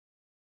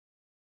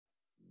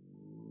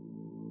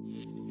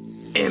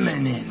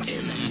imminent.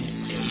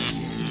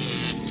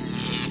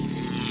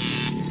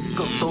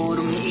 Go throw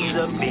them knees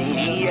up in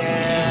the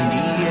air.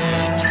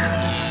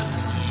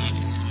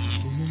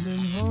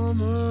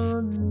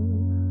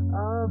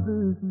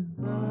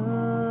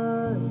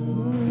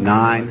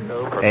 9,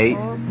 8,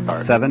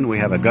 7. We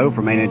have a go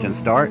for main engine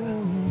start.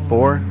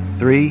 4,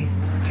 3,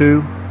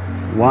 2,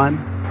 1,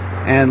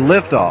 and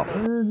liftoff.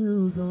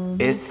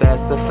 It's the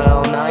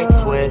SFL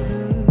Nights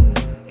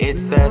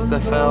it's the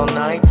SFL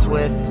Nights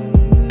with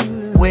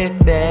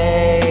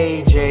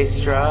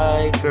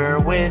A.J.Striker,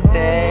 with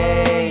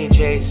A.J.Striker.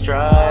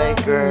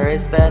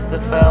 It's the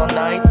SFL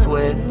Nights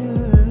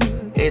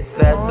it's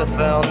the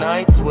SFL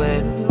Nights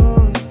with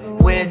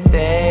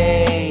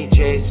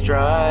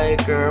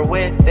A.J.Striker,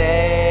 with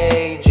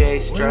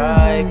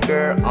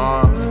A.J.Striker.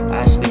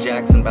 Ashley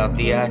Jackson about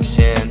the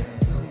action.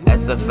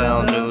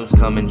 SFL news,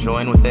 come and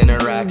join with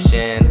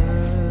interaction.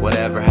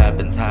 Whatever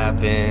happens,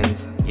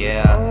 happens.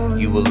 Yeah,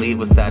 you will leave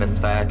with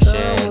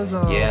satisfaction.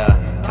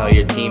 Yeah, tell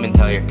your team and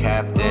tell your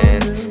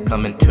captain.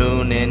 Come and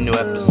tune in, new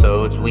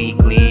episodes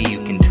weekly.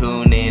 You can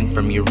tune in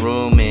from your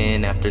room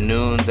in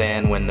afternoons,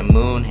 and when the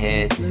moon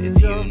hits,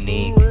 it's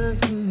unique.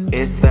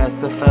 It's the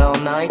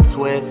SFL Nights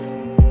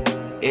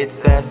it's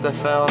the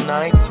SFL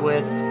Nights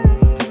with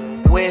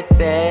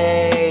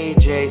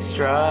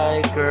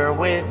A.J.Striker,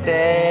 with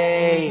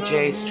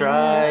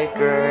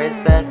A.J.Striker. It's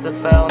the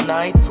SFL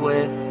Nights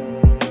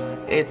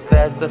it's the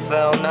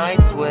SFL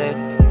Nights with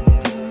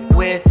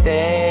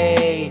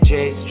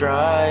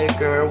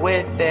A.J.Striker,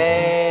 with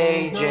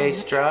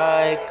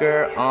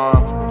A.J.Striker.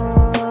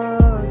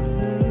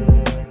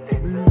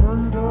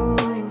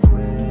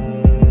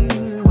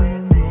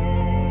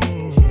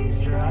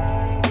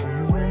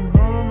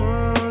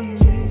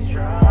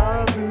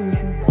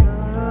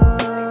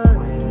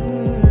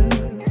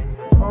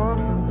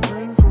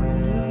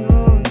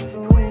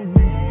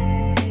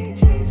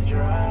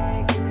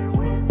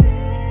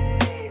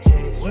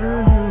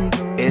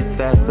 It's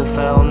the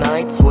SFL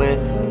Nights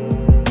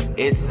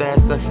it's the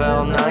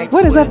SFL Nights.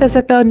 What is up,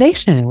 SFL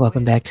Nation?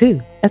 Welcome back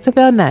to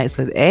SFL Nights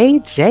with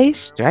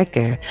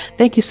A.J.Striker.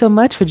 Thank you so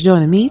much for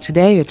joining me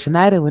today or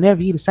tonight or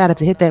whenever you decided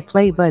to hit that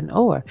play button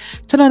or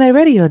turn on that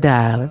radio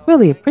dial. I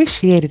really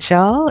appreciate it,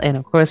 y'all. And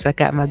of course, I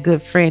got my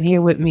good friend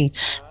here with me,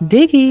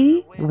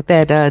 Diggy, with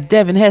that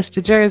Devin Hester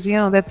jersey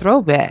on, that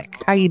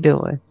throwback. How you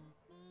doing?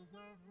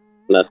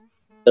 There's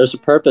a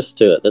purpose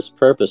to it.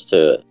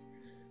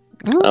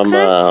 Okay.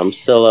 I'm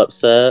still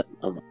upset.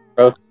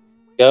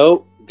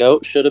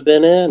 Goat should have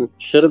been in.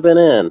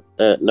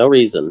 No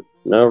reason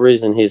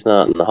he's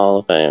not in the Hall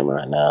of Fame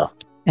right now.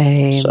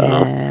 Amen. So,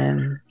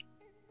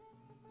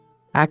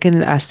 I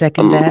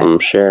second that. I'm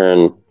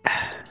sharing.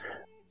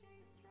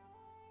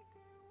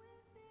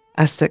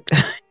 I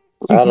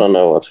don't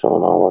know what's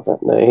going on with that.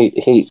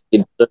 He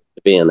deserves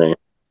to be in there.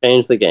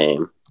 Change the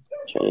game.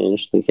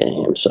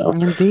 So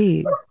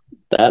indeed.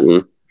 That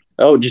and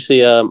did you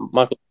see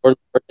Michael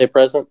Jordan's birthday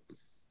present?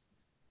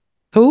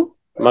 Who?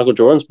 Michael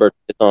Jordan's birthday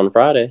is on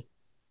Friday.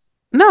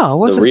 No,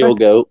 what's the his real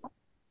birthday? GOAT?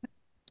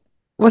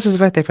 What's his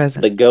birthday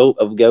present? The GOAT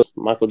of GOAT,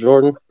 Michael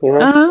Jordan. You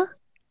know?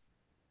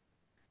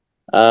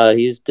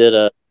 He's did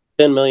a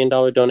 $10 million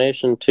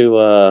donation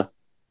to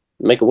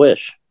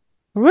Make-A-Wish.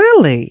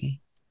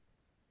 Really?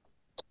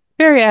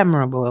 Very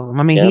admirable of him.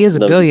 I mean, he is a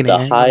billionaire.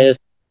 The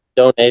highest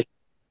donation.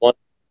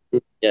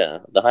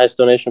 The highest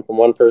donation from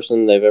one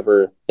person they've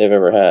ever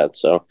had.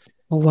 So.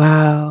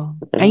 Wow.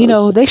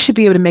 And they should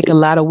be able to make a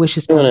lot of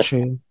wishes come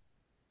true.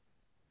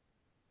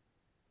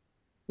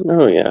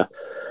 Oh yeah.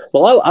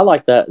 Well, I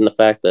like that in the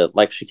fact that,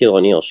 like Shaquille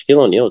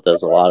O'Neal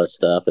does a lot of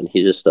stuff and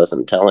he just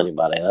doesn't tell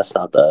anybody. That's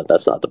not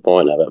the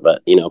point of it.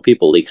 But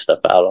people leak stuff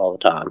out all the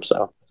time.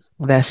 So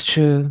that's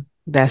true.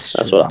 That's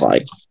what I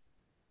like.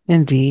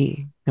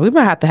 Indeed. And we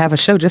might have to have a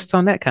show just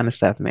on that kind of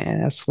stuff,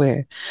 man. I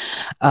swear.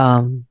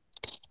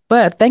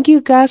 But thank you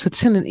guys for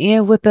tuning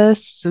in with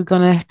us. We're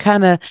going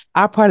to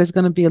our part is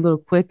going to be a little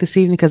quick this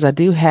evening because I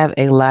do have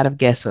a lot of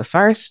guests. But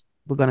first,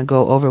 we're going to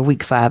go over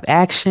week 5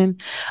 action.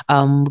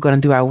 We're going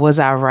to do our Was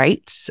I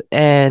Right?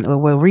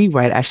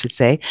 Rewrite, I should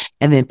say.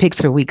 And then picks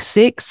for week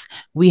 6.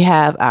 We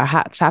have our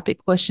hot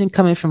topic question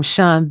coming from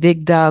Sean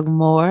Big Dog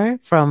Moore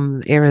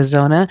from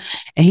Arizona.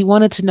 And he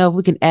wanted to know if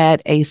we can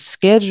add a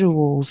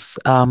schedules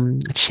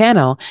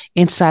channel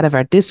inside of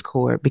our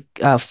Discord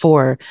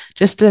for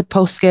just the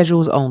post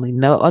schedules only.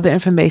 No other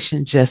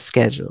information, just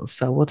schedules.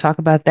 So we'll talk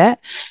about that.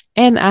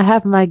 And I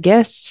have my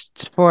guests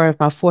for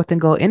my 4th and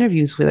Goal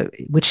interviews,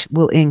 which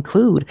will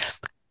include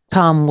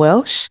Tom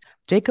Welsh,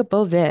 Jacob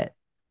Bouvette,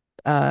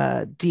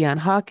 Dion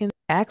Hawkins,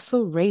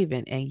 Axel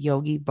Raven, and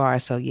Yogi Barr.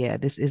 So yeah,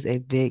 this is a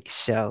big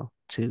show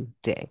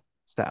today.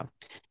 So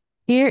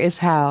here is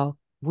how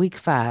week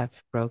 5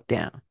 broke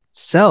down.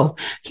 So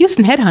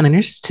Houston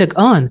Headhunters took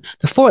on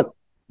the Fort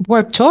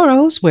Worth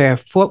Toros, where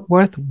Fort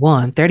Worth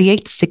won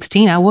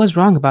 38-16. I was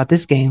wrong about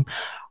this game.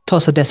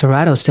 Tulsa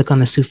Desperados took on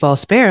the Sioux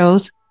Falls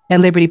Sparrows at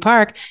Liberty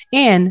Park,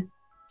 and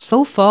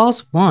Sioux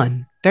Falls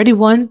won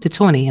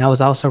 31-20. I was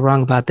also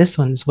wrong about this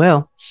one as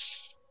well.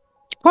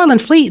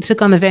 Portland Fleet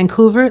took on the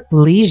Vancouver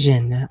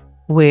Legion,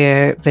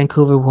 where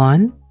Vancouver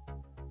won.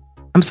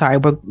 I'm sorry,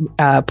 but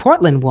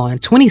Portland won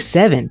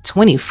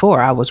 27-24.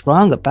 I was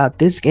wrong about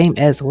this game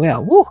as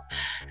well. Woo.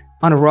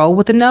 On a roll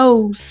with the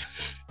nose.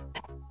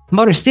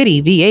 Motor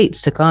City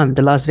V8s took on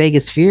the Las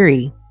Vegas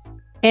Fury,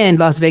 and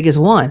Las Vegas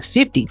won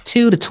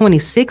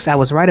 52-26. I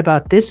was right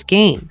about this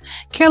game.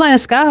 Carolina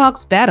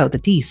Skyhawks battled the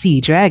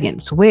DC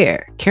Dragons,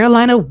 where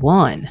Carolina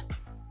won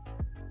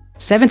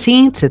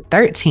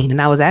 17-13,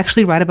 and I was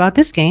actually right about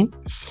this game.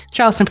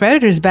 Charleston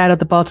Predators battled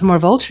the Baltimore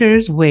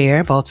Vultures,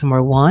 where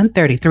Baltimore won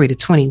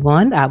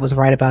 33-21. I was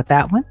right about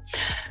that one.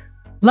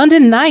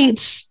 London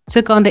Knights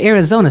took on the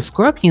Arizona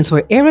Scorpions,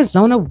 where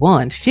Arizona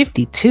won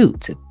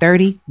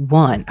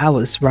 52-31. I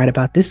was right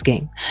about this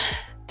game.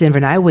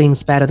 Denver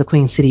Nightwings battled the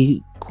Queen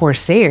City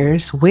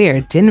Corsairs, where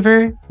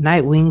Denver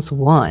Nightwings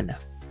won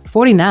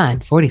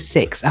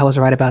 49-46. I was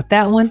right about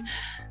that one.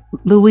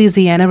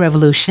 Louisiana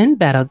Revolution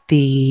battled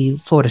the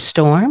Florida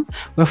Storm,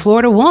 where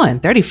Florida won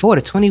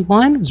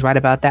 34-21. I was right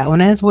about that one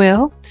as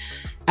well.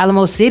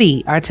 Alamo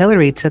City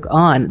Artillery took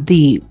on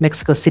the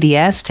Mexico City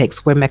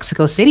Aztecs, where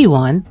Mexico City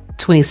won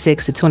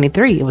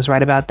 26-23. It was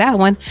right about that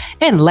one.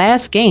 And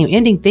last game,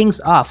 ending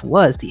things off,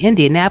 was the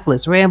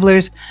Indianapolis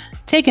Ramblers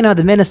taking on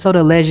the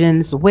Minnesota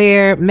Legends,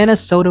 where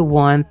Minnesota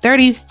won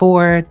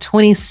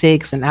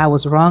 34-26. And I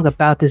was wrong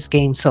about this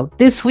game. So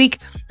this week,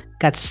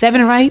 got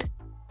 7 right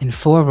and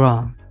 4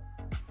 wrong.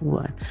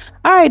 1.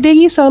 All right,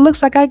 Diggy. So it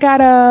looks like I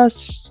got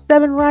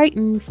 7 right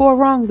and 4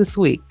 wrong this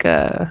week.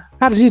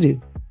 How did you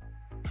do?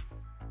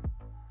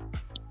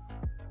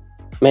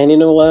 Man, you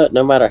know what?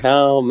 No matter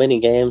how many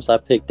games I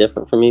pick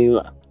different from you,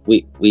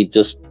 we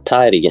just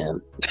tied again.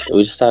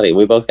 We just tied again.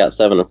 We both got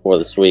 7 and 4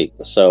 this week.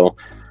 So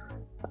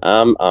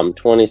I'm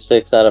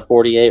 26 out of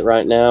 48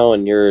 right now,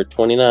 and you're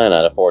 29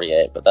 out of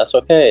 48. But that's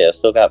okay. I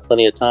still got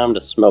plenty of time to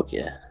smoke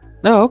you.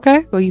 Oh,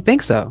 okay. Well, you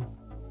think so?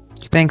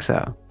 You think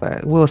so?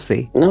 But we'll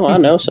see. No, I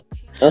know so.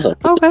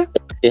 Okay.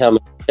 See how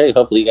many. Hey,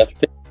 hopefully you got your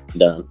pick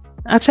done.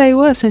 I'll tell you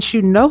what. Since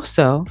you know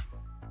so,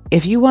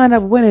 if you wind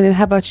up winning, then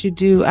how about you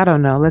do, I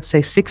don't know, let's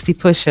say 60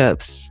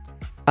 push-ups.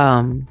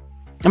 No,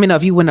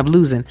 if you wind up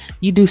losing,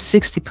 you do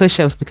 60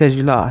 push-ups because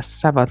you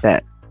lost. How about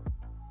that?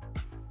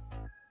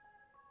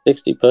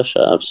 60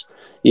 push-ups.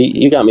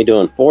 You got me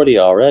doing 40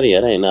 already.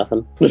 It ain't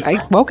nothing.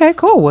 Okay,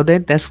 cool. Well,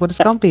 then that's what it's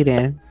going to be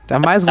then. I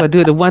might as well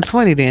do the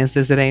 120 then,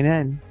 since it ain't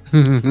nothing.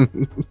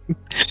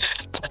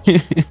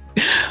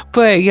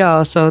 But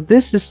y'all, so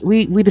this is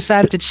we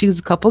decided to choose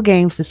a couple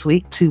games this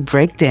week to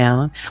break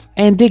down.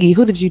 And Diggy,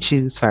 who did you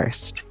choose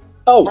first?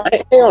 Oh,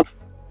 hang on.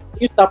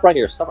 You stop right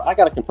here. I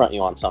got to confront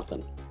you on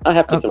something. I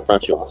have to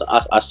confront you on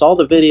something. I saw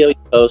the video you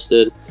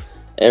posted.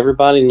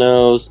 Everybody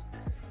knows,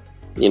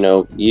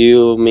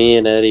 you, me,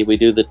 and Eddie, we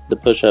do the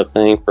push-up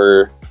thing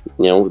for,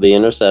 the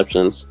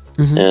interceptions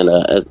and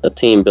a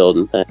team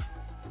building thing.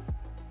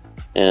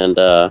 And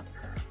I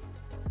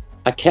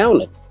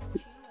counted.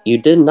 You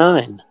did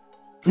 9.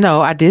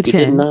 No, I did 10.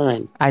 You did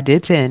 9. I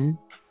did 10.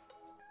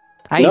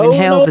 I even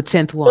held the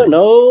 10th one.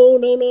 No.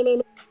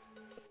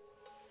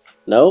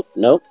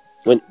 Nope.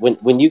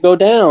 When you go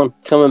down,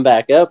 coming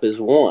back up is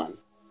 1.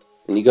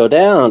 When you go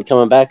down,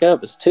 coming back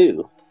up is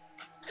 2.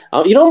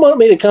 You don't want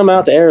me to come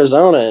out to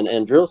Arizona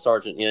and drill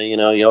sergeant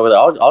you over there.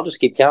 I'll just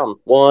keep counting.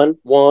 1,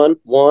 1,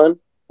 1,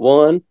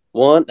 1,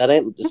 1. That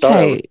ain't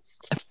okay.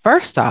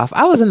 First off,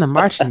 I was in the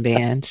marching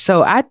band,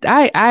 so I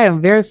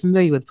am very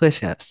familiar with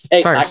push-ups.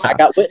 Hey, I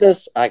got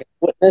witness.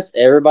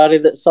 Everybody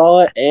that saw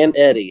it, and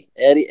Eddie.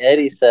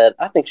 Eddie said,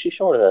 "I think she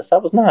shorted us."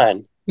 That was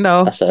 9.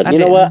 No, I said, "You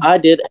know what? I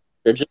did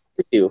extra just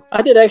for you.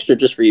 I did extra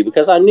just for you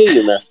because I knew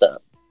you messed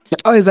up."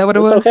 Oh, is that what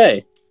it was?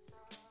 Okay.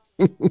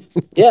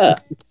 Yeah.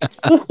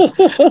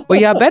 Well,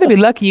 y'all better be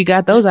lucky you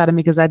got those out of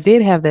me because I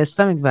did have that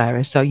stomach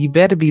virus. So you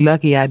better be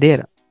lucky I did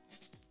them.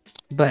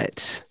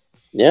 But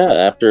yeah,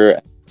 after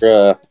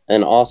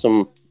an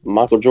awesome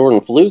Michael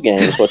Jordan flu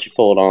game is what you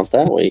pulled on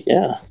that week.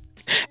 Yeah.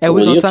 And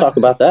we'll talk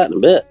about that in a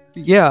bit.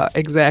 Yeah,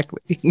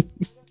 exactly.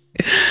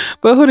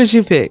 But who did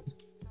you pick?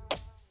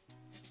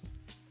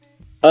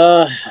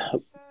 I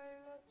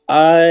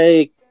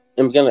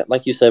am gonna,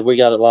 like you said, we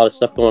got a lot of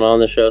stuff going on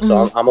this show,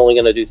 so I'm only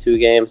gonna do 2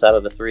 games out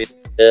of the 3 we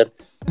did.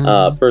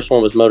 First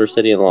one was Motor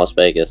City in Las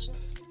Vegas.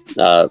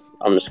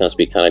 I'm just gonna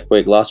speak kind of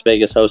quick. Las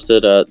Vegas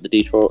hosted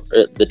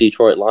the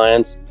Detroit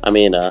Lions.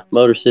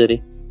 Motor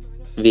City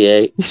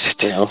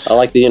V8. I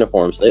like the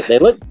uniforms. They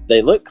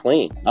look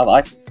clean. I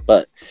like them.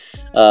 But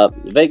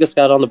Vegas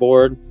got on the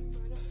board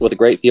with a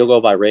great field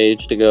goal by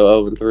Rage to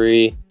go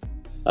 0-3.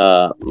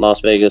 Las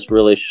Vegas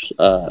really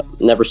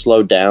never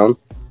slowed down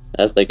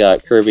as they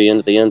got Kirby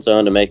into the end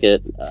zone to make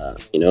it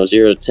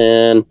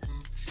 0-10.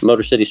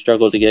 Motor City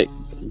struggled to get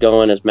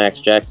going as Max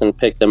Jackson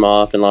picked them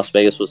off, and Las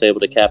Vegas was able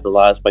to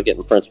capitalize by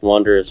getting Prince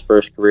Wonder his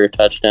first career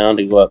touchdown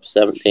to go up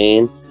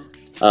 17.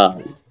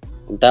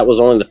 That was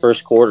only the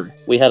first quarter.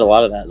 We had a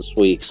lot of that this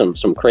week.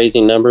 Some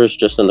crazy numbers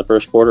just in the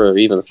first quarter or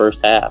even the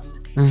first half.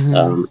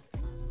 And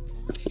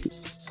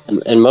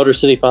Motor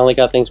City finally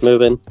got things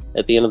moving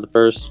at the end of the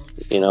first.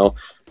 They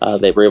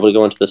were able to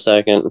go into the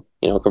second,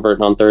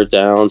 converting on third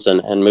downs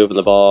and moving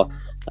the ball,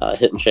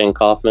 hitting Shane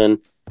Kaufman.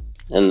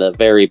 in the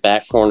very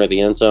back corner of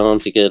the end zone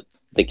to get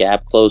the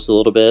gap closed a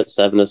little bit,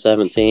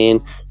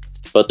 7-17.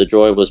 But the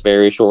joy was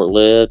very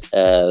short-lived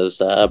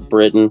as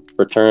Britton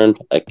returned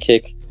a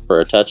kick for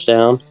a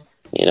touchdown.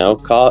 You know,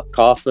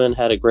 Kaufman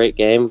had a great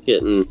game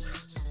getting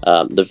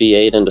the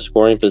V8 into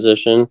scoring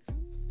position,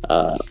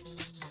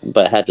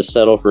 but had to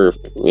settle for,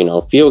 you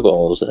know, field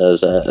goals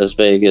as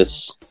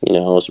Vegas, you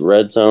know,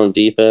 red zone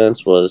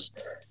defense was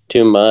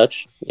too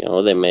much. You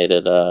know, they made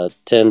it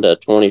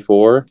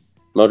 10-24.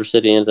 Motor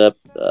City ended up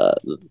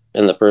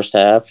in the first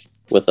half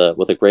with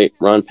a great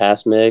run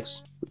pass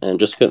mix and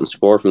just couldn't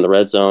score from the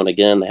red zone.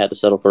 Again, they had to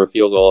settle for a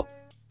field goal,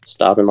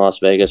 stopping Las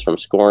Vegas from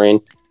scoring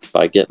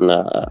by getting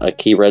a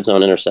key red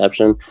zone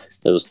interception.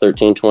 It was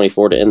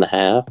 13-24 to end the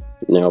half.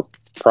 You know,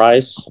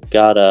 Price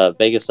got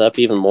Vegas up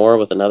even more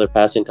with another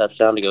passing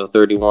touchdown to go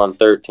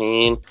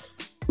 31-13.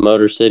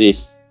 Motor City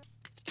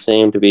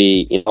seemed to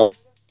be, you know,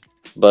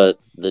 but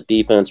the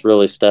defense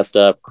really stepped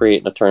up,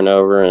 creating a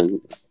turnover, and,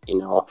 you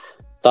know,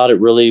 thought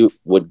it really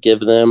would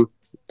give them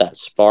that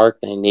spark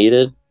they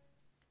needed,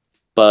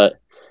 but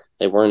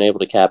they weren't able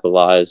to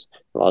capitalize.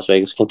 Las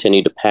Vegas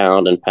continued to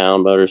pound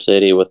Motor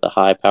City with the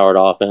high-powered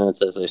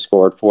offense as they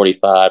scored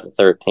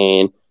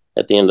 45-13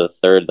 at the end of the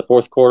third. The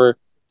fourth quarter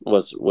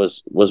was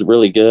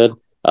really good.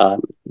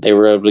 They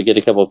were able to get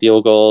a couple of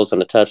field goals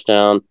and a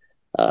touchdown.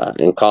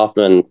 And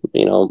Kaufman,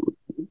 you know,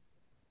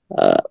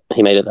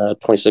 he made it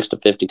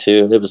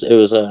 26-52. It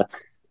was a.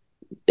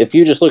 If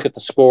you just look at the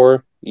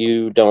score,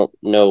 you don't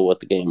know what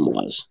the game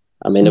was.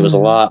 I mean, it was a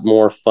lot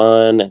more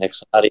fun and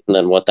exciting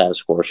than what that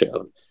score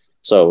showed.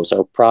 So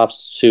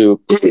props to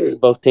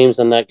both teams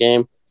in that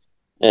game.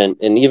 And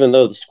even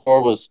though the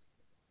score was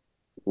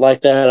like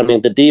that, I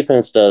mean, the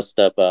defense does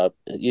step up.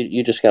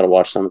 You just got to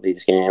watch some of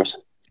these games.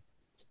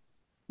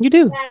 You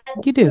do.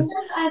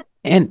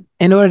 And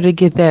in order to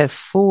get that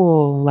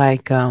full,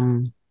 like,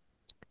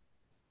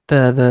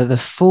 the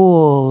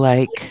full,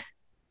 like,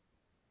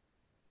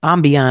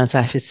 ambiance,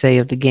 I should say,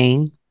 of the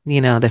game, you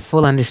know, the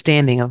full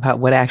understanding of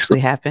what actually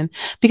happened.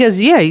 Because,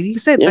 yeah, you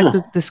said like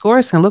the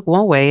scores can look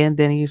one way, and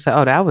then you say,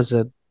 oh, that was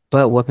a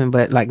butt whooping,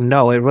 but like,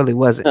 no, it really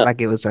wasn't.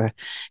 Like, it was a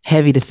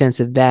heavy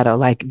defensive battle,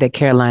 like the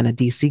Carolina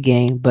DC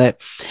game.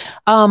 But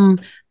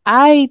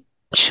I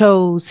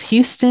chose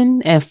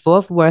Houston and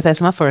Fort Worth as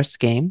my first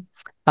game.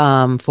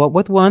 Fort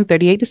Worth won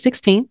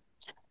 38-16.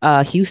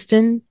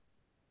 Houston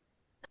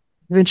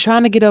been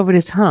trying to get over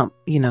this hump.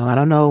 You know, I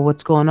don't know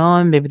what's going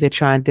on. Maybe they're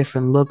trying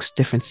different looks,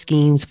 different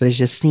schemes, but it's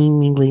just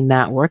seemingly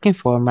not working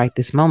for them right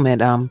this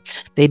moment.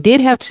 They did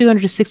have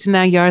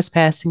 269 yards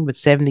passing with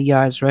 70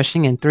 yards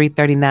rushing and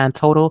 339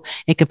 total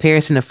in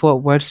comparison to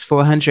Fort Worth's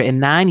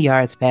 409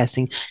 yards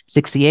passing,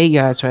 68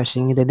 yards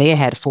rushing, and then they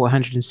had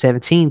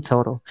 417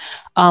 total.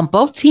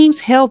 Both teams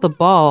held the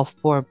ball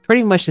for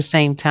pretty much the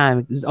same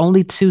time. It's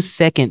only 2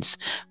 seconds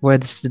where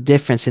the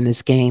difference in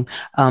this game.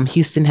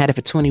 Houston had it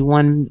for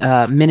 21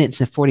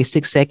 minutes and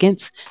 46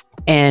 seconds.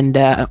 And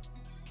 2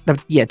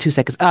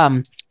 seconds.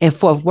 And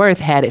Fort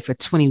Worth had it for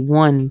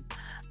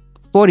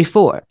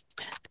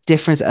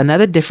 21:44.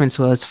 Another difference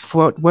was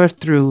Fort Worth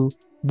threw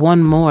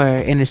one more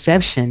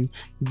interception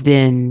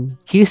than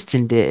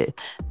Houston did,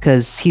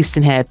 because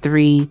Houston had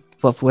 3,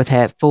 Fort Worth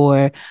had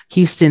 4.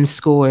 Houston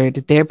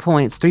scored their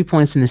points, 3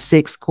 points in the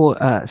 6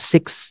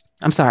 points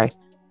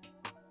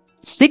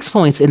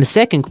in the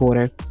second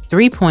quarter,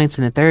 3 points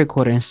in the third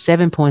quarter, and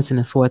 7 points in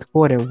the fourth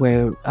quarter,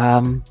 where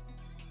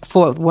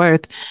Fort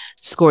Worth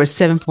scored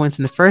 7 points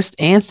in the first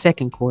and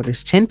second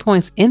quarters, 10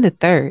 points in the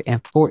third,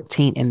 and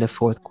 14 in the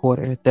fourth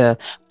quarter. The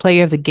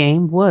player of the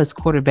game was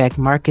quarterback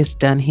Marcus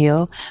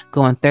Dunhill,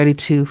 going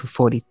 32 for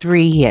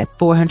 43. He had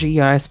 400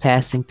 yards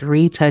passing,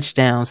 3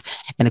 touchdowns,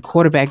 and a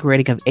quarterback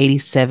rating of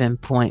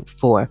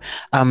 87.4.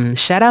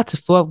 Shout out to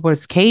Fort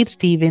Worth's Cade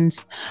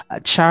Stevens,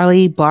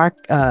 Charlie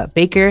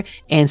Baker,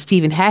 and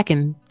Stephen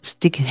Hacker.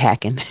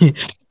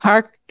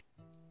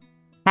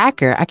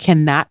 I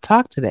cannot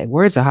talk today.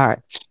 Words are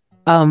hard.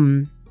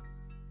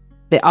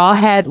 They all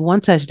had 1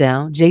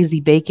 touchdown.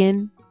 Jay-Z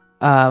Bacon,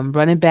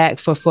 running back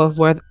for Fort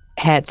Worth,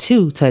 had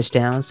 2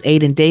 touchdowns.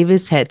 Aiden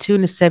Davis had 2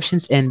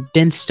 interceptions, and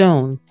Ben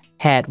Stone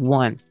had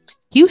 1.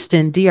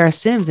 Houston, D.R.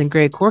 Sims and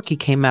Greg Corky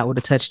came out with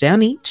a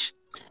touchdown each.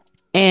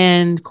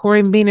 And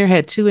Corey Beaner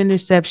had 2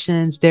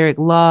 interceptions. Derek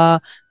Law,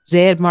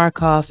 Zed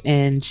Markov,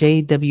 and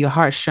J.W.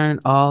 Hartshorn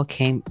all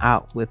came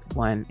out with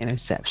 1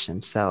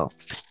 interception. So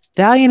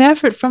valiant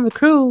effort from the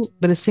crew,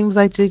 but it seems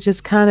like they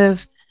just kind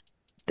of,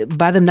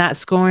 by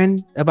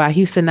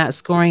Houston not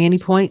scoring any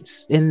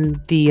points in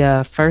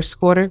the first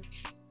quarter,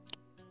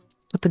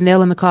 put the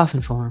nail in the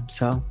coffin for him.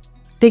 So,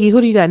 Diggy,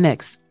 who do you got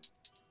next?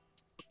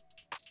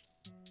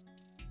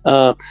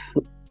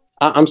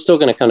 I'm still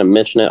going to kind of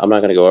mention it. I'm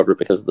not going to go over it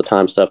because of the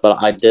time stuff,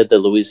 but I did the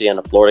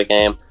Louisiana-Florida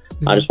game.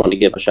 Mm-hmm. I just wanted to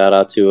give a shout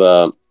out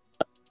to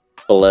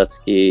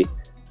Boletsky.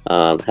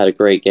 Had a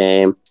great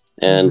game,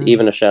 and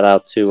even a shout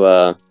out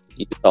to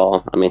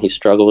Utah. I mean, he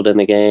struggled in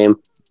the game,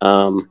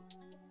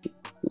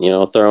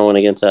 throwing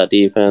against that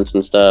defense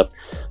and stuff,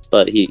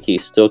 but he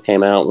still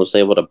came out and was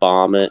able to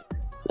bomb it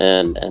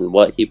and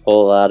what he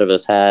pulled out of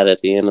his hat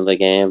at the end of the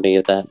game to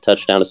get that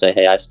touchdown to say,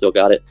 hey, I still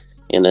got it.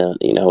 And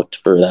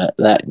for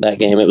that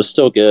game, it was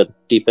still good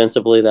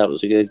defensively. That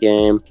was a good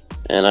game,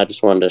 and I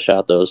just wanted to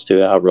shout those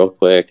two out real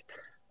quick.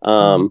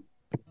 I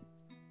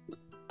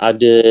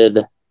did,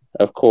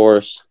 of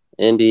course,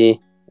 Indy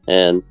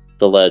and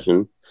the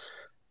Legend.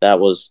 That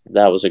was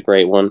a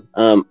great one.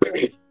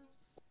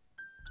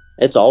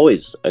 It's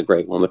always a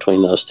great one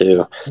between those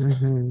two.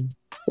 Mm-hmm.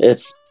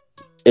 It's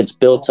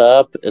built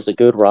up as a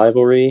good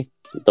rivalry.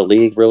 The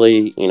league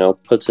really,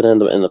 puts it in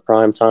the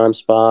prime time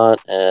spot,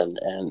 and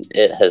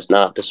it has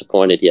not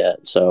disappointed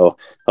yet. So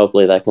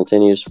hopefully that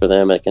continues for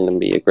them. It can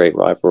be a great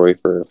rivalry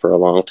for a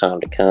long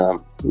time to come.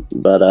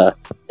 But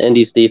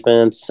Indy's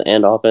defense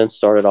and offense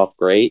started off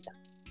great,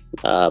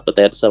 but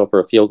they had to settle for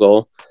a field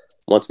goal.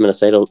 Once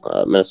Minnesota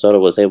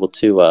was able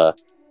to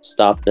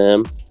stop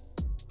them,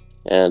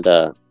 and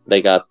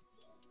they got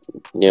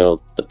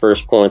the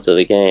first points of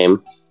the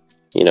game.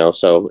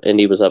 So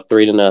Indy was up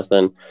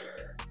 3-0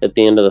 at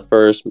the end of the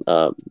first.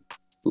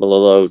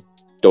 Malillo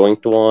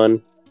doinked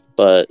one,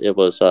 but it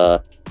was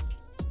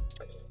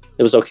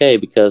okay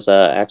because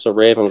Axel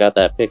Raven got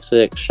that pick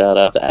six. Shout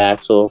out to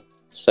Axel,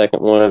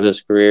 second one of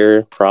his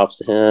career. Props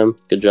to him.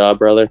 Good job,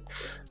 brother.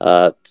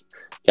 Got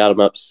him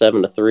up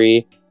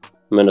 7-3.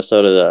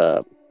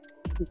 Minnesota,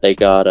 they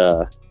got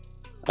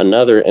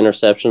another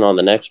interception on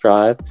the next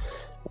drive,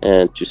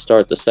 and to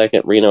start the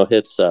second, Reno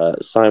hits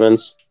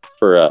Simons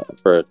for a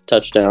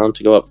touchdown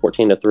to go up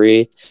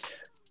 14-3.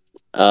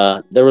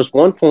 There was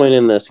one point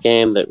in this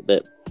game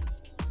that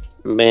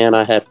man,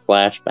 I had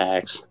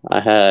flashbacks.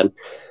 I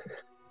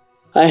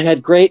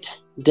had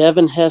great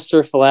Devin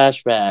Hester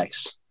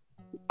flashbacks.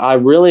 I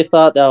really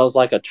thought that was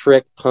like a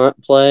trick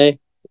punt play,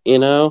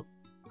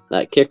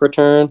 that kick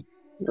return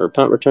or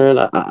punt return.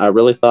 I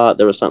really thought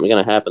there was something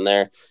going to happen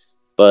there,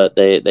 but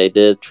they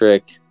did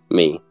trick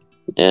me,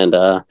 and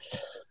I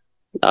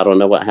don't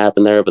know what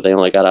happened there, but they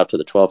only got out to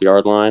the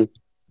 12-yard line.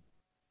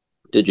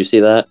 Did you see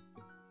that?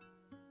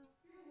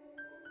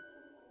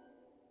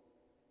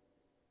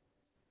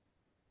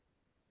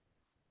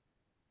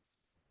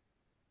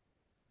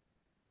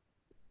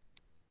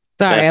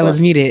 Sorry, I was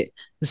muted.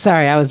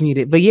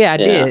 But yeah,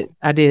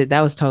 I did.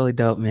 That was totally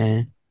dope,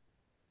 man.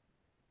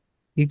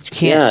 You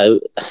can't.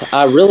 Yeah,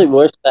 I really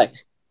wish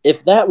that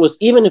if that was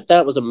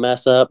a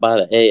mess up by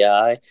the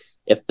AI,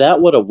 if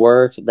that would have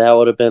worked, that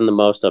would have been the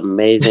most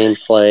amazing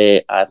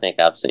play I think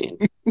I've seen.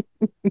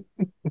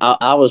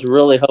 I was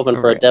really hoping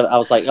for a Devin. I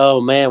was like,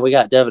 oh man, we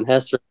got Devin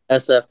Hester,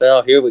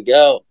 SFL. Here we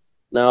go.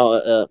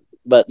 No,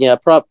 but yeah,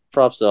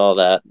 props to all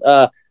that.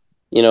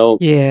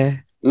 Yeah.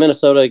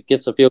 Minnesota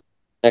gets a field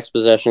next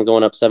possession,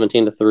 going up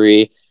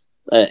 17-3,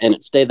 and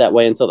it stayed that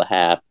way until the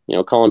half.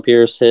 Colin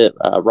Pierce hit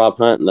Rob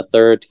Hunt in the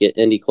third to get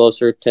Indy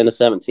closer,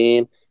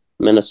 10-17.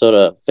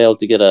 Minnesota failed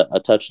to get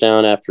a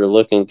touchdown after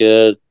looking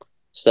good,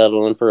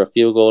 settling for a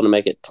field goal to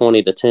make it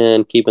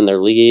 20-10, keeping their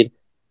lead.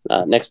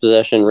 Next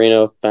possession,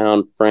 Reno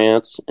found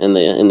France in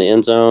the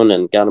end zone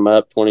and got them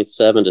up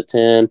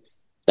 27-10.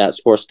 That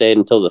score stayed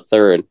until the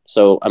third.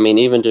 So,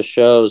 even just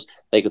shows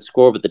they could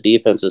score, but the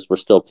defenses were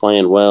still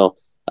playing well.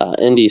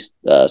 Indy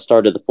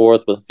started the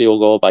fourth with a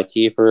field goal by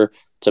Kiefer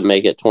to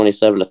make it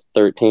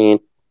 27-13.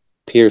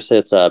 Pierce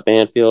hits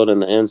Banfield in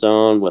the end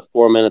zone with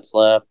 4 minutes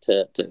left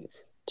to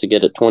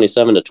get it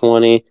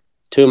 27-20.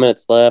 2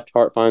 minutes left.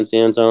 Hart finds the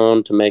end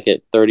zone to make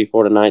it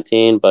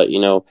 34-19. But,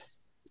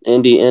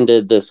 Indy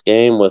ended this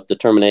game with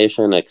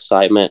determination and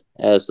excitement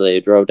as they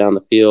drove down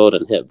the field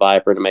and hit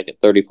Viper to make it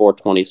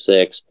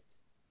 34-26.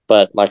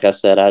 But like I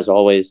said, as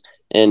always,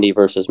 Indy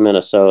versus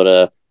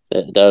Minnesota,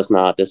 it does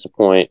not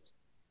disappoint.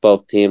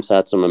 Both teams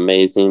had some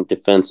amazing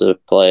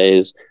defensive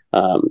plays.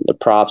 The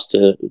props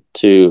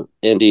to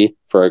Indy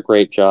for a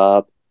great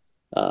job,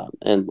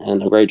 and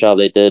a great job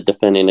they did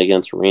defending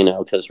against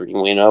Reno, because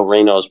we know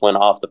Reno's went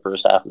off the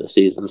first half of the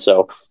season.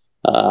 So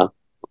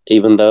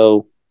even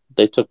though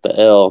they took the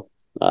L,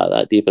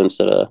 that defense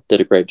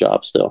did a great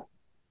job still.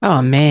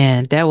 Oh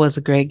man, that was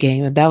a great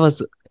game.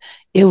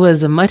 It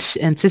was a much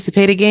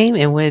anticipated game,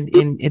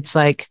 and it's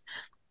like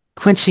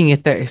quenching your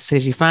thirst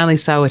because you finally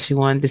saw what you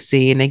wanted to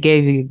see, and they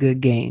gave you a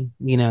good game.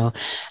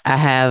 I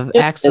have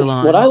Axel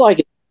on. What I like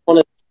is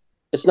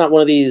it's not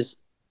one of these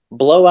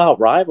blowout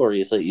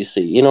rivalries that you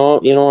see. You know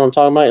what I'm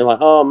talking about? You're like,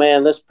 oh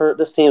man, this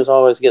team's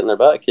always getting their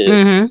butt kicked.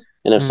 Mm-hmm.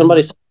 And if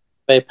somebody says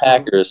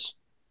Packers,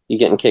 you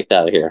getting kicked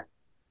out of here.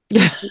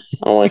 I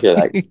don't want to hear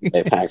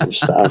that Packers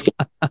stuff.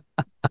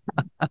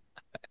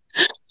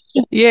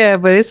 Yeah,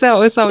 but it's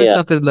always something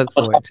to look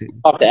forward to.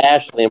 Talk to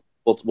Ashley and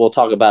we'll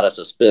talk about a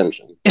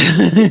suspension.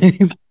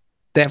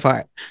 That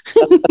part.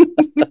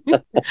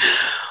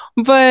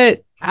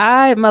 But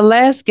my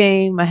last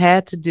game I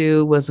had to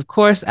do was, of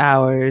course,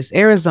 ours.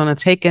 Arizona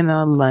taking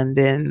on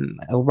London,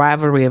 a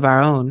rivalry of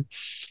our own.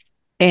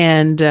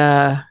 And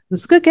it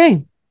was a good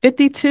game.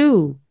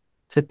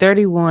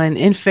 52-31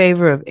 in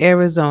favor of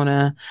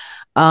Arizona.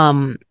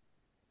 Now,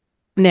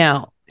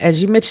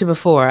 as you mentioned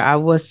before, I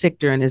was sick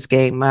during this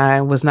game.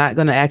 I was not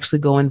going to actually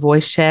go in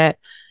voice chat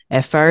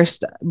at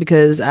first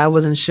because I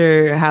wasn't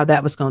sure how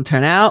that was going to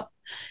turn out.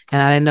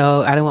 And I didn't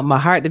know, I didn't want my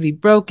heart to be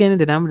broken.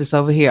 Then I'm just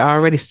over here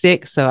already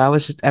sick. So I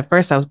was just, at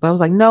first I was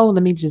like, no,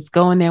 let me just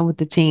go in there with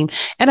the team.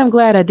 And I'm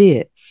glad I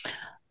did.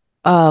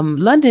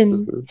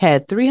 London Mm-hmm.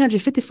 had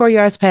 354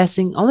 yards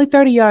passing, only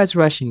 30 yards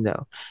rushing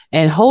though,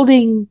 and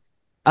holding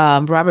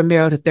Robert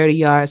Merrill to 30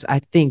 yards, I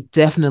think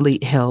definitely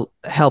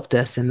helped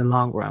us in the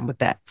long run with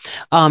that.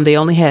 They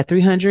only had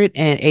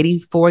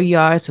 384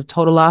 yards of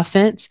total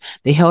offense.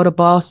 They held a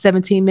ball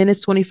 17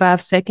 minutes,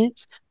 25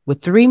 seconds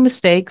with 3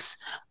 mistakes.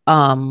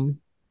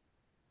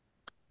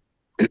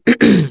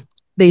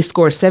 They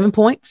scored 7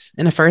 points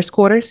in the first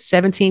quarter,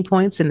 17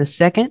 points in the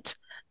second,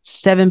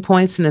 7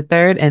 points in the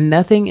third, and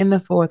nothing in the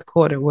fourth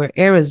quarter, where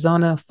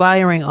Arizona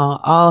firing on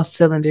all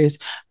cylinders,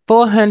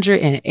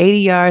 480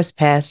 yards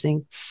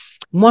passing,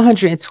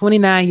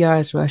 129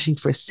 yards rushing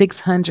for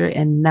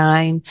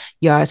 609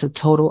 yards of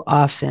total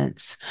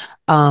offense.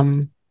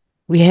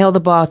 We held the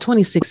ball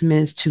 26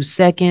 minutes, 2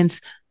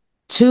 seconds,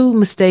 2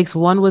 mistakes.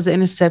 One was an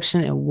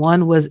interception and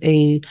one was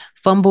a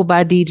fumble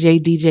by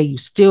DJ. DJ, you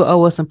still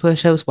owe us some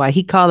push-ups. While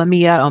he calling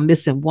me out on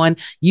missing one,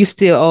 you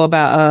still owe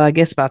about, I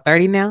guess about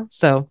 30 now.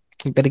 So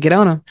you better get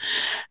on him.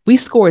 We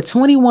scored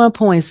 21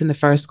 points in the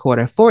first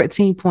quarter,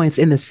 14 points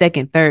in the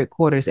second, third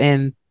quarters,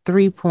 and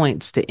 3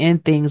 points to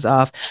end things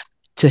off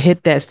to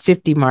hit that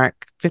 50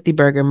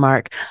 burger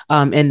mark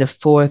in the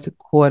fourth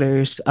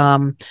quarters.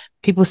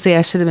 People say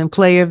I should have been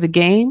player of the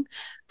game.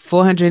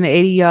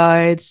 480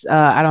 yards.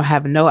 I don't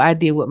have no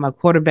idea what my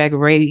quarterback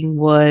rating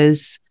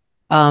was.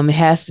 It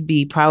has to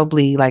be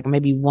probably like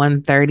maybe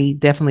 130,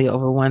 definitely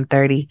over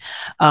 130.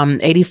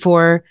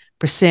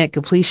 84%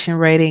 completion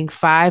rating,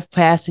 5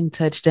 passing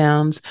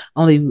touchdowns,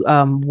 only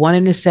 1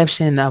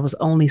 interception. I was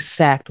only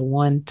sacked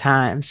 1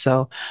 time.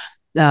 So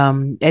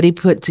Eddie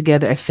put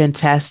together a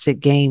fantastic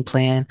game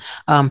plan.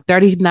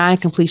 39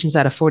 completions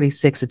out of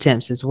 46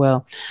 attempts as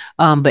well.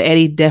 But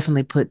Eddie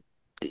definitely put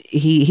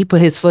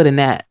his foot in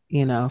that,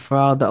 for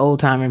all the old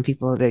timer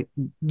people that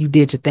you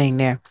did your thing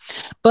there.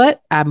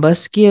 But I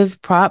must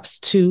give props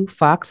to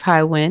Fox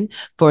Highwind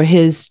for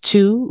his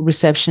 2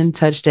 reception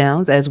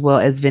touchdowns, as well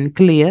as Vin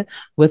Kalia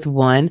with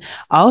 1.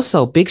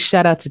 Also, big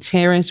shout out to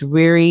Terrence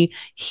Reary.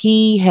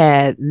 He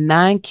had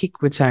 9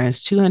 kick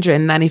returns,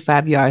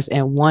 295 yards,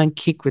 and 1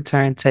 kick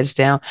return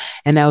touchdown,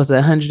 and that was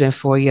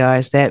 104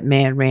 yards. That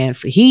man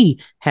he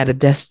had a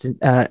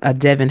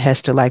Devin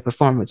Hester-like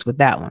performance with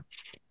that one.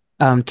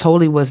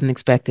 Totally wasn't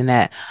expecting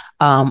that.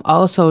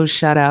 Also,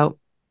 shout out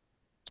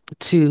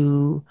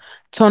to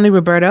Tony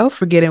Roberto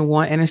for getting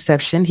 1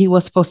 interception. He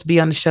was supposed to be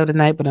on the show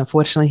tonight, but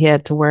unfortunately he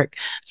had to work.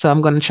 So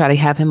I'm going to try to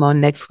have him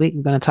on next week.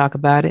 I'm going to talk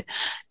about it.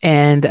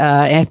 And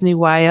Anthony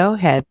Wayo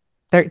had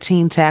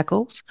 13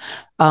 tackles.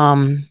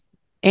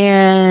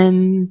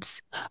 And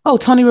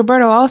Tony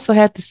Roberto also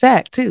had the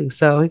sack too.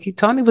 So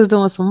Tony was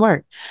doing some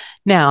work.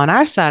 Now on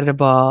our side of the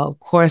ball, of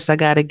course, I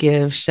got to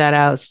give shout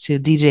outs to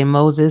DJ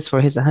Moses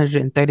for his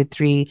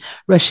 133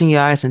 rushing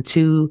yards and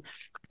 2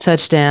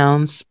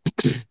 touchdowns.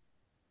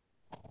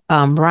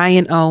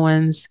 Ryan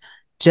Owens,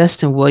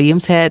 Justin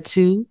Williams had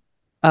 2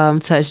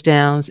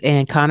 touchdowns,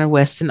 and Connor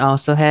Weston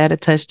also had a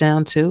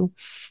touchdown too.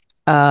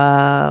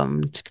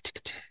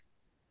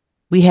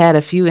 We had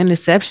a few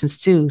interceptions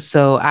too.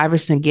 So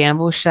Iverson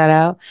Gamble, shout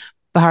out.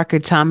 Parker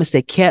Thomas,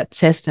 they kept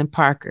testing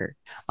Parker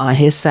on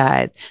his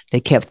side.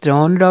 They kept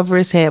throwing it over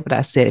his head, but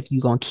I said, if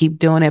you're going to keep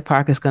doing it,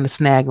 Parker's going to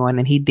snag one,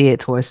 and he did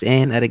towards the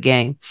end of the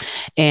game.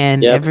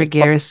 And Everett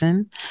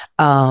Garrison,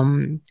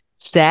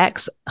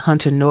 Stacks,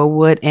 Hunter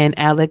Norwood, and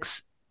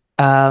Alex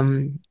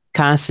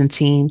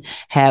Constantine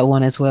had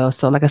 1 as well.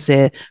 So like I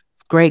said,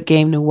 great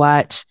game to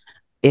watch.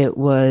 It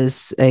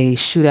was a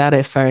shootout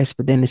at first,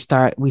 but then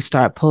we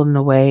start pulling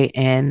away,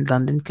 and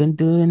London couldn't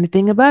do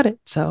anything about it.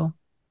 So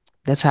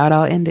that's how it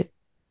all ended.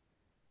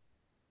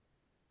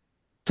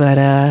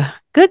 But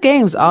good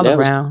games all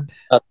around.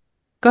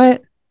 Go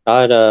ahead.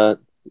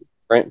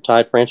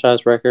 Tied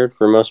franchise record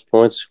for most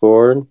points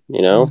scored,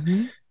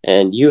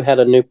 and you had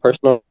a new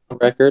personal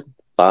record,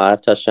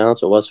 5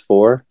 touchdowns. It was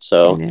 4.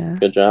 So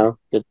Good job.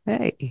 Good.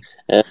 Hey.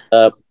 And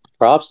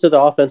props to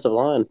the offensive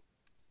line.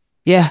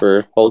 Yeah.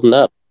 For holding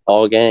up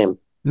all game.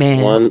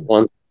 Man.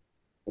 One.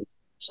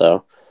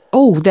 So.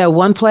 Oh, that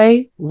one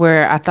play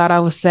where I thought I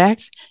was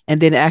sacked and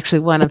then actually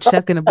wound up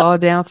chucking the ball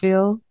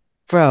downfield.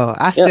 Bro,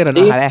 I still don't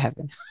know how that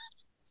happened.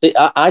 See,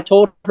 I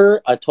told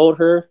her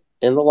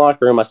in the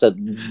locker room, I said,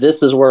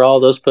 this is where all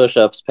those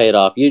push-ups paid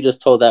off. You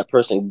just told that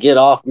person, get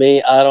off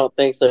me. I don't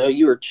think so.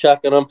 You were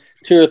chucking them,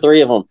 2 or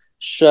 3 of them,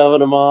 shoving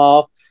them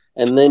off,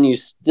 and then you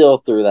still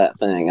threw that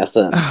thing. I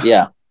said,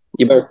 yeah,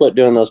 you better quit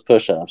doing those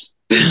push-ups.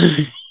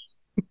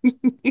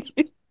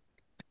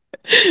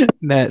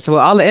 Nuts. Well,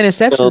 all the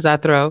interceptions I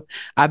throw,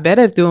 I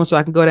better do them so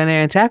I can go down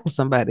there and tackle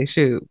somebody.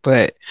 Shoot.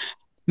 But,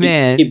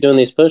 man. Keep doing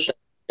these push-ups.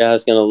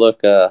 Guy's going to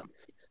look a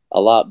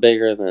lot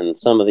bigger than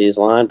some of these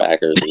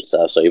linebackers and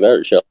stuff, so you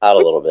better chill out a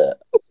little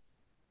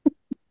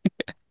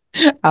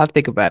bit. I'll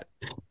think about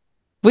it.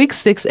 Week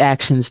 6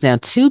 actions. Now,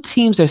 2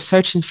 teams are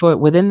searching for it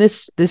within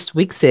this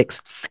week 6.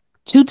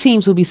 2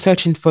 teams will be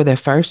searching for their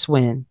first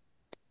win.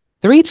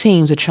 3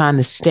 teams are trying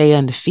to stay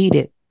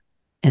undefeated.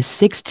 and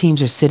 6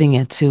 teams are sitting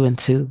at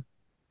 2-2.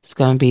 It's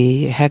going to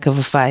be a heck of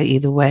a fight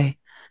either way.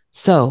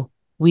 So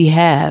we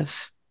have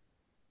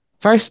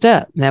first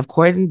up. Now,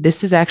 according,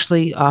 this is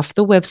actually off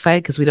the website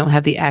because we don't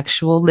have the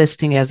actual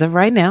listing as of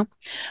right now.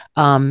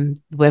 The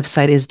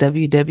website is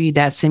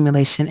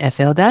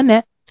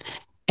www.simulationfl.net.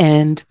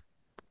 And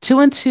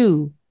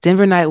 2-2,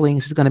 Denver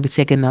Nightwings is going to be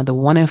taking on the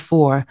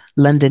 1-4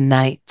 London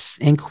Knights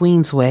in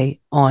Queensway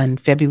on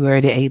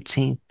February the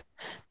 18th.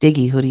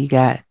 Diggy, who do you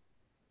got?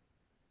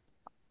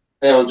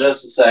 Hang on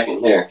just a second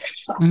here.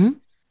 Mm-hmm.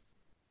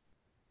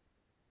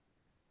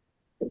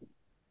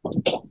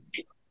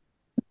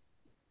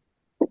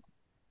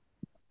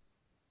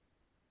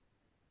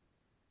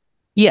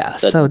 Yeah,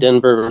 so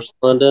Denver versus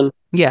London.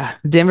 Yeah,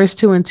 Denver's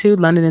 2-2,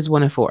 London is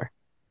 1-4.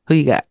 Who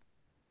you got?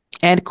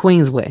 And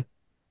Queensway.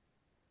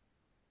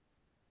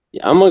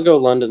 Yeah, I'm gonna go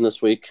London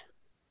this week.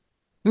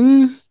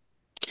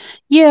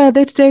 Yeah,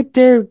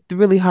 they're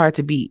really hard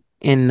to beat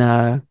in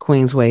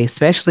Queensway,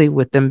 especially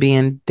with them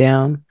being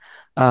down.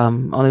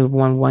 Only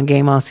won one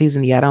game all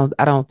season. Yeah,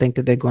 I don't think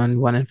that they're going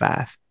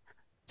 1-5.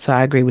 So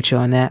I agree with you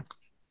on that.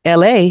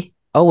 LA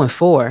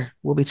 0-4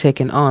 will be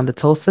taking on the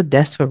Tulsa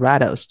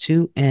Desperados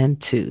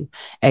 2-2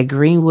 at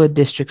Greenwood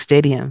District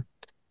Stadium.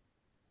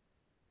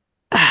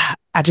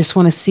 I just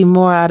want to see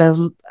more out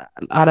of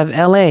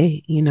LA,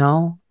 you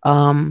know.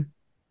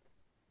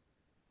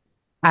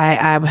 I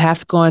have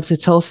to go into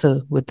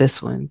Tulsa with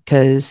this one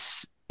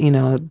because,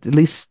 at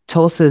least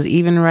Tulsa is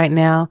even right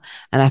now.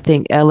 And I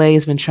think LA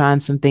has been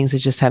trying some things that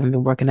just haven't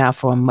been working out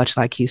for them, much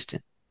like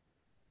Houston.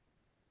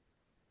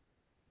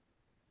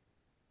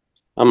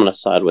 I'm gonna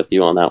side with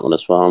you on that one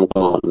as well.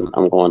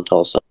 I'm going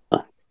Tulsa.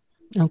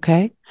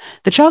 Okay.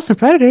 The Charleston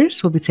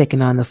Predators will be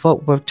taking on the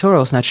Fort Worth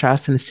Toros. Now,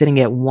 Charleston is sitting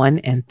at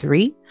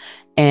 1-3,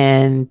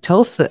 and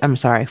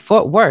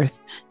Fort Worth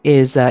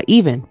is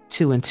even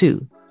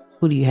 2-2.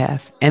 Who do you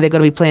have? And they're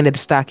going to be playing at the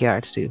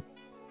Stockyards too.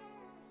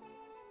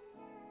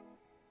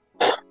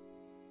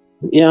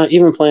 Yeah,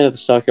 even playing at the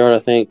Stockyard, I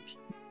think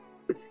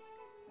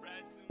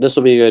this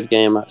will be a good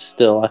game.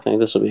 Still, I think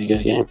this will be a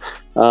good game.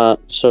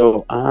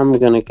 So I'm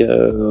gonna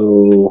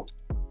go.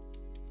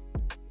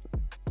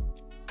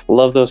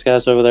 Love those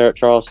guys over there at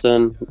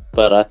Charleston,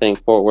 but I think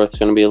Fort Worth's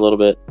going to be a little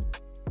bit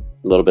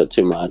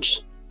too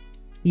much.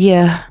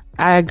 Yeah,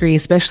 I agree.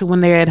 Especially when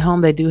they're at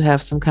home, they do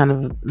have some kind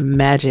of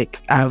magic.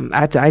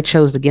 I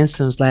chose against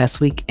them last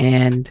week,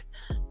 and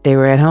they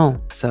were at home,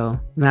 so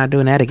I'm not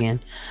doing that again.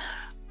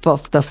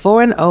 But the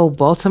 4-0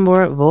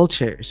 Baltimore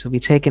Vultures will be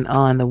taking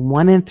on the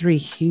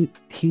 1-3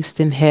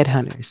 Houston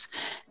Headhunters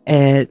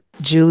at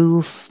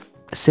Jules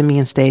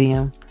Simeon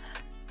Stadium.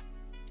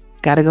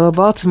 Got to go with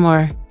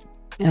Baltimore.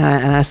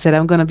 And I said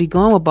I'm going to be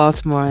going with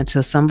Baltimore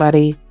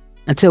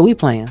until we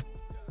play them.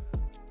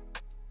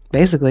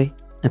 Basically,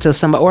 until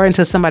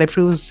somebody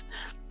proves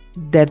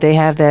that they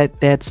have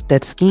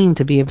that scheme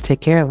to be able to take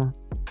care of them.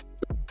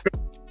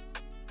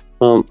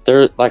 Well,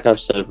 like I've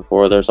said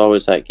before, there's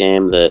always that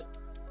game that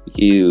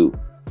you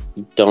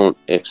don't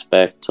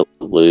expect to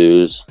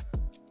lose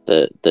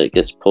that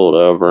gets pulled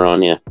over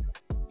on you.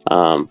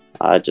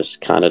 I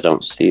just kind of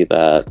don't see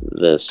that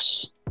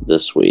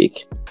this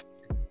week.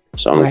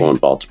 So I'm going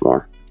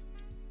Baltimore.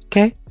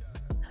 Okay.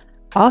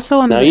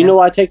 Also,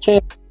 I take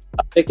chances.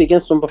 I picked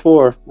against them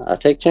before. I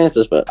take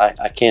chances, but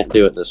I can't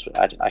do it this week.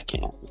 I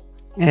can't.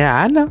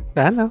 Yeah, I know.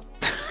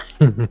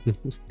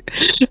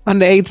 On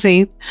the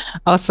 18th,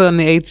 also on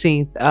the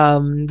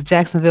 18th,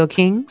 Jacksonville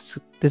Kings,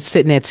 that's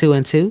sitting at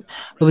 2-2,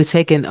 will be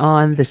taking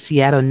on the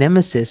Seattle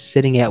Nemesis,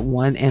 sitting at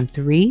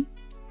 1-3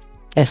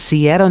 at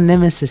Seattle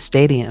Nemesis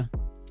Stadium.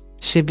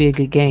 Should be a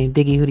good game.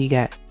 Diggy, who do you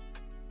got?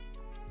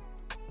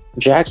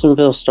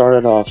 Jacksonville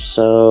started off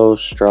so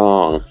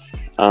strong,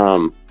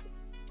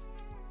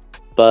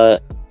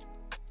 but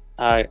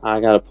I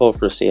got to pull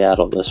for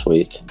Seattle this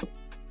week.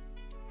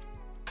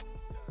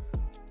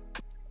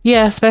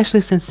 Yeah,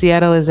 especially since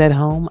Seattle is at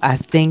home, I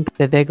think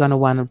that they're going to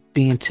want to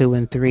be in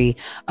 2-3.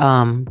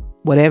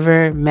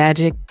 Whatever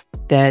magic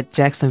that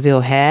Jacksonville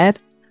had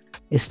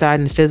is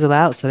starting to fizzle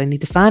out, so they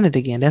need to find it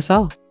again. That's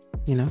all,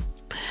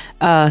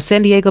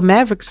 San Diego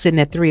Mavericks,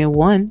 sitting at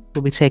 3-1,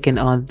 will be taking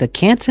on the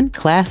Canton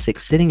Classic,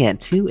 sitting at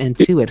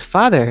 2-2 at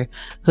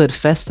Fatherhood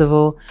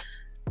Festival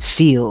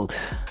Field.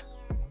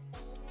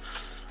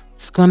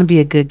 It's going to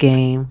be a good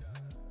game.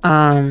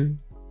 But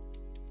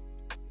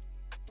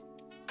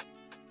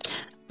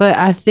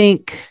I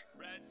think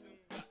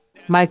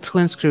Mike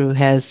Twinscrew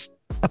has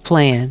a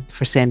plan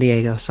for San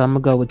Diego, so I'm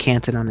going to go with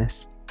Canton on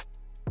this.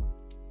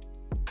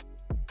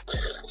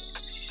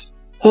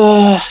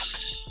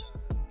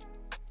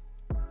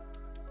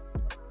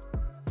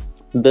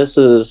 This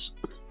is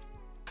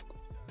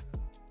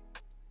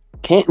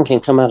Canton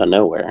can come out of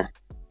nowhere,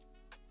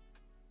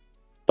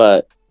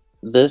 but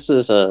this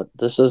is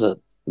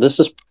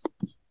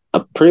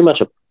pretty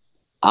much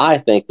I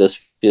think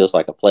this feels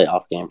like a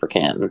playoff game for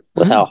Canton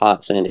with how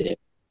hot San Diego is.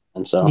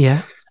 And so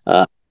yeah,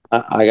 I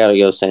got to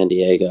go San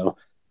Diego,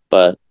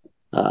 but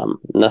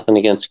nothing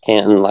against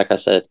Canton. Like I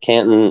said,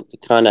 Canton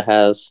kind of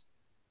has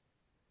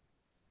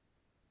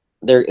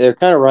they're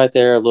kind of right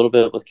there a little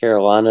bit with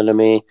Carolina to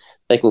me.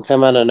 They can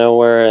come out of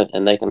nowhere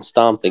and they can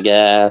stomp the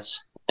gas,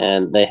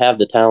 and they have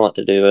the talent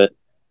to do it.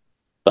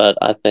 But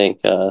I think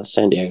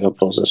San Diego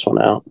pulls this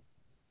one out.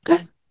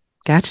 Okay.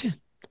 Gotcha.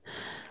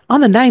 On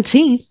the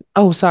 19th,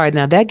 oh, sorry.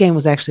 Now, that game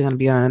was actually going to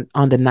be on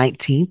the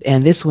 19th,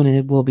 and this one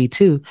it will be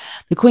too.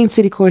 The Queen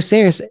City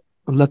Corsairs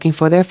looking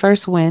for their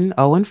first win,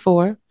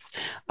 0-4.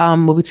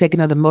 We'll be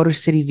taking on the Motor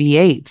City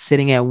V8,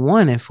 sitting at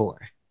 1-4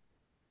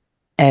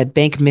 at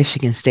Bank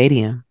Michigan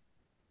Stadium.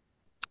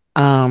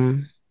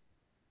 Um,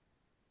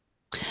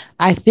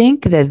 I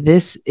think that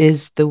this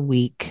is the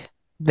week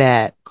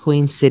that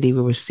Queen City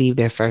will receive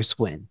their first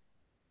win.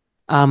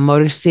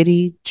 Motor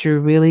City,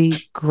 Drew really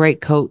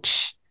great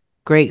coach,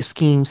 great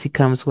schemes he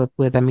comes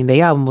with. I mean,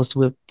 they almost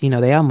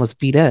they almost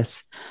beat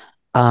us.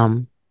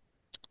 Um,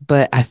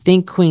 but I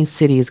think Queen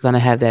City is going to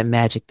have that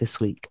magic this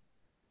week.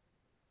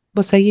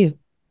 What say you?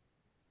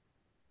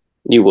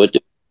 You would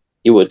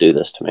do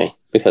this to me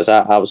because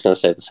I was going to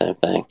say the same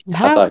thing.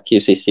 How? I thought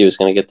QCC was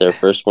going to get their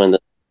first win.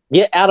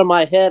 Get out of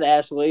my head,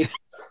 Ashley.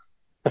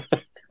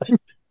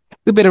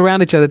 We've been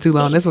around each other too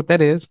long. That's what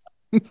that is.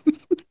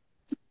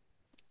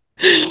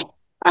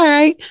 All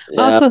right.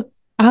 Yeah, Also,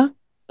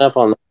 up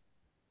on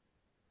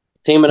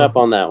teaming up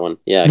on that one.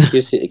 Yeah,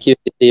 QCC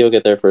will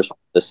get their first win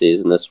this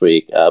season this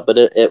week. But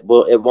it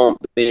won't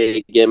be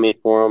a gimme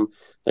for them.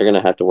 They're going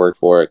to have to work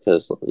for it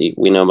because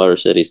we know Motor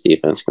City's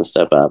defense can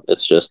step up.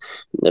 It's just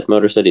if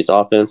Motor City's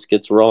offense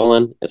gets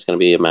rolling, it's going to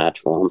be a match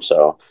for them.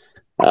 So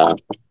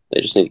they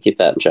just need to keep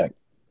that in check.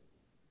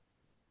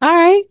 all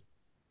right.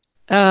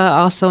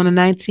 Also on the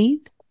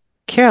 19th,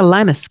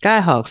 Carolina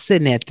Skyhawks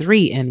sitting at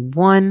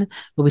 3-1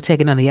 will be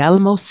taking on the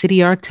Alamo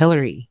City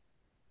Artillery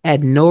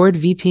at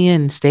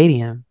NordVPN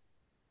Stadium.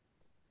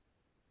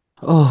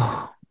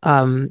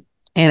 And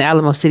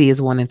Alamo City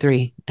is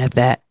 1-3 at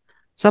that.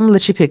 So I'm gonna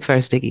let you pick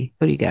first, Diggy.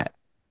 What do you got?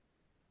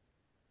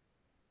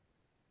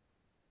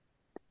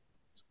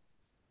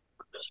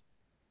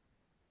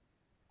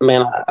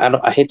 Man,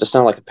 I hate to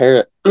sound like a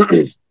parrot.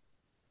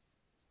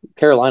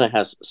 Carolina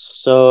has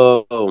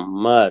so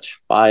much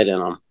fight in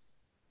them,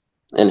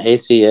 and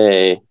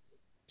ACA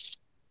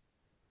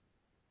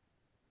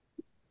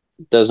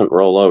doesn't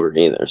roll over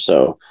either.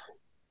 So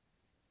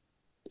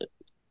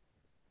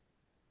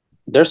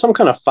there's some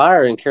kind of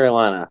fire in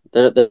Carolina.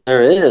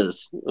 There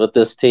is with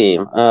this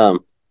team.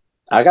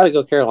 I got to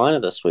go Carolina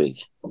this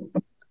week.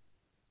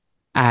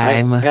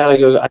 I gotta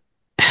go.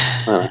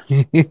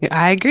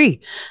 I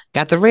agree.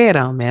 Got the red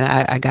on, man.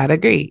 I gotta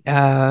agree.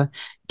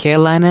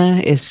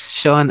 Carolina is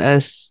showing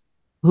us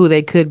who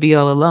they could be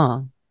all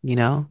along,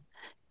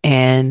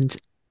 and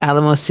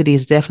Alamo City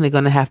is definitely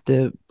going to have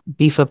to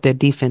beef up their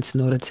defense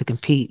in order to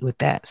compete with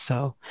that.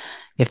 So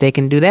if they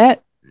can do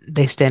that,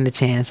 they stand a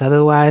chance.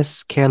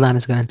 Otherwise,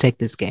 Carolina's going to take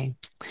this game.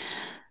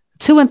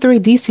 2-3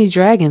 DC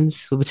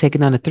Dragons will be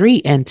taking on a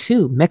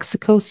 3-2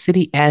 Mexico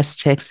City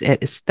Aztecs at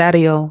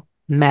Estadio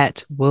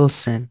Matt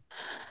Wilson.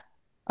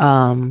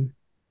 Two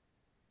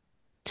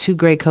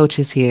great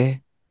coaches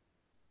here.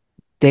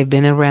 They've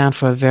been around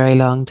for a very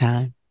long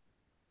time.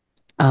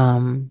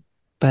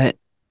 But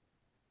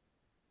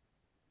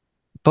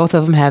both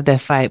of them have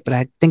that fight, but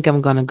I think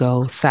I'm going to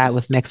go side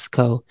with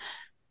Mexico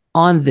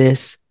on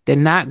this. They're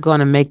not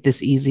going to make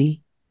this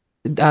easy.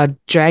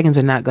 Dragons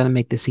are not going to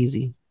make this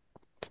easy.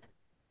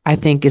 I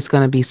think it's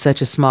going to be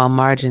such a small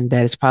margin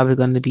that it's probably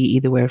going to be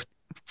either way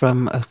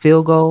from a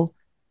field goal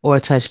or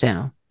a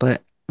touchdown.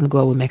 But I'm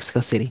going with Mexico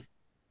City.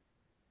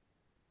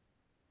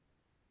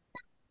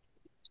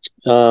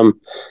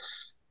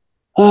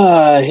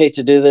 I hate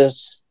to do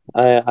this.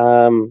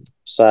 I'm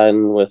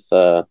siding with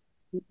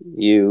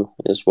you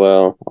as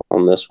well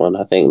on this one.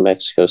 I think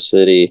Mexico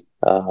City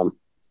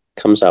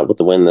comes out with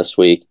the win this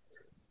week.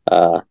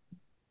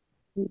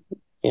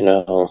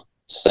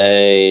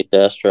 Say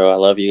Destro, I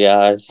love you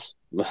guys,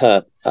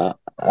 but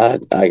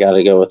I got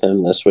to go with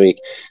him this week.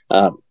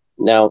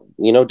 Now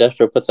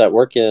Destro puts that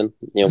work in.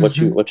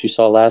 What you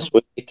saw last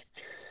week.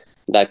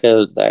 That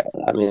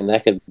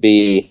could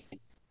be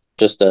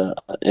just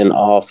an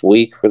off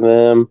week for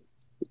them,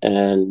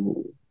 and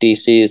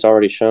DC has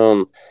already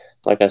shown.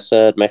 Like I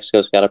said,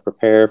 Mexico's got to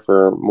prepare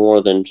for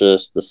more than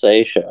just the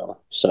Say show.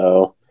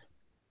 So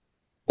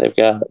they've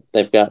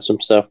got some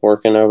stuff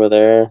working over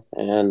there,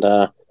 and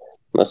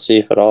let's see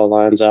if it all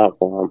lines out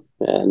for them.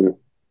 And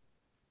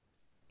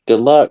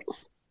good luck.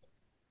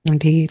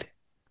 Indeed.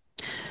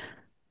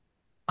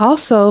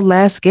 Also,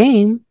 last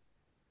game.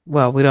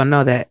 Well, we don't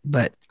know that,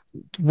 but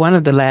one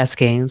of the last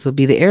games will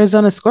be the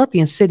Arizona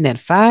Scorpions sitting at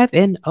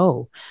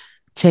 5-0,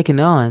 taking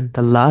on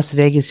the Las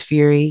Vegas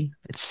Fury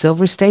at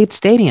Silver State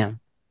Stadium.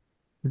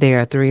 They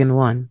are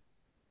 3-1.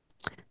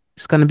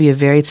 It's going to be a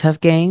very tough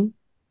game.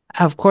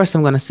 Of course,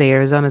 I'm going to say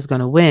Arizona's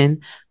going to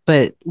win,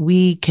 but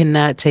we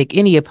cannot take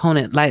any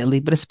opponent lightly,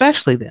 but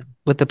especially them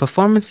with the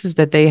performances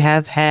that they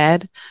have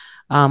had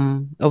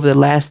over the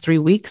last 3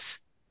 weeks.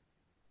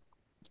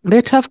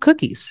 They're tough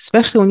cookies,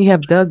 especially when you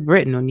have Doug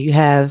Britton, when you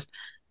have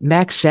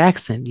Max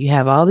Jackson, you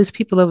have all these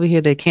people over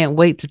here that can't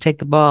wait to take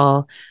the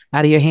ball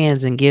out of your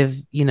hands and give,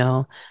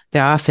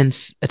 their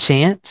offense a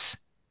chance.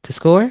 to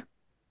score.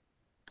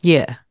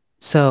 Yeah.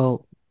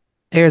 So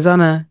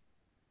Arizona,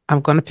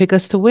 I'm going to pick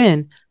us to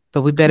win,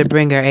 but we better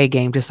bring our A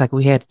game just like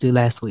we had to do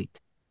last week.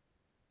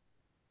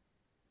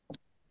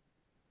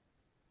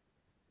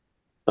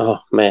 Oh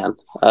man,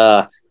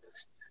 I'm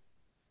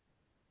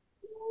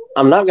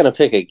not going to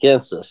pick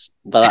against us,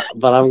 but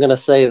I'm going to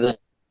say that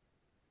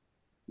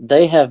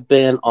they have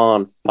been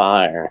on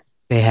fire.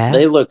 They have.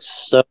 They look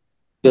so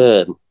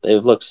good.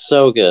 They've looked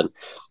so good.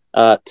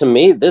 To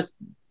me, this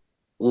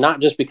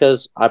not just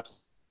because I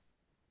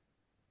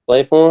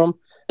play for them.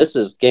 This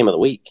is game of the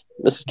week.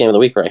 This is game of the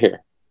week right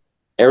here.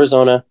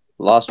 Arizona,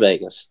 Las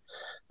Vegas.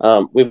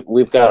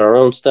 We've got our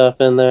own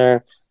stuff in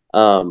there,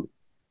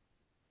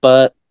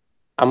 but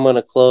I'm going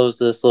to close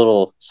this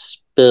little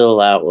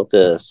spill out with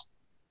this.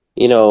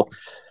 You know,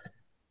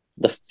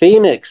 the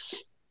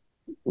Phoenix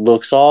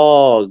looks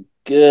all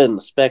good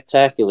and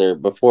spectacular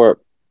before it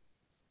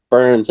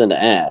burns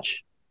into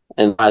ash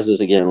and rises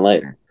again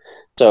later.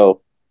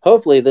 So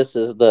hopefully this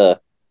is the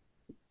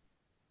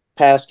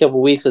past couple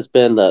of weeks. It's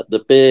been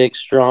the big,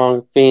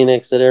 strong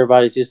Phoenix that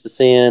everybody's used to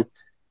seeing,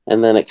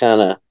 and then it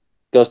kind of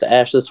goes to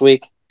ash this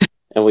week,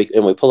 and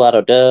we pull out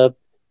a dub,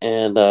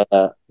 and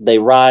they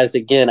rise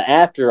again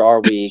after our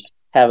week,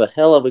 have a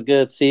hell of a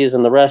good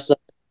season the rest of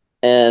it,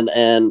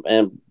 and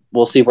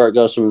we'll see where it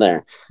goes from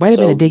there. Wait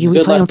a minute, Diggy. We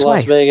Good play luck them to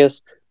Las twice.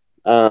 Vegas.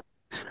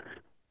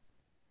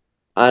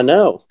 I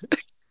know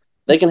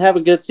they can have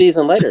a good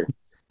season later.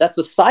 That's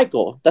the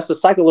cycle. That's the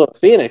cycle of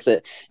Phoenix.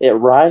 It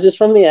rises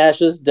from the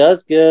ashes,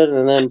 does good,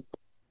 and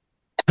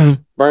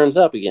then burns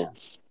up again.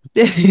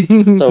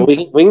 So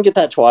we can get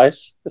that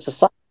twice. It's a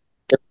cycle.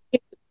 It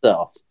repeats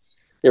itself.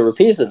 It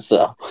repeats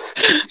itself.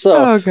 So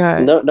Oh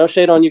God. no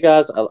shade on you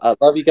guys. I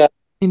love you guys.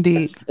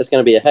 Indeed. It's going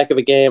to be a heck of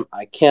a game.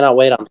 I cannot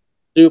wait. I'm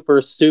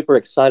super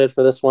excited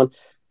for this one.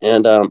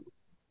 And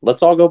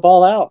let's all go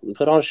ball out and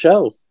put on a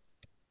show.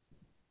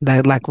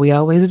 Like we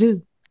always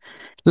do.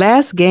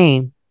 Last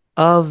game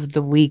of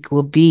the week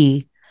will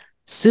be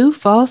Sioux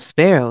Falls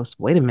Sparrows.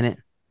 Wait a minute.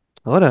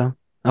 Hold on.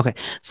 Okay.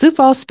 Sioux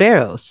Falls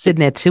Sparrows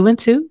sitting at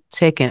 2-2,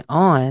 taking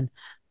on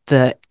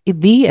the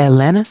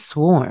Atlanta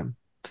Swarm,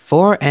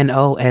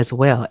 4-0 as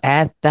well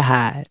at the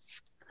Hive.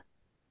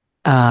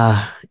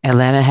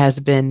 Atlanta has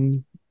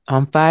been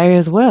on fire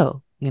as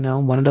well. You know,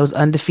 one of those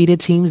undefeated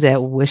teams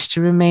that wish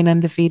to remain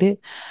undefeated.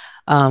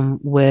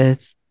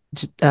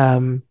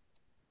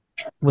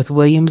 With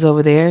Williams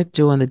over there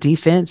doing the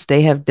defense,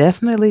 they have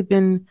definitely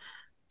been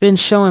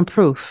showing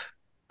proof.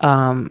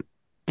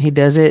 He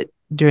does it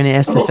during the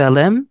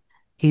SFLm.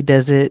 He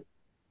does it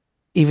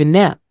even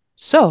now.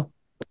 So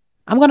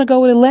I'm gonna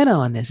go with Atlanta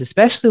on this,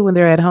 especially when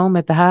they're at home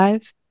at the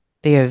Hive.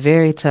 They are a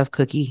very tough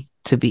cookie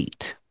to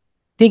beat.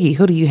 Diggy,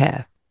 who do you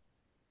have?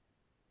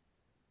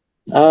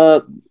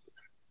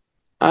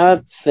 I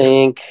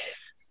think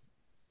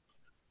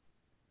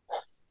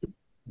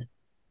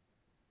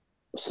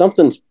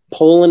something's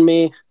pulling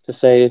me to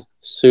say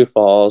Sioux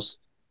Falls,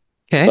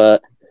 Okay.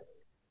 but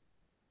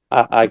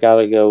I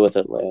gotta go with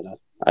Atlanta.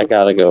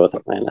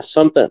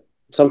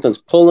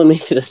 Something's pulling me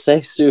to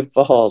say Sioux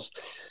Falls,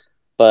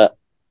 but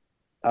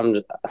I'm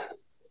just,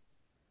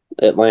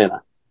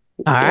 Atlanta.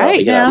 All Get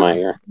right out of now. my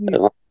ear.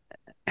 All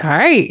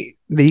right.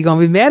 Then you're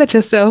gonna be mad at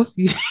yourself.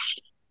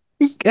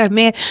 God,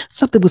 man,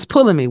 something was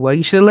pulling me. Well,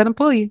 you should have let him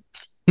pull you.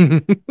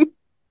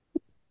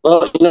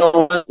 Well,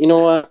 you know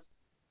what?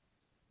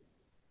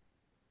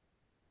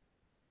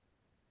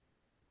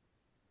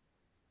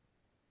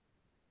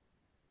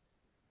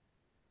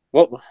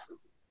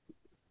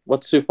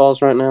 What's Sioux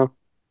Falls right now?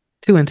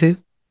 2-2.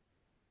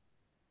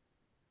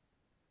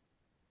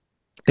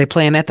 They're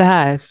playing at the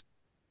Hive.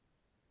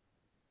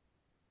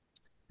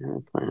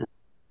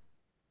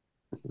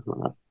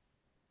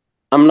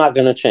 I'm not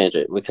going to change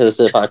it because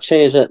if I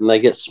change it and they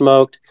get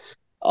smoked,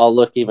 I'll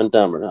look even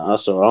dumber now.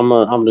 So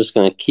I'm just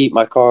going to keep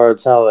my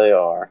cards how they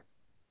are.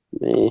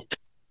 Me.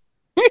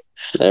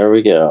 There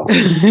we go.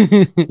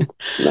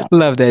 No,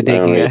 Love that,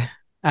 there we go. Diggy.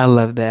 I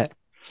love that.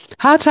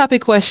 Hot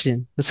topic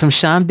question was from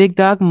Sean Big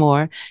Dog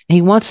Moore, and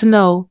he wants to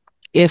know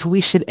if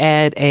we should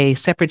add a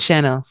separate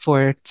channel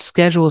for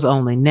schedules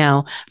only.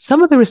 Now,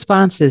 some of the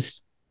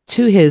responses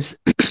to his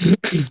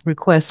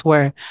requests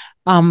were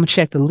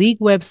check the league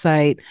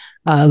website,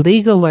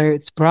 league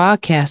alerts,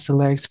 broadcast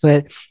alerts,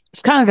 but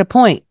it's kind of the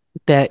point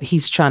that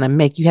he's trying to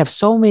make. You have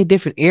so many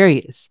different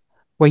areas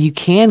where you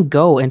can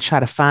go and try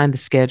to find the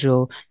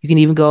schedule. You can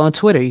even go on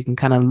Twitter. You can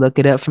kind of look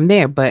it up from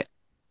there. But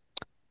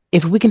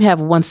if we can have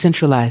one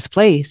centralized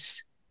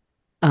place,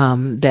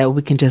 that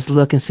we can just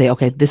look and say,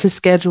 okay, this is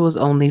schedules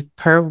only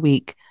per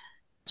week.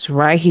 It's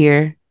right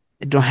here.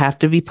 It don't have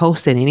to be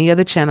posted any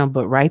other channel,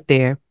 but right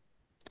there.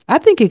 I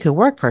think it could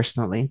work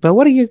personally. But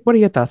what are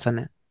your thoughts on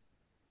that?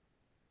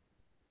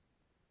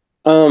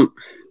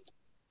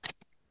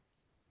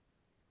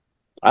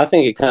 I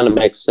think it kind of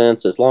makes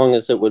sense as long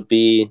as it would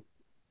be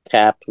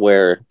capped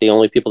where the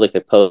only people that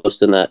could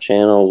post in that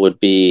channel would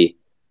be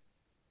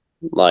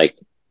like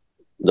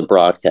the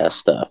broadcast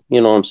stuff.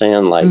 You know what I'm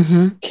saying?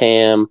 Like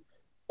Cam,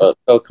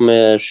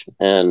 Kokamish,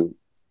 and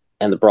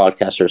and the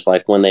broadcasters,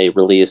 like when they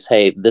release,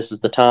 hey, this is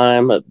the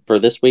time for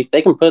this week,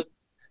 they can put,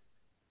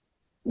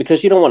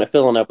 because you don't want it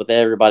filling up with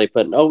everybody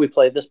putting, oh, we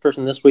played this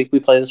person this week, we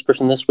play this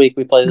person this week,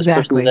 we play this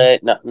person today.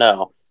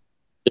 No.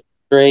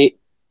 Great.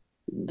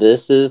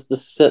 This is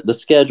the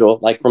schedule,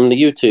 like from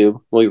the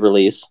YouTube we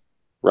release,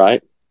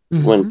 right?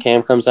 Mm-hmm. When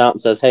Cam comes out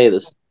and says, hey,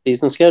 this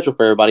season schedule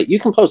for everybody, you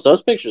can post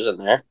those pictures in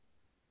there.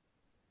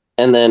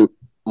 And then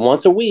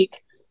once a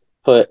week,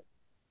 put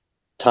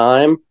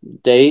time,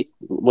 date,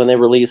 when they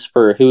release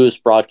for who's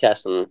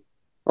broadcasting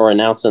or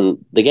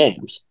announcing the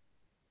games.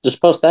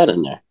 Just post that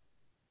in there.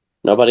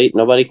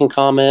 Nobody can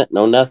comment,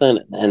 no nothing,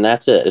 and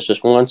that's it. It's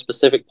just one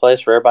specific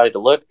place for everybody to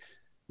look,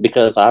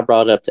 because I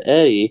brought it up to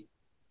Eddie.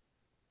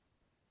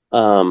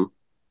 The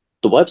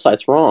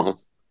website's wrong.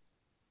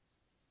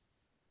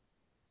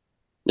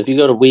 If you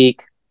go to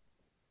week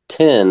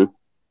 10,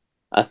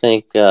 I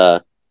think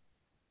who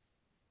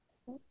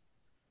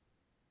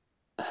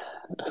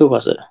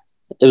was it?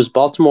 It was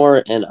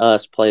Baltimore and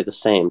us play the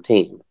same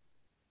team,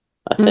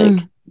 I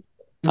think.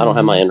 I don't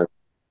have my internet.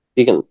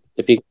 If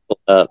you can look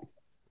up.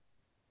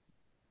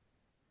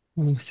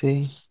 Let me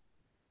see.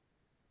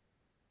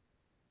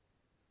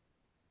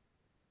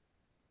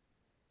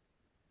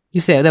 You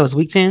said that was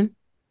week 10?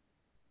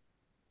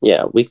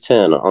 Yeah, week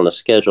 10 on the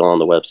schedule on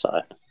the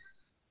website.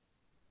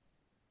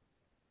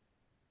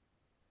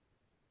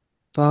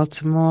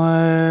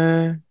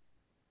 Baltimore.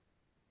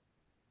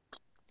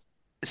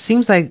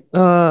 Seems like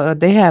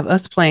they have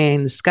us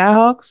playing the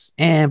Skyhawks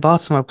and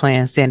Baltimore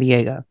playing San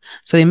Diego.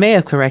 So they may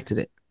have corrected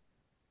it.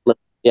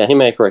 Yeah, he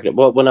may have corrected it.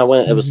 Well, when I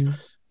went, it was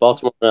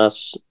Baltimore and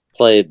us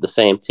played the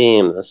same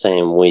team the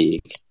same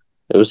week.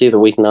 It was either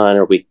week 9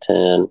 or week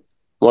 10,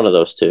 one of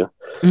those two.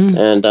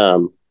 And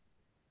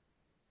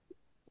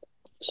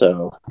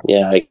so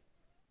yeah, I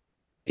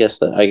guess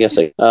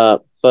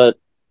but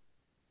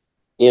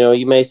you know,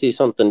 you may see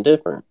something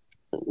different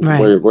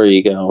where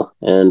you go.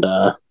 And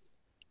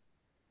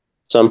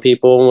some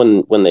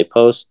people, when they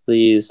post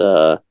these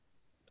the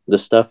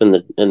stuff in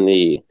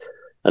the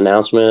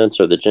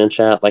announcements or the Gen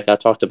Chat, like I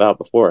talked about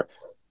before,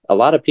 a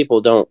lot of people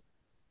don't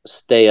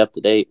stay up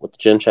to date with the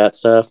Gen Chat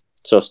stuff,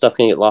 so stuff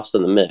can get lost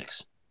in the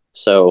mix.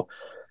 So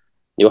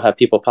you'll have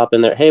people pop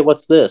in there, hey,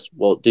 what's this?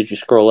 Well, did you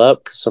scroll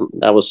up? Because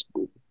that was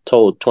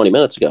told 20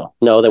 minutes ago.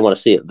 No, they want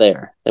to see it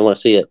there. They want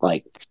to see it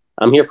like,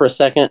 I'm here for a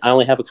second. I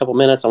only have a couple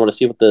minutes. I want to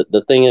see what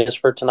the thing is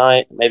for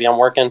tonight. Maybe I'm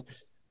working.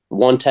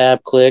 One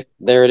tab, click,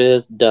 there it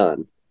is,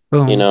 done.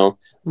 Boom. You know?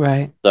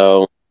 Right.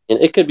 So,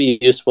 and it could be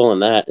useful in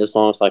that, as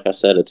long as, like I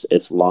said,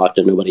 it's locked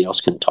and nobody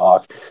else can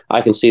talk.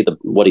 I can see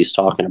what he's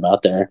talking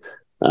about there.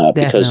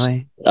 Because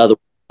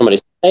somebody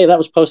said, hey, that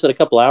was posted a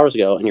couple hours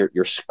ago, and you're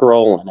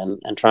scrolling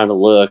and trying to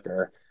look,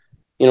 or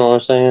you know what I'm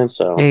saying?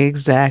 So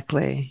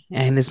exactly.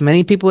 And as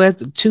many people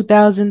as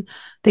 2,000, I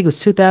think it was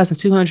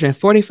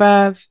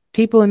 2,245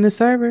 people in this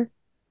server.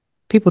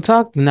 People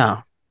talk?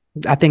 No.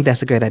 I think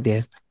that's a great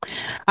idea.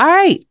 All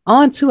right,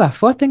 on to our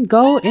 4th and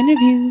goal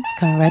interviews.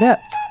 Coming right up.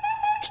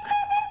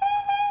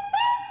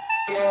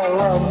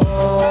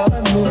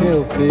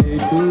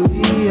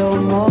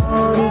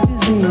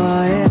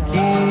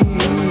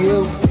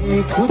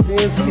 Fico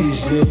desse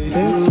jeito,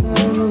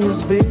 pensando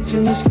nos beijos,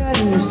 nos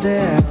carinhos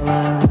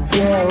dela.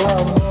 Que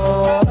ela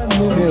mora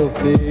no meu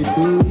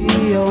peito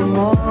e eu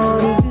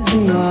moro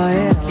vizinho a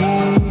ela.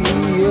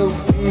 Que eu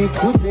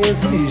fico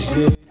desse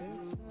jeito.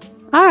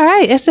 All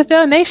right,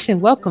 SFL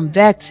Nation, welcome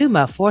back to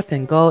my 4th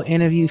and goal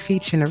interview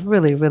featuring a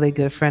really, really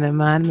good friend of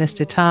mine,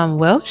 Mr. Tom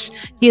Welsh.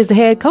 He is the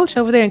head coach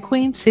over there in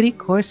Queen City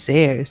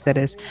Corsairs that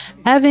is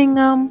having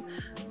a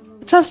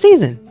tough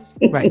season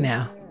right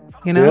now,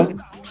 you know? Yeah.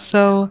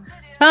 So,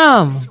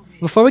 Tom,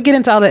 before we get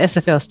into all the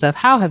SFL stuff,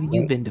 how have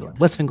you been doing?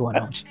 What's been going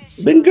on?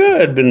 Been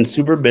good. Been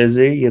super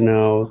busy. You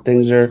know,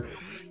 things are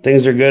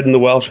good in the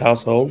Welsh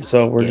household.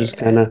 So we're just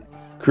kind of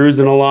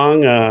cruising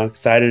along.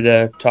 Excited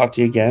to talk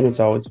to you again. It's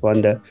always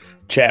fun to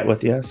chat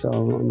with you. So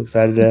I'm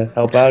excited to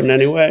help out in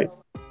any way.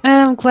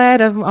 And I'm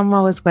glad. I'm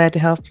always glad to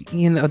help.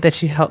 You know,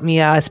 that you help me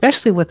out,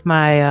 especially with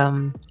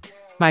my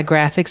my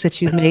graphics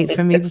that you've made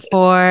for me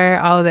before,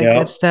 all of that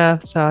good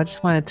stuff. So I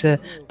just wanted to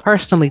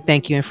personally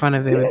thank you in front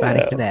of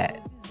everybody for that.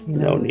 You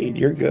know? No need.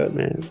 You're good,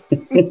 man.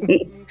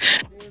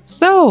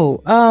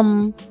 So,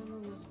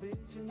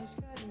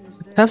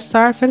 tough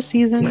start for the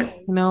season.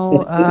 You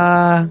know,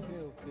 I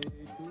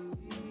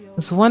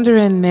was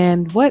wondering,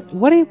 man,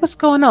 what's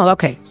going on?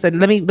 Okay, so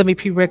let me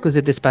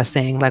prerequisite this by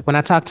saying, like, when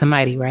I talked to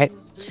Mighty, right?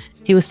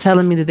 He was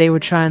telling me that they were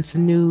trying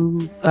some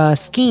new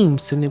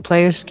schemes, some new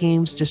player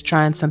schemes, just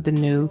trying something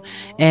new,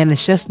 and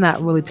it's just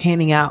not really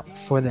panning out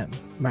for them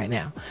right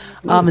now.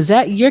 Is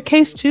that your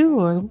case too,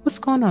 or what's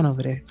going on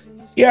over there?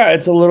 Yeah,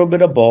 it's a little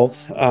bit of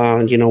both.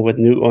 You know, with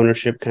new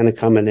ownership kind of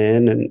coming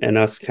in and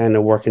us kind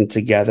of working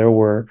together,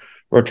 we're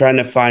trying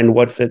to find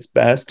what fits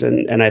best.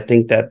 And I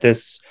think that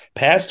this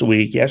past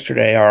week,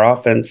 yesterday, our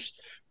offense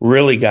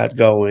really got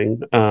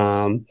going.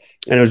 And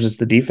it was just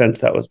the defense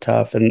that was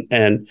tough.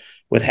 And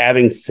with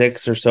having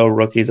 6 or so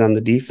rookies on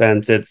the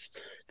defense, it's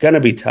going to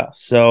be tough.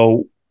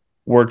 So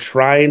we're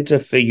trying to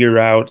figure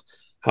out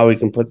how we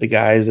can put the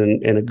guys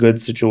in a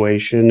good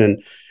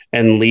situation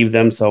and leave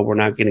them so we're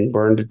not getting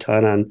burned a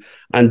ton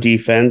on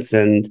defense.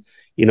 And,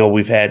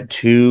 we've had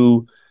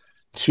two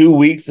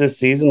weeks this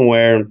season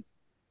where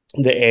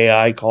the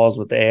AI calls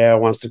what the AI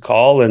wants to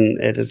call, and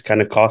it has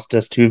kind of cost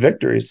us 2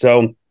 victories.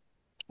 So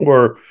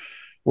we're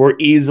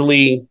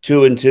easily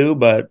 2-2,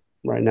 but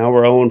right now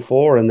we're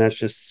 0-4, and that's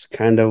just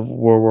kind of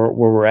where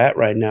we're at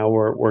right now.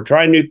 We're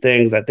trying new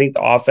things. I think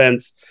the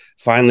offense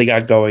finally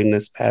got going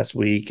this past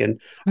week,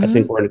 and I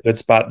think we're in a good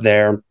spot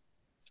there.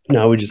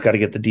 Now we just got to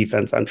get the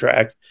defense on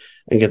track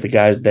and get the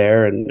guys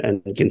there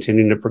and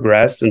continue to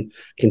progress and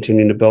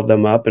continue to build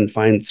them up and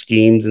find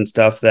schemes and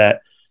stuff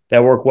that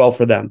work well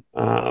for them.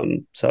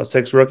 So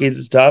 6 rookies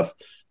is tough,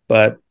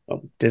 but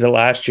did it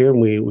last year and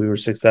we were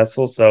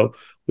successful. So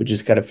we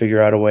just got to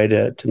figure out a way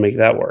to make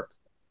that work.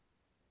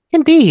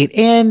 Indeed.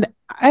 And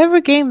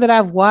every game that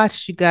I've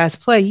watched you guys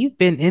play, you've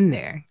been in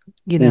there.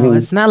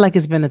 It's not like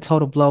it's been a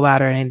total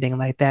blowout or anything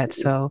like that.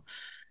 So,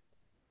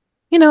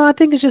 I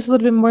think it's just a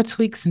little bit more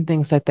tweaks and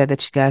things like that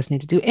you guys need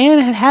to do. And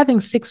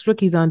having 6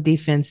 rookies on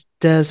defense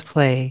does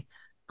play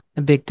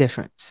a big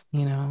difference,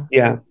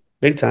 Yeah,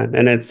 big time.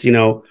 And it's,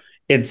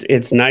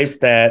 it's nice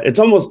that it's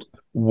almost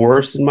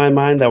worse in my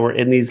mind that we're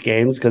in these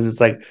games because it's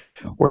like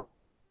we're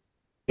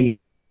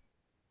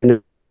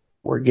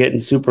getting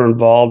super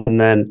involved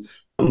and then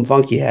something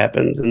funky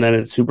happens and then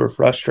it's super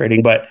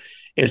frustrating. But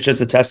it's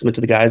just a testament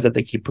to the guys that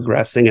they keep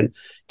progressing and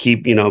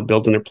keep,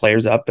 building their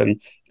players up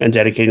and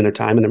dedicating their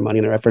time and their money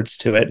and their efforts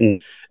to it.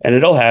 And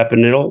it'll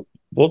happen.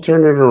 We'll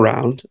turn it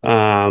around.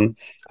 I'm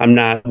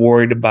not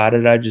worried about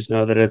it. I just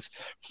know that it's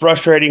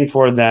frustrating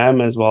for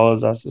them as well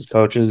as us as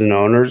coaches and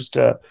owners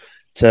to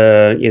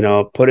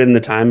put in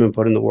the time and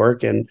put in the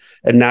work and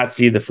not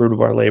see the fruit of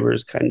our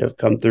labors kind of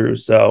come through.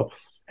 So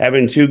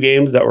having 2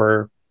 games that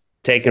were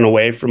taken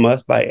away from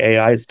us by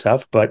AI is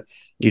tough, but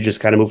you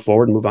just kind of move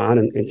forward and move on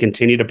and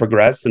continue to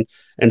progress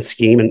and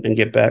scheme and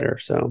get better.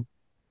 So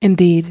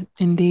indeed.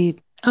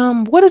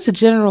 What is the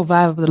general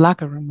vibe of the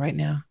locker room right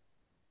now?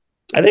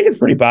 I think it's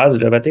pretty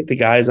positive. I think the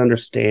guys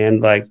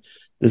understand like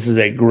this is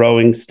a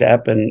growing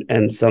step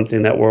and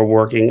something that we're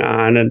working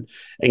on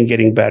and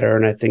getting better.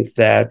 And I think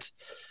that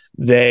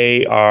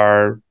they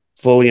are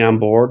fully on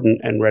board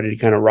and ready to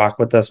kind of rock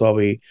with us while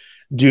we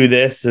do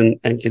this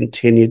and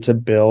continue to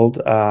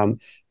build.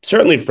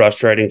 Certainly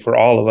frustrating for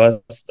all of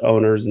us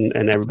owners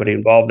and everybody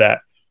involved that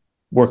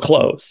we're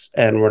close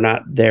and we're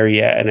not there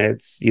yet. And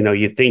it's,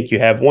 you think you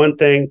have one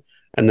thing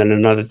and then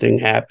another thing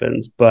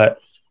happens. But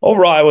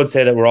overall, I would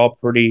say that we're all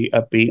pretty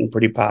upbeat and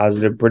pretty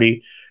positive,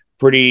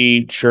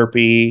 pretty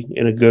chirpy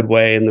in a good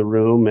way in the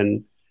room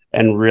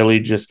and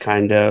really just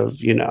kind of,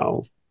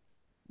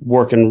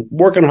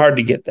 working hard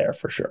to get there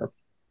for sure.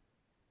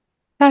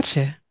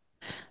 Gotcha.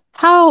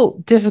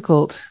 How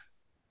difficult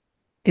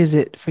is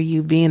it for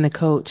you being the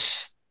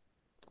coach,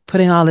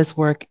 putting all this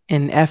work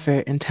and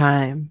effort and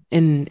time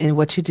in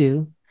what you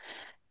do?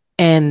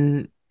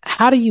 And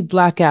how do you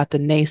block out the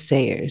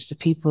naysayers, the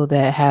people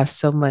that have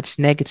so much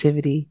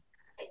negativity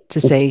to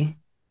say,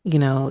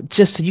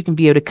 just so you can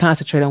be able to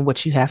concentrate on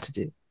what you have to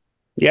do?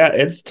 Yeah,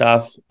 it's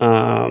tough.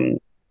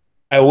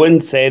 I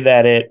wouldn't say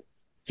that it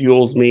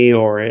fuels me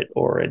or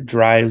it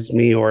drives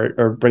me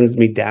or brings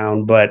me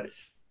down, but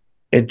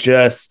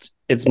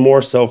it's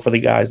more so for the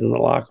guys in the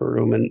locker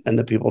room and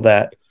the people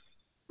that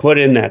put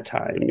in that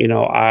time.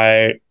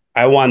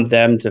 I want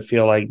them to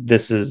feel like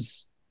this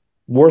is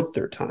worth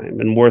their time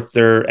and worth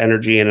their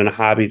energy and in a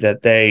hobby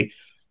that they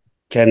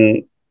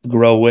can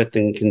grow with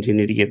and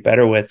continue to get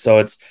better with. So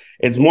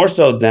it's more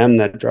so them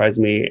that drives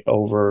me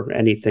over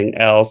anything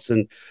else.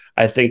 And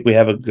I think we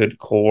have a good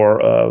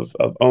core of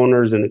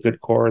owners and a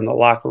good core in the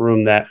locker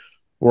room that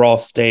we're all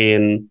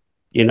staying,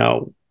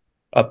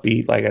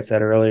 upbeat, like I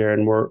said earlier,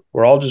 and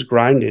we're all just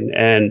grinding.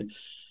 And,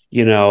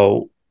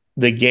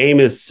 the game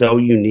is so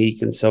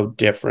unique and so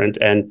different.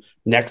 And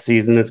next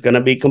season, it's going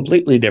to be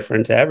completely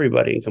different to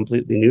everybody and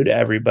completely new to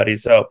everybody.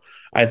 So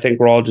I think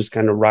we're all just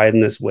kind of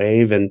riding this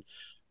wave and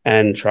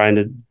trying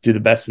to do the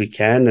best we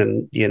can.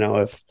 And,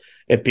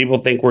 if people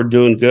think we're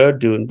doing good,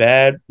 doing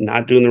bad,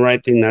 not doing the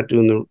right thing, not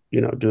doing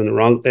doing the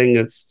wrong thing,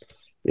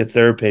 it's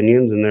their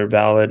opinions and they're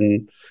valid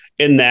and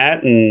in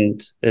that.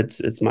 And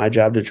it's my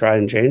job to try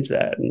and change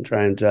that and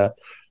trying to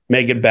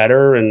make it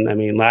better. And I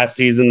mean, last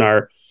season,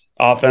 our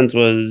offense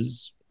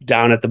was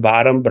down at the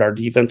bottom, but our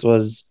defense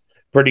was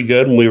pretty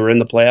good. And we were in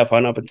the playoff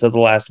hunt up until the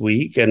last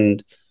week.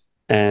 And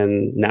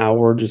now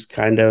we're just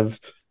kind of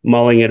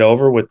mulling it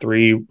over with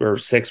 3 or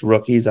 6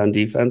 rookies on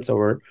defense. So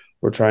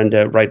we're trying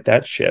to right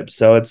that ship.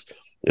 So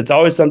it's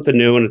always something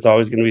new and it's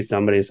always going to be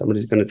somebody's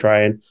going to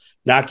try and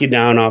knock you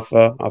down off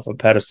a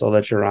pedestal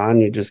that you're on.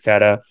 You just got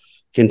to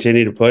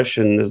continue to push.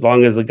 And as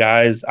long as the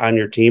guys on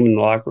your team in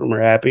the locker room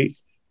are happy,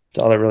 it's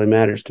all that really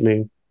matters to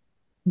me.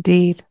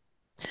 Indeed.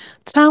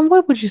 Tom,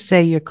 what would you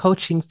say your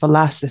coaching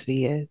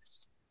philosophy is?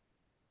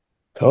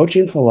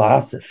 Coaching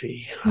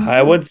philosophy.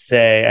 I would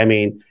say, I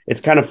mean,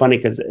 it's kind of funny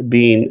because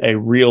being a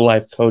real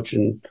life coach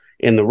in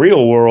the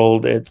real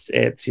world, it's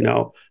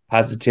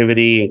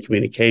positivity and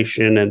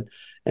communication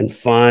and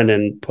fun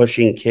and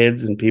pushing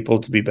kids and people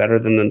to be better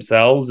than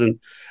themselves. And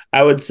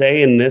I would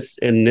say in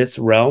this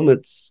realm,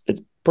 it's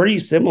pretty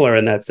similar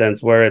in that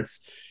sense, where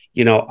it's,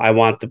 I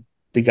want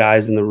the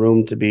guys in the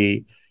room to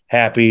be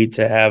happy,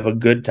 to have a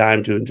good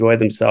time, to enjoy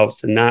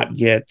themselves, to not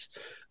get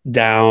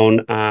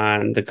down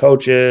on the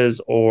coaches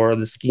or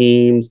the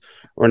schemes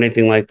or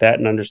anything like that,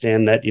 and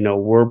understand that,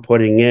 we're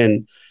putting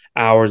in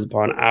hours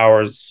upon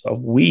hours a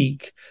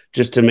week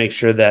just to make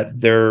sure that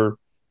they're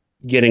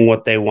getting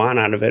what they want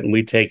out of it. And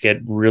we take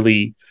it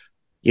really,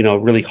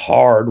 really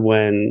hard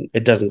when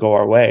it doesn't go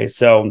our way.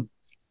 So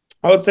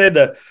I would say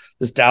the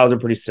styles are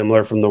pretty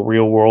similar from the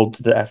real world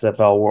to the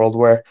SFL world,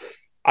 where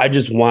I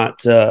just want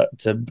to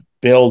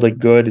build a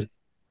good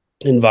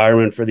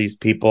environment for these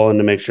people and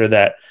to make sure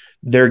that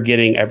they're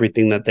getting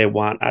everything that they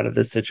want out of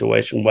this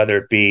situation, whether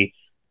it be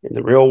in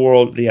the real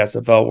world, the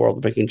SFL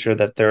world, making sure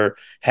that they're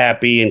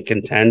happy and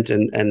content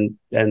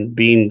and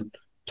being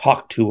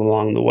talked to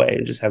along the way,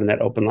 and just having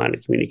that open line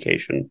of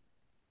communication.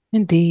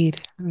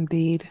 Indeed,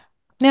 indeed.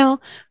 Now,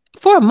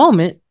 for a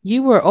moment,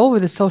 you were over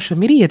the social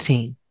media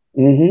team,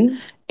 Mm-hmm.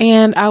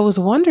 and I was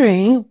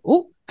wondering,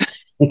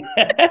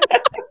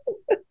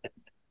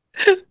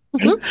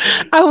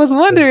 I was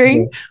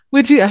wondering,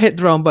 I hit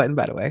the wrong button,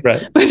 by the way.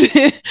 Right.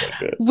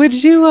 Would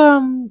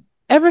you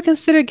ever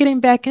consider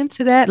getting back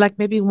into that? Like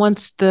maybe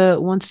once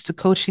the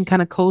coaching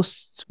kind of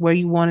coasts where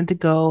you wanted to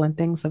go and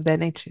things of that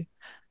nature.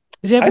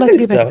 Would you ever I like to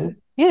think get back into so. it?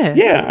 Yeah.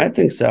 Yeah, I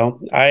think so.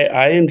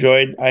 I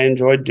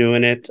enjoyed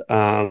doing it.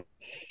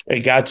 It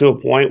got to a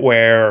point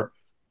where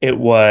it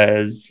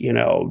was,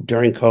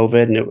 during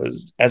COVID, and it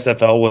was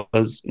SFL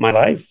was my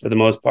life for the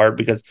most part,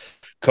 because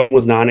COVID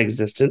was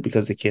non-existent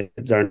because the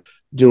kids aren't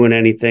doing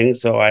anything.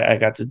 So I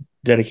got to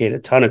dedicate a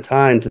ton of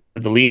time to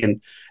the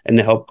league and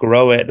to help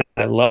grow it. And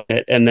I love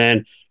it. And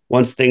then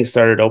once things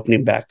started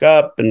opening back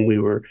up and we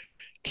were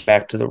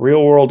back to the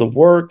real world of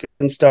work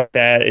and stuff,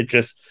 that it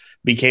just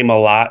became a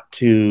lot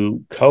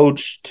to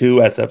coach two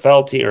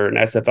SFL team or an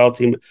SFL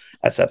team,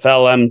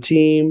 SFLm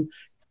team,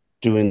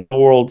 doing the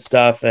world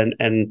stuff, and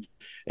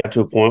got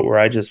to a point where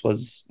I just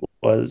was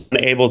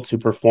unable to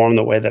perform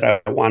the way that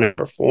I wanted to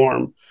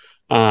perform.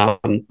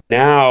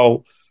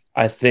 Now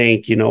I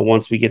think,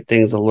 once we get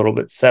things a little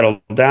bit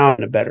settled down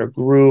in a better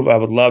groove, I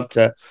would love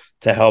to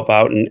help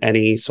out in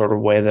any sort of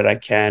way that I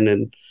can,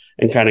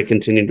 and kind of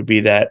continue to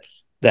be that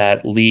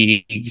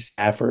league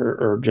staff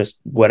or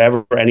just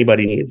whatever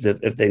anybody needs.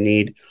 If they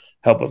need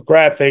help with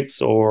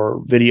graphics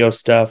or video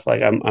stuff,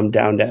 like I'm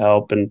down to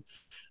help and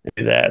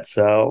do that.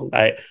 So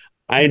I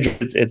enjoy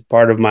it. It's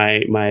part of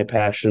my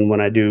passion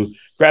when I do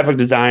graphic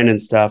design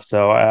and stuff.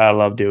 So I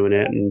love doing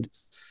it. And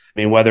I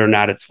mean, whether or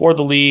not it's for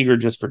the league or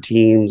just for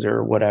teams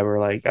or whatever,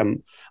 like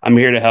I'm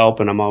here to help,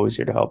 and I'm always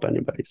here to help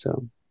anybody.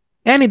 So.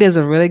 And he does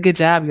a really good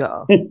job,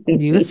 y'all.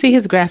 You will see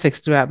his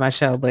graphics throughout my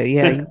show, but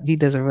yeah, he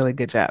does a really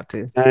good job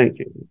too. Thank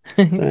you.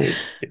 Thank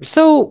you.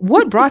 So,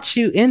 what brought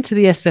you into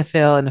the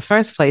SFL in the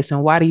first place,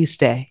 and why do you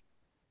stay?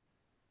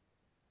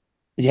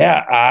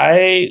 Yeah,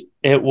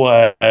 it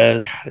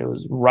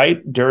was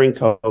right during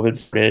COVID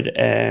started,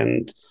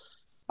 and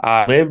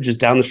I lived just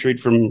down the street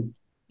from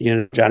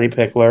Johnny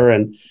Pickler,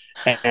 and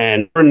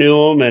never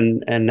knew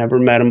him and never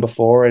met him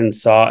before, and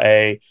saw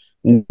a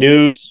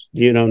news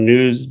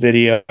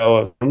video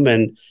of him,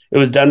 and it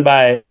was done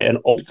by an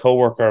old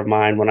coworker of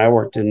mine when I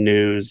worked in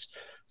news.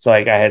 So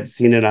like I had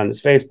seen it on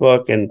his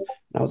Facebook, and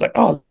I was like,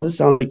 oh, this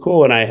sounds really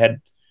cool. And I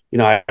had,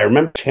 I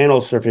remember channel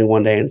surfing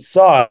one day and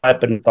saw it, but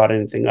didn't thought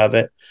anything of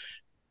it.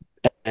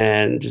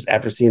 And just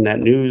after seeing that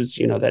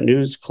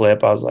news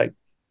clip, I was like,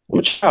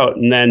 watch out.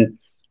 And then,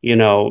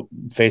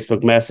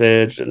 Facebook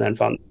message, and then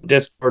found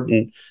Discord,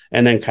 and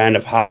then kind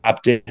of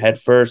hopped in head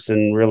first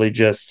and really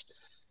just,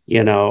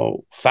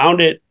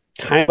 found it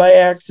kind of by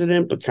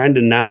accident, but kind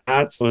of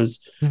not. So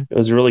it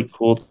was a really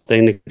cool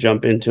thing to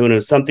jump into. And it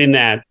was something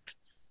that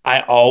I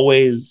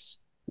always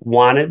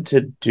wanted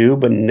to do,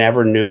 but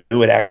never knew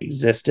it actually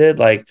existed.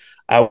 Like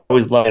I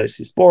always loved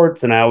fantasy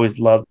sports, and I always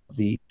loved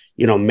the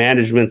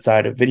management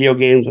side of video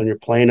games when you're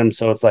playing them.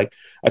 So it's like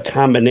a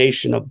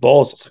combination of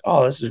both. It's like,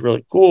 oh, this is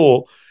really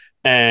cool.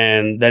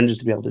 And then just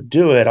to be able to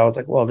do it, I was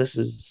like, well, this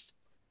is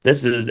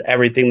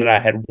everything that I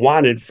had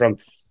wanted, from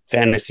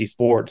fantasy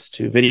sports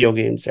to video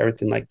games,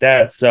 everything like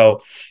that.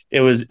 So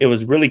it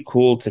was really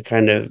cool to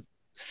kind of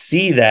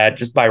see that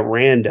just by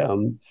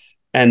random,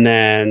 and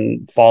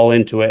then fall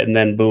into it. And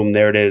then boom,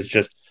 there it is,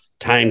 just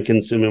time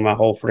consuming my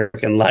whole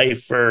freaking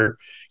life for,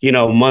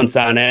 months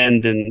on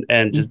end,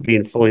 and just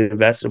being fully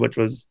invested, which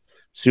was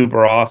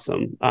super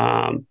awesome.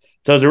 So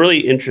it was a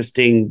really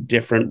interesting,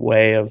 different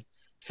way of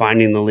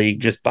finding the league,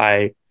 just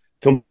by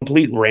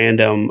complete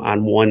random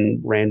on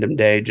one random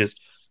day,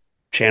 just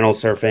channel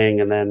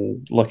surfing and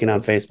then looking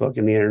on Facebook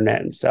and the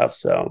internet and stuff.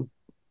 So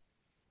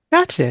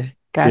Gotcha.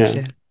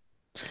 yeah.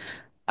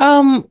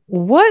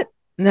 What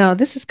now,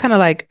 this is kind of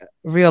like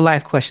real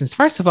life questions.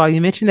 First of all,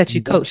 you mentioned that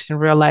you coached in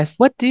real life.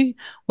 What do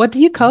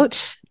you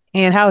coach,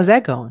 and how is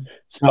that going?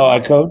 So I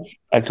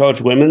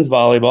coach women's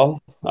volleyball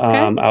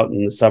Okay. out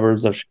in the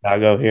suburbs of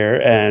Chicago here,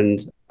 and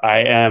I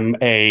am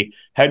a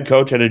head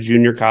coach at a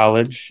junior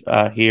college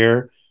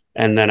here.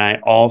 And then I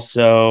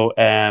also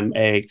am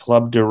a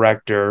club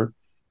director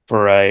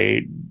for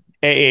a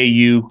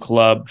AAU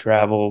club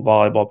travel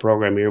volleyball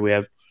program here. We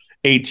have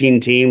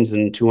 18 teams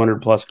and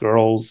 200 plus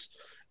girls,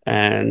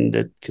 and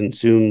it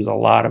consumes a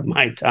lot of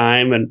my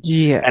time and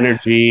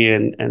energy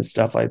and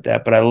stuff like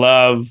that. But I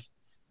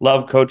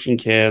love coaching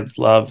kids,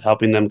 love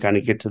helping them kind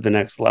of get to the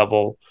next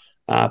level.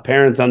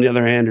 Parents, on the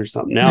other hand, are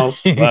something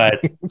else,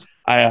 but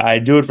I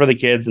do it for the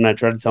kids, and I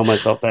try to tell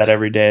myself that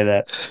every day,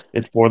 that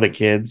it's for the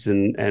kids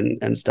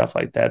and stuff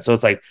like that. So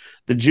it's like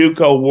the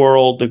JUCO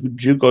world, the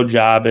JUCO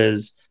job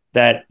is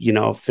that,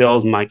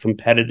 fills my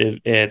competitive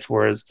itch,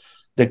 whereas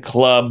the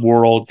club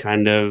world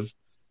kind of,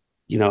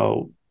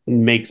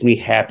 makes me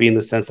happy in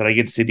the sense that I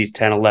get to see these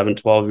 10, 11,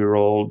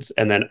 12-year-olds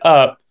and then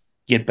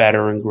get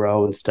better and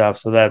grow and stuff.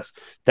 So that's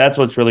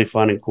what's really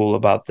fun and cool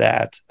about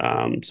that.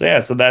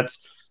 So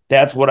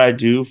that's what I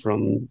do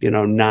from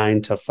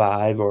 9 to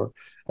 5, or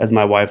as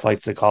my wife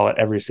likes to call it,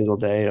 every single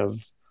day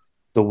of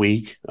the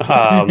week.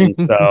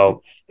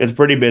 So it's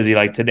pretty busy.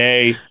 Like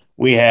today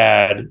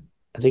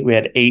I think we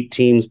had 8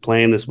 teams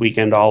playing this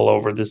weekend all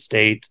over the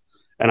state.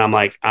 And I'm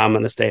like, I'm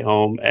going to stay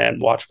home and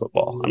watch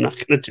football. I'm not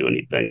going to do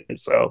anything.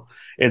 So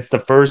it's the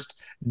first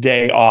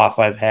day off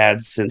I've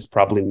had since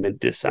probably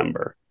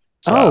mid-December.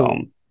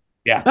 So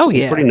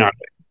it's pretty gnarly.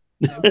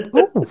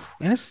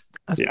 It's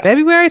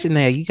February to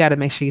now. You got to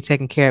make sure you're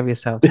taking care of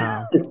yourself,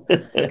 Tom,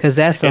 because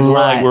that's a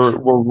lot.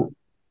 We're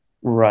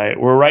right.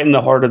 We're right in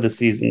the heart of the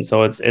season,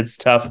 so it's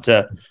tough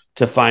to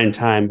find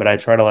time. But I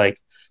try to like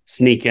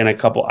sneak in a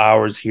couple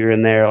hours here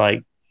and there.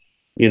 Like,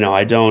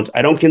 I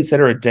don't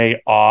consider a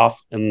day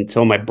off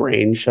until my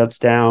brain shuts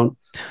down.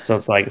 So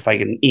it's like if I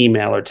get an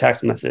email or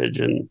text message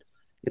and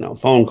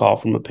phone call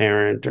from a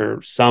parent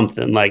or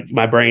something, like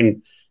my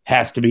brain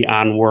has to be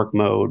on work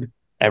mode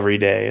every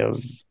day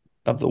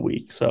of the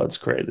week. So it's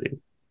crazy.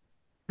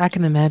 I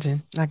can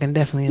imagine. I can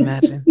definitely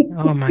imagine.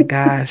 Oh my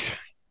gosh.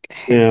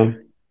 Yeah.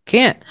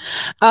 Can't.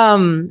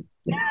 Who's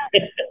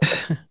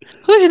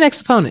your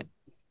next opponent?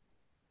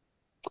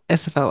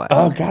 SFL.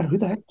 Oh God, who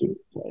the heck do we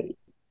play?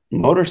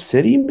 Motor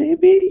City,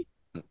 maybe?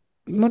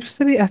 Motor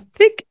City, I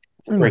think.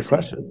 Great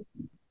question.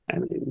 I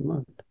haven't even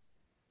looked.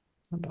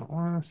 Hold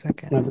on 1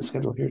 second. I have the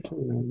schedule here too.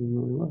 I haven't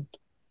really looked.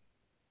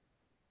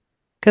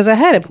 Because I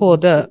had it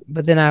pulled up,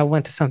 but then I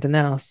went to something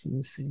else. Let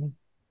me see.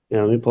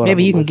 Yeah, let me pull it up.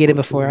 Maybe you can get it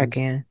before I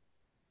can.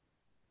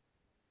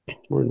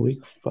 We're in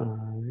week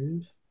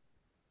 5.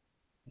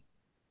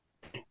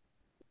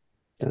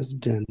 That's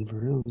Denver.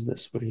 That was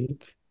this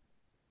week.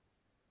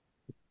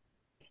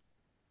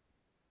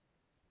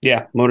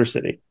 Yeah, Motor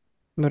City.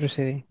 Motor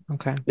City.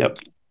 Okay. Yep.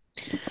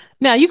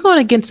 Now you're going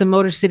against a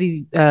Motor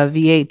City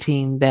V8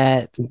 team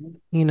that,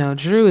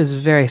 Drew is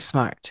very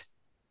smart.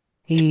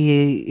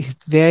 He's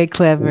very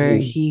clever.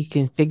 He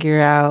can figure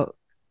out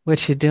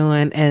what you're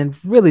doing and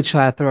really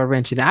try to throw a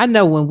wrench in it. I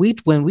know when we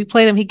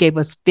played him, he gave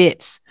us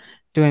fits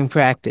during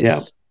practice.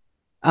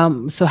 Yeah.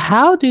 So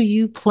how do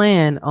you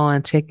plan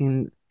on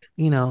taking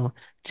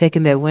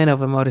that win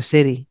over Motor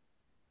City?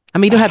 I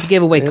mean, you don't have to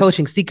give away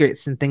coaching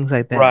secrets and things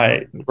like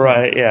that.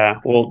 Right. Yeah.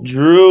 Well,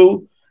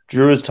 Drew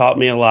has taught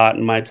me a lot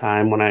in my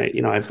time when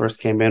I first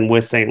came in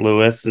with St.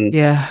 Louis, and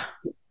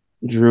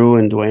Drew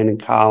and Dwayne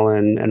and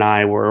Colin and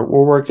I were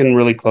working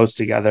really close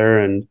together,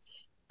 and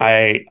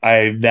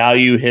I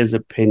value his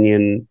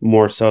opinion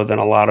more so than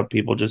a lot of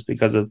people just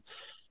because of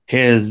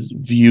his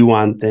view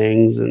on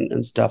things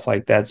and stuff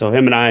like that. So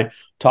him and I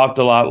talked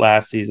a lot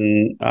last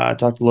season,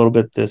 talked a little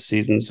bit this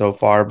season so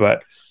far,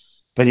 but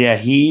yeah,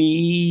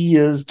 he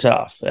is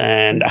tough,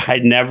 and I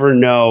never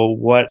know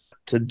what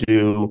to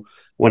do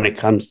when it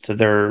comes to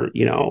their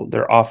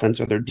offense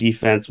or their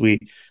defense. We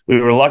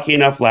were lucky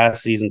enough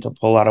last season to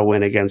pull out a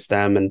win against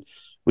them, and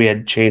we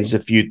had changed a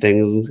few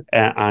things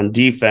on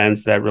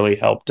defense that really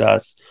helped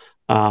us.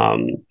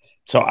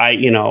 So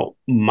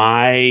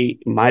my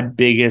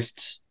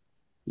biggest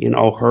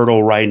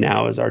hurdle right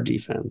now is our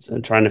defense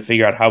and trying to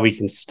figure out how we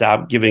can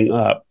stop giving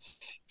up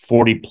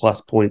 40 plus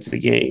points a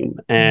game.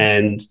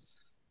 And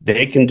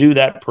they can do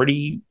that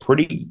pretty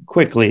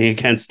quickly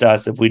against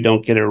us if we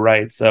don't get it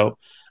right. So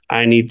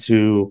I need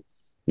to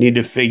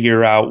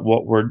figure out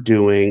what we're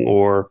doing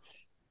or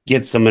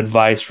get some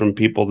advice from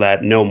people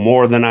that know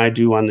more than I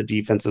do on the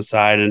defensive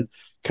side and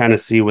kind of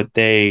see what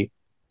they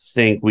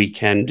think we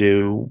can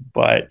do.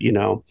 But,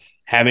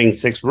 having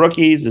 6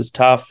 rookies is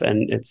tough,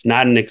 and it's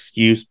not an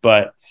excuse,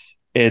 but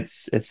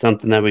it's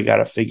something that we got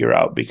to figure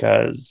out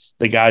because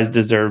the guys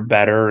deserve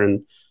better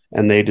and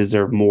they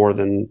deserve more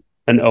than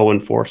an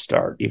 0-4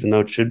 start, even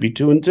though it should be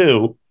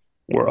 2-2.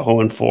 We're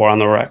 0-4 on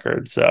the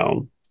record.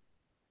 So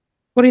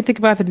what do you think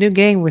about the new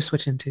game we're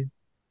switching to?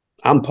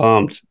 I'm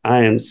pumped. I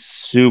am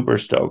super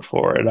stoked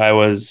for it. I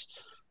was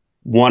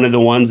one of the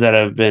ones that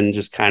have been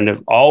just kind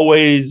of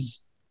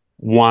always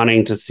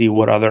wanting to see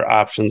what other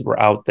options were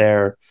out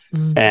there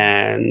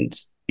and,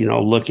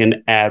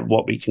 looking at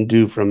what we can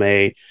do from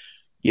a,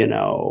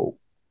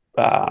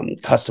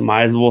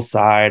 customizable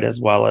side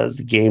as well as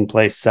the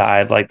gameplay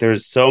side. Like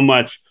there's so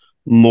much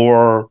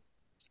more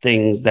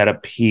things that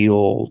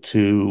appeal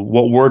to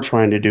what we're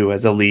trying to do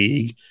as a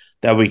league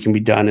that we can be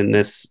done in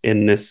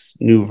this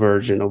new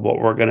version of what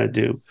we're going to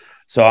do.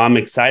 So I'm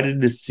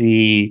excited to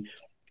see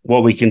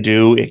what we can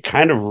do. It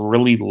kind of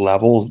really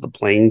levels the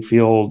playing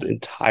field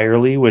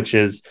entirely, which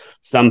is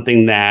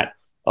something that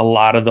a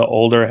lot of the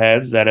older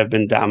heads that have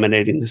been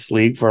dominating this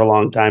league for a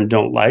long time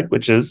don't like,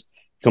 which is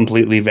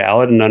completely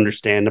valid and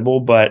understandable,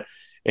 but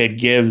it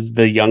gives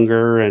the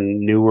younger and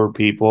newer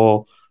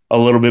people a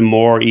little bit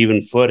more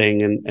even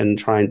footing and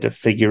trying to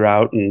figure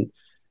out and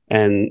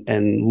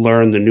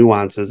learn the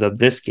nuances of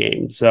this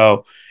game.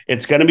 So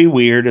it's going to be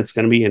weird. It's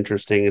going to be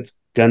interesting. It's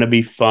going to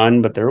be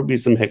fun, but there will be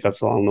some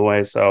hiccups along the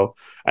way. So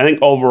I think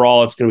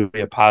overall it's going to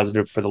be a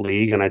positive for the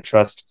league, and I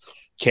trust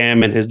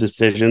Cam and his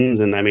decisions.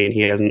 And I mean,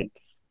 he hasn't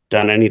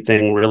done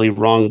anything really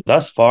wrong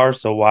thus far.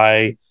 So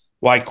why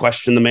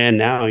question the man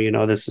now? You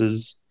know, this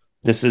is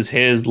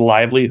his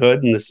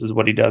livelihood and this is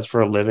what he does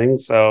for a living.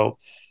 So,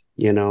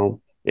 you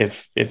know,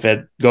 if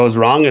it goes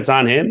wrong, it's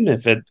on him.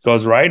 If it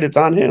goes right, it's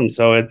on him.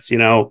 So it's, you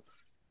know,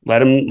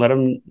 let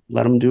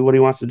him do what he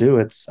wants to do.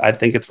 I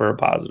think it's for a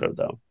positive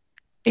though.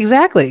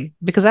 Exactly.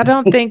 Because I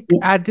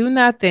do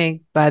not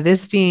think by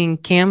this being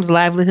Cam's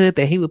livelihood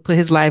that he would put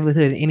his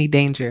livelihood in any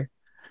danger.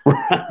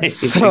 Right.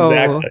 So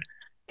Exactly.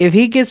 if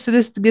he gets to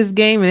this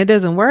game and it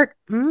doesn't work,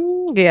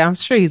 yeah, I'm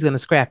sure he's going to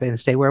scrap it and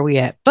stay where we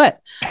at.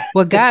 But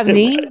what got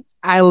me,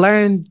 I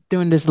learned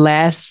during this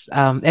last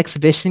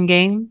exhibition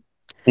game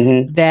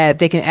Mm-hmm. that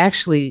they can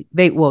actually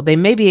they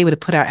may be able to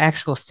put our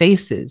actual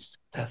faces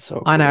That's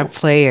so on our cool.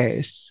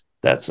 players.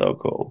 That's so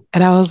cool.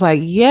 And I was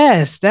like,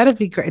 yes, that'd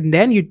be great. And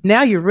then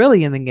you're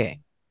really in the game.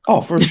 Oh,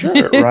 for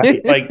sure.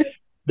 Right. Like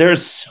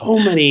there's so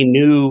many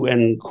new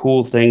and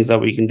cool things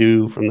that we can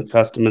do from the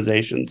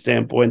customization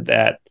standpoint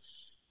that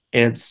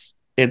it's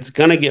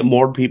going to get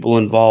more people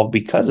involved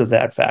because of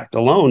that fact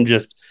alone.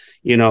 Just,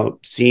 you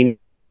know, seeing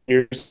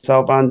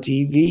yourself on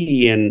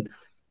TV and,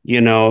 you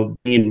know,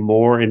 being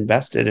more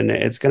invested in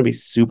it. It's going to be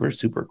super,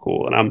 super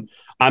cool. And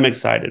I'm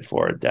excited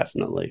for it.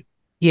 Definitely.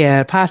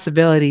 Yeah,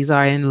 possibilities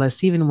are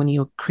endless. Even when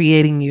you're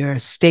creating your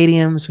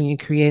stadiums, when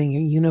you're creating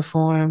your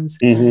uniforms,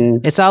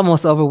 Mm-hmm. it's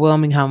almost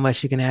overwhelming how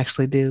much you can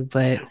actually do.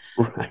 But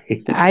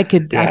Right. I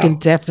Yeah. can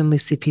definitely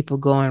see people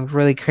going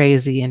really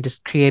crazy and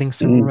just creating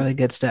some Mm-hmm. really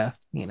good stuff,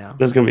 you know.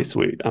 That's going to be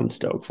sweet. I'm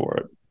stoked for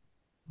it.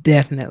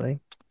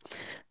 Definitely.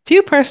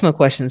 Few personal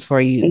questions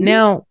for you. Mhm.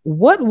 Now,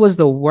 what was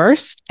the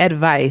worst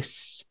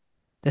advice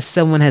that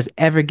someone has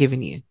ever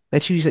given you?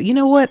 That you said, you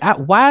know what?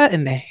 Why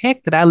in the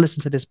heck did I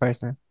listen to this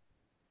person?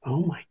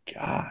 Oh my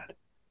God.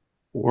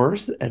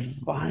 Worst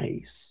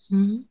advice.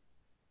 Mhm.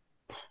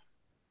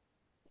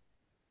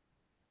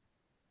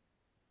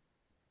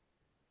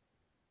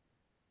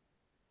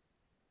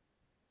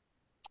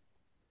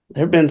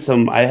 There have been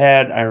some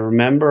I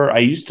remember I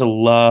used to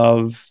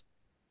love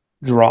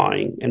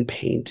drawing and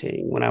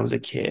painting when I was a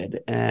kid.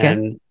 Okay.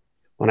 And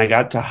when I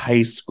got to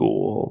high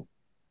school,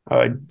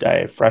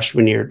 I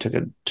freshman year took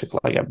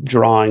like a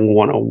drawing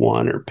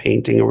 101 or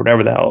painting or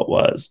whatever the hell it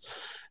was.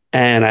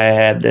 And I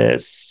had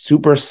this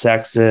super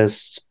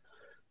sexist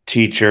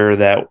teacher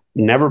that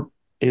never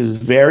is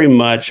very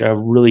much a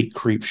really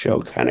creep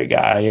show kind of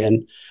guy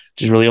and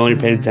just really only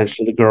paid Mm,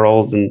 attention to the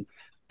girls and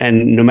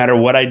no matter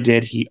what I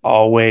did, he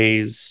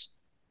always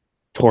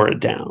tore it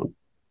down.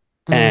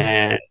 mm,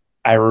 And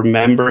I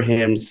remember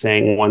him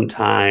saying one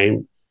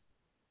time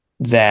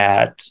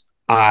that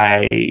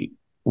I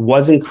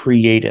wasn't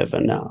creative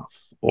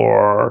enough,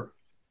 or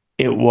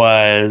it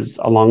was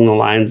along the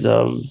lines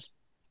of,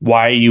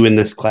 why are you in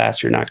this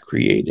class? You're not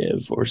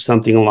creative, or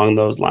something along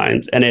those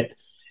lines. And it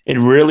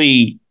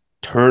really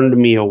turned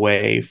me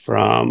away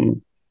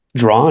from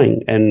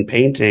drawing and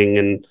painting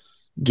and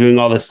doing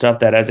all the stuff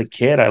that as a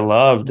kid I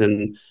loved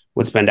and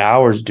would spend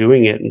hours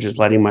doing it and just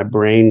letting my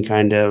brain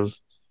kind of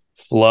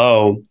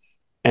flow.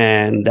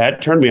 And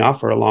that turned me off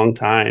for a long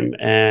time.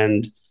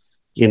 And,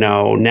 you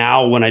know,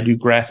 now when I do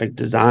graphic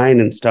design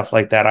and stuff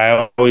like that,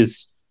 I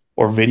always,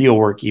 or video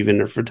work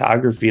even, or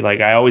photography, like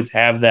I always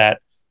have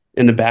that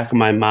in the back of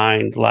my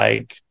mind,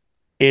 like,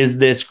 is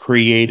this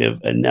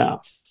creative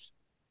enough?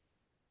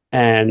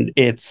 And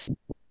it's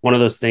one of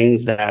those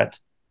things that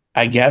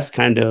I guess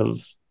kind of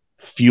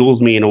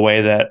fuels me in a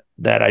way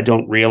that I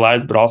don't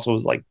realize, but also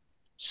is like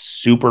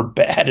super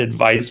bad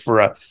advice for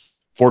a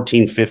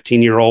 14,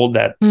 15-year old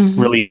that mhm.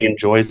 really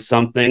enjoys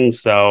something.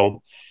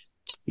 So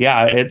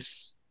yeah,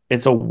 it's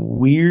a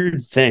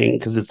weird thing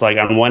because it's like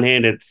on one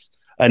hand it's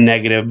a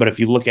negative, but if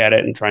you look at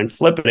it and try and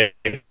flip it,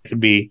 it could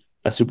be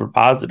a super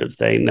positive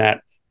thing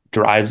that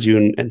drives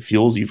you and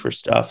fuels you for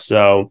stuff.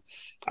 So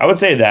I would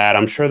say that.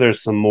 I'm sure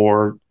there's some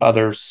more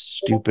other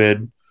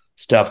stupid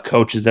stuff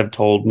coaches have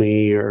told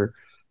me or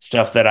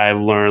stuff that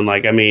I've learned.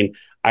 Like, I mean,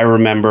 I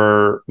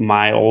remember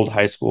my old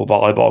high school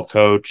volleyball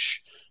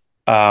coach,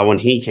 when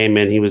he came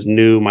in, he was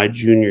new my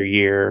junior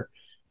year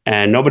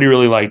and nobody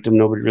really liked him.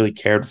 Nobody really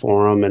cared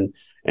for him.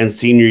 And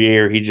senior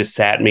year, he just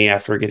sat me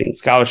after getting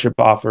scholarship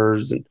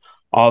offers and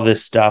all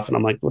this stuff. And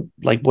I'm like,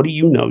 what do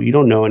you know? You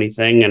don't know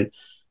anything. And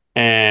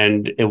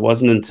And it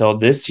wasn't until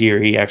this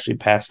year he actually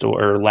passed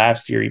away, or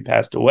last year he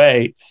passed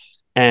away.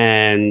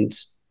 And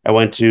I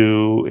went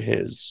to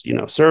his,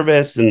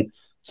 service and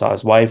saw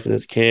his wife and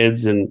his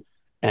kids, and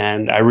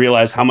I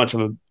realized how much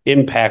of an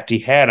impact he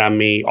had on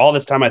me. All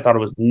this time I thought it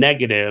was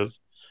negative,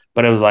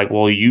 but it was like,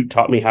 well, you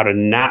taught me how to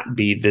not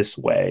be this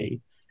way.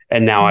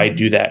 And now I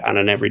do that on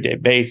an everyday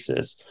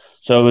basis.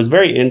 So it was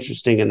very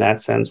interesting in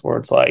that sense, where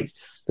it's like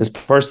this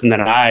person that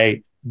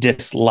I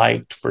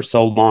disliked for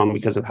so long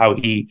because of how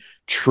he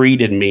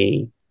treated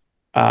me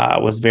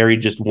was very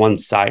just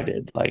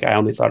one-sided. Like I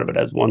only thought of it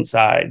as one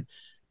side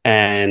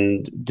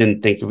and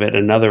didn't think of it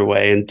another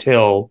way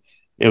until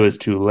it was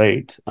too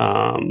late.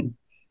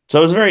 So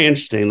it was very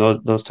interesting,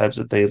 those types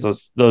of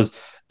things,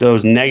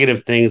 those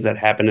negative things that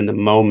happen in the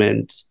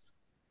moment,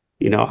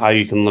 how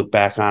you can look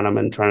back on them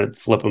and try to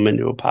flip them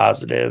into a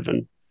positive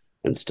and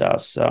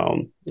stuff.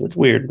 So it's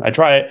weird. I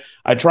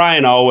try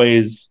and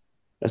always,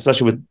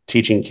 especially with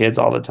teaching kids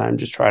all the time,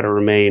 just try to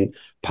remain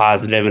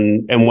positive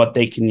and what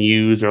they can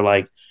use, or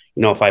like,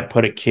 if I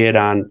put a kid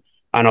on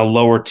a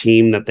lower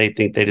team that they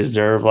think they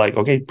deserve, like,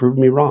 okay, prove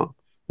me wrong.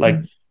 Like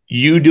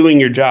you doing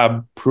your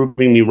job,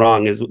 proving me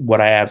wrong is what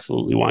I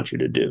absolutely want you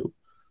to do.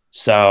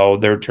 So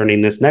they're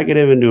turning this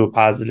negative into a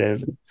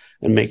positive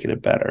and making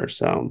it better.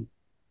 So.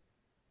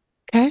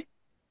 Okay.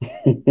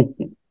 I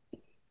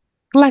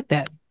like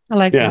that. I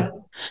like that.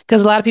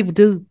 Because a lot of people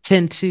do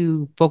tend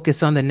to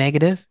focus on the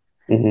negative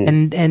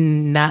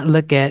and not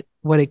look at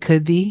what it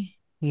could be,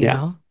 you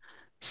know.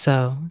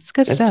 So it's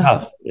good stuff.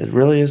 Tough. It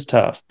really is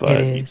tough, but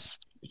it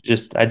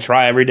is. I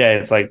try every day.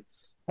 It's like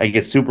I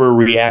get super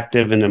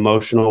reactive and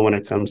emotional when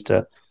it comes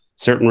to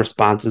certain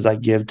responses I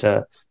give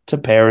to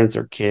parents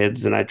or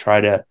kids, and I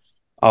try to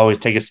always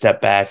take a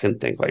step back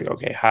and think like,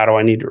 okay, how do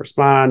I need to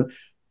respond?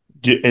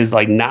 Is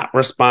like not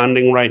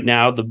responding right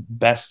now the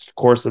best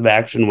course of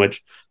action,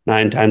 which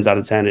 9 times out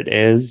of 10 it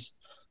is.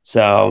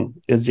 So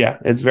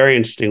it's very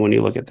interesting when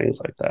you look at things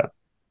like that.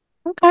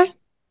 Okay.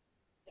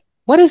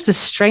 What is the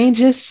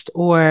strangest,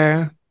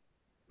 or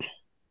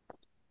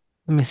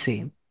let me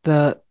see,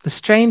 the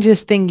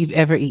strangest thing you've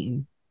ever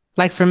eaten?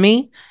 Like for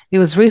me, it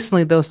was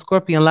recently those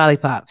scorpion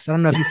lollipops. I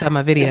don't know if you saw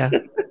my video.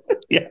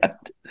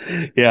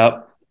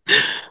 Yeah.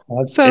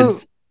 So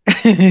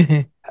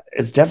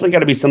it's definitely got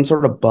to be some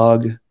sort of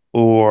bug,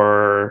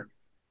 or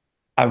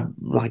I've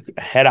like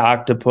had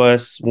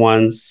octopus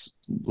once,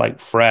 like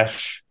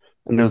fresh,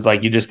 and it was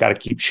like you just got to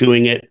keep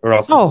chewing it, or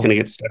else it's going to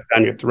get stuck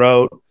down your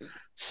throat.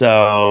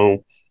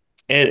 So,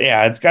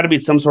 it's got to be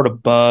some sort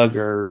of bug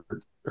or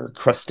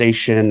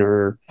crustacean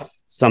or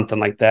something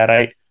like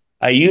that.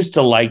 I used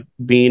to like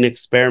being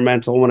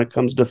experimental when it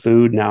comes to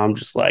food. Now I'm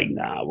just like,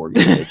 nah, we're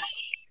good.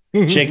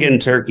 Chicken,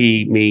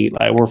 turkey, meat,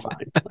 like we're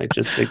fine. Like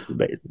just stick to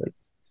the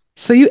basics.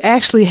 So you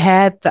actually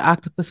had the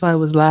octopus while it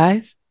was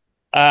live?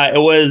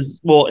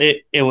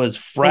 It was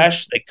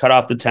fresh. They cut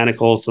off the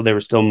tentacles, so they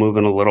were still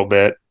moving a little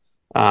bit.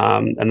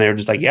 And they were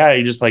just like, yeah,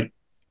 you just like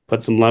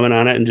put some lemon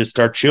on it and just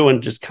start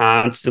chewing, just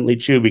constantly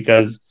chew,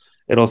 because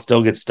it'll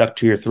still get stuck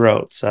to your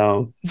throat.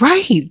 So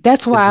right.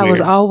 That's why I was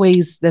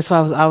always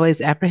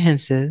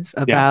apprehensive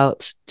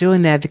about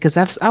doing that, because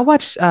I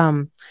watched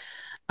the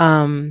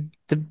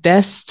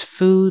best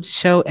food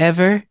show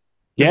ever.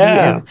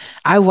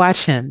 I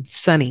watch him,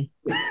 Sonny.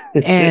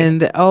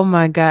 And oh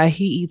my God,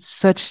 he eats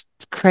such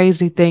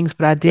crazy things.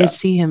 But I did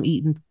see him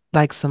eating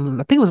like some,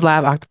 I think it was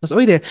live octopus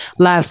or either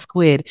live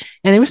squid,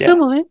 and they were still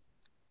moving.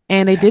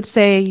 And they did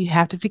say you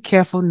have to be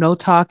careful, no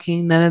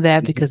talking, none of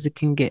that, because it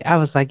can get. I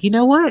was like, you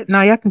know what?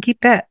 No, y'all can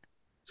keep that.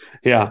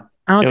 Yeah,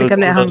 I don't think I'm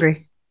that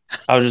hungry.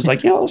 I was just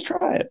like, yeah, let's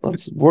try it.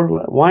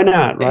 Why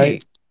not?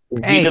 Right?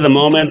 Heat of the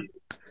moment.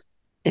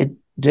 It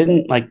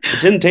didn't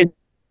taste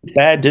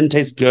bad. Didn't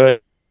taste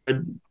good. It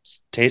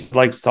tasted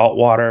like salt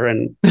water,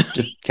 and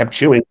just kept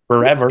chewing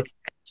forever.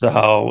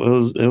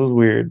 So it was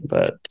weird,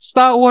 but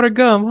saltwater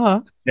gum,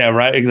 huh? Yeah,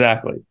 right.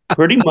 Exactly.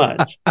 Pretty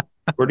much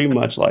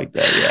like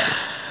that. Yeah.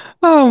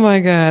 Oh my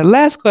God.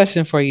 Last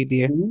question for you,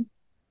 dear.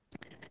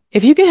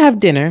 If you could have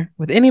dinner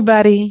with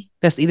anybody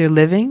that's either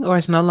living or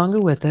is no longer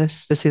with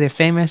us, that's either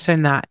famous or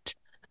not,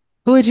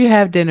 who would you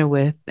have dinner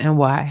with and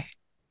why?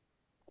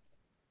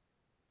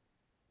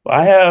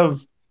 I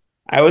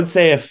would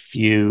say a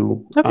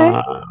few.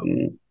 Okay.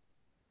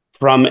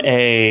 From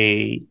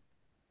a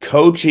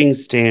coaching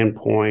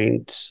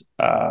standpoint,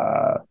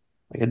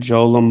 like a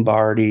Joe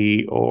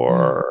Lombardi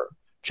or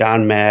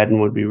John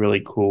Madden would be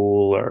really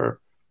cool, or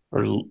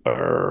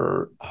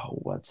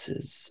what's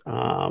his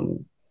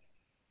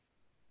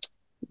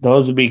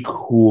those would be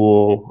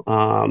cool.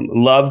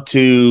 Love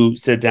to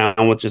sit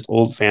down with just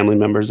old family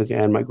members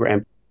again, my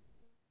grandparents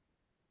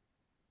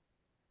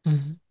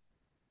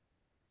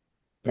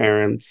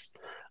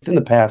within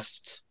the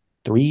past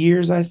 3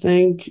 years, I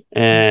think.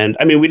 And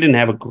I mean, we didn't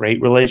have a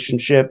great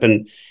relationship,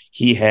 and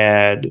he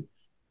had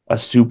a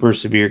super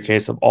severe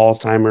case of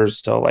Alzheimer's.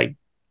 So like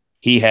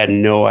he had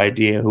no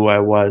idea who I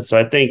was. So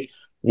I think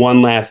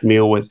one last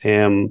meal with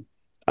him,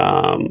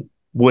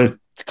 with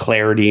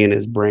clarity in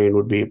his brain,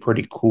 would be a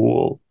pretty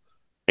cool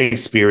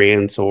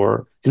experience.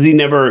 Or because he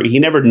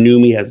never knew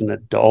me as an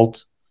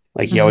adult.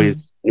 Like he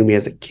always knew me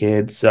as a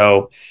kid.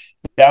 So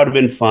that would have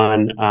been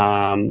fun.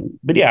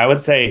 But yeah, I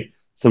would say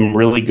some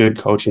really good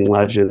coaching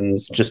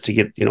legends just to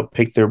get,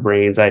 pick their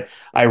brains.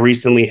 I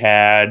recently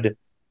had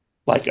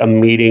like a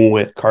meeting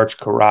with Karch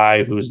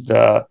Karai, who's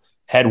the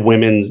head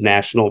women's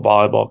national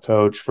volleyball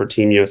coach for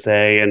Team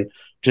USA, and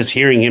just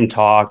hearing him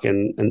talk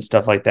and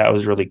stuff like that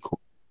was really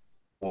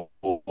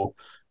cool.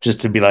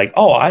 Just to be like,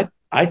 oh,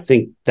 I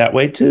think that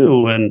way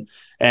too,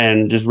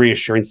 and just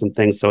reassuring some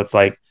things. So it's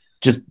like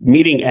just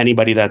meeting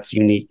anybody that's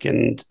unique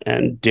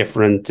and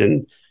different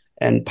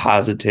and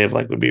positive,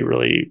 like would be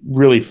really,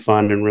 really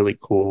fun and really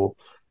cool.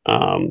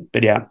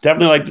 But yeah,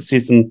 definitely like to see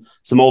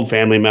some old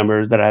family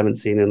members that I haven't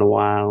seen in a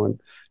while and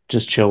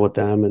just chill with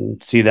them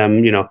and see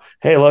them,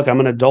 hey, look, I'm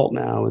an adult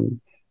now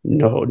and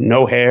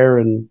no hair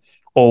and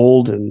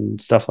old and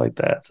stuff like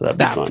that. So that'd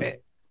be fun.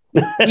 It.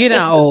 You're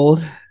not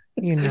old.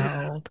 You're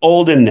not old.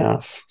 Old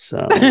enough.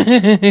 So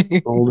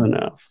old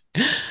enough.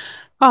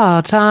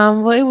 Oh,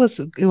 Tom. Well,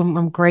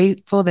 I'm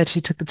grateful that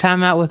you took the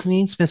time out with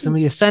me, spent some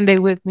of your Sunday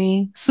with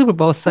me, Super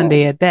Bowl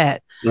Sunday at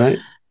that. Right.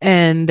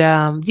 And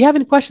do you have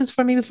any questions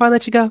for me before I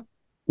let you go?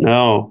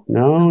 No,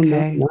 none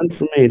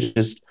for me.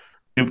 Just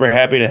super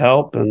happy to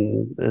help.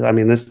 And I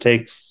mean, this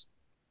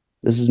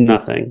is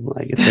nothing.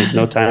 Like it takes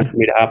no time for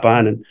me to hop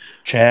on and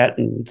chat,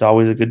 and it's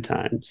always a good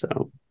time.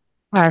 So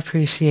I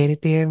appreciate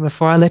it, dear.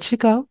 Before I let you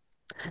go,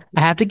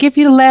 I have to give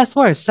you the last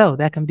word. So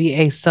that can be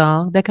a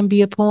song, that can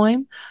be a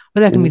poem,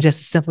 or that can be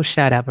just a simple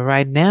shout out. But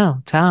right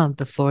now, Tom,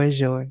 the floor is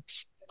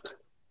yours.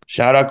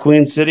 Shout out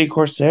Queen City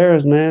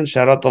Corsairs, man.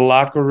 Shout out the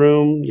locker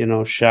room.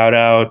 Shout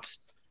out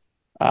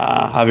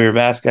Javier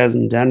Vasquez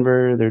in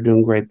Denver. They're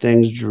doing great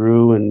things.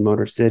 Drew and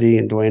Motor City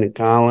and Dwayne and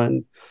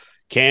Colin.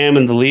 Cam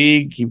and the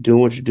league, keep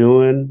doing what you're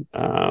doing.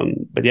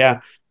 But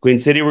yeah, Queen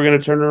City, we're gonna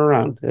turn it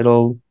around.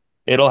 It'll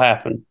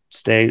happen.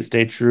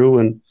 Stay true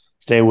and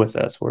stay with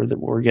us.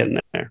 We're getting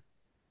there.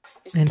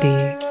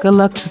 Indeed. Good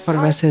luck for the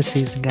rest of the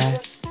season,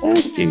 guys.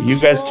 Thank you. You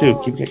guys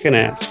too. Keep kicking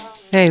ass.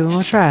 Hey, we're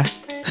gonna try.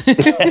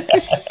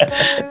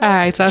 All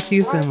right, talk to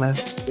you soon,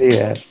 love.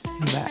 Yeah.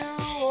 Bye.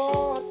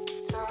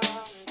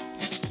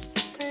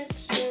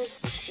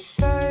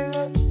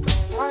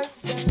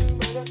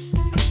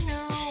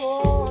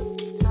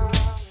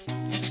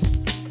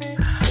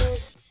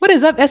 What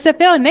is up,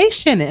 SFL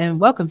Nation? And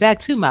welcome back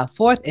to my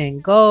fourth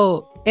and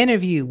goal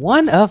interview,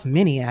 one of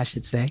many, I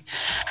should say.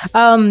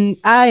 I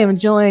am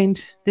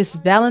joined this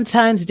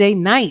Valentine's Day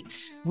night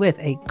with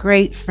a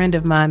great friend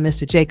of mine,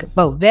 Mr. Jacob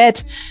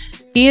Bouvette.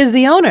 He is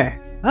the owner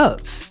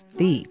of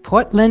the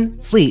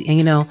Portland Fleet. And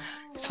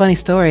it's a funny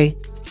story.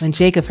 When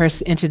Jacob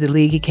first entered the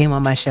league, he came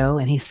on my show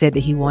and he said that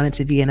he wanted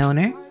to be an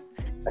owner.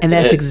 And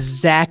that's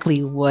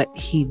exactly what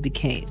he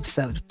became.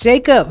 So,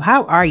 Jacob,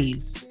 how are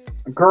you?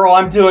 Girl,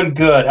 I'm doing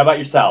good. How about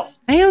yourself?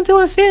 I am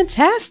doing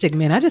fantastic,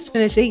 man. I just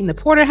finished eating the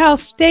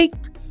porterhouse steak,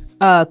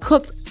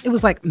 cooked. It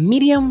was like a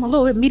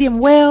little bit medium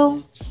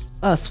well,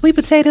 sweet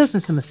potatoes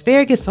and some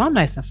asparagus. So I'm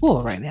nice and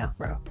full right now,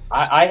 bro.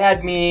 I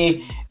had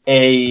me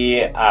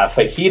a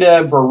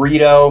fajita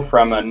burrito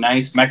from a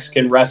nice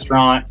Mexican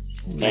restaurant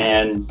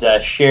and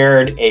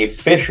shared a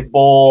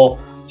fishbowl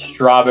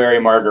strawberry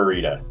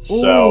margarita.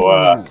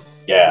 So,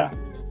 yeah.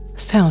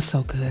 Sounds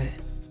so good.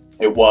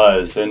 It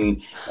was,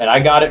 and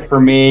I got it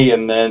for me,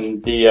 and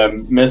then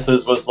the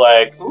missus was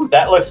like, "Ooh,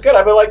 that looks good."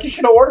 I'd be like, "You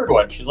should have ordered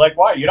one." She's like,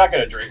 "Why? You're not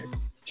gonna drink it."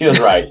 She was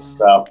right.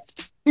 So,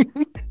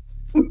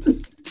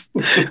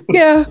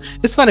 yeah,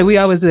 it's funny. We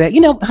always do that,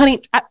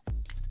 honey.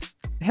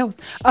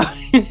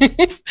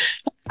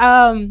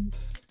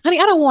 Honey,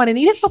 I don't want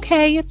any. It's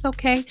okay. It's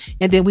okay.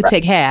 And then we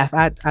take half.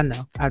 I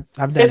know. I've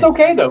done it's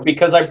okay though,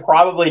 because I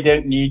probably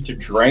didn't need to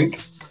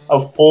drink a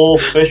full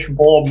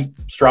fishbowl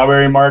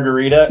strawberry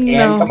margarita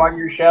and come on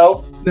your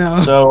show.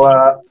 No.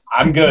 So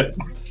I'm good.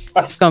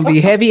 It's going to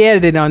be heavy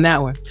edited on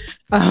that one.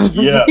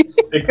 Yes,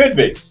 it could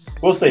be.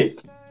 We'll see.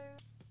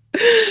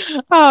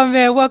 Oh,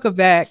 man. Welcome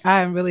back.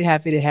 I'm really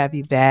happy to have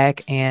you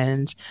back.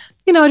 And,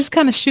 just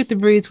kind of shoot the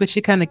breeze with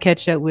you, kind of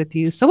catch up with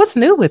you. So what's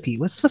new with you?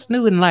 What's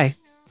new in life?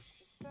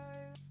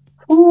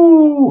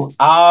 Ooh,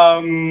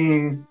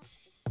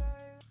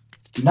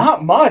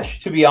 not much,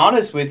 to be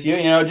honest with you.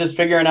 Just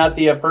figuring out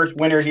the first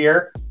winter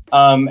here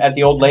at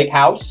the old lake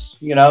house.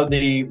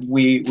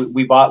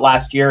 We bought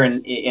last year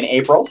in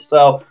April,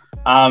 so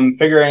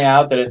figuring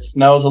out that it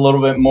snows a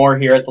little bit more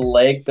here at the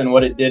lake than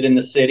what it did in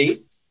the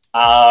city.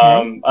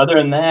 Other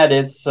than that,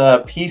 it's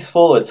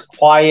peaceful, it's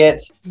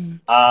quiet,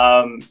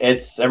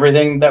 it's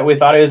everything that we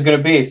thought it was going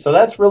to be. So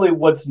that's really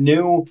what's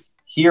new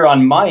here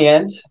on my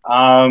end,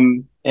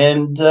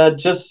 and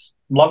just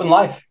loving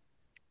life.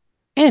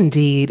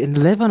 Indeed. And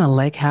to live on a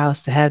lake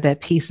house, to have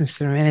that peace and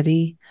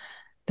serenity,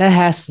 that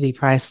has to be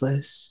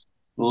priceless.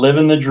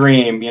 Living the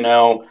dream,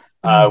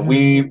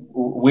 we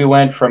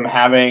went from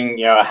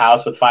having, a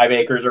house with 5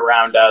 acres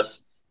around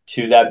us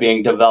to that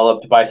being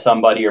developed by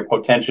somebody or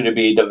potential to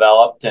be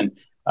developed. And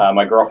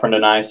my girlfriend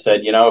and I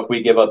said, if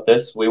we give up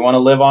this, we want to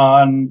live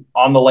on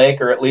the lake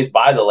or at least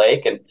by the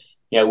lake. And,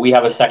 we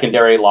have a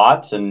secondary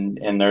lot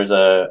and there's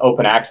a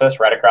open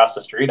access right across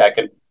the street. I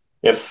could,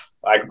 if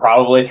I could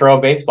probably throw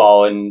a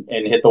baseball and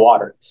hit the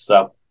water.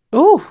 So,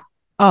 Ooh,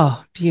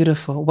 oh,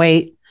 beautiful.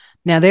 Wait,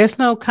 now there's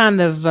no kind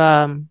of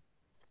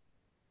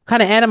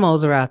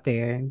animals are out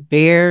there,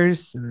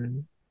 bears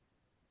and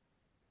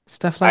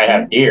stuff I like that.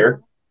 have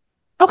deer.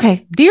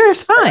 Okay, deer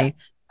is fine.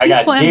 I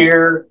Peaceful got animals.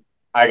 deer.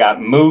 I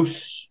got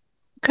moose.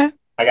 Okay,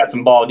 I got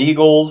some bald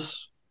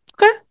eagles,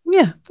 okay,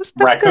 yeah, that's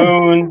good.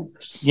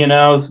 raccoons,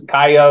 some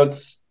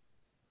coyotes.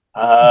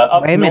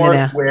 Up Wait a minute north,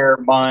 now. where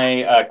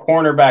my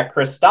cornerback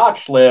Chris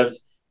Stotch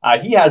lives,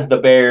 he has the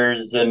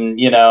bears and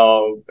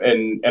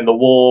and the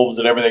wolves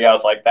and everything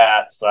else like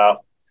that. So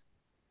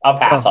I'll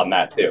pass Well, on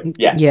that too.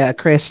 Yeah, yeah,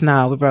 Chris,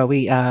 no, bro,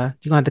 you're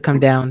gonna have to come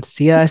down to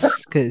see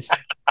us because I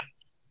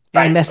ain't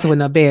right. messing with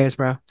no bears,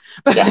 bro.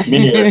 Yeah,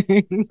 me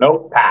neither.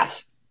 Nope,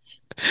 pass.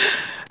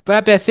 But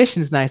I bet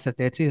fishing's nice up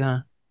there too, huh?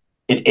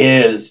 It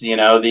is.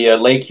 The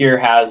lake here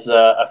has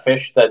a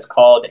fish that's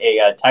called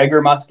a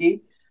tiger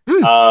muskie.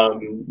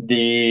 Mm,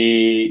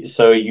 The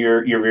so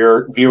your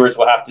viewers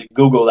will have to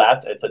Google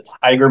that. It's a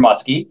tiger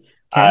muskie.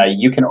 okay.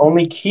 You can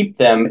only keep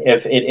them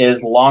if it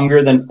is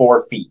longer than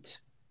 4 feet.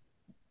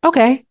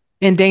 Okay.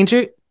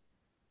 Endangered?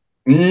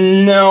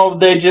 No,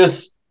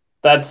 that's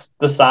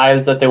the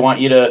size that they want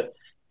you to,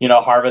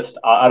 harvest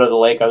out of the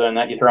lake. Other than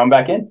that, you throw them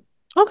back in.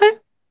 Okay.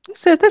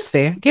 That's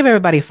fair. Give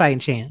everybody a fighting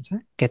chance. I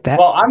get that.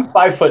 Well, I'm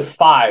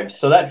 5'5",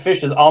 so that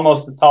fish is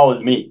almost as tall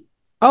as me.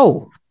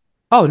 Oh,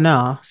 oh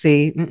no.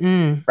 See,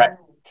 mm-mm. Right,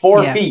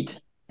 4 Yeah, feet.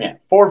 Yeah,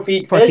 4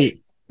 feet 4 feet.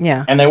 fish,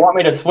 Yeah. and they want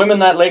me to swim in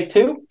that lake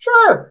too.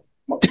 Sure.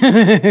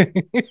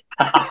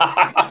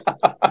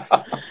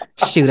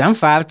 Shoot, I'm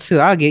 5'2".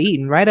 I'll get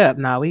eaten right up.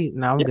 No,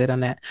 I'm Yeah. good on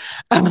that.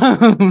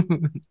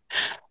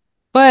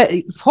 But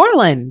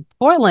Portland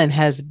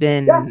has Yeah.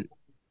 been,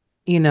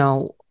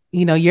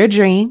 your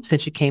dream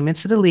since you came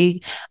into the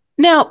league.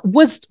 Now,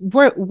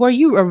 were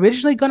you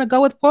originally going to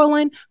go with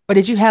Portland, or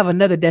did you have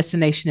another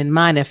destination in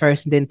mind at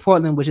first, and then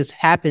Portland was just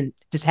happened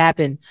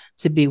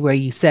to be where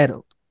you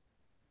settled?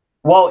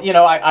 Well,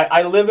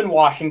 I live in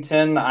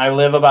Washington. I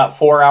live about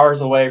 4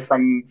 hours away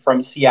from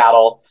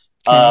Seattle.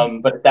 Okay.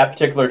 But at that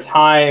particular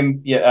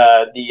time,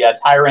 the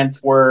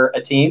Tyrants were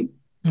a team.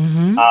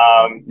 Mm-hmm.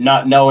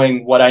 Not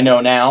knowing what I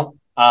know now,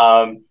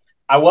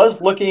 I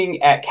was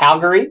looking at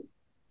Calgary.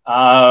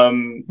 I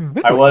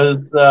Really? was,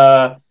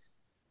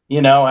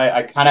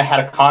 I kind of had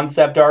a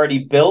concept already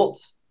built.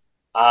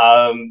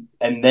 And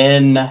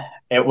then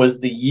it was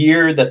the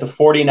year that the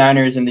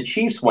 49ers and the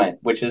Chiefs went,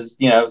 which is,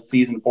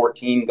 season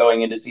 14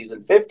 going into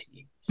season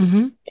 15.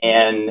 Mm-hmm.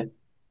 And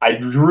I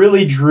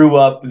really drew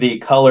up the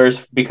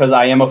colors because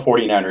I am a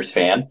 49ers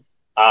fan.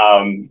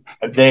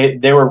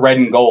 They were red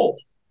and gold.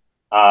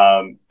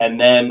 And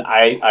then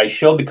I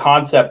showed the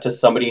concept to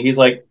somebody. He's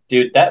like,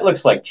 dude, that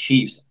looks like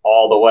Chiefs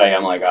all the way.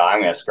 I'm like, oh,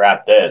 I'm going to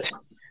scrap this.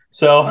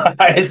 So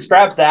I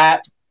scrapped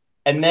that.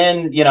 And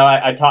then,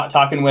 I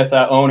talking with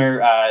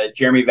owner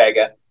Jeremy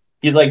Vega.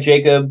 He's like,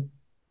 Jacob,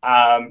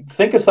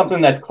 think of something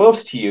that's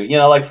close to you,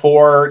 like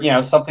for,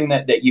 something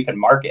that you can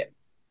market.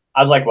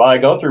 I was like, well, I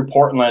go through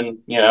Portland,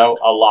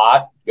 a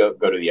lot, go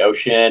to the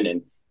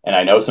ocean and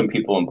I know some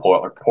people in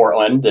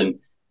Portland.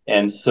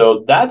 And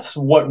so that's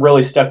what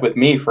really stuck with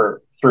me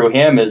through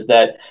him is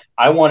that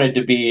I wanted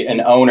to be an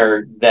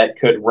owner that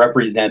could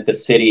represent the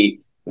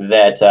city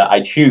that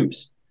I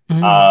choose.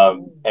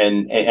 Mm-hmm.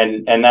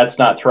 And that's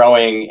not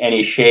throwing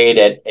any shade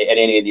at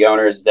any of the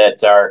owners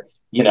that are,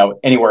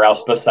 anywhere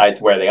else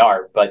besides where they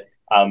are. But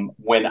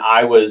when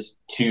I was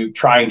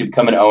trying to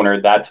become an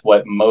owner, that's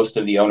what most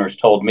of the owners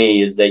told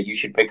me is that you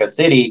should pick a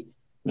city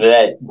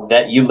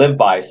that you live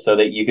by so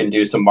that you can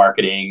do some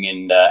marketing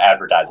and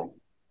advertising.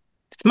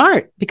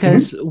 Smart, Mm-hmm.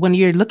 because when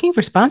you're looking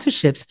for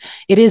sponsorships,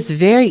 it is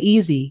very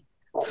easy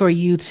for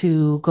you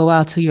to go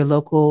out to your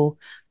local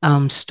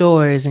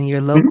stores and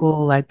your Mm-hmm.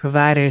 local like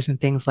providers and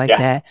things like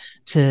Yeah.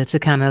 that to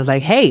kind of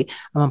like, hey,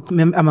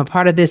 I'm a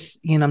part of this.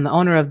 I'm the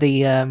owner of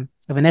the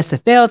of an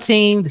SFL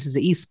team. This is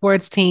an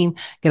esports team.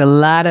 Get a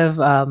lot of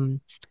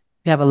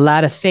you have a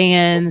lot of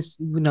fans.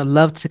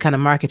 Love to kind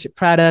of market your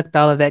product,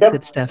 all of that good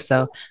Yep. stuff.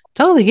 So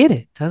totally get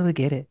it. Totally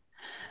get it.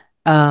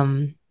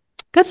 Um,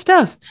 Good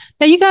stuff.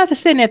 Now you guys are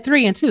sitting at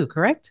 3-2,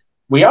 correct?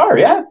 We are.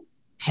 Yeah.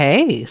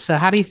 Hey, so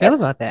how do you feel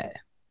about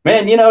that?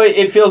 Man,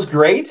 it feels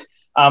great.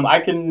 I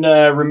can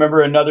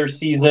remember another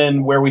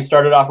season where we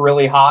started off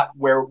really hot,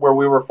 where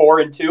we were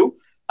 4-2,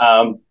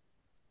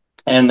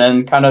 and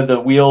then kind of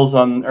the wheels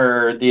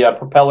or the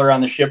propeller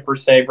on the ship per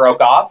se broke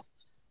off.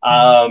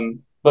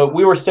 But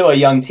we were still a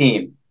young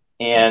team,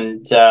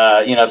 and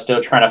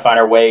still trying to find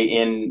our way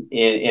in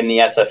the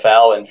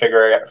SFL and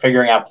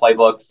figuring out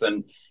playbooks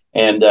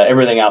and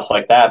everything else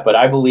like that. But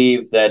I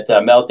believe that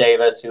Mel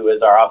Davis, who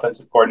is our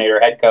offensive coordinator,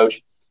 head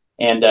coach,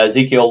 and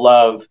Ezekiel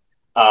Love,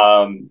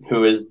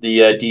 who is the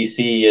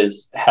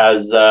DC,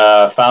 has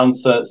found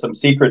some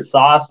secret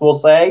sauce, we'll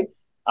say,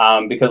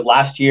 because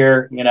last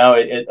year,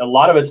 a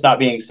lot of it's not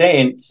being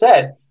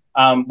said.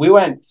 We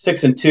went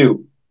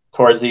 6-2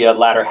 towards the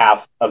latter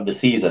half of the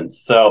season.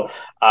 So,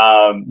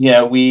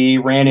 we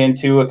ran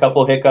into a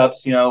couple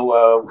hiccups,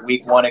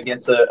 week one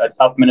against a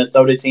tough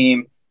Minnesota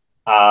team.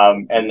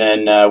 And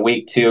then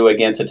week 2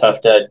 against a tough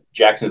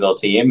Jacksonville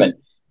team,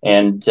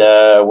 and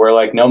we're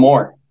like no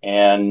more.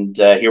 And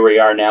here we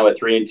are now at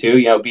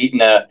 3-2.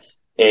 Beating a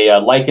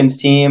Lycans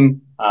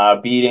team,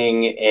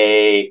 beating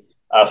a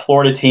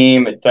Florida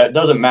team. It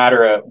doesn't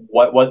matter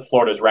what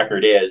Florida's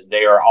record is;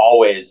 they are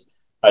always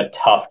a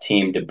tough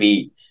team to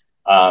beat.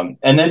 And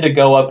then to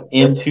go up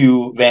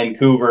into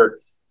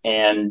Vancouver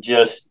and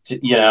just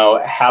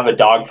have a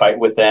dogfight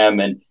with them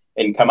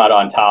and come out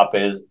on top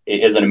is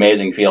an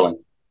amazing feeling.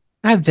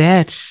 I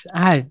bet.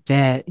 I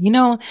bet. And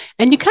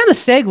you kind of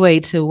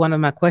segue to one of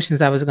my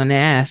questions I was going to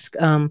ask.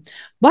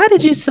 Why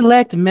did you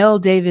select Mel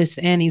Davis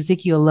and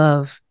Ezekiel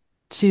Love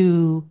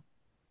to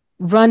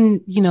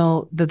run,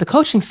 the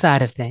coaching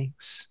side of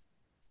things?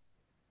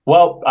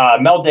 Well,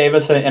 Mel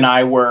Davis and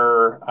I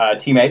were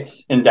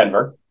teammates in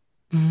Denver.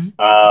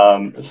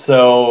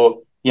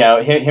 So,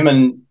 him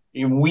and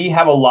we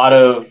have a lot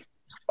of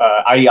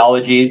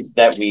ideology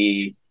that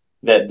we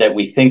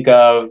think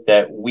of,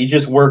 that we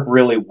just work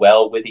really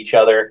well with each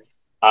other.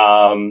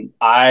 I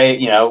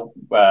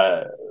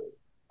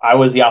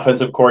was the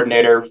offensive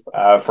coordinator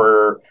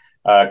for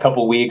a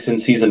couple weeks in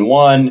season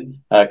 1,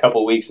 a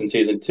couple weeks in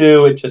season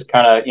 2. It just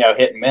kind of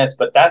hit and miss,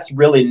 but that's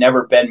really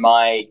never been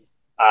my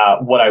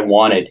what I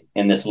wanted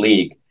in this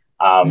league.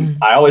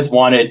 I always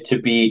wanted to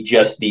be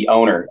just the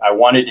owner. I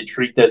wanted to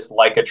treat this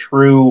like a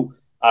true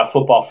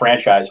football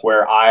franchise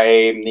where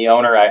I'm the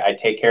owner. I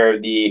take care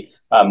of the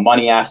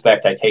money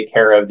aspect. I take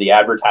care of the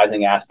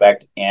advertising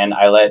aspect, and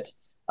I let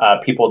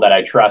people that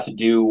I trust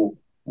do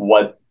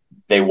what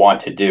they want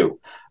to do.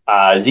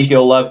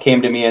 Ezekiel Love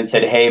came to me and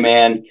said, "Hey,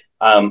 man,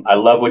 I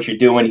love what you're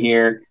doing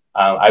here.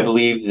 I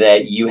believe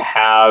that you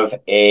have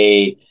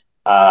a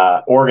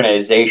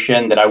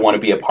organization that I want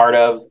to be a part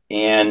of.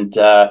 And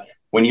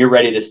when you're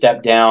ready to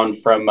step down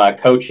from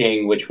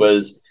coaching, which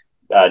was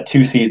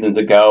 2 seasons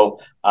ago,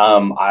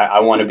 I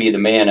want to be the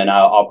man, and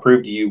I'll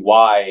prove to you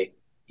why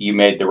you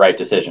made the right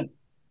decision."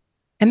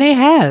 And they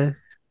have.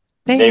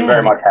 They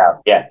very much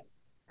have. Yeah.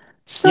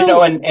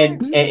 So,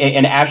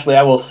 and Ashley,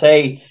 I will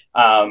say,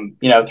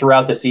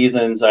 throughout the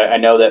seasons, I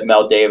know that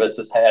Mel Davis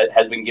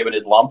has been given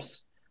his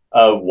lumps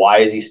of why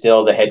is he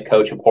still the head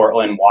coach of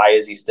Portland? Why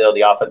is he still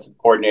the offensive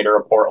coordinator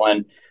of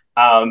Portland?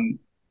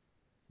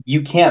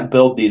 You can't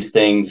build these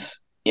things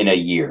in a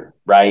year,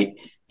 right?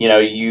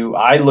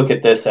 I look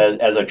at this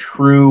as a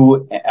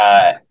true,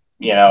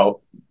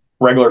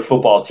 regular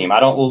football team. I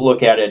don't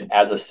look at it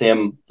as a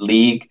sim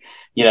league.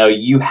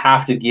 You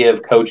have to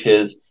give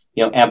coaches,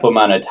 ample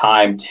amount of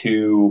time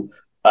to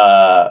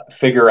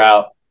figure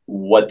out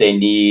what they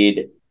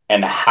need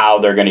and how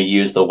they're going to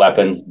use the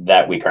weapons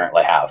that we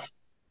currently have.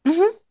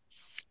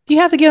 You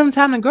have to give them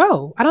time to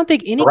grow. I don't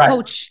think any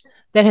coach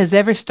that has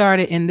ever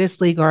started in this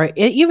league or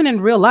even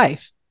in real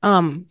life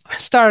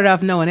started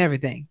off knowing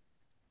everything.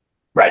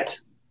 Right.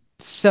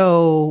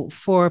 So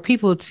for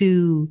people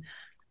to,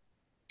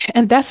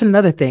 and that's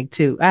another thing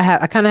too.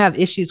 I kind of have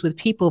issues with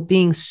people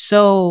being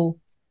so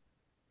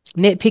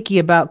nitpicky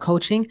about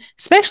coaching,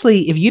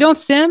 especially if you don't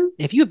sim,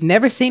 if you've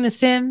never seen a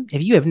sim,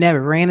 if you have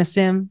never ran a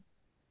sim.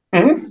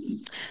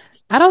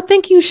 I don't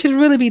think you should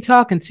really be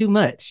talking too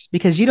much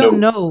because you don't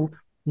know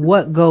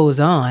what goes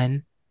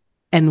on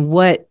and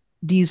what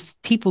these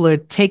people are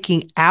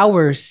taking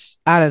hours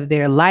out of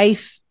their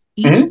life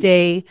each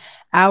day,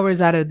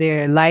 hours out of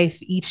their life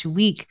each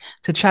week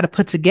to try to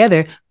put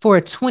together for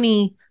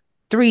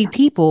 23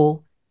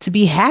 people to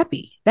be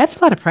happy. That's a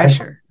lot of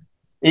pressure.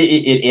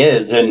 It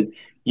is. And,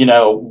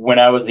 when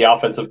I was the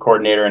offensive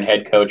coordinator and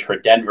head coach for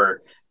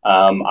Denver,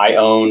 I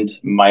owned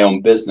my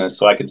own business,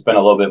 so I could spend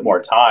a little bit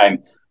more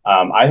time.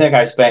 I think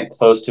I spent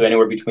close to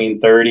anywhere between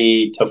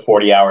 30 to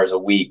 40 hours a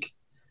week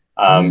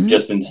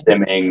just in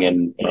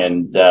stimming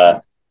and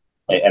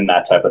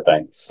that type of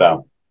thing.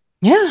 So,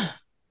 yeah.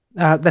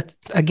 That's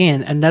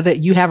again another.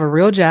 You have a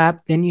real job,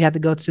 then you have to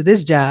go to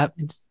this job.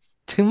 It's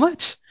too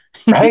much,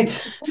 right?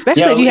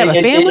 Especially if you have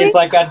a family. It's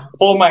like I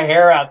pull my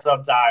hair out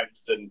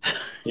sometimes, and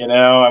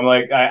I'm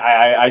like,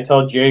 I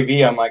told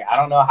JV, I'm like, I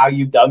don't know how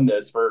you've done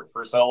this for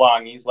so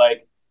long. He's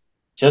like,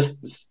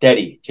 just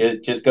steady,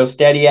 just go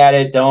steady at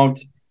it. Don't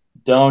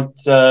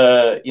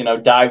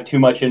dive too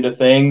much into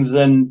things,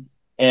 and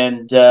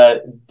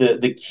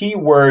the key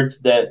words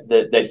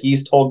that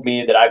he's told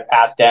me that I've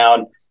passed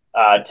down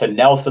to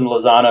Nelson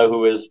Lozano,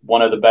 who is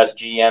one of the best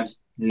GMs.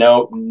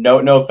 No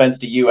offense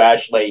to you,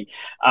 Ashley,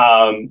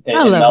 and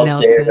Mel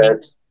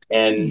Davis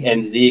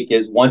and Zeke,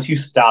 is once you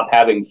stop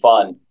having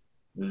fun,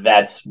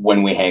 that's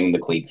when we hang the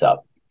cleats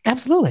up.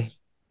 Absolutely.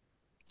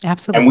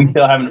 And we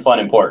still having fun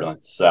in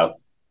Portland. So,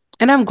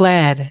 and I'm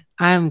glad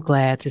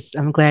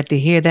to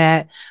hear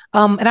that.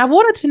 And I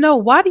wanted to know,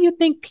 why do you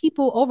think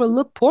people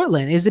overlook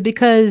Portland? Is it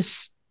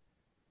because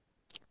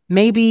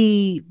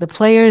maybe the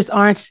players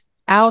aren't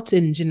out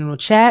in general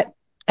chat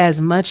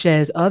as much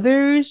as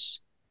others?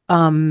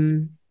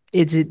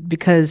 Is it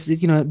because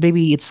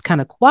maybe it's kind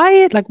of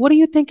quiet? Like, what do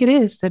you think it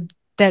is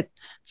that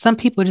some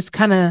people just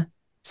kind of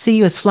see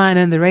you as flying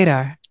under the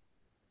radar?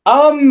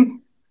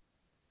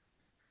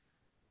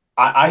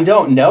 I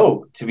don't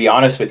know, to be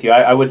honest with you.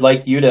 I would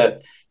like you to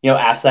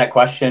ask that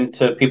question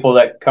to people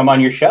that come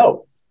on your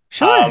show.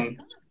 Sure.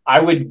 I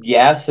would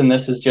guess, and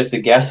this is just a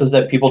guess, is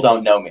that people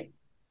don't know me.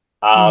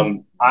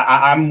 I'm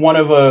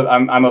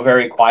I'm a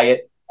very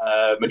quiet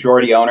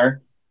majority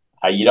owner.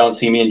 You don't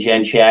see me in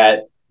Gen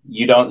Chat.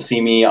 You don't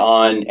see me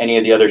on any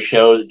of the other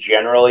shows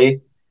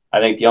generally. I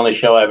think the only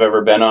show I've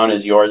ever been on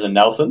is yours and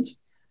Nelson's.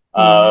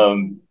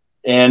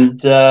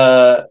 And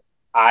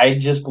I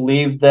just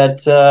believe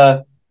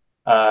that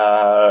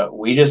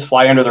we just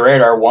fly under the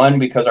radar, one,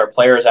 because our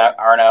players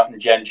aren't out in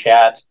Gen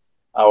Chat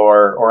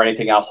or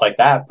anything else like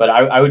that. But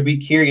I would be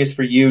curious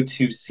for you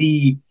to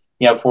see,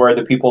 for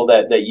the people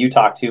that you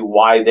talk to,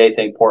 why they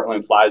think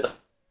Portland flies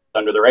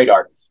under the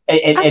radar.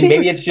 And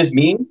maybe it's just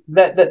me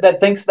that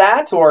thinks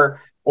that,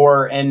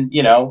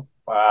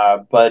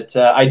 but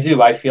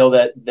I feel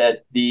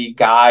that the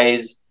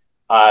guys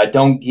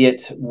don't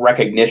get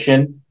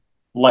recognition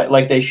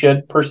like they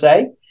should, per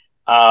se.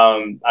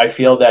 I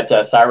feel that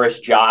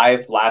Cyrus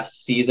Jive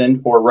last season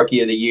for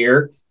Rookie of the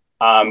Year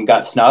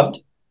got snubbed.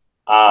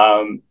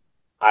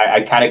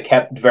 I kind of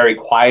kept very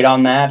quiet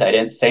on that. I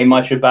didn't say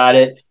much about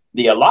it.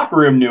 The locker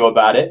room knew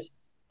about it.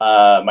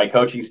 My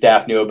coaching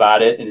staff knew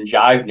about it, and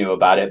Jive knew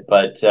about it.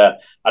 But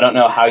I don't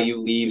know how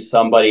you leave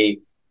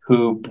somebody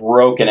who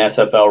broke an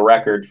SFL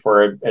record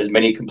for as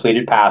many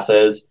completed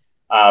passes,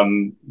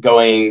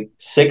 going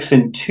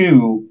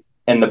 6-2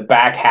 in the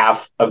back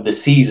half of the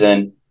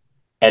season,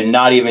 and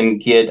not even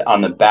get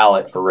on the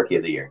ballot for Rookie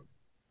of the Year.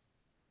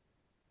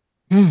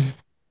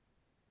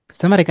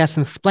 Somebody got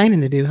some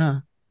explaining to do, huh?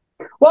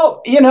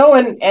 Well,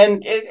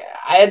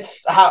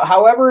 it's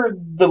however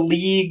the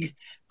league,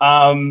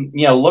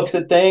 looks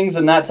at things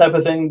and that type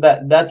of thing,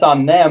 that's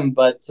on them.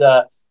 But,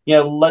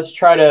 let's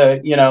try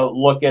to,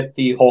 look at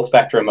the whole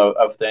spectrum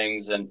of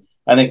things. And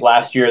I think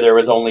last year there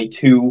was only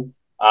 2.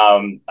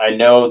 I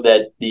know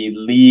that the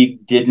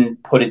league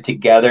didn't put it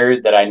together,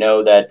 that I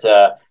know that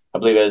I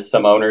believe there's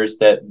some owners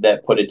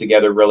that put it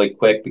together really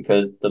quick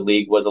because the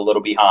league was a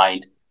little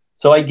behind.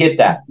 So I get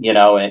that,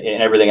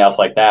 and everything else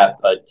like that.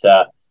 But,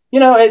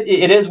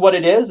 it is what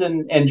it is.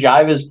 And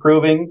Jive is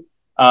proving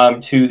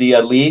to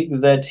the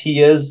league that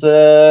he is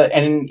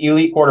an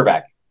elite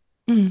quarterback.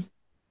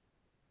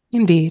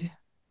 Indeed.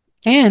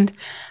 And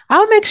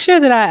I'll make sure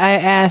that I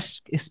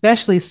ask,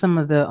 especially some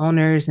of the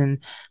owners and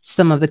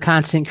some of the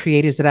content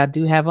creators that I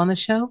do have on the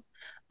show,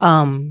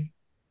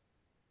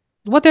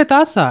 what their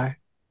thoughts are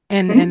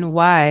and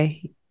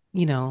why,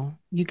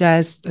 you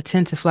guys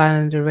tend to fly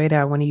under the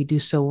radar when you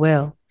do so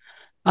well.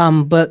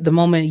 But the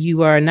moment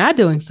you are not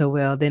doing so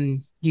well,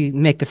 then you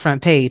make the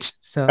front page.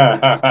 So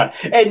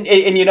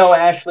and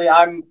Ashley,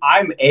 I'm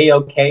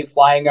A-okay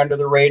flying under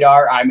the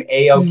radar. I'm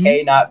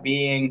A-okay not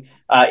being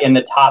in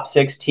the top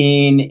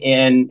 16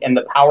 in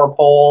the power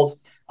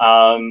polls.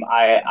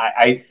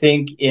 I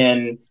think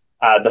in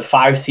the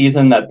 5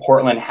 season that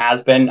Portland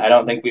has been, I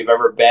don't think we've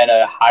ever been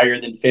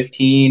higher than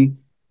 15,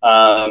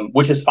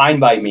 which is fine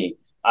by me.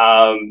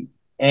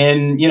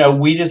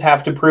 We just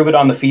have to prove it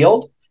on the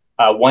field.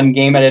 One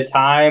game at a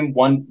time,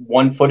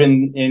 one foot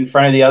in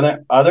front of the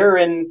other,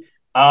 and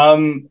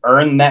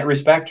earn that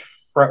respect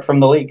from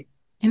the league.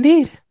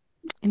 Indeed.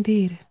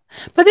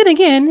 But then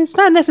again, it's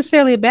not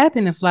necessarily a bad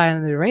thing to fly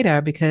under the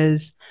radar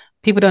because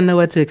people don't know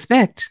what to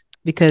expect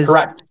because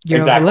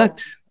you're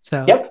overlooked.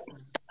 So yep,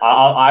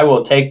 I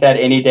will take that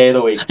any day of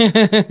the week.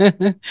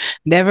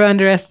 Never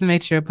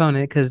underestimate your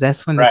opponent because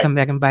that's when they come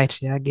back and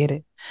bite you. I get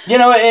it.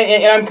 And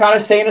I'm kind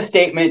of saying a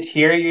statement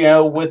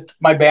here, with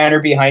my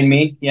banner behind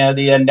me,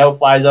 the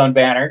no-fly zone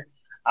banner,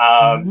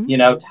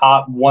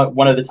 top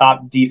one of the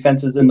top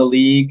defenses in the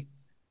league.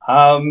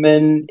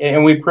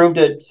 And we proved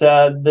it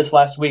this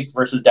last week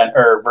versus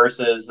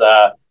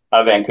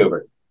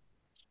Vancouver.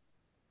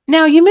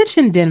 Now, you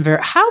mentioned Denver.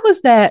 How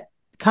was that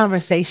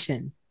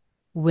conversation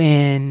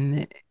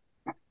when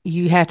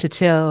you had to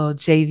tell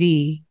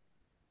JV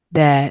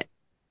that,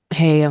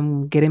 hey,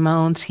 I'm getting my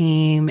own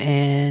team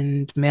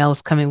and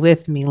Mel's coming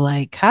with me?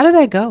 Like, how did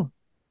that go?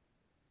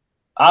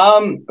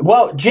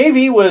 Well,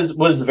 JV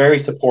was very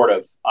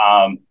supportive.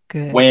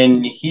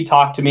 When he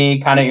talked to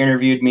me, kind of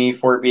interviewed me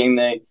for being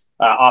the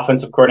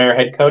offensive coordinator,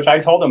 head coach, I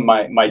told him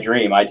my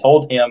dream. I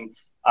told him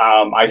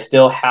I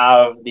still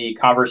have the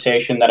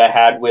conversation that I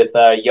had with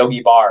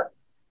Yogi Barr,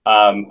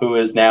 who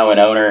is now an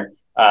owner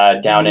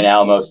down in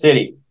Alamo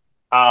City.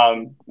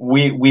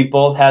 We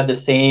both had the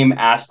same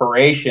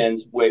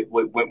aspirations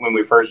when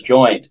we first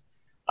joined.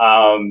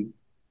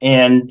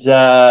 And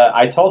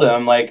I told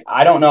him, like,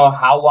 I don't know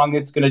how long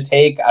it's going to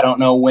take. I don't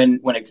know when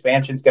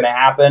expansion is going to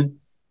happen.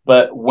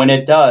 But when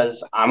it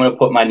does, I'm going to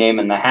put my name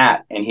in the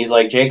hat. And he's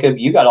like, Jacob,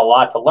 you got a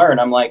lot to learn.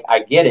 I'm like, I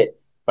get it,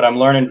 but I'm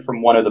learning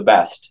from one of the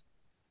best.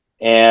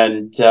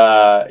 And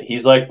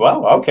he's like,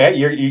 well, okay,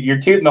 you're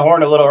tooting the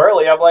horn a little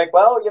early. I'm like,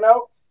 well,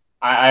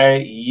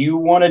 you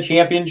won a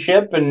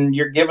championship and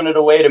you're giving it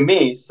away to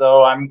me.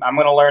 So I'm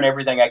going to learn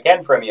everything I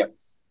can from you.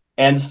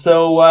 And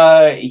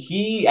so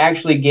he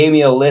actually gave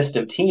me a list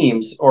of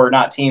teams, or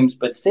not teams,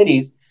 but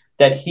cities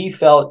that he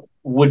felt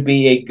would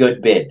be a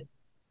good bid.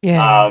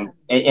 Yeah.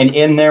 And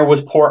in there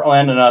was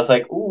Portland, and I was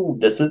like, ooh,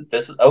 this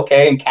is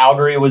okay. And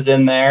Calgary was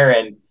in there,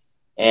 and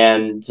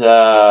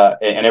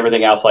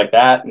everything else like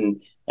that.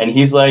 And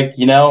he's like,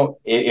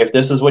 if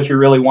this is what you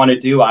really want to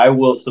do, I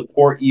will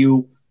support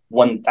you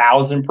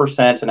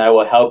 1,000%, and I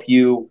will help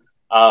you,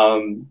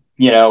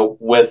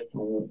 with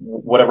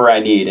whatever I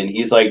need. And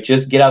he's like,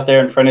 just get out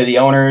there in front of the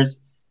owners,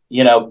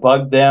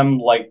 bug them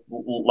like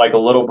a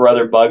little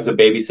brother bugs a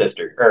baby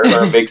sister or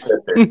a big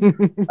sister.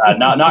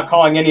 Not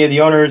calling any of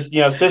the owners,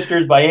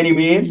 sisters by any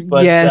means,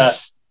 but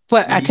Yes.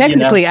 But I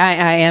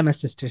am a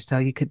sister, so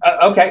you could.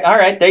 Okay, all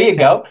right, there you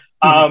go.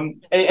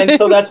 And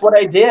so that's what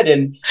I did,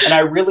 and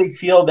I really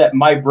feel that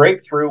my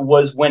breakthrough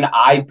was when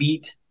I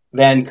beat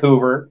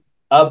Vancouver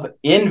up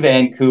in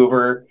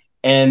Vancouver,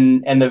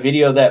 and the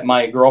video that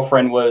my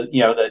girlfriend was,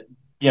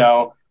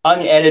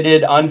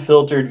 unedited,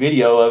 unfiltered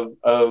video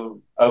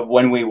of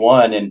when we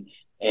won,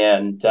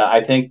 and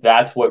I think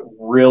that's what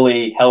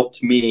really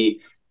helped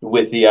me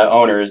with the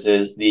owners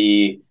is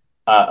the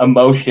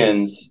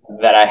emotions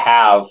that I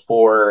have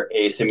for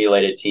a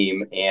simulated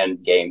team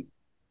and game.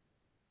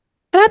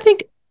 And I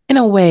think, in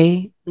a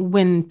way,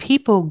 when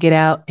people get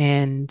out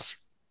and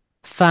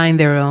find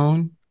their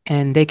own,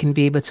 and they can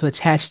be able to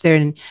attach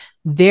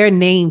their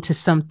name to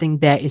something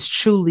that is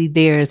truly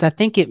theirs, I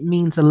think it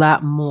means a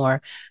lot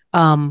more.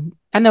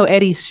 I know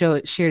Eddie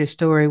shared a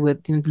story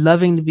with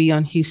loving to be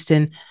on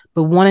Houston,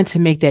 but wanting to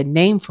make that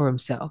name for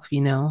himself.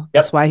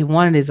 That's why he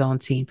wanted his own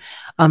team.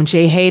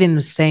 Jay Hayden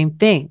was the same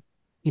thing.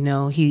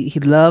 He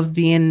loved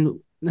being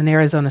an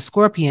Arizona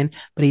Scorpion,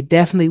 but he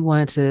definitely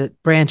wanted to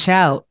branch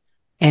out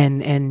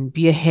and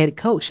be a head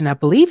coach. And I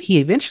believe he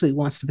eventually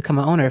wants to become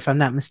an owner, if I'm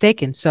not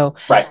mistaken. So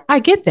right. I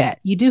get that.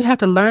 You do have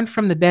to learn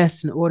from the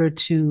best in order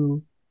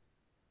to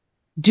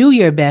do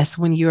your best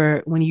when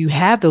you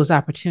have those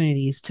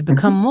opportunities to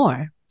become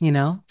more,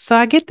 So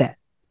I get that.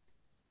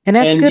 And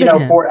that's good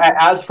of him.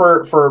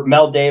 For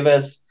Mel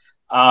Davis,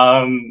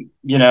 I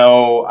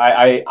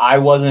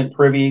wasn't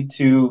privy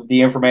to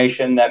the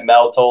information that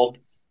Mel told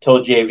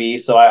JV,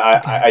 so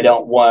I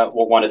don't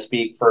want to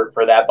speak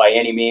for that by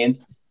any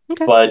means.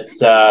 Okay. But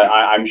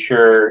I'm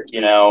sure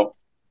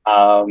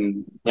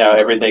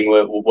everything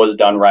was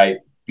done right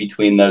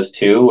between those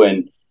two,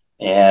 and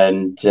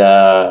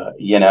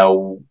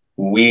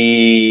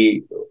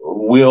we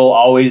will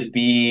always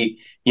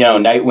be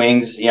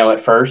Nightwings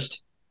at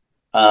first,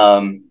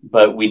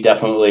 but we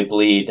definitely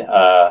bleed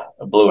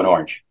blue and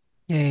orange.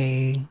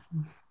 Hey,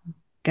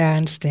 I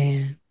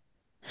understand.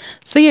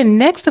 So your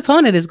next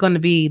opponent is going to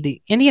be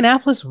the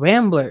Indianapolis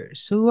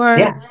Ramblers, who are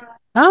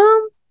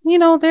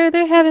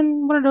they're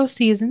having one of those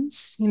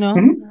seasons,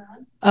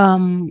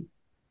 Mm-hmm.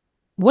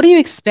 What do you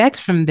expect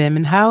from them,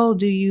 and how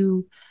do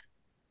you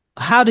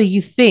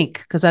think,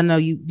 because I know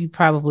you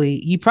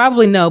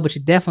probably know, but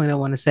you definitely don't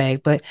want to say,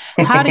 but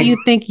how do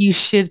you think you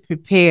should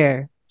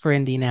prepare for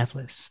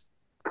Indianapolis?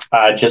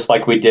 Just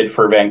like we did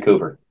for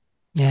Vancouver.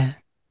 Yeah.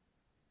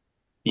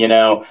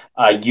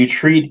 You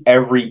treat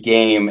every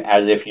game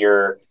as if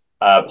you're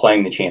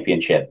playing the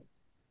championship.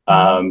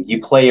 You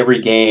play every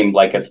game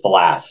like it's the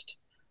last.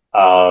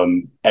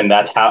 And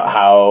that's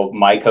how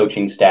my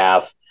coaching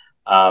staff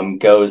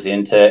goes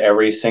into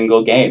every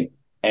single game.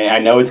 And I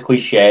know it's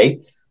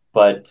cliche,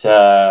 but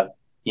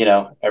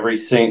every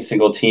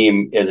single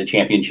team is a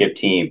championship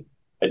team.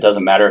 It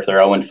doesn't matter if they're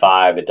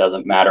 0-5. It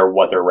doesn't matter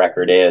what their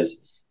record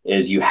is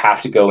you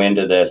have to go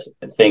into this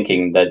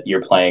thinking that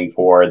you're playing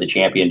for the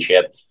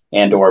championship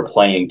and or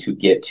playing to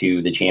get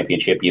to the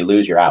championship. You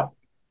lose, you're out.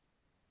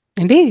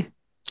 Indeed.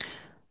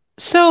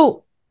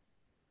 So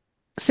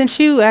since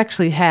you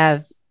actually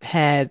have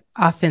had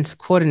offensive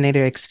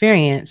coordinator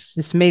experience,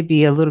 this may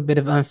be a little bit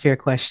of an unfair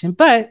question,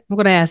 but I'm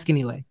going to ask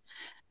anyway.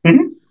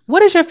 Mm-hmm.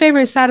 What is your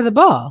favorite side of the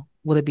ball?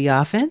 Will it be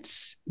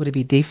offense? Would it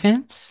be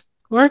defense?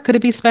 Or could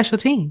it be special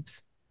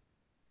teams?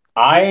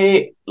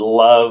 I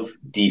love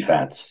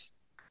defense.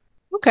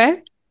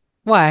 Okay.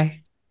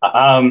 Why?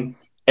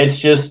 It's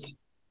just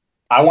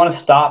I want to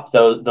stop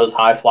those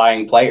high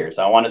flying players.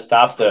 I want to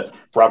stop the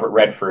Robert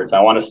Redfords.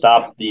 I want to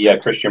stop the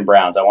Christian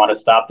Browns. I want to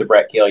stop the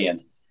Brett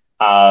Killians.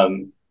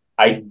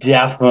 I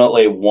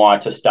definitely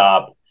want to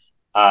stop.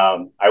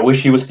 I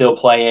wish he was still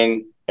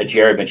playing a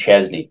Jared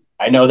McChesney.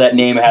 I know that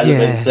name hasn't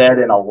been said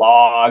in a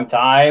long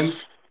time,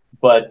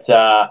 but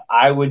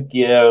I would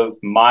give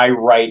my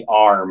right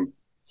arm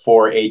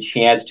for a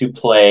chance to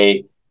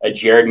play a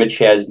Jared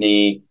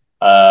McChesney,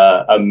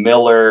 a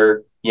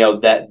Miller,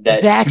 that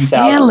Zach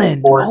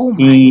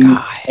 2014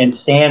 and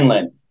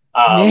Sandlin.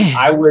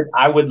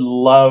 I would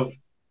love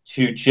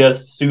to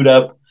just suit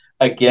up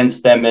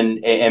against them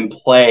and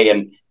play,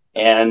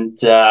 and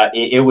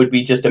it would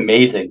be just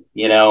amazing.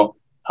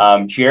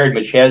 Jared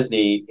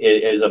McChesney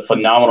is a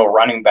phenomenal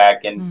running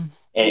back, and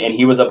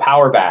he was a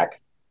power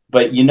back.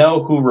 But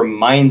who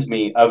reminds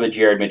me of a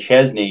Jared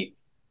McChesney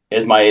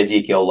is my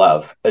Ezekiel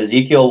Love.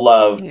 Ezekiel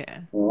Love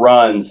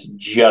runs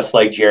just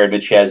like Jared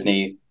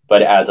McChesney,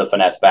 but as a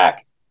finesse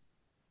back.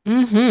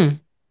 Mm-hmm.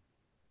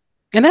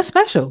 And that's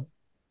special.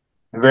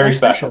 Very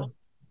special.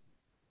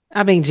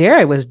 I mean,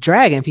 Jared was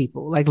dragging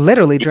people, like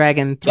literally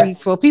dragging Yeah.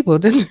 4 people.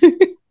 It was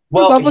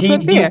Well, almost he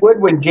unfair.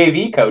 would when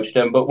JV coached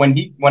him, but when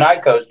I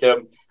coached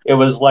him, it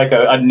was like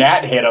a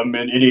gnat hit him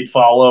and he'd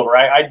fall over.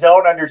 I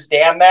don't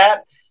understand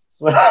that.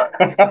 So,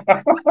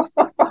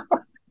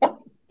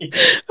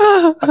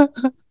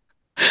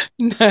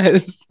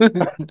 Nice.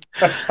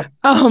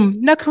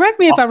 Now correct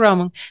me if I'm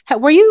wrong.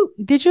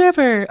 Did you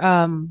ever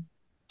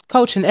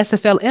coach an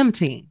SFLm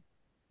team?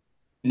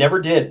 never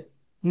did.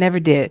 Never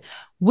did.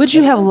 Would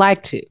you Never have did.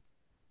 liked to?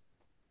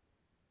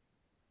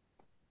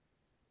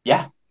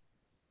 Yeah,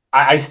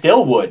 I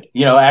still would.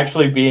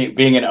 Actually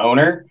being an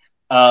owner,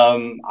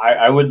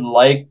 I would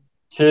like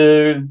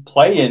to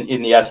play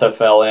in the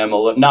SFLm a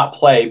little, not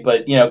play,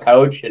 but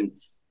coach and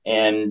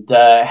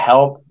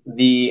help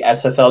the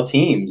SFL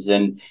teams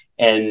and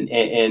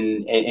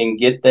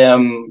get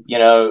them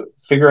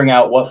figuring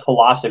out what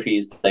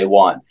philosophies they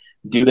want.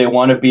 Do they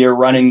want to be a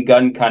run and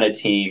gun kind of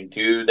team?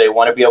 Do they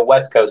want to be a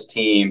West Coast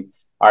team?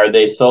 Are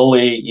they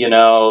solely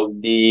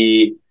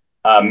the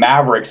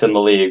Mavericks in the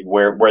league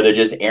where they're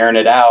just airing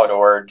it out,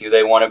 or do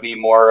they want to be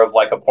more of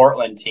like a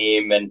Portland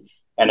team and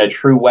a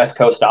true West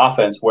Coast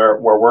offense where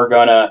we're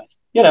gonna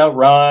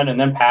run and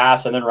then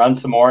pass and then run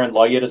some more and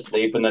lull you to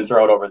sleep and then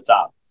throw it over the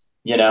top.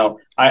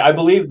 I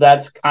believe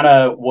that's kind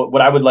of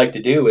what I would like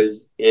to do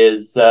is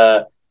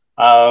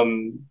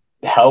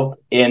help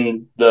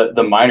in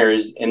the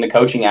minors in the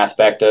coaching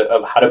aspect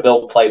of how to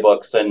build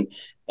playbooks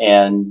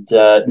and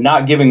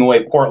not giving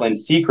away Portland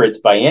secrets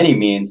by any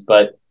means,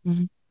 but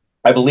Mhm.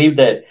 I believe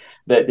that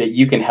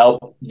you can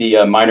help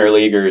the minor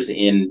leaguers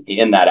in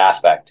that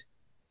aspect.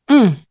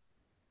 Mm.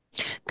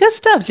 Good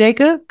stuff,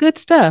 Jacob. Good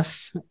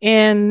stuff.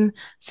 And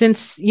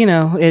since,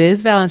 it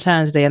is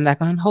Valentine's Day, I'm not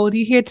going to hold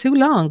you here too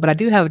long, but I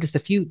do have just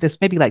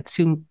maybe like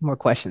 2 more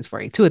questions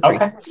for you, 2 or 3.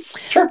 Okay,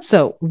 sure.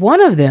 So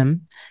one of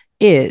them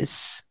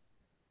is,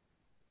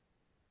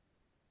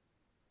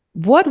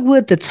 what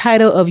would the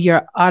title of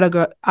your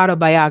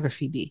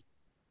autobiography be?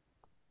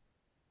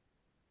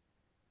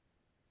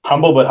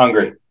 Humble but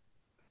hungry.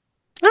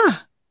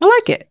 Ah, I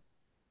like it.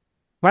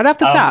 Right off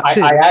the top, I,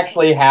 too. I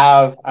actually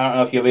have. I don't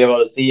know if you'll be able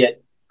to see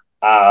it.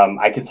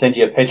 I can send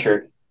you a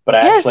picture, but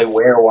I Yes. actually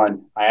wear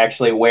one. I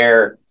actually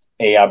wear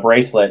a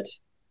bracelet.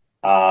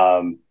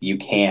 You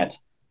can't,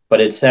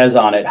 but it says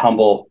on it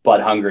 "humble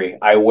but hungry."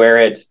 I wear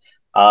it.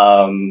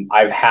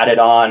 I've had it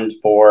on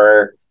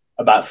for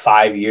about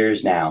 5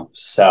 years now,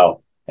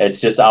 so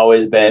it's just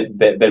always been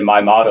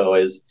my motto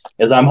is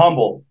I'm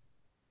humble,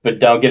 but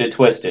don't get it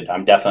twisted.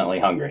 I'm definitely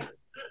hungry.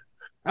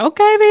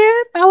 Okay,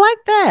 man. I like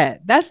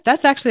that.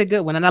 That's actually a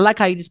good one. And I like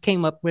how you just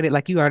came up with it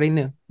like you already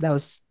knew. That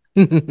was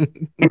If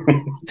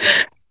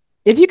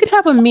you could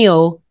have a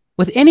meal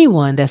with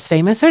anyone that's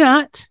famous or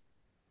not,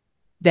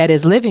 that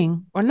is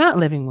living or not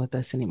living with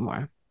us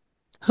anymore,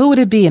 who would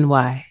it be and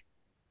why?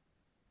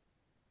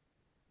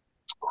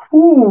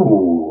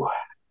 Ooh,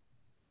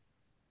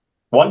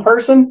 one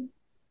person.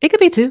 It could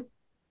be 2.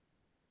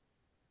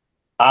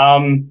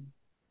 Um,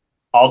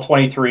 all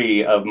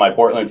 23 of my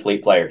Portland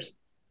Fleet players.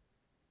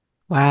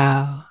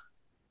 Wow.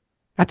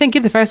 I think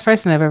you're the first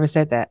person I've ever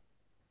said that.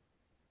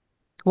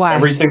 Why?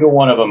 Every single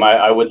one of them.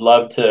 I would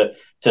love to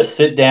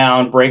sit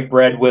down, break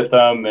bread with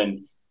them,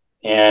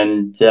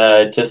 and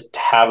just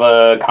have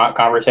a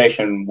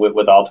conversation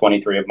with all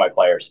 23 of my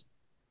players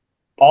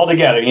all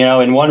together.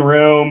 In one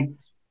room.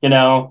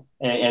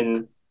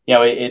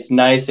 It's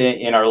nice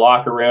in our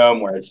locker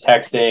room where it's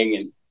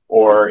texting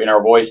or in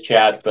our voice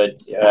chats, but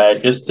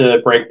just to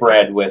break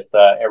bread with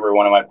every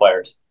one of my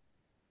players.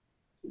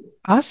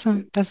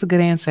 Awesome. That's a good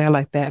answer. I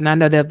like that. And I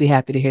know they'll be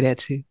happy to hear that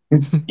too.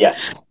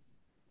 Yes.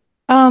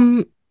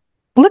 Um,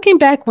 Looking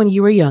back when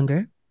you were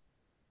younger,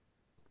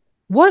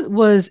 what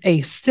was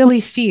a silly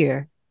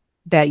fear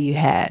that you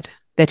had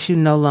that you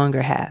no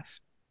longer have?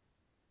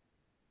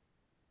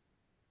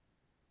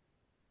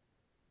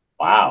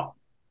 Wow.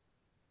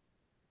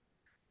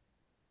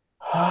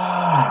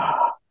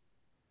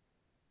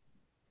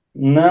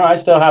 No, I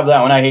still have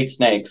that one. I hate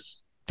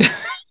snakes.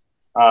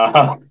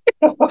 Uh,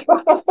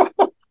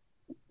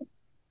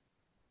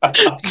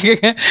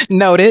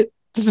 Noted.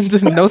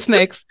 No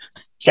snakes.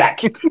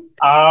 check.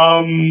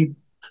 Um,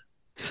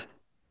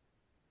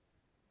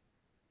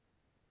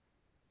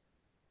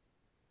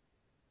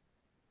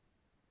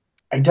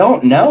 I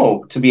don't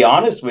know, to be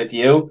honest with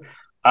you.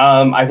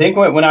 I think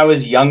when I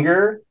was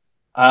younger,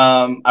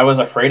 I was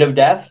afraid of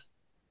death.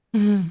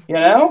 Mhm. You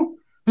know,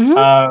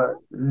 Mhm.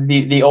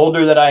 the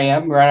older that I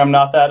am, right? I'm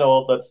not that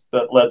old.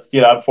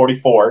 I'm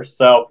 44.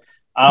 So,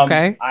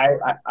 Okay.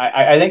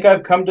 I think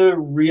I've come to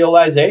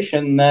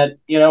realization that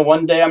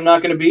one day I'm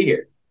not going to be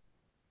here,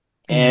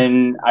 Yeah.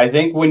 and I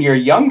think when you're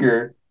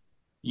younger,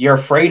 you're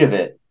afraid of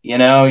it.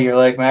 You're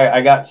like, man,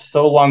 I got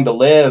so long to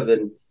live,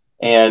 and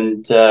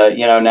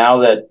now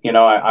that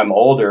I'm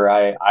older,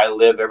 I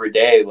live every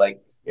day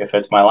like if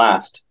it's my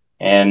last,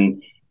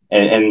 and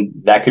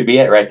that could be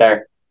it right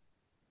there.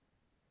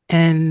 A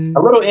And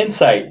little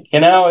insight,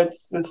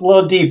 it's a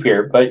little deep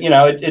here, but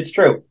it's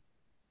true.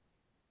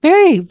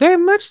 Very, very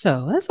much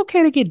so. It's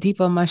okay to get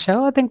deep on my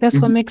show. I think that's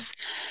what makes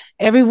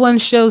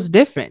everyone's shows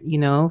different. You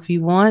know, if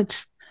you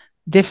want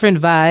different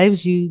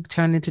vibes, you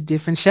turn into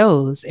different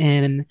shows.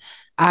 And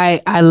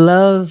I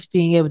love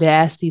being able to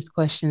ask these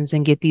questions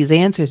and get these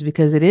answers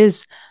because it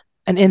is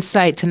an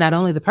insight to not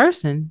only the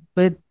person,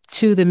 but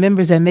to the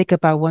members that make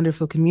up our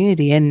wonderful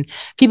community. And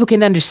people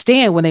can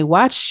understand when they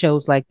watch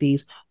shows like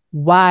these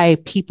why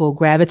people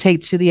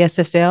gravitate to the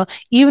SFL.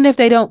 Even if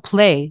they don't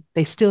play,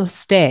 they still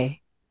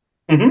stay.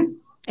 Mm-hmm.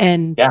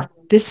 And Yeah.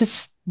 this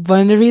is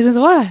one of the reasons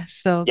why.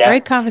 So Yeah.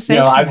 great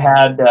conversation. I've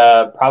had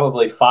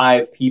probably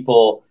 5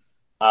 people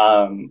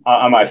on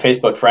my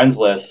Facebook friends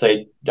list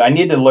say, I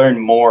need to learn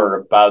more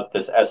about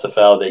this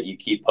SFL that you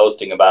keep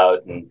posting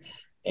about.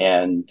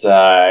 And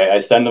I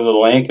send them the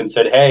link and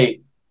said,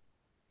 hey,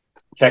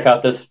 check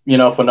out this,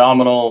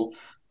 phenomenal,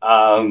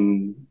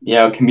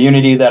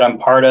 community that I'm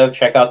part of.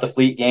 Check out the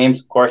Fleet Games.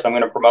 Of course, I'm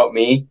going to promote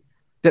me.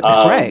 That's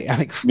right.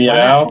 I mean,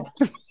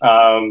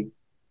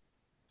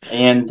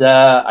 and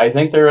I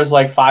think there was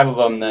like 5 of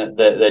them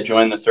that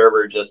joined the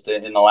server just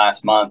in the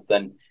last month.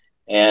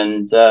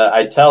 And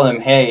I tell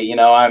them, hey,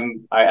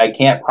 I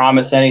can't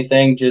promise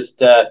anything.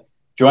 Just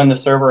join the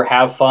server,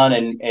 have fun,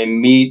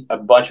 and meet a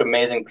bunch of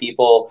amazing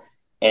people.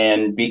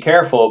 And be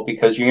careful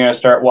because you're going to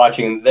start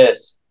watching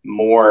this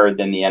more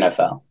than the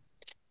NFL.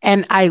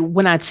 And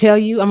when I tell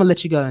you, I'm gonna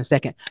let you go in a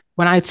second.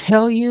 When I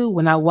tell you,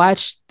 when I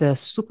watched the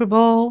Super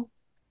Bowl,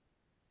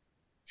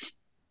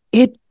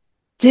 it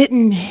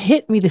didn't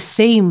hit me the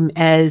same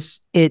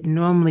as it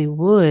normally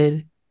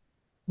would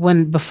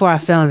before I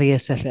found the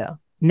SFL.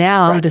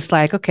 Now I'm just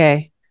like,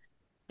 okay,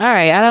 all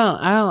right,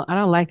 I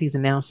don't like these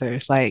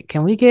announcers. Like,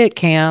 can we get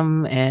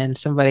Cam and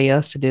somebody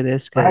else to do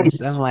this?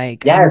 Because I'm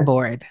like, I'm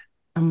bored.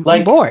 I'm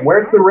bored.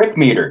 Where's the Rick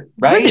meter,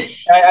 right?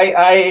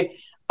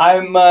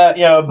 I'm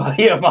a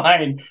buddy of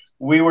mine.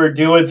 We were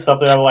doing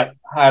something. I'm like,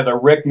 the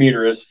Rick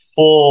meter is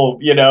full.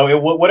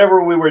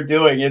 Whatever we were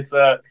doing, it's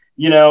the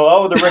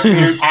Rick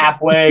meter's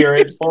halfway or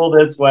it's full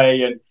this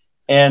way,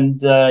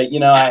 and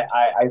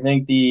I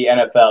think the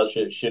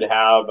NFL should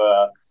have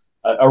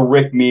a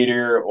Rick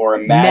meter or a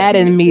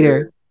Madden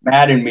meter.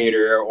 Madden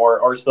meter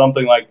or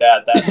something like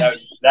that.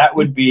 That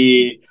would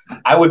be.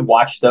 I would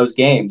watch those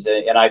games,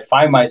 and I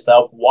find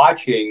myself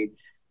watching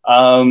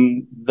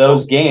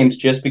those games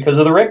just because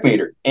of the Rick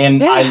meter,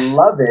 and I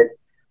love it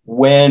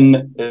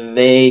when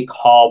they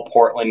call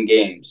Portland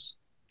games.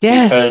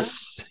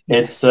 Because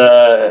it's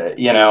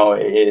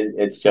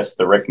it's just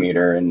the Rick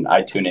meter, and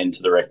I tune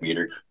into the Rick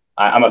meter.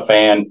 I'm a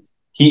fan.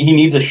 He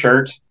needs a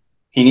shirt.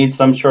 He needs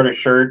some sort of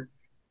shirt,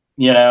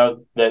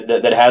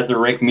 that has the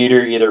Rick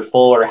meter either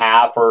full or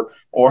half or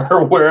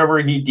wherever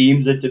he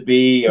deems it to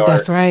be. Or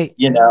that's right.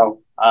 You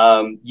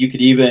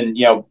could even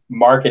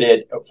market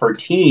it for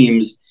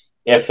teams.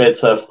 If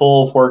it's a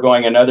full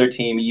foregoing another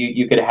team,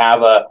 you could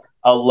have a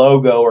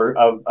logo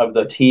of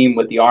the team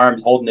with the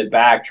arms holding it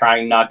back,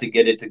 trying not to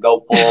get it to go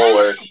full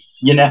or,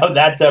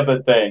 that type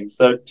of thing.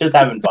 So just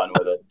having fun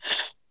with it.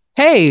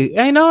 Hey,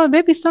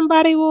 maybe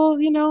somebody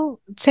will,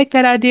 take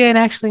that idea and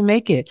actually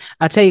make it.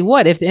 I'll tell you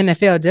what, if the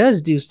NFL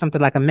does do something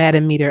like a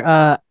Madden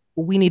meter,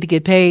 we need to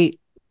get paid.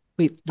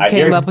 We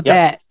came up with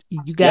that.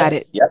 You got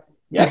it.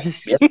 Yes,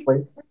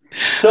 please.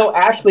 So,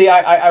 Ashley,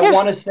 I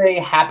want to say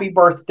happy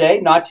birthday,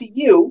 not to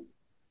you,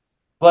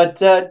 but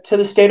to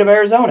the state of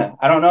Arizona.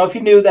 I don't know if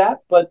you knew that,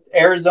 but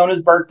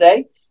Arizona's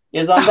birthday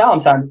is on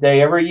Valentine's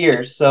Day every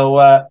year.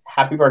 So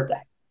happy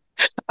birthday.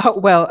 Oh,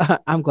 well,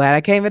 I'm glad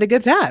I came at a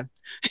good time.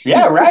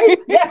 Yeah, right?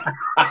 Yeah.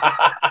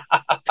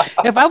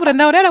 If I would have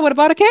known that, I would have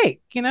bought a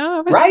cake,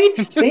 Right?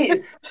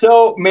 See,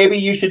 so maybe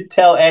you should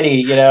tell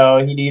Eddie,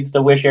 he needs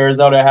to wish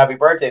Arizona a happy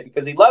birthday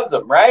because he loves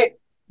them, right?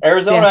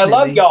 Arizona, Definitely. I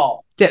love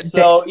y'all.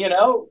 So,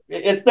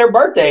 it's their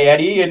birthday,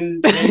 Eddie,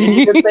 and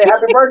you can say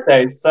happy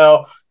birthday.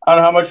 So I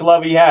don't know how much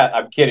love he had.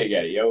 I'm kidding,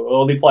 Eddie. I'll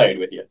only playing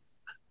with you.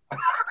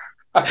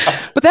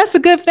 But that's a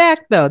good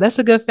fact, though. That's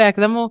a good fact.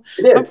 I will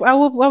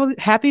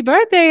happy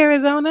birthday,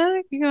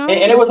 Arizona.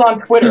 And it was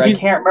on Twitter. I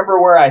can't remember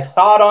where I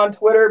saw it on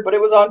Twitter, but it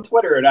was on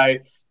Twitter, and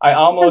I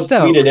almost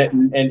tweeted it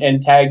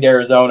and tagged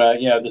Arizona,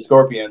 the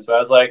Scorpions. But I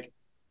was like,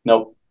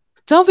 nope.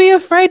 Don't be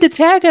afraid to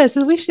tag us.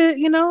 We should,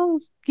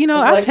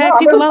 I tag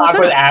people all the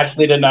time. With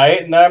Ashley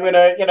tonight, and I'm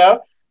gonna,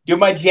 do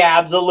my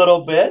jabs a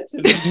little bit.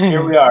 And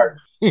here we are.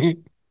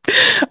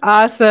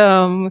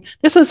 Awesome.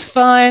 This was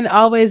fun.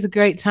 Always a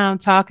great time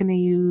talking to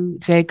you,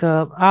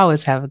 Jacob. I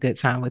always have a good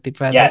time with you,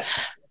 brother.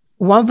 Yes.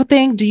 One more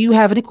thing. Do you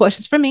have any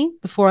questions for me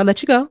before I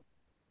let you go?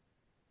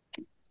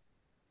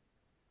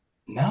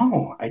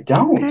 No, I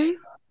don't.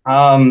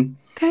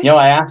 Okay.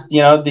 I asked,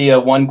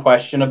 the one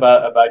question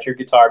about your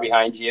guitar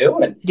behind you,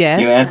 and you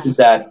answered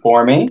that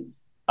for me.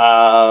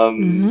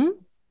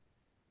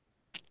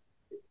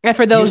 And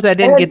for those that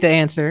didn't get the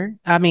answer,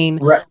 I mean,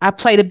 I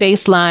played a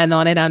bass line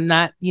on it. I'm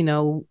not,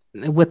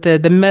 with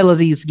the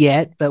melodies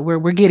yet, but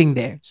we're getting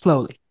there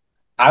slowly.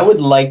 I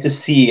would like to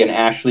see an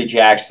Ashley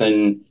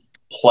Jackson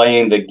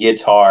playing the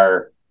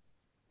guitar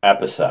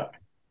episode.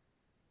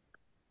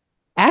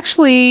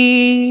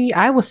 Actually,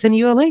 I will send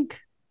you a link.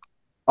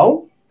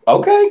 Oh,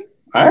 okay.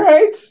 All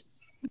right.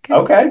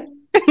 Okay.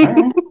 All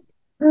right.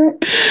 All right.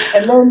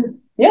 And then,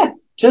 yeah,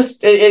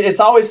 just it's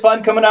always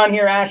fun coming on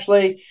here,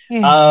 Ashley.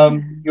 Yeah.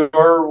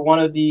 You're one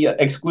of the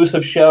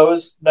exclusive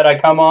shows that I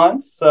come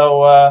on.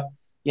 So,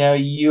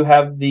 you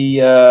have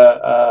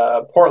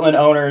the Portland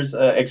owners,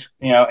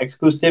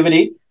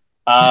 exclusivity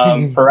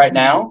for right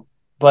now.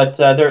 But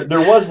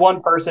there was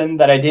one person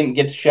that I didn't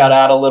get to shout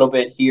out a little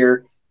bit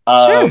here,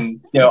 Sure.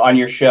 on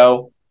your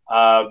show.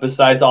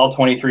 Besides all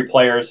 23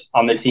 players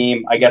on the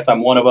team, I guess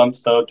I'm one of them.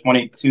 So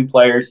 22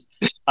 players,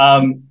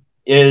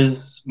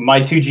 is my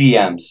two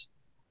GMs,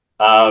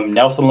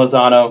 Nelson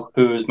Lozano,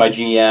 who's my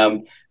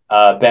GM,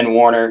 Ben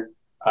Warner,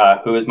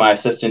 who is my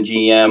assistant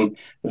GM.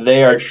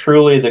 They are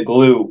truly the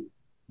glue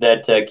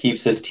that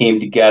keeps this team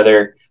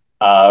together.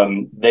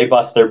 They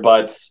bust their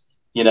butts,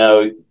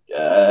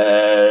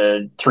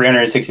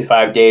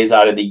 365 days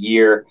out of the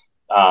year,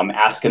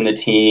 asking the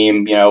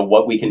team,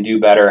 what we can do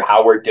better,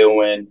 how we're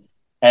doing.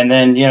 And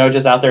then,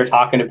 just out there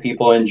talking to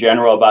people in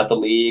general about the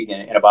league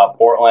and about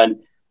Portland.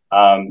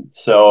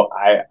 So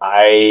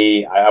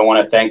I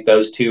want to thank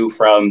those two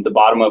from the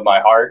bottom of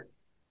my heart,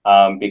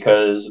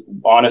 because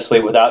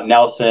honestly, without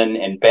Nelson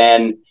and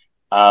Ben,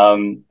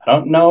 I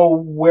don't know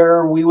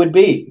where we would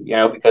be,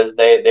 because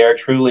they are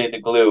truly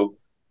the glue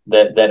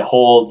that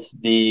holds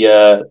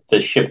the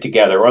ship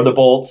together, or the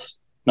bolts,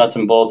 nuts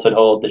and bolts that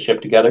hold the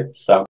ship together.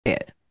 So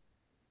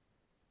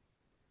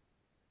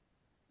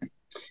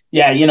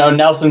yeah,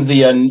 Nelson's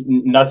the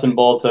nuts and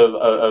bolts of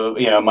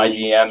my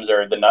GMs,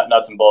 are the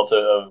nuts and bolts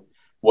of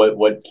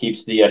what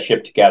keeps the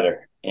ship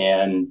together.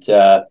 And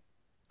I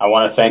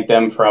want to thank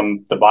them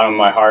from the bottom of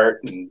my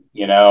heart. And,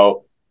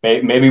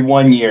 maybe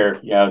one year,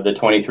 the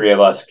 23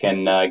 of us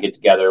can get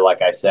together,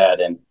 like I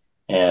said,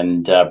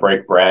 and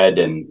break bread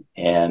and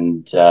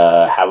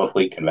have a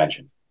fleet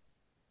convention.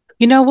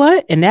 You know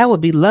what? And that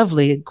would be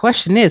lovely. The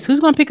question is,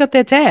 who's going to pick up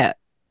that tab?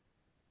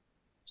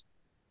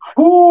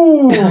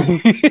 Ooh.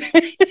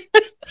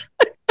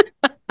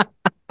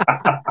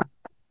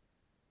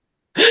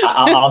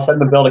 I'll send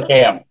the bill to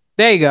Cam.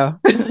 There you go.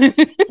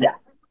 Yeah.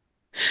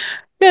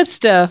 Good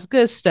stuff.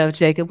 Good stuff,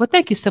 Jacob. Well,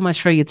 thank you so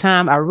much for your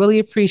time. I really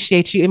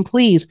appreciate you. And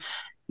please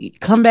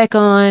come back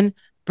on,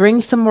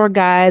 bring some more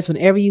guys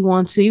whenever you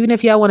want to, even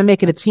if y'all want to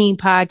make it a team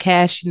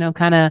podcast,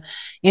 kind of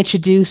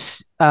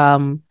introduce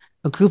a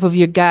group of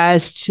your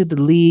guys to the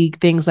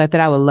league, things like that.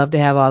 I would love to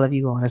have all of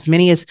you on. As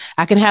many as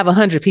I can have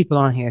 100 people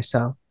on here.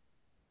 So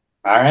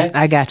all right,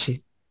 I got you.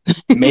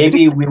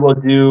 Maybe we will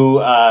do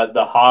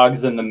the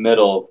hogs in the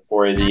middle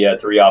for the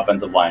 3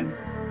 offensive linemen.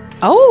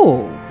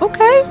 Oh,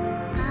 okay.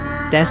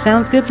 That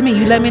sounds good to me.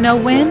 You let me know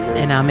when,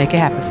 and I'll make it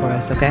happen for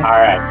us, okay? All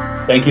right.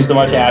 Thank you so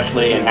much,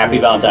 Ashley, and happy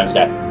Valentine's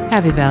Day.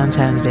 Happy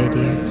Valentine's Day,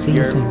 dear. See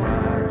you soon.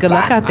 Good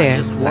luck out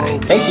there. Bye.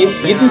 Thank you.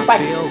 You too. Bye.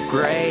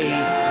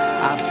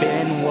 I've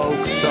been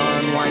woke,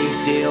 son, why you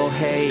deal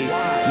hate?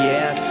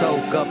 Yeah,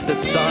 soak up the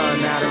sun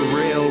at a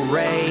real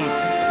rate.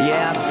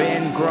 Yeah, I've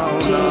been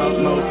grown up,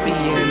 most the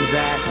ends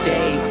at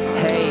day.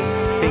 Hey,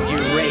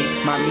 figure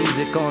eight, my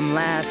music on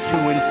last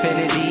to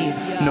infinity,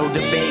 no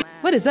debate.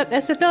 What is up,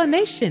 SFL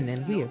Nation?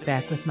 And we are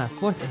back with my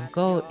 4th and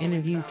gold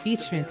interview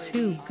featuring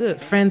 2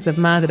 good friends of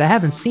mine that I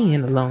haven't seen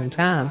in a long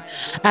time.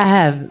 I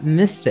have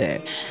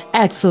Mr.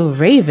 Axel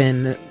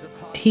Raven.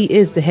 He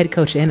is the head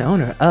coach and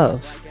owner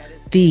of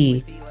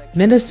the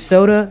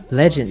Minnesota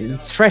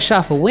Legends, fresh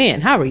off a win.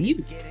 How are you?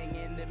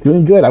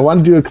 Doing good. I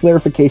want to do a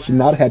clarification,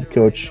 not head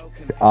coach,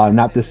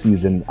 not this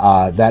season.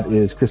 That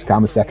is Chris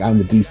Komisek. I'm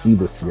the DC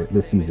this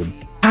season.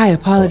 I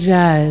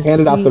apologize.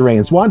 Handed off the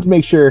reins. Wanted to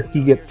make sure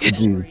he gets the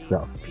dues.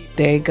 So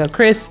there you go,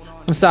 Chris.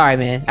 I'm sorry,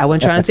 man. I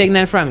wasn't trying to take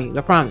that from you.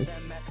 I promise.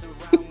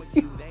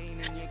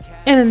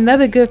 And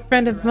another good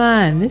friend of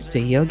mine,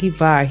 Mr. Yogi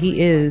Barr. He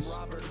is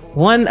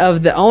one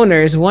of the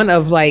owners, one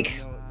of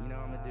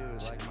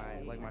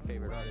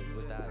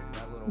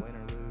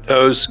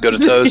Toes, go to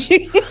Toes.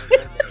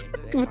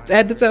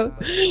 At the toe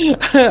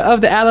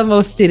of the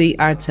Alamo City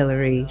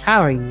Artillery.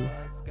 How are you?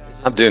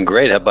 I'm doing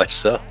great. How about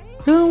yourself?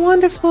 Doing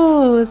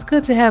wonderful. It's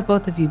good to have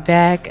both of you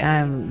back.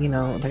 I'm,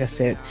 like I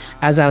said,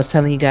 as I was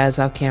telling you guys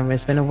off camera,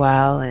 it's been a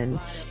while, and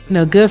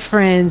good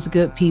friends,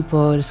 good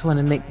people. Just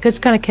want to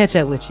just kind of catch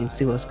up with you,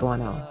 see what's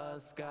going on.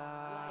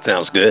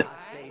 Sounds good.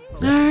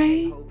 All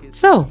right.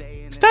 So,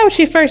 start with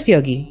you first,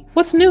 Yogi.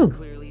 What's new?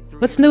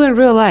 What's new in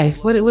real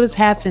life? What has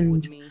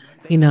happened?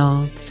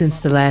 Since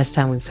the last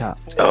time we've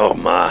talked? Oh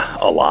my,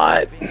 a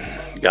lot.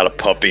 Got a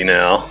puppy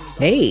now.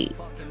 Hey,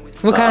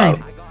 what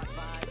kind?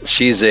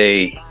 She's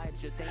a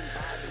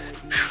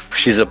poo.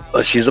 She's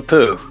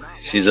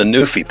a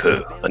Newfie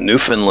poo, a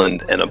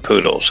Newfoundland and a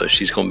poodle. So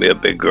she's gonna be a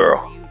big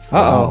girl.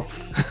 Uh-oh.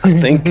 I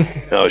think.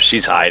 Oh,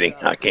 she's hiding.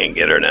 I can't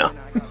get her now.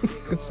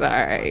 It's all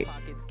right.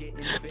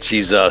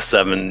 She's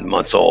 7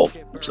 months old,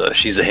 so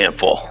she's a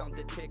handful.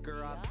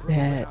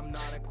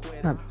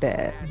 Not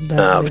bad.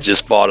 We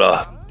just bought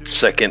a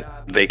second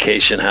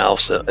vacation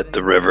house at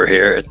the river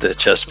here at the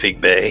Chesapeake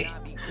Bay.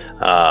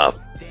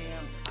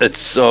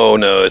 It's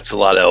a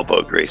lot of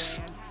elbow grease.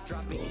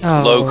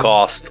 Low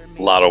cost,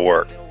 a lot of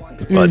work,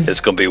 but it's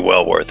gonna be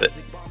well worth it.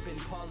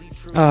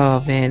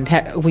 Oh man,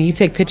 when you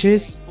take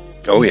pictures,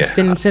 Oh You yeah,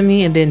 send them to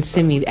me and then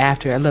send me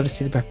after. I'd love to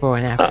see the before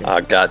and after.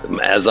 I got them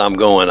as I'm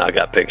going. I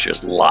got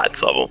pictures,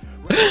 lots of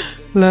them.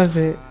 Love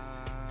it.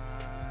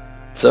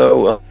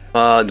 So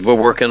we're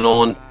working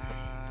on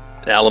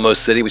Alamo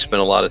City. We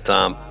spent a lot of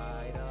time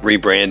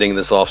rebranding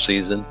this off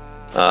season.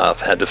 I've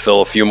had to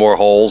fill a few more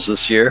holes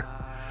this year.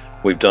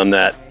 We've done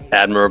that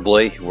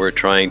admirably. We're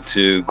trying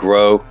to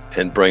grow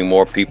and bring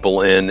more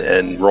people in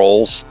and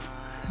roles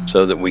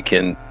so that we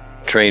can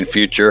train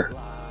future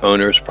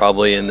owners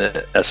probably in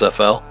the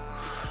SFL.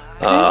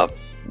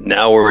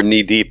 Now we're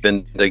knee deep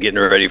into getting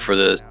ready for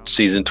the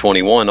season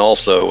 21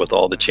 also, with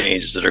all the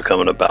changes that are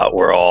coming about.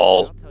 We're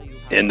all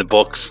in the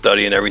books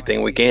studying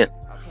everything we can.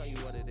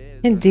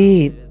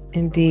 Indeed.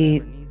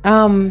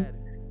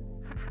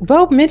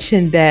 Bo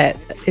mentioned that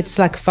it's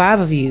like 5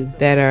 of you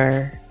that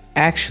are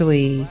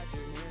actually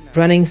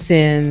running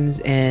sims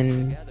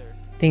and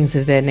things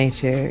of that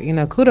nature. You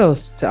know,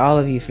 kudos to all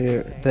of you for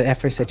the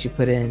efforts that you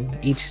put in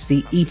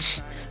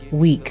each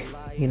week,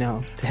 you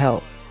know, to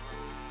help.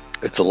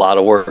 It's a lot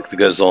of work that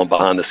goes on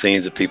behind the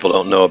scenes that people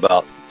don't know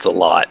about. It's a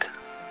lot.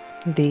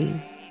 Indeed.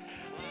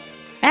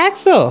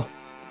 Axel,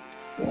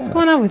 what's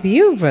going on with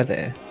you,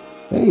 brother?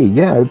 Hey,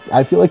 yeah,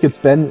 I feel like it's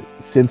been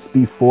since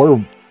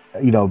before,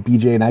 you know,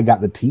 BJ and I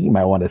got the team,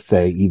 I want to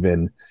say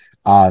even.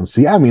 So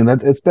yeah, I mean,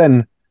 it's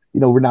been, you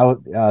know, we're now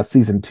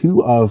season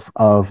 2 of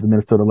the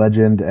Minnesota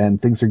Legend,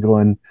 and things are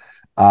going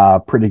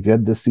pretty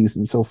good this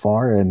season so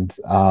far. And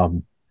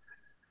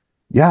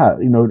yeah,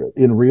 you know,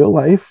 in real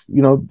life,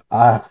 you know,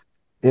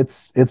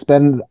 it's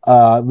been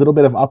a little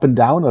bit of up and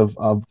down of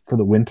for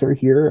the winter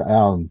here.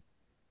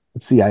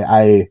 Let's see,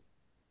 I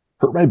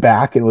hurt my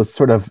back and was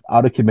sort of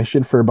out of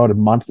commission for about a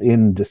month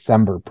in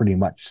December, pretty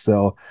much.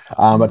 So,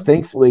 but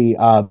thankfully,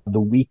 the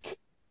week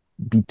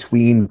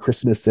between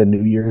Christmas and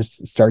New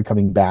Year's started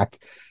coming back.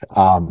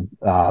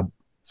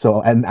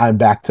 So, and I'm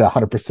back to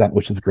 100%,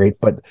 which is great.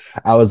 But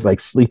I was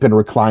like sleeping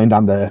reclined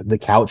on the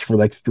couch for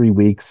like 3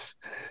 weeks.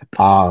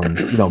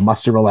 You know,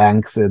 muscle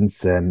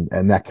relaxants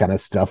and that kind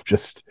of stuff,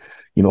 just,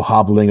 you know,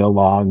 hobbling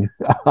along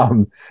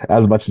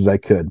as much as I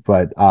could.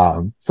 But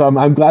so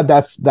I'm glad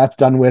that's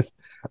done with.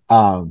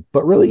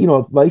 But really, you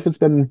know, life has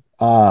been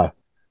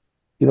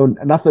you know,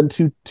 nothing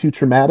too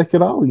traumatic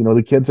at all. You know,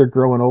 the kids are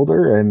growing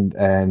older,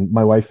 and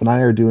my wife and I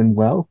are doing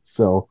well.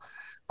 So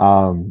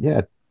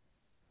yeah,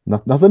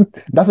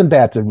 nothing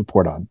bad to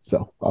report on.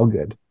 So all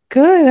good.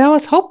 Good. I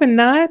was hoping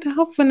not.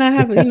 Hoping I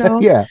have, you know,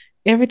 Yeah.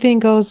 everything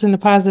goes in the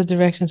positive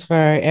directions for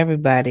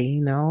everybody,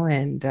 you know.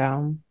 And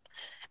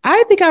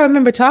I think I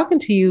remember talking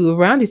to you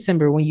around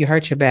December when you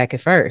hurt your back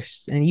at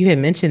first, and you had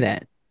mentioned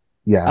that.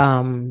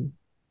 Yeah.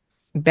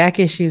 Back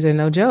issues are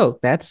no joke.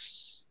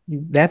 That's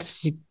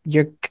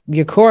your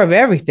core of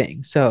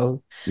everything.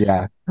 So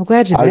Yeah. I'm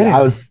glad you're better.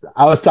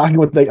 I was talking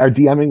with like our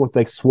DMing with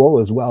like Swole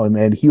as well,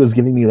 and he was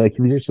giving me like,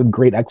 these are some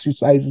great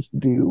exercises to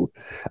do.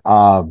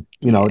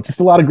 You know, just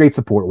a lot of great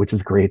support, which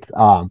is great.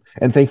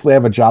 And thankfully I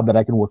have a job that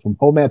I can work from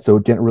home at, so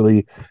it didn't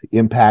really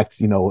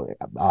impact, you know,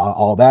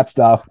 all that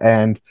stuff.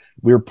 And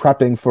we were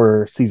prepping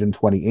for season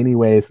 20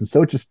 anyways, and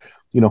so just,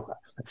 you know,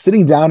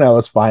 sitting down I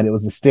was fine. It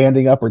was the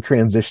standing up or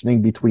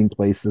transitioning between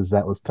places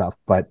that was tough,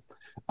 but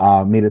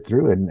made it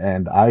through,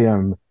 and I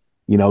am,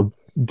 you know,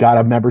 got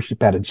a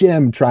membership at a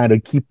gym, trying to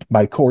keep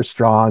my core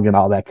strong and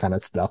all that kind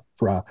of stuff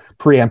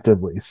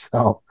preemptively.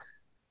 So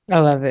I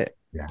love it.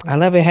 Yeah. I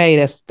love it. Hey,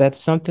 that's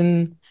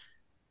something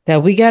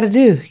that we got to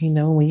do. You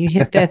know, when you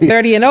hit that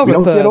 30 and over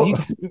club,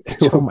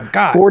 oh my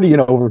God, 40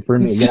 and over for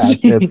me. Yeah,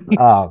 it's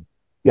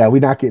yeah,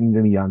 we're not getting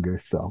any younger.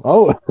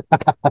 So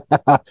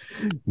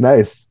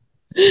nice.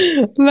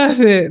 Love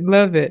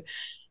it.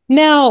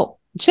 Now,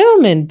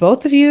 gentlemen,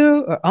 both of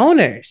you are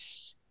owners.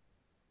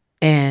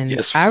 And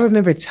Yes. I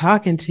remember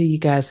talking to you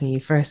guys when you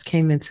first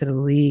came into the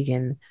league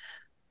and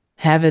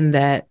having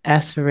that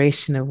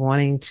aspiration of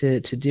wanting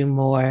to do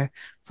more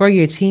for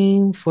your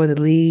team, for the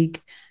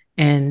league,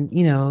 and,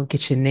 you know,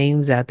 get your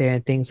names out there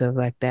and things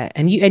like that.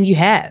 And you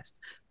have.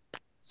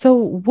 So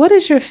what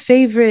is your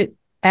favorite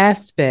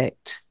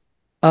aspect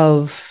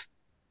of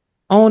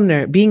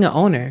being an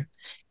owner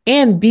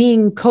and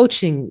being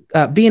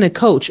a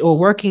coach or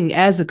working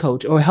as a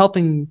coach or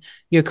helping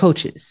your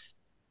coaches?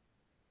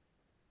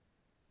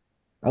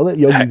 I'll let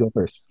Yogi go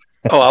first.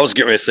 Oh, I was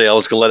getting ready to say I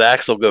was going to let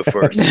Axel go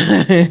first.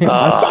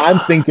 I'm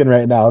thinking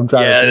right now. I'm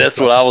trying. Yeah, that's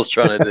what I was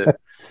trying to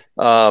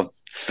do.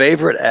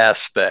 Favorite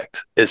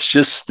aspect? It's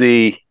just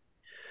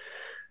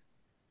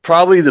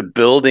probably the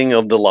building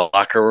of the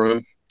locker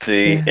room,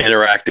 the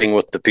interacting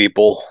with the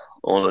people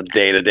on a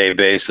day-to-day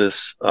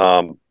basis.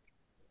 You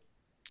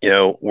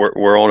know,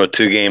 we're on a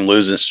 2-game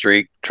losing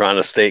streak,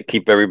 trying to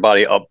keep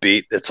everybody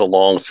upbeat. It's a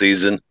long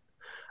season.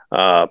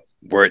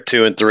 We're at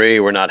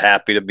 2-3. We're not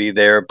happy to be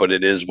there, but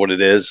it is what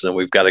it is, and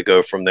we've got to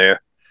go from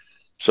there.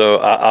 So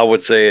I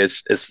would say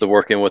it's the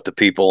working with the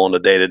people on a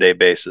day-to-day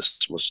basis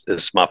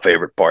is my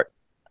favorite part.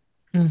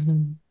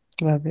 Mm-hmm.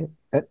 Love it.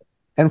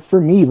 And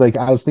for me, like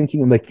I was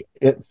thinking, like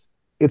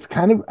it's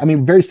kind of, I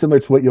mean, very similar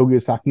to what Yogi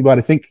was talking about.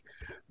 I think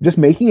just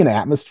making an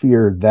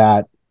atmosphere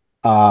that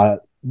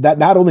that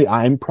not only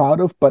I'm proud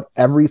of, but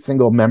every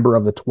single member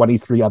of the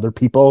 23 other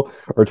people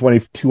or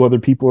 22 other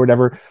people or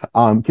whatever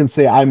can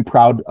say I'm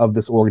proud of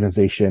this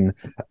organization.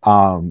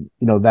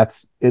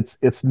 That's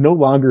it's no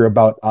longer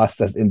about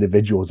us as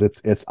individuals.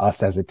 It's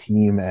us as a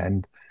team,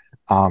 and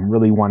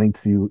really wanting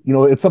to,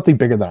 it's something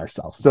bigger than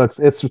ourselves. So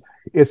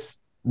it's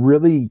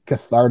really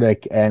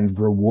cathartic and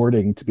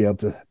rewarding to be able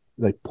to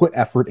like put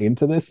effort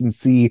into this and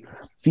see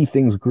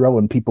things grow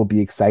and people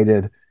be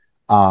excited.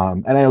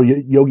 And I know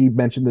Yogi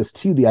mentioned this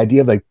too, the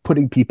idea of like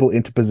putting people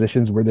into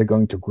positions where they're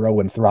going to grow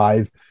and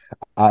thrive,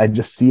 and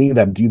just seeing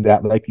them do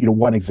that. Like,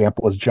 one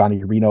example is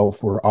Johnny Reno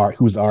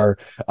who's our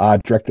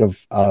director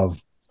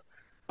of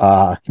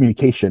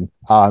communication,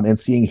 and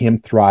seeing him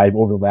thrive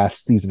over the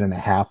last season and a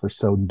half or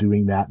so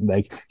doing that. And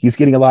like, he's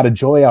getting a lot of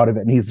joy out of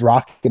it and he's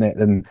rocking it.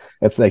 And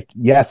it's like,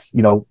 yes,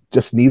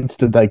 just needs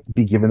to like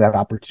be given that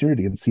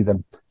opportunity and see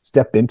them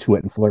step into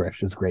it and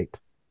flourish is great.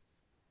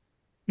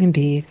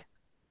 Indeed.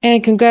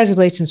 And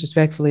congratulations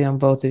respectfully on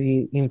both of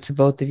you, to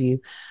both of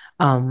you,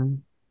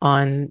 on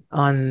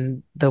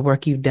the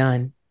work you've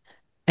done.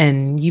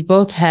 And you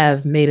both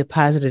have made a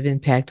positive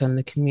impact on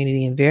the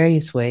community in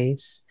various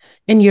ways,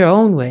 in your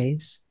own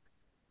ways.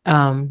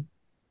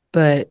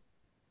 But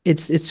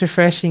it's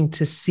refreshing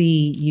to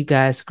see you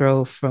guys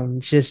grow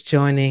from just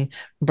joining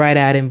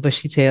bright-eyed and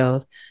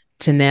bushy-tailed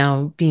to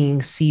now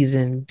being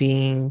seasoned,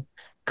 being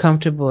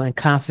comfortable and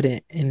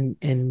confident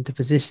in the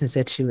positions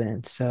that you're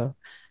in. So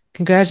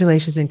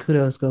congratulations and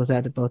kudos goes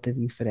out to both of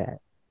you for that.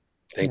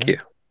 Thank you.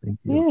 Thank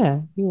you.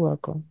 Yeah, you're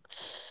welcome.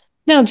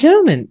 Now,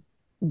 gentlemen,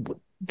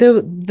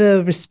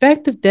 the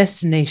respective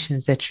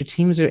destinations that your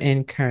teams are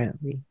in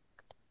currently,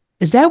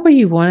 is that where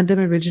you wanted them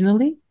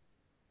originally?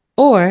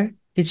 Or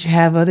did you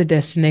have other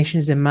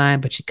destinations in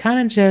mind, but you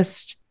kind of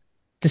just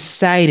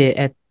decided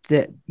at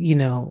that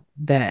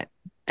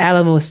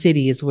Alamo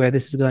City is where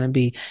this is going to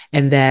be,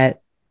 and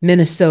that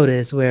Minnesota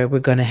is where we're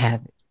going to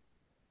have it?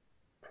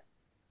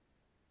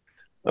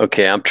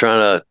 Okay, I'm trying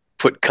to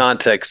put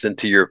context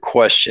into your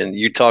question.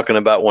 You talking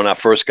about when I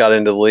first got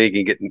into the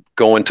league and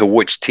going to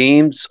which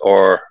teams,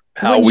 or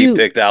how we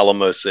picked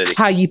Alamo City?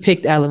 How you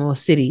picked Alamo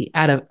City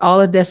out of all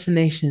the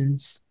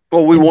destinations?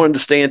 Well, we wanted to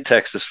stay in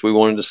Texas. We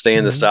wanted to stay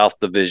in the South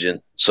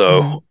Division.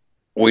 So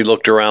we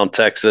looked around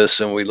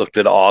Texas and we looked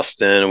at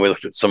Austin and we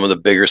looked at some of the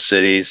bigger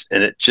cities.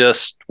 And it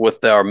just,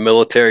 with our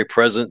military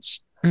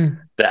presence, the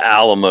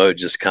Alamo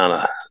just kind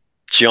of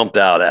jumped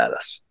out at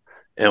us.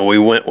 And we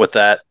went with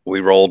that.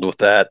 We rolled with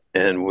that.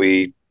 And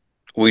we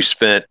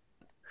spent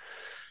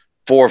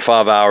 4 or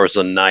 5 hours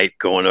a night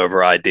going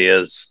over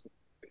ideas,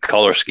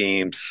 color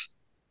schemes,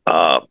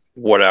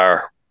 what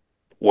our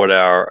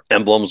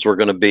emblems were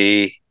going to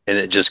be. And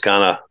it just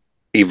kind of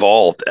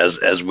evolved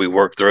as we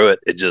worked through it.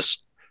 It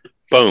just,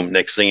 boom,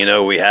 next thing you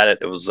know, we had it.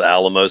 It was the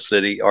Alamo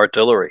City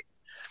Artillery.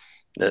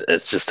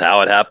 It's just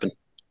how it happened.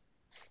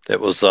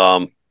 It was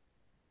a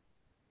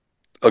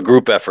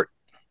group effort.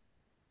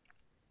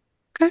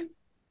 Okay,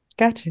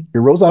 gotcha. It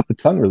rolls off the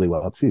tongue really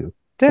well, too.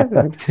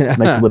 Nice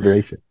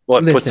alliteration.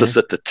 Well, it puts us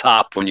at the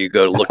top when you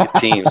go to look at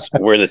teams.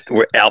 We're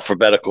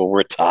alphabetical.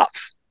 We're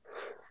tops.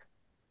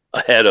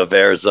 Ahead of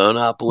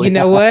Arizona, I believe. You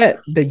know what?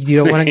 You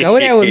don't want to go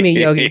there with me,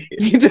 Yogi.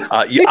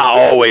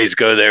 I always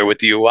go there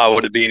with you. Why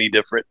would it be any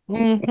different?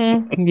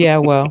 Yeah,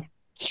 well,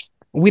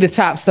 we the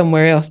top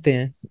somewhere else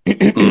then.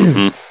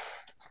 I'm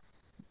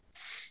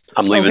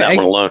leaving that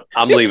one alone.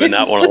 I'm leaving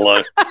that one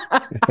alone.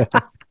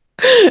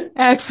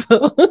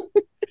 Axel.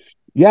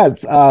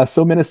 Yes.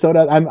 So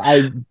Minnesota.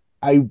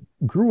 I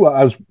grew up.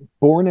 I was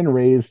born and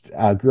raised.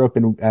 Grew up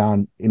in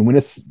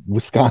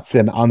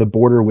Wisconsin, on the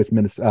border with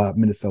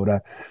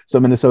Minnesota.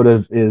 So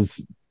Minnesota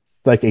is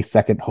like a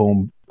second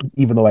home,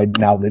 even though I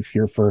now live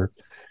here for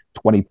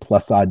 20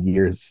 plus odd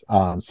years.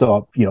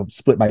 So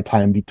split my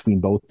time between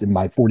both in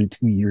my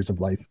 42 years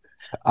of life.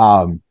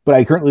 But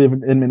I currently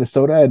live in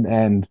Minnesota,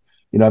 and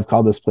I've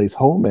called this place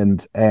home,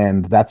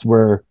 and that's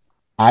where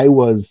I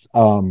was.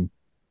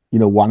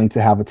 Wanting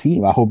to have a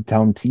team, a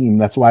hometown team.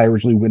 That's why I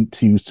originally went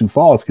to Sioux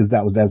Falls, because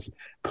that was as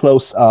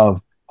close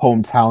of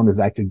hometown as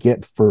I could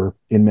get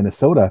in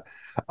Minnesota.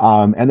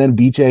 And then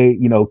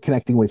BJ,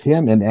 connecting with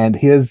him and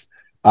his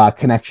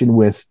connection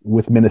with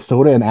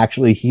Minnesota. And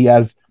actually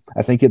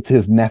I think it's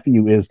his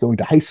nephew is going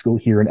to high school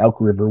here in Elk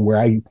River, where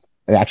I'm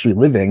actually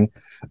living,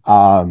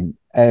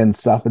 and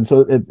stuff. And so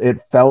it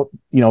felt,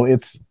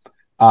 it's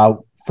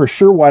for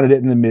sure wanted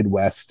it in the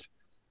Midwest.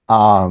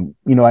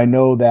 I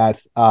know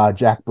that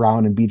Jack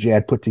Brown and BJ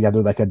had put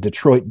together like a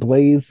Detroit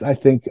Blaze, I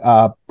think,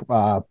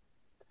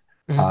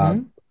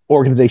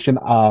 organization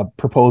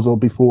proposal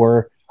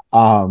before,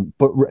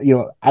 but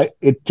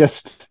it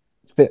just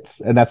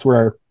fits, and that's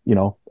where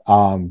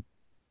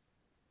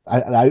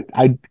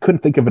I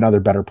couldn't think of another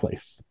better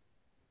place.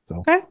 So,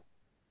 okay.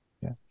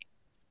 Yeah.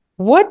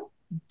 What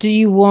do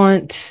you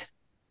want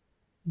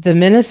the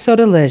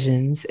Minnesota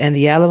Legends and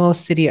the Alamo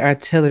City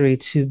Artillery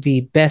to be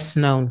best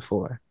known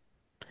for?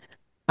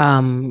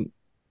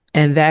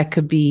 And that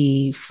could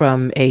be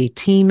from a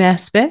team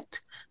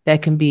aspect,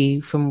 that can be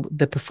from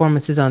the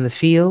performances on the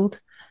field,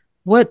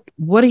 what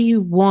do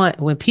you want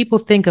when people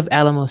think of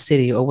Alamo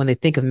City or when they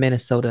think of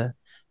Minnesota?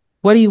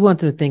 What do you want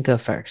them to think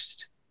of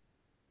first?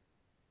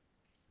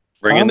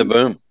 Bring in the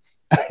boom.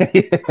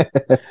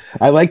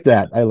 I like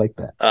that. I like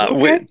that.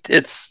 Okay.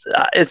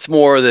 It's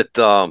more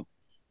that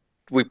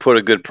we put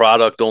a good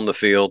product on the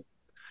field.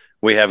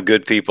 We have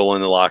good people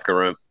in the locker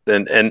room,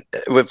 and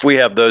if we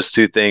have those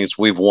two things,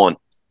 we've won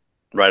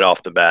right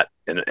off the bat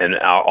in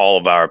all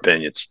of our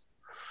opinions.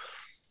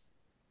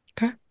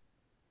 Okay.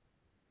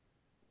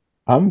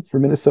 For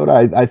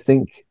Minnesota, I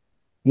think,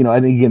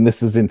 and again,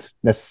 this isn't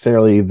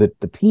necessarily the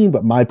team,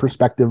 but my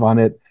perspective on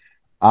it.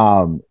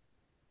 I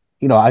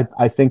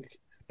think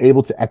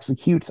able to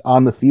execute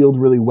on the field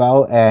really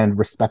well and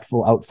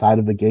respectful outside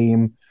of the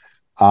game.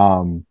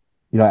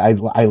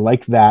 I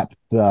like that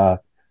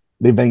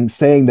they've been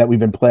saying that we've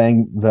been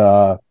playing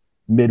the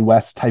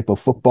Midwest type of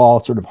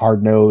football, sort of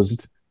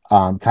hard-nosed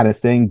kind of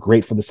thing,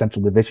 great for the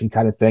Central Division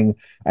kind of thing.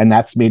 And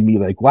that's made me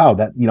like, wow,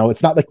 that,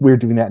 it's not like we're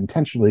doing that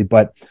intentionally,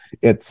 but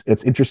it's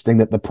interesting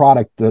that the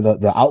product,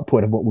 the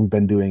output of what we've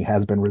been doing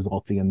has been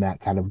resulting in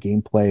that kind of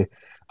gameplay,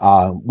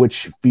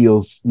 which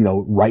feels,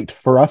 right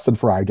for us and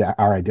for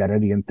our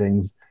identity and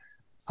things.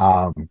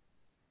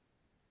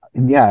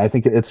 And yeah, I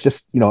think it's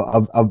just,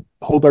 of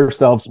hold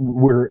ourselves,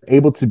 we're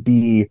able to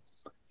be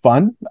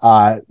fun.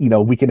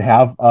 We can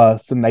have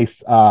some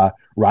nice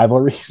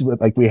rivalries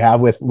like we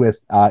have with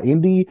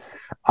Indy,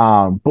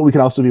 but we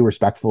can also be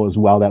respectful as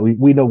well, that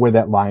we know where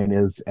that line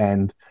is,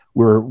 and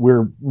we're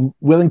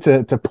willing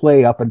to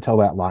play up until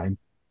that line.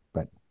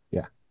 But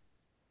yeah.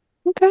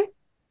 Okay.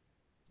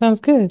 Sounds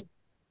good.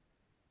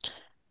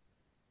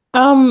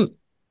 How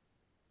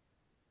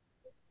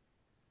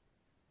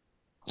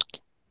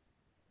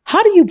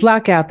do you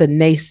block out the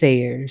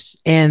naysayers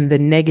and the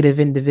negative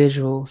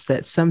individuals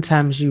that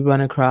sometimes you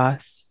run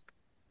across?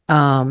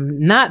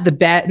 Not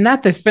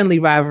the friendly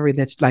rivalry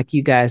that's like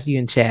you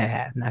and Chad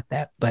have, not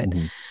that, but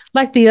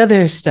like the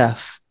other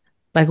stuff.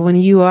 Like when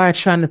you are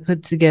trying to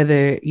put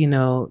together,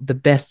 the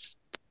best,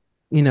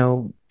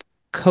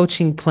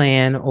 coaching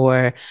plan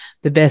or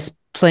the best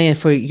plan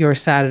for your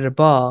side of the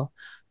ball.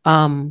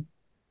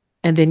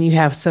 And then you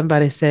have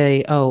somebody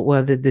say, "Oh,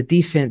 well, the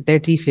defense, their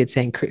defense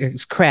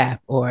is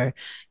crap," or,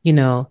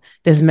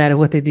 doesn't matter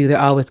what they do, they're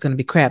always going to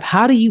be crap.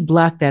 How do you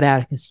block that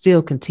out and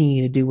still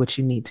continue to do what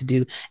you need to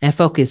do and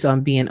focus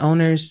on being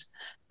owners,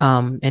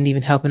 and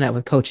even helping out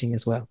with coaching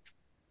as well?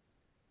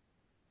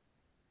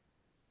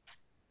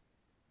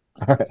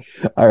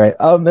 All right.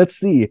 Let's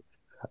see.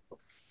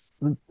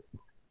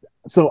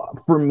 So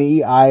for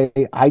me,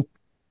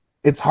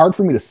 it's hard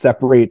for me to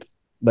separate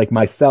like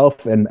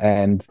myself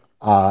and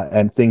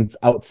things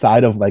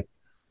outside of like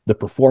the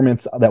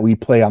performance that we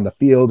play on the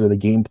field or the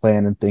game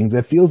plan and things.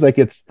 It feels like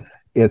it's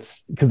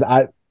because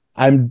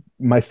I'm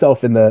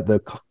myself and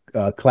the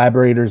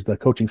collaborators, the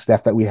coaching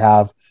staff that we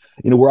have,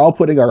 we're all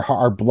putting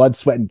our blood,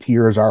 sweat, and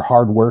tears, our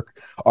hard work,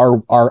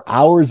 our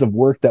hours of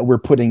work that we're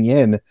putting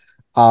in,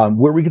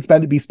 where we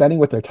could be spending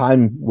with our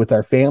time with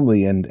our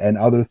family and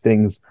other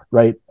things,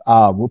 right?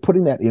 We're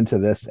putting that into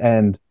this,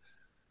 and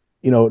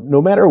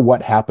no matter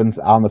what happens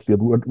on the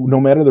field, no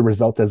matter the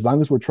result, as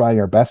long as we're trying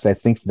our best, I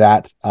think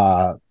that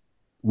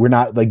we're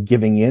not like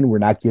giving in, we're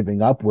not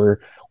giving up, we're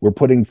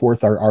putting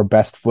forth our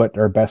best foot,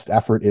 our best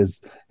effort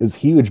is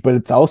huge. But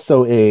it's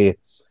also a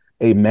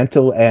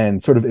mental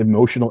and sort of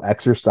emotional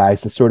exercise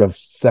to sort of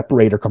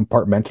separate or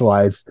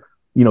compartmentalize,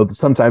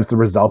 sometimes the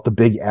result, the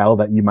big L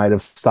that you might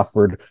have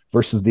suffered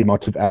versus the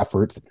amount of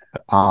effort,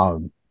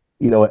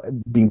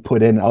 being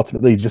put in,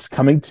 ultimately just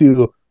coming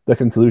to the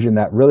conclusion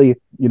that really,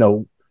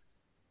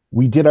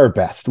 we did our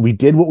best. We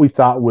did what we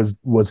thought was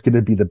going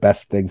to be the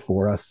best thing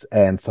for us,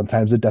 and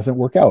sometimes it doesn't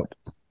work out.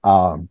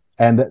 And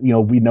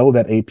we know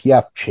that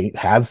APF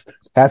has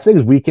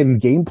things we can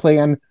game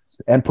plan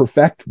and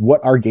perfect what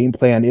our game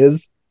plan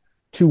is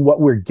to what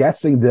we're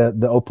guessing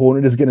the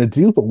opponent is going to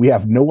do, but we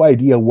have no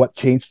idea what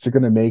changes they're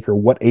going to make or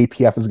what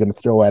APF is going to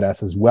throw at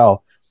us as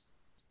well.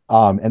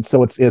 And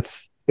so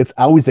it's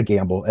always a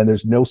gamble, and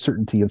there's no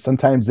certainty, and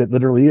sometimes it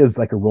literally is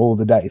like a roll of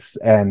the dice,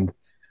 and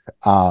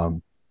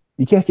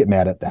you can't get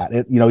mad at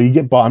that. You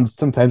get bombed.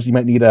 Sometimes you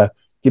might need to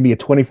give me a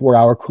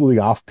 24-hour cooling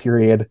off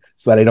period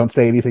so that I don't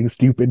say anything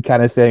stupid,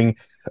 kind of thing.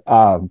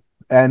 And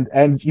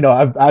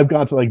I've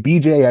gone to like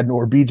BJ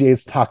or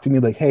BJ's talked to me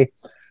like, hey,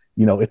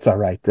 it's all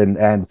right.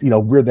 And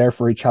we're there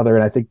for each other.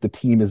 And I think the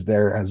team is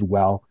there as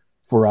well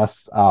for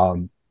us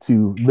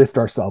to lift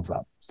ourselves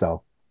up.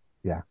 So,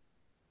 yeah.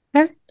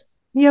 Okay.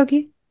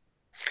 Yogi?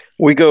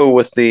 We go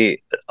with the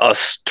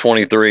us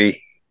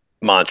 23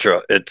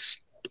 mantra.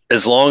 It's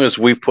as long as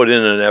we've put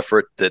in an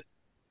effort that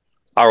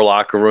our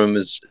locker room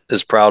is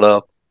proud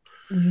of.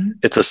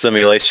 It's a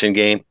simulation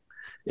game.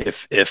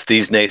 If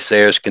these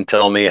naysayers can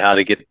tell me how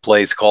to get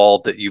plays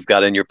called that you've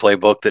got in your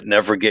playbook that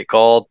never get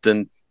called,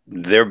 then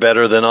they're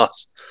better than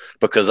us,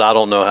 because I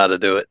don't know how to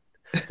do it.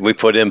 We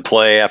put in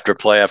play after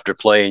play after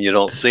play and you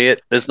don't see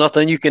it. There's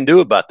nothing you can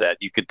do about that.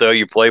 You could throw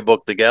your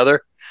playbook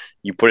together,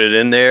 you put it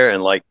in there,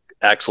 and like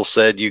Axel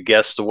said, you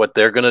guess what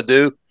they're going to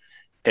do.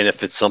 And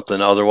if it's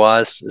something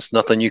otherwise, it's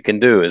nothing you can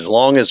do. As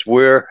long as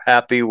we're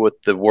happy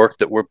with the work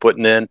that we're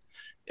putting in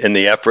and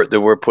the effort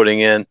that we're putting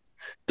in,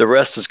 the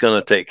rest is going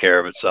to take care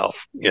of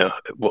itself.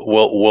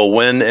 We'll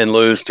win and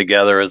lose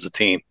together as a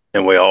team,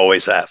 and we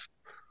always have.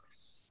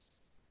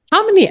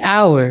 How many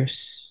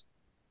hours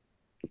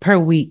per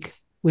week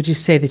would you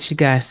say that you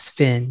guys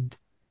spend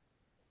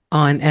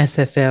on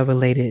SFL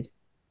related?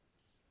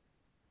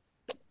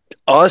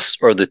 Us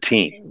or the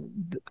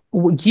team?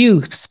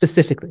 You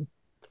specifically.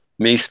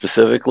 Me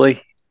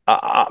specifically?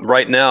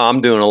 Right now, I'm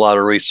doing a lot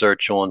of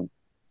research on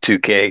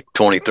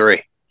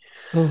 2K23.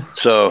 Ooh.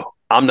 So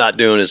I'm not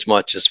doing as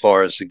much as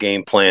far as the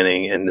game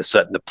planning and the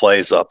setting the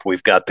plays up.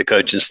 We've got the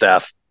coaching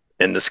staff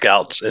and the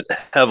scouts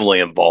heavily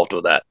involved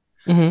with that.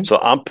 Mm-hmm. So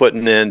I'm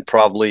putting in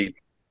probably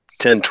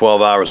 10,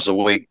 12 hours a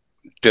week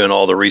doing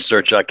all the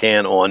research I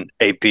can on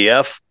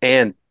APF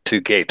and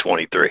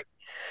 2K23.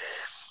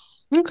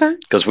 Okay.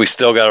 Because we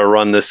still got to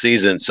run this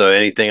season. So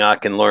anything I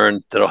can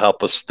learn that'll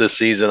help us this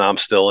season, I'm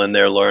still in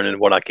there learning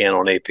what I can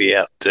on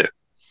APF too.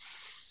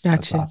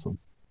 Gotcha. That's awesome.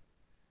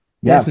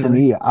 Yeah,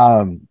 Definitely.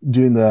 for me,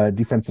 doing the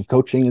defensive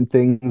coaching and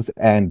things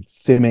and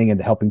simming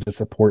and helping to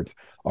support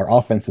our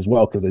offense as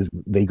well, because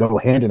they go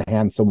hand in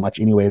hand so much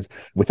anyways.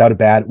 With a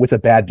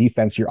bad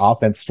defense, your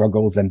offense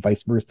struggles and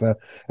vice versa.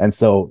 And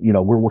so,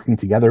 we're working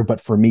together. But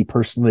for me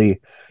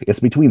personally, it's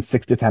between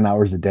 6 to 10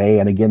 hours a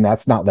day. And again,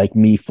 that's not like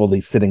me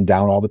fully sitting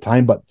down all the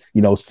time, but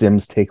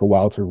sims take a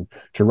while to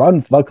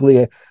run.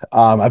 Luckily,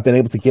 I've been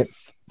able to get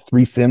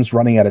 3 sims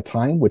running at a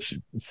time, which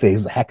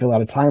saves a heck of a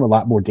lot of time, a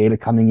lot more data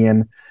coming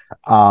in.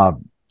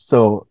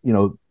 So,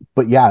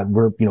 but yeah,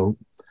 we're,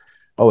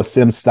 a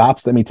sim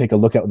stops, let me take a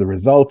look at the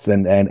results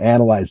and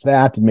analyze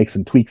that and make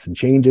some tweaks and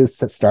changes,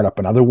 start up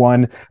another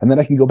one, and then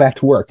I can go back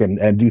to work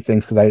and do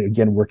things, because I,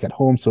 again, work at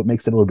home, so it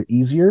makes it a little bit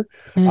easier.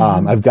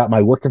 Mm-hmm. I've got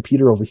my work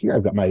computer over here,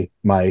 I've got my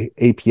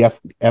APF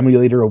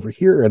emulator over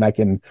here, and I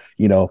can,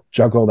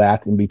 juggle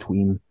that in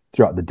between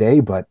throughout the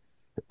day. But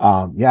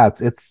yeah,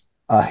 it's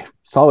a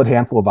solid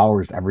handful of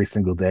hours every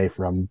single day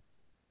from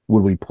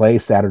when we play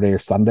Saturday or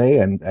Sunday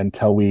and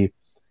until we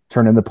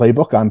turn in the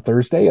playbook on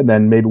Thursday, and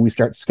then maybe we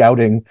start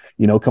scouting,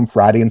 come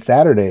Friday and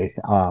Saturday.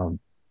 So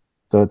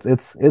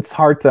it's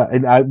hard to,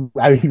 and I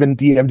even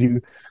DM'd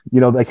you,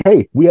 like,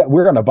 hey,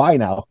 we're on a bye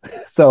now,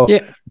 so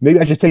yeah, maybe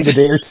I should take a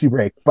day or two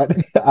break. But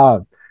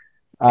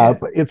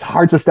but it's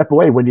hard to step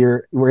away when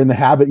we're in the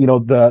habit,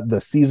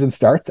 the season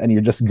starts and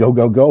you're just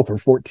go for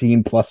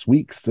 14 plus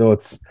weeks. So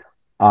it's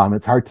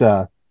hard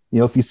to,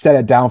 if you set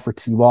it down for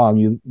too long,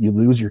 you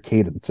lose your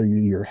cadence or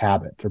your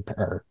habit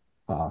or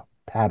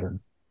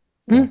pattern.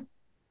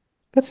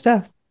 Good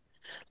stuff.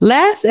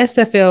 Last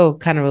SFL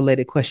kind of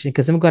related question,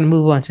 because I'm going to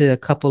move on to a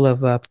couple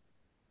of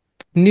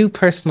new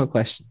personal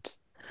questions.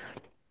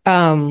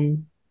 Well,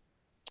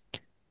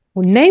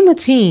 name a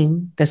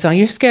team that's on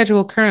your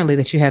schedule currently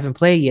that you haven't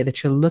played yet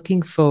that you're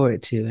looking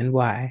forward to, and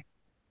why?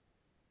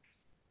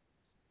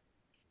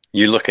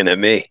 You're looking at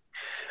me.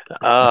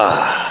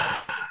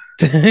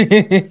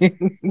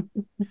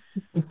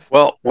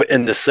 Well,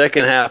 in the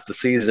second half of the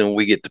season,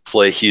 we get to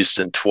play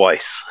Houston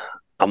twice.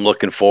 I'm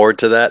looking forward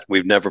to that.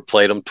 We've never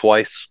played them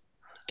twice.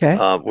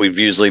 Okay. We've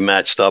usually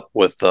matched up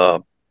with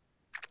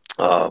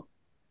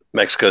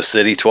Mexico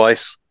City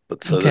twice.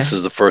 But so this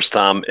is the first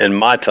time in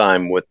my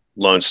time with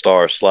Lone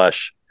Star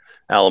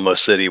 / Alamo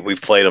City.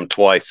 We've played them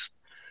twice.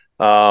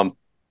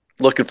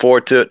 Looking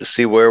forward to it to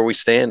see where we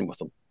stand with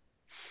them.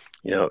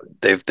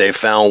 They've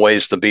found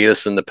ways to beat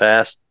us in the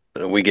past.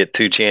 We get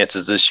 2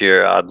 chances this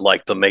year. I'd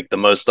like to make the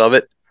most of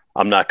it.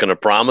 I'm not going to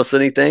promise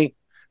anything,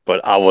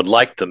 but I would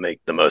like to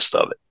make the most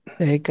of it.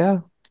 There you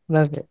go.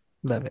 Love it.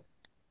 Love it.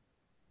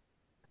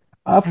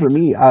 For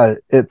me,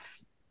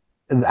 it's,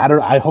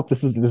 I hope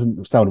this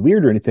doesn't sound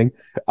weird or anything.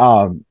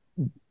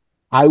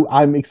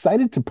 I'm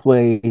excited to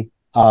play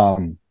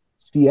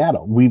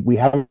Seattle. We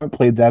haven't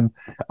played them,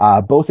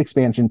 both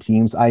expansion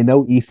teams. I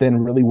know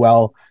Ethan really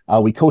well.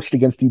 We coached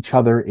against each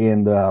other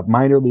in the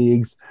minor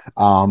leagues.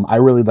 I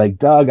really like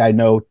Doug. I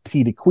know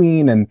T to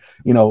Queen, and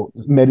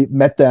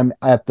met them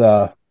at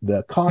the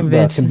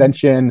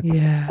convention.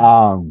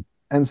 Yeah.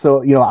 And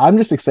so, I'm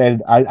just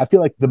excited. I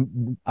feel like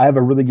I have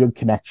a really good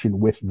connection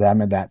with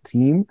them and that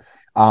team.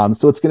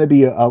 So it's going to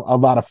be a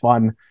lot of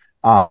fun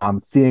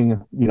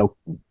seeing,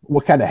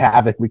 what kind of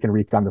havoc we can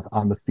wreak on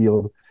the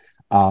field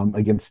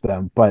against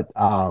them. But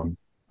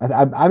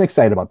I'm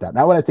excited about that.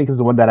 That one I think is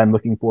the one that I'm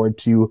looking forward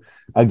to.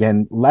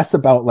 Again, less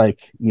about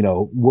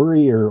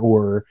worry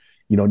or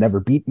never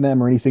beating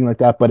them or anything like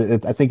that.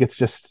 But I think it's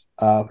just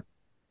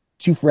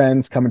 2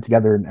 friends coming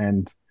together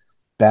and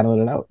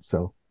battling it out.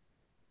 So.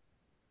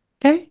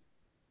 Okay.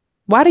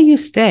 Why do you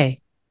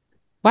stay?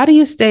 Why do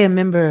you stay a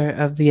member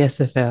of the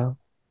SFL?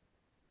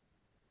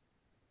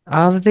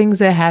 All the things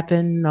that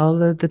happen,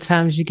 all of the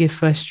times you get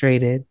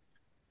frustrated,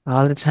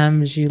 all the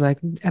times you like,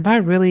 am I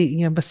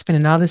really, but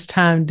spending all this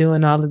time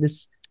doing all of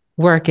this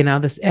work and all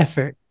this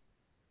effort?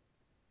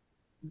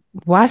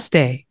 Why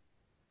stay?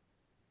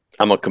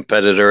 I'm a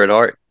competitor at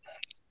heart.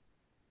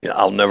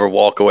 I'll never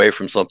walk away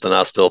from something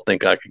I still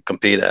think I can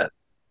compete at.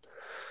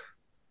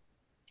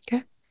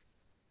 Okay.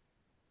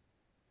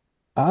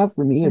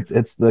 For me,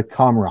 it's the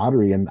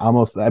camaraderie and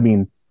almost. I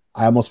mean,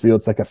 I almost feel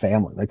it's like a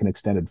family, like an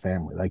extended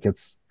family. Like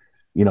it's,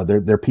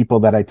 they're people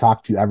that I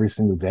talk to every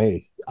single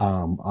day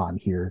on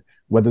here,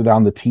 whether they're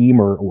on the team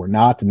or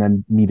not, and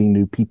then meeting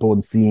new people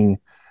and seeing,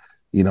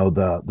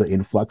 the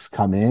influx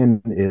come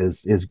in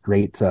is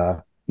great.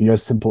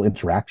 Simple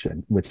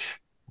interaction, which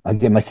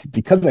again, like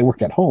because I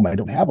work at home, I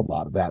don't have a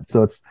lot of that,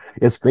 so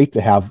it's great to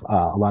have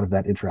a lot of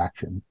that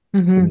interaction for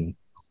me.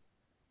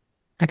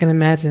 I can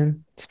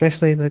imagine,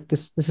 especially like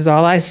this is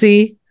all I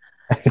see.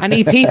 I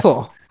need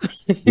people.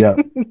 Yeah.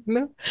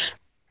 No?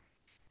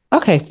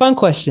 Okay, fun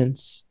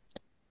questions.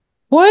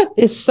 What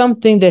is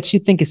something that you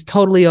think is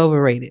totally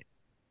overrated?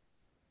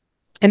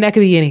 And that could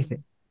be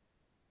anything.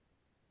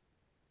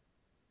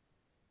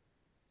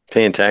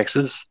 Paying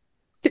taxes.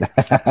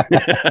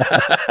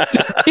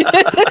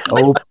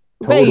 Oh,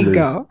 There you totally.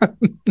 go.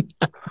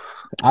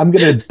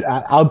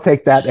 I'll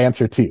take that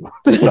answer too.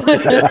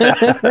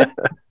 That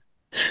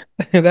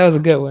was a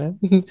good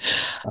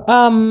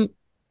one.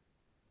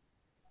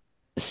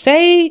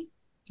 Say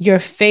your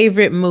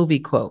favorite movie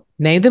quote.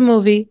 Name the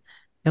movie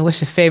and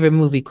what's your favorite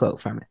movie quote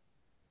from it?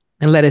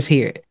 And let us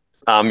hear it.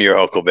 I'm your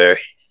Huckleberry.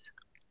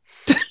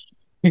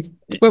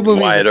 What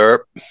movie? Wyatt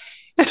Earp.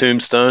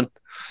 Tombstone.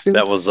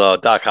 That was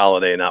Doc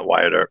Holliday, not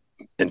Wyatt Earp,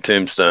 in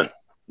Tombstone.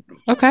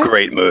 Okay.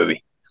 Great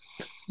movie.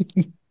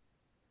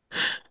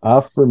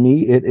 For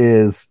me, it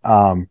is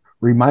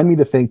Remind Me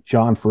to Thank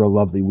John for a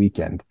Lovely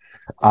Weekend,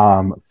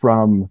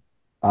 from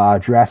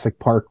Jurassic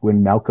Park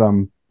when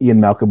Ian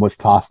Malcolm was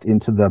tossed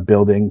into the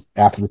building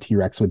after the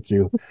T-Rex went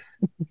through.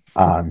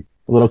 A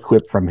little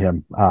quip from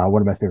him.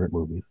 One of my favorite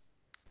movies.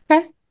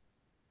 Okay.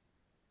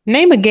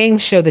 Name a game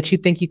show that you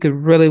think you could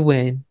really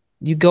win.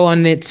 You go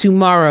on it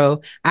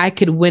tomorrow. I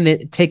could win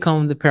it, take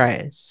home the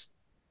prize.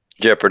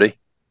 Jeopardy.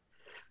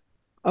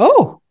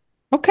 Oh,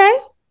 okay.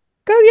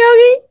 Go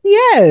Yogi.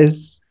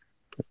 Yes.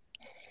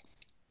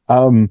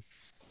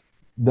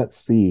 Let's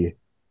see.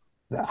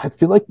 I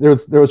feel like there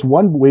was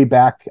one way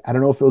back. I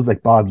don't know if it was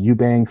like Bob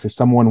Eubanks or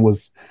someone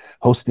was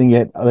hosting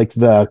it, like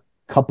the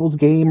couples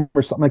game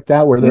or something like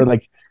that, where they're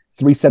like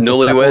three sets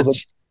of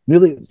couples.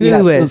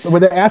 Newlyweds. Where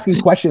they're asking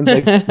questions.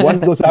 Like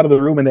one goes out of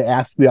the room and they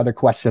ask the other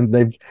questions.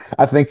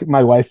 I think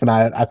my wife and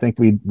I think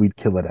we'd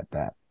kill it at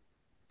that.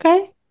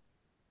 Okay.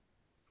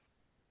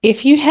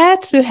 If you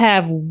had to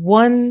have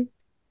one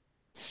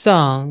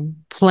song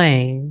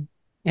playing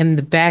in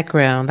the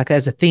background, like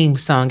as a theme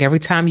song, every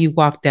time you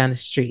walk down the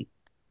street,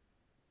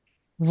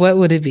 what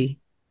would it be?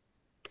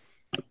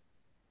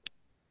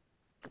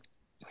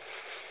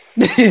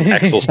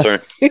 Axel's turn.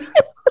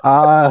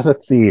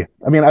 Let's see.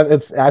 I mean, I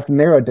have to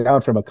narrow it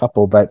down from a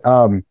couple, but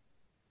I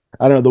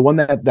don't know. The one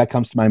that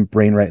comes to my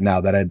brain right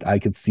now that I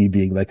could see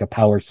being like a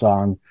power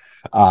song,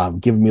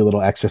 giving me a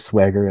little extra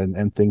swagger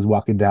and things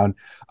walking down,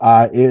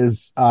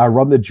 is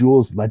Run the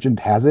Jewels. Legend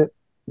Has It.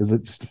 Is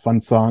it just a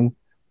fun song?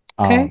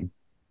 Okay.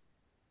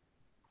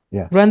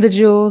 Yeah. Run the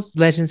Jewels.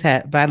 Legend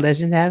Have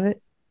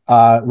It.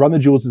 Run the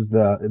Jewels is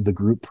the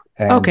group,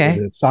 and okay.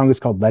 The song is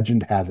called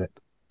Legend Has It.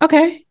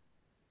 Okay.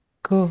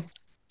 Cool.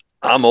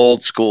 I'm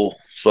old school,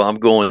 so I'm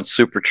going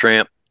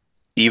Supertramp,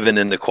 even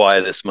in the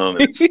quietest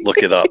moments. Look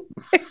it up.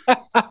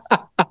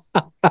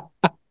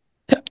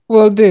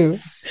 Will do.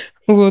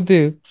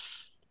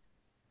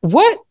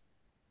 What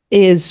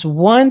is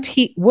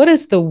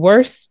the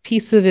worst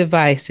piece of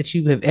advice that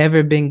you have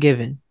ever been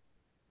given?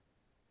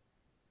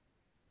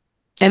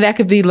 And that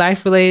could be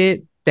life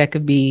related, that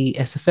could be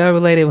SFL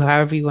related,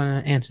 however you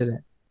want to answer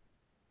that.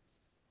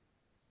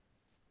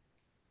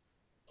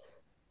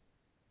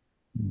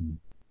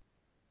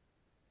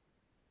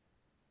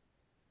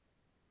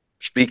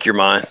 Speak your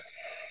mind.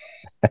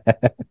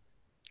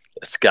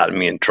 It's gotten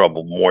me in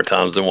trouble more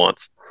times than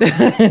once.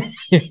 Yes.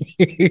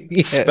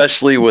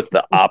 Especially with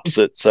the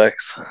opposite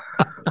sex.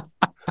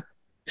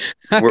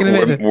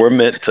 We're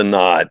meant to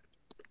nod.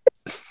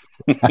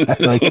 I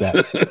like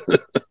that.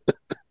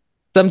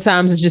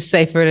 Sometimes it's just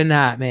safer to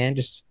not, man.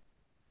 Just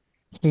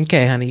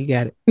okay, honey, you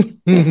got it.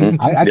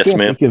 I yes,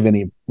 can't think of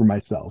any for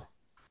myself.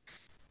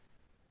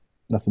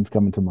 Nothing's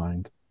coming to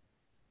mind.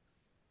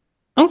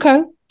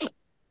 Okay.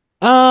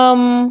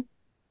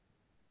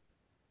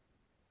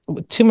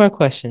 Two more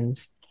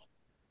questions.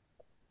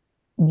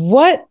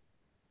 What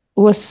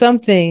was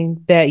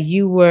something that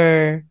you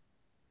were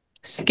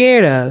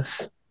scared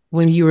of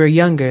when you were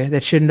younger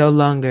that you're no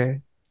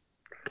longer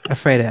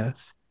afraid of?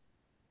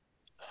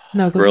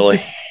 No, really?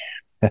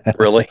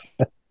 Really?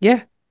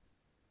 Yeah.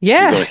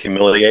 You're going to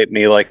humiliate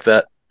me like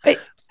that?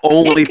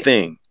 Only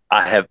thing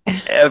I have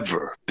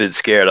ever been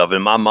scared of,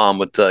 and my mom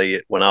would tell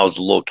you when I was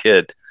a little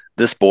kid,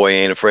 this boy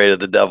ain't afraid of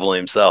the devil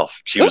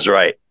himself. She was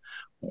right.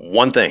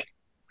 One thing.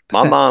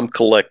 My mom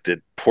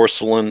collected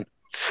porcelain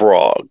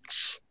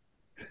frogs.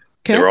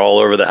 Okay. They were all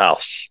over the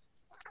house.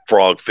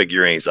 Frog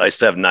figurines. I used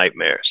to have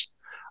nightmares.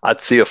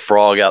 I'd see a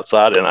frog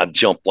outside and I'd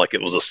jump like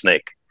it was a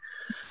snake.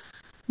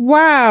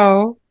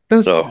 Wow. Me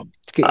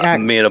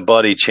and a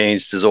buddy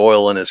changed his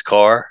oil in his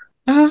car,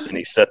 and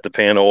he set the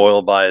pan of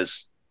oil by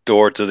his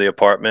door to the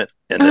apartment.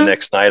 And the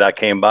next night I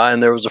came by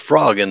and there was a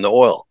frog in the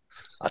oil.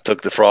 I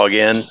took the frog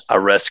in. I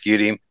rescued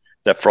him.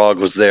 That frog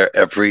was there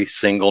every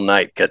single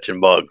night catching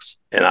bugs,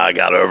 and I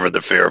got over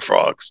the fear of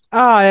frogs.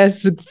 Oh,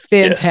 that's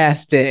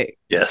fantastic.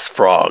 Yes,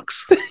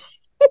 frogs.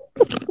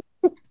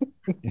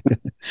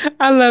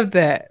 I love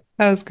that.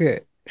 That was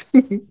good.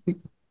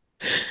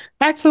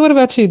 Axel, what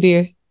about you,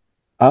 dear?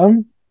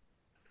 Um,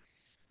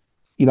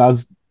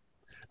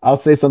 I'll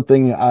say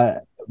something.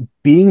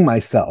 Being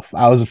myself,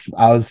 I was,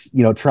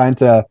 trying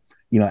to,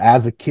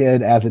 as a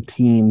kid, as a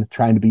teen,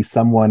 trying to be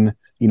someone,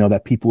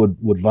 that people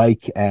would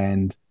like,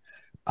 and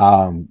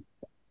um,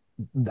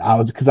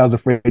 because I was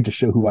afraid to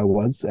show who I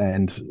was,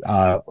 and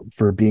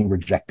for being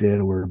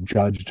rejected or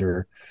judged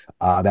or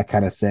that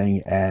kind of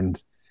thing,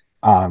 and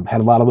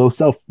had a lot of low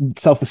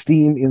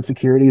self-esteem,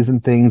 insecurities,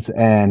 and things,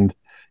 and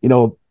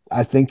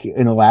I think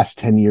in the last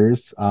 10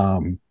 years,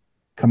 come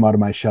out of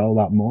my shell a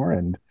lot more,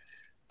 and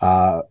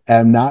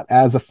am not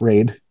as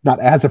afraid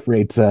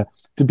to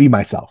be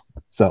myself.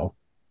 So,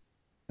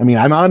 I mean,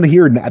 I'm on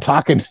here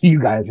talking to you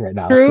guys right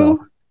now. True.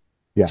 So,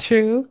 yeah.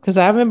 True. Because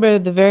I remember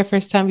the very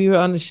first time you were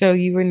on the show,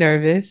 you were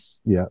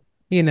nervous. Yeah.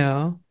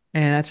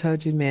 And I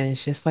told you, man,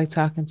 it's just like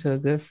talking to a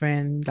good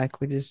friend.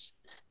 Like we're just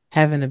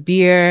having a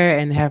beer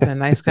and having a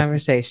nice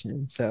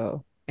conversation.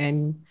 So,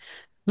 and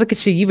look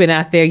at you. You've been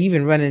out there. You've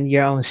been running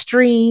your own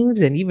streams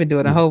and you've been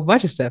doing a whole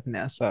bunch of stuff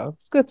now. So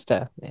it's good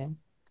stuff, man.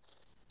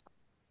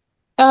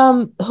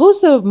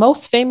 Who's the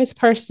most famous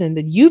person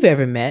that you've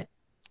ever met?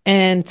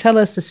 And tell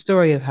us the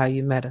story of how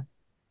you met him.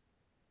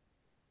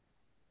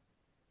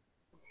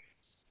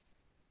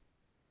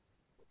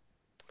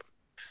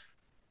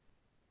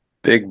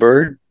 Big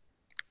Bird.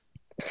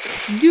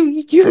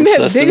 You from met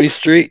Sesame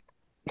Street.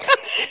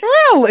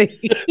 Really?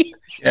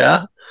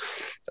 Yeah.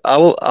 I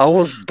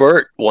was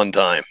Bert one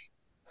time.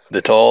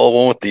 The tall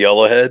one with the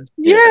yellow head.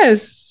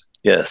 Yes.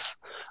 Yes.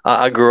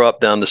 I grew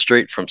up down the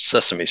street from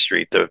Sesame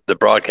Street, the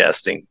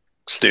broadcasting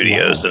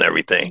studios and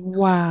everything.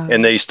 Wow.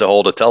 And they used to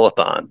hold a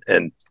telethon.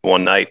 And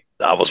one night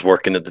I was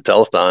working at the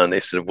telethon and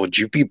they said, "Would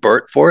you be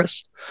Bert for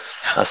us?"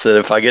 I said,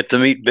 "If I get to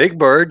meet Big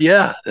Bird,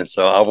 yeah." And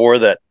so I wore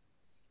that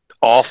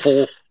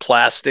awful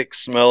plastic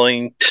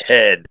smelling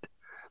head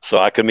so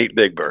I could meet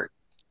Big Bird.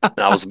 And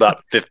I was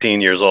about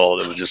 15 years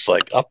old. It was just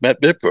like, I've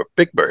met Big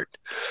Bird.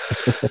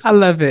 I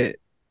love it.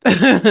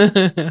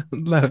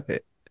 Love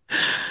it.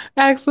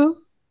 Axel?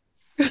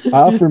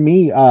 For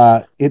me,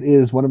 it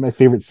is one of my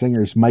favorite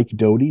singers, Mike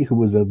Doty, who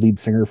was a lead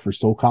singer for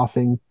Soul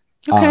Coughing.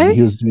 Okay.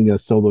 He was doing a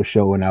solo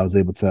show, and I was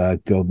able to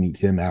go meet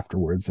him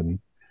afterwards and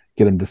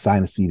get him to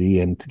sign a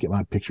CD and to get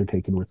my picture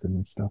taken with him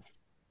and stuff.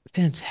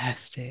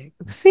 Fantastic.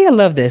 See, I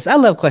love this. I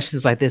love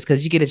questions like this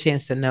because you get a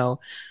chance to know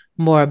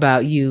more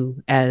about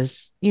you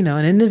as,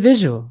 an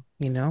individual,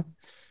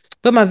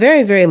 But my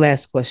very, very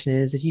last question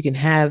is if you can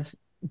have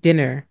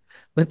dinner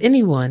with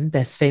anyone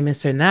that's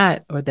famous or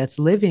not, or that's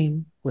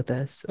living with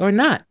us or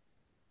not,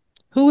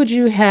 who would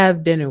you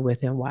have dinner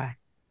with and why?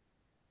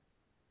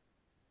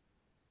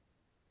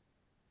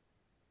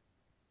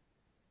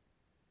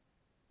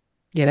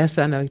 Yeah,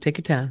 I know. You take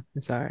your time.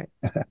 It's all right.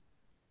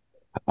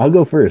 I'll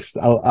go first.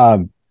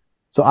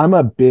 So I'm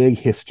a big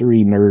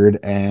history nerd,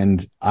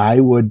 and I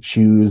would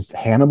choose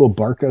Hannibal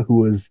Barca, who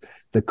was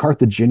the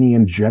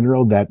Carthaginian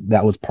general that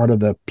was part of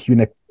the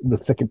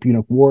Second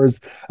Punic Wars,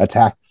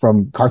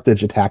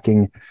 Carthage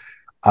attacking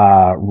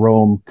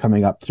Rome,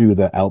 coming up through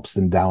the Alps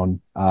and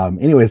down.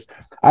 Anyways,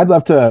 I'd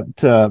love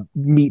to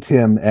meet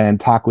him and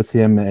talk with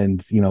him,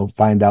 and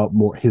find out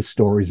more his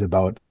stories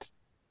about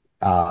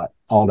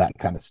all that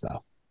kind of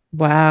stuff.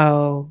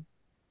 Wow.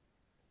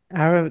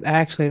 I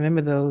actually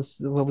remember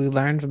what we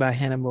learned about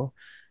Hannibal.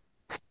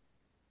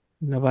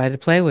 Nobody to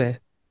play with.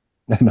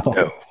 I know.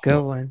 No.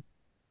 Good one.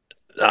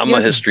 I'm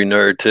a history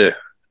nerd too.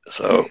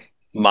 So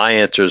my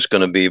answer is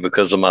going to be,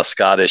 because of my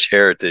Scottish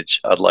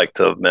heritage, I'd like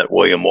to have met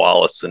William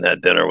Wallace and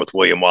had dinner with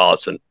William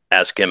Wallace and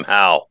ask him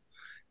how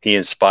he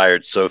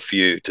inspired so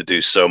few to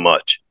do so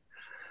much.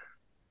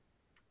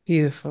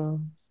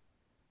 Beautiful.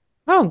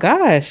 Oh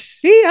gosh.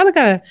 See, I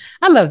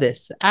love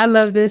this. I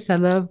love this. I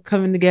love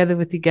coming together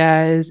with you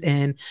guys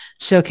and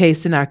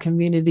showcasing our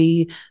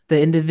community,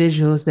 the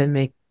individuals that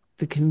make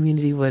the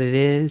community what it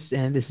is.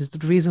 And this is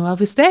the reason why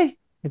we stay.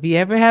 If you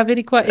ever have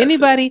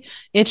anybody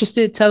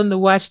interested, tell them to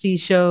watch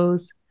these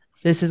shows.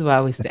 This is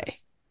why we stay.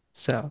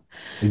 So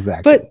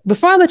exactly. But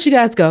before I let you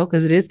guys go,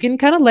 because it is getting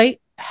kind of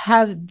late,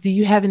 do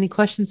you have any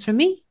questions for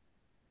me?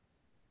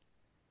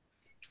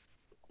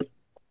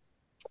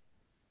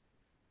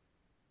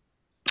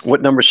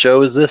 What number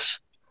show is this?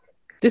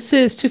 This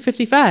is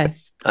 255.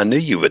 I knew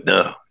you would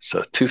know.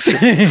 So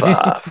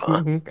 255.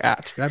 Huh?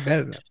 Gosh, I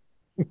better know.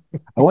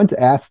 I wanted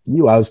to ask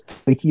you, I was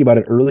thinking about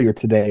it earlier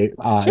today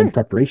in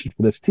preparation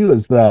for this too,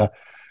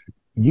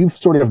 you've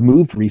sort of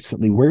moved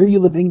recently. Where are you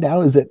living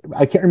now?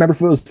 I can't remember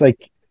if it was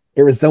like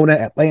Arizona,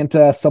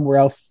 Atlanta, somewhere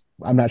else.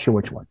 I'm not sure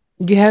which one.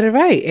 You had it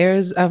right.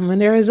 I'm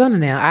in Arizona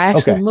now. I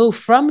actually moved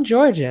from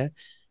Georgia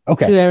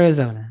to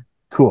Arizona.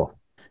 Cool.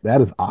 That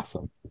is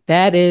awesome.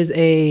 That is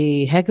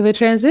a heck of a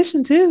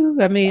transition too.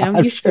 I mean,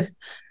 I'm used to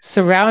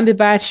surrounded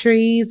by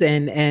trees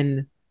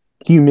and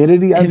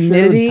humidity. I'm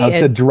sure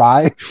to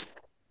dry.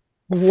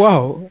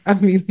 Whoa. I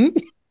mean,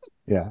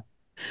 Yeah.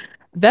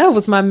 that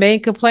was my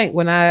main complaint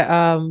when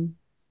I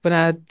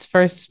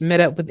first met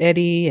up with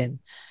Eddie and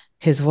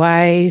his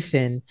wife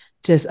and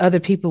just other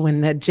people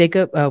when that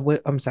Jacob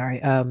I'm sorry,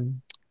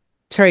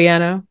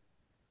 Turiano.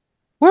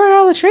 Where are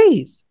all the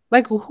trees?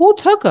 Like who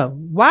took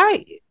them?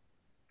 Why?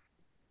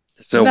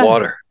 There's no Nothing.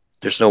 water.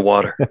 There's no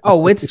water.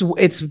 Oh,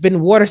 it's been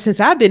water since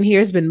I've been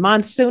here. It's been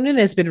monsooning.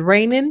 It's been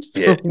raining for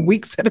Yeah.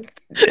 weeks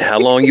How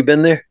long you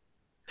been there?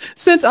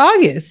 since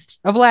August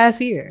of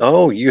last year.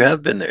 Oh, you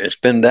have been there. It's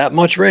been that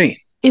much rain.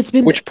 It's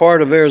been. Which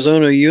part of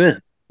Arizona are you in?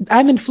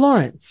 I'm in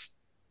Florence,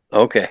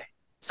 Okay.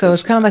 so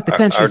it's kind of like the Our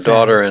countryside.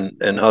 daughter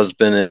and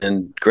husband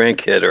and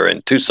grandkid are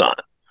in Tucson.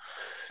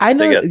 I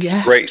know. They got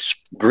Yeah.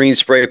 green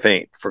spray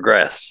paint for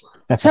grass.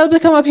 Tell them to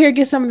come up here and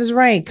get some of this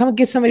rain. Come and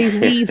get some of these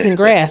weeds and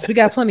grass. We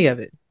got plenty of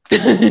it.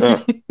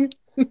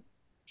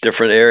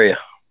 Different area.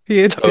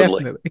 Yeah,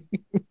 Totally. definitely.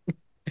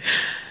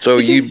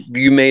 So Did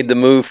you made the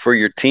move for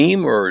your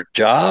team or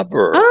job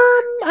or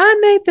I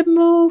made the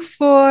move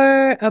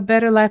for a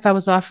better life. I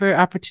was offered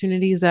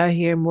opportunities out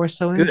here, more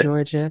so in Good.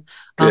 Georgia.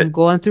 Good.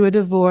 Going through a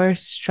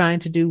divorce, trying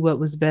to do what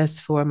was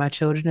best for my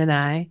children and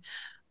I.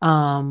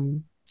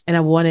 And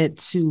I wanted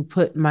to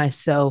put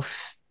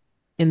myself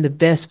in the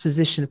best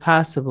position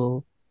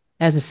possible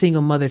as a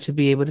single mother to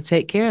be able to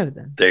take care of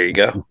them. There you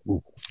go.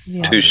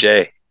 Yeah.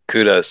 Touche.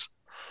 Kudos.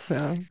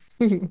 So,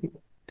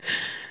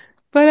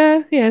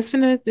 but yeah, it's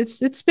been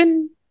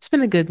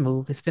a good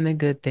move. It's been a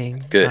good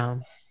thing.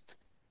 Good.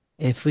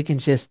 If we can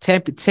just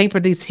temper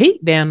these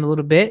heat down a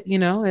little bit,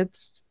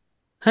 it's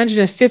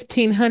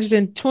 115,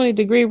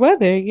 120-degree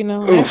weather.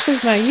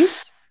 Ashley's not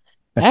used.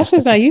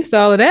 Ashley's not used to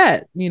all of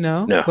that.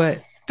 No.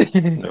 But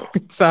No.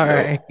 it's all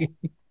right.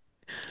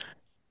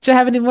 Do you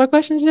have any more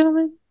questions,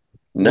 gentlemen?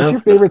 No. What's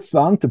your favorite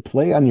song to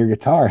play on your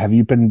guitar? Have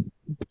you been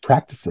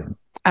practicing?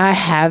 I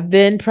have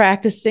been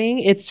practicing.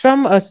 It's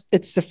from an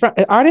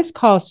artist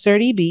called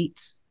S20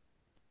 Beats.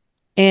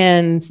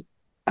 And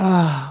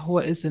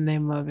what is the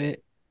name of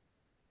it?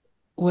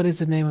 What is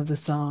the name of the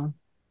song?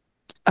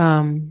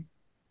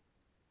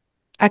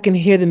 I can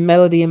hear the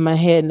melody in my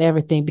head and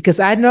everything because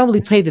I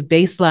normally play the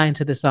bass line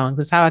to the songs.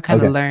 That's how I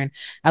kind of learn.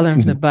 I learn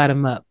from the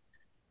bottom up.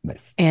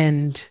 Nice.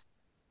 And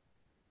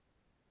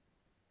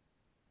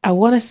I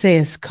want to say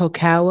it's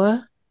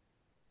Kokawa,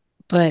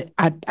 but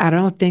I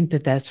don't think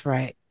that that's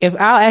right. If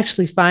I'll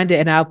actually find it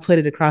and I'll put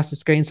it across the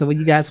screen so when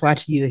you guys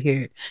watch it, you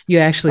hear it. You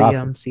actually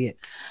Awesome. see it.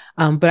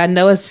 But I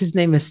know his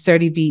name is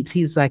S20 Beats.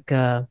 He's like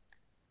a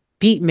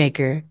beat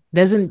maker.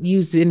 Doesn't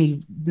use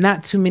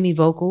not too many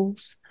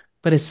vocals,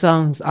 but his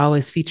songs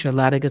always feature a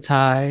lot of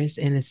guitars.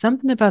 And it's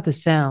something about the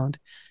sound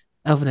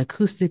of an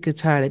acoustic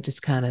guitar that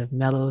just kind of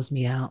mellows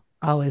me out.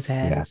 Always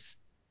has. Yeah.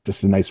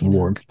 Just a nice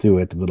warmth to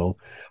it, little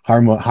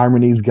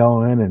harmonies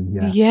going, and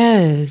yeah.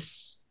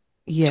 Yes.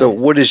 Yes. So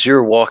what is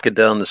your walking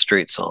down the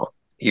street song?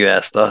 You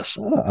asked us.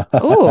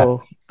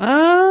 Oh.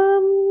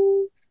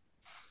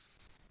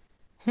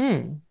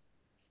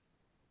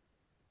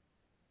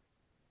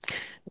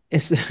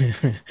 It's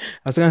I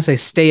was gonna say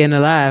 "Staying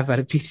Alive" by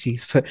the Bee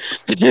Gees, but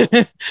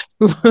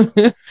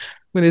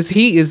when his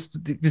heat is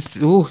just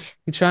you're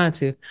trying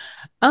to.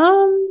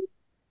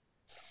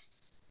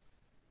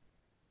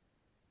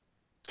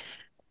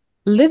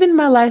 Living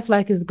My Life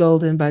Like It's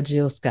Golden by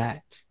Jill Scott.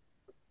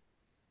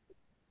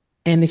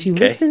 And if you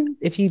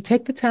if you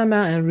take the time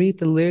out and read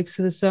the lyrics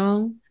to the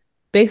song,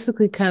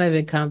 basically kind of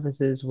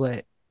encompasses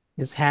what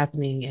is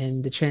happening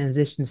and the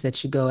transitions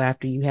that you go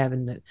after you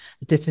having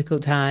a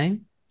difficult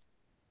time,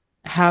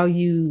 how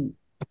you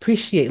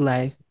appreciate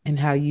life and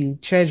how you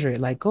treasure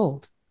it like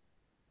gold.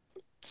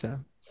 So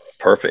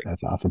perfect.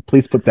 That's awesome.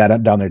 Please put that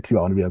up down there too.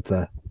 I want to be able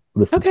to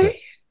listen to it. Okay,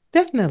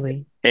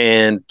 definitely.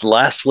 And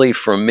lastly,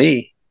 from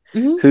me,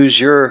 who's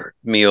your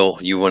meal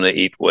you want to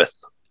eat with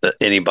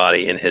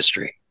anybody in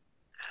history?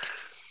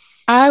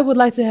 I would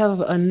like to have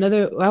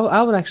another.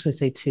 I would actually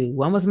say two.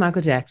 One was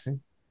Michael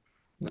Jackson.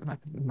 I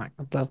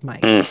love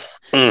Mike.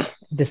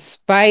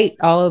 Despite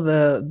all of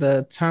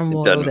the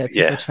turmoil that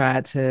people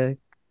tried to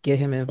get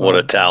him involved.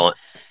 What a talent.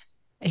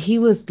 He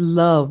was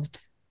loved,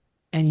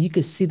 and you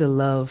could see the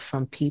love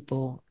from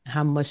people,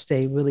 how much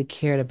they really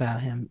cared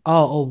about him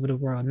all over the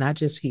world, not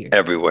just here.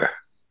 Everywhere.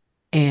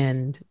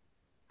 And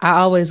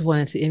I always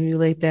wanted to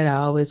emulate that. I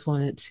always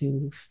wanted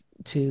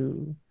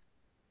to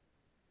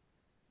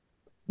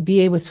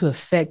be able to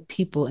affect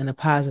people in a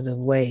positive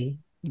way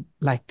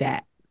like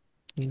that,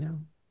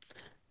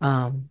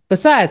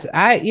 Besides,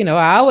 I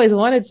always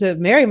wanted to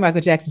marry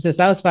Michael Jackson since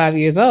I was 5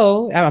 years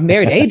old. I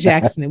married A.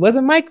 Jackson. It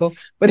wasn't Michael,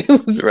 but it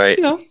was,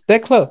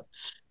 that close.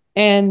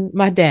 And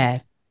my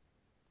dad,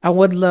 I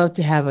would love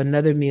to have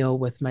another meal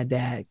with my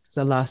dad because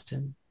I lost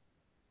him.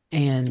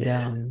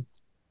 And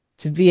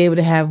to be able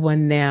to have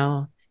one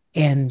now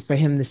and for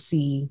him to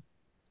see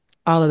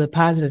all of the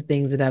positive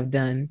things that I've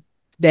done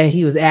that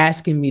he was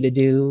asking me to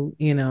do,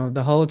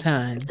 the whole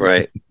time.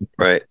 Right.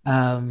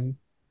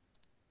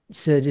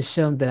 To just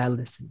show him that I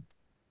listened.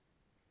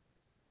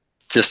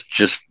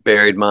 Just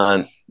buried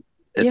mine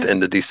at the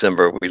end of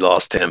December. We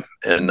lost him,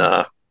 and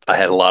I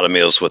had a lot of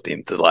meals with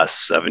him the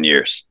last 7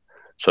 years.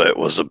 So it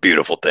was a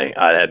beautiful thing.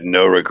 I had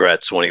no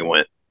regrets when he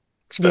went.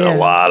 Spent a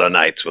lot of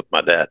nights with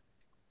my dad.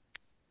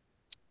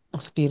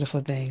 It's a beautiful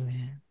thing,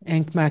 man.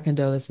 And my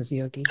condolences,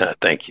 Yogi.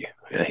 Thank you.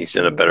 Yeah, he's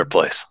in a better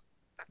place.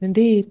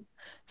 Indeed.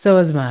 So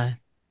is mine.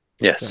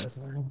 Yes.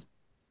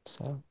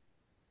 So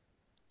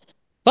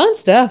fun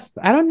stuff.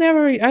 I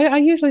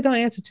usually don't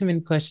answer too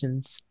many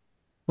questions.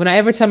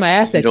 Every time I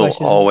ask that question. You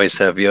don't always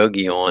have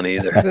Yogi on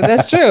either.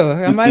 That's true.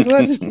 I might as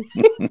well just...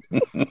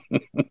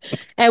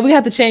 And we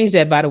have to change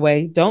that, by the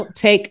way. Don't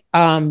take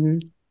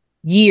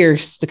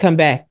years to come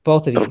back,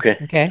 both of you.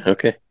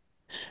 Okay.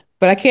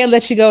 But I can't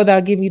let you go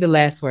without giving you the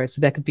last word.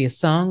 So that could be a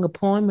song, a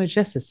poem, or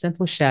just a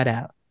simple shout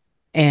out.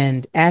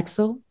 And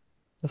Axel,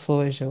 the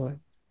floor is yours.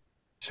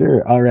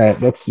 Sure. All right.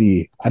 Let's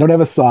see. I don't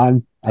have a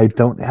song. I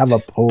don't have a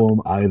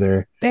poem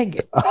either. Dang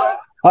it.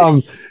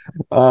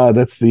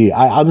 Let's see.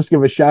 I'll just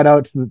give a shout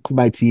out to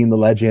my team, the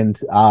Legend.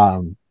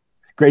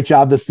 Great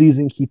job this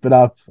season. Keep it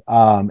up.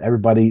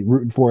 Everybody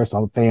rooting for us,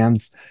 all the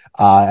fans,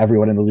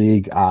 everyone in the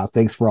league.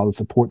 Thanks for all the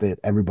support that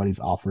everybody's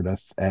offered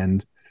us.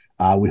 And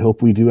we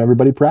hope we do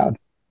everybody proud.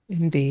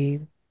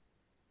 Indeed.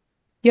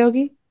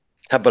 Yogi?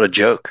 How about a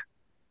joke?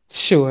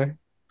 Sure.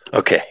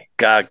 Okay.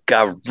 Guy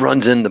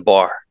runs in the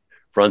bar,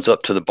 runs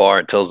up to the bar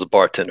and tells the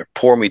bartender,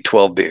 pour me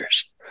 12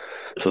 beers.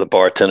 So the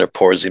bartender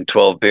pours him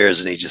 12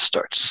 beers and he just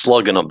starts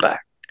slugging them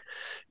back.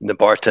 And the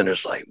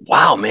bartender's like,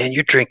 wow, man,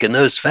 you're drinking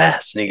those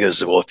fast. And he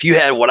goes, well, if you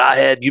had what I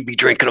had, you'd be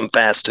drinking them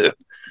fast too. And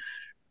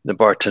the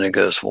bartender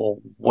goes,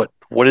 well,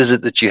 what is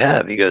it that you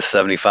have? He goes,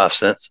 75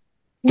 cents.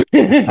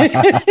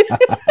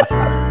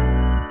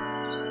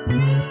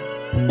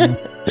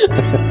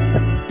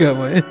 Good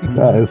one.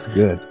 That's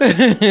good.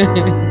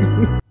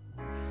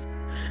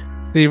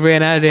 He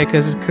ran out of there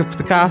because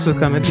the cops were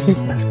coming too.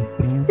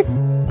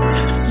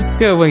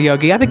 Good one,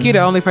 Yogi. I think you're the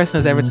only person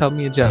that's ever told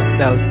me a joke.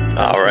 That was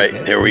all right.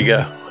 Good. Here we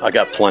go. I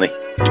got plenty.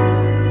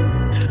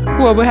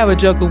 Well, we'll have a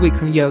joke a week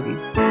from Yogi.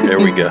 There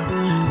we go.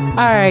 All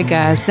right,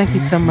 guys. Thank you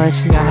so much.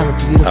 Y'all have a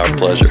beautiful Our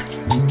pleasure.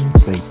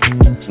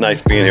 Thanks.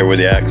 Nice being here with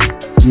you, Axel.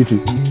 You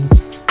too.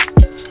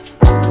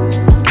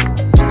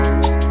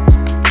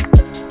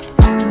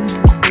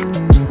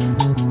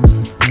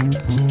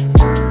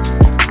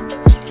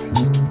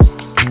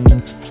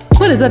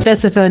 What is up,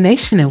 SFL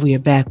Nation? And we are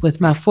back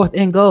with my fourth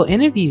and goal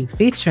interview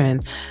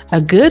featuring a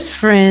good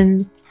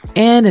friend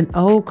and an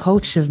old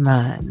coach of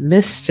mine,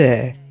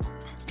 Mr.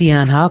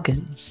 Dion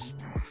Hawkins.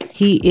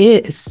 He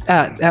is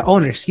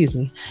owner, excuse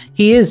me.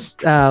 He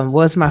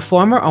was my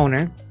former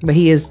owner, but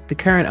he is the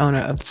current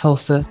owner of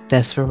Tulsa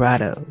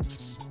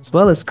Desperados, as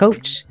well as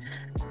coach.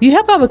 You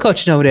help out with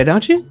coaching over there,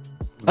 don't you?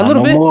 A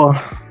little bit. More.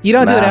 You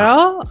don't do it at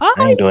all? I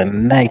ain't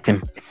doing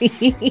nothing.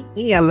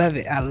 I love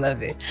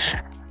it.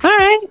 All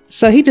right.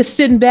 So he just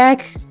sitting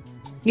back,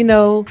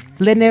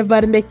 letting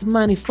everybody make the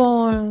money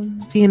for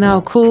him.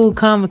 Cool,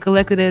 calm, and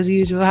collected as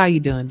usual. How you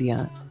doing,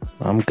 Dion?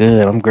 I'm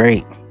good. I'm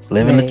great.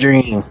 Living the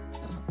dream.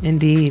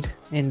 Indeed,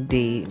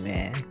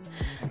 man.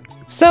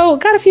 So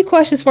got a few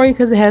questions for you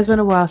because it has been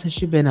a while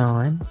since you've been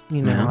on.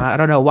 I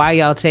don't know why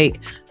y'all take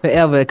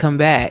forever to come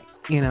back.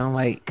 You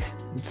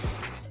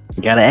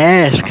gotta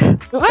ask.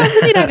 Well,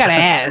 I gotta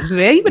ask,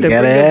 man. You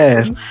gotta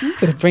ask. You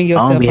better bring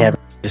yourself. I don't be happy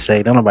to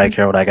say. Don't nobody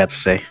care what I got to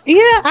say.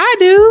 Yeah, I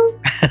do.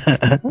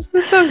 I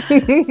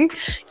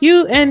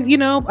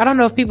don't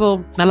know if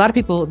a lot of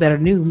people that are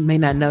new may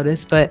not know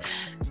this, but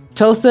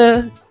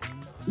Tulsa,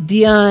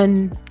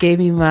 Dion gave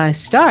me my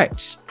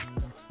start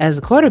as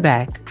a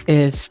quarterback.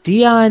 If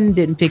Dion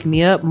didn't pick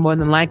me up, more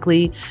than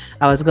likely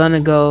I was going to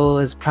go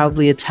as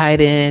probably a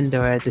tight end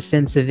or a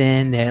defensive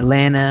end at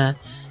Atlanta,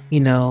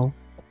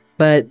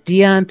 but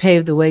Dion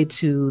paved the way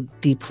to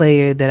the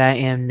player that I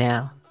am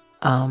now.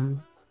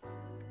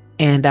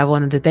 And I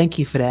wanted to thank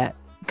you for that,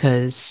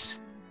 because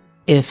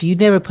if you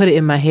never put it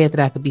in my head that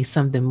I could be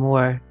something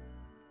more,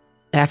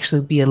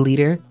 actually be a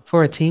leader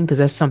for a team, because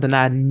that's something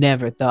I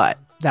never thought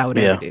that I would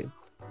ever do,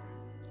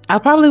 I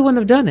probably wouldn't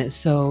have done it.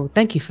 So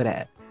thank you for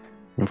that.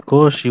 Of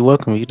course, you're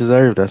welcome. You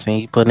deserve that. I seen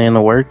you putting in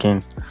the work,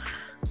 and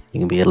you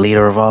can be a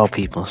leader of all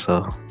people.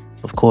 So,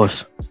 of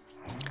course.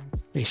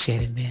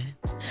 Appreciate it, man.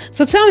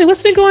 So tell me,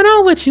 what's been going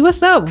on with you?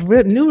 What's up?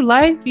 New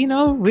life,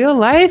 real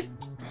life?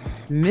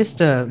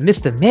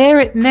 Mr.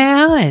 Merritt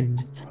now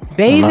and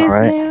babies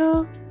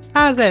now.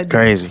 How's that? It's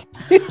crazy.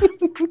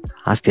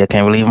 I still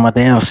can't believe my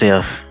damn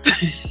self.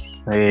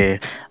 Yeah.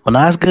 Well,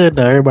 no, it's good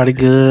though. Everybody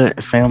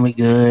good. Family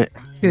good.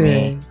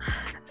 Good.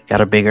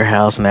 Got a bigger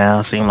house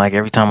now. Seem like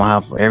every time I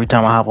hop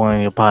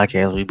on your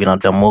podcast, we be on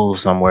the move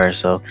somewhere.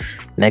 So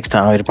next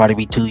time it'll probably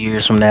be 2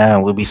 years from now,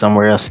 and we'll be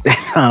somewhere else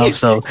that time.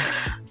 So,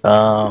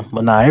 but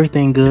no,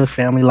 everything good.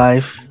 Family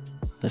life.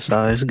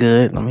 It's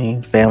good. I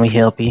mean, family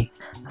healthy.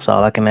 That's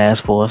all I can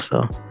ask for.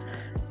 So,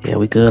 yeah,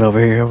 we good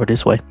over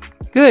this way.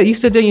 Good. You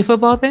still doing your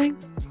football thing?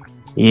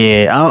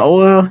 Yeah.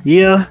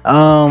 Yeah.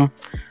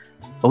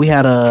 But we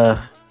had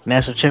a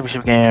national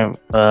championship game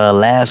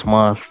last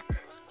month.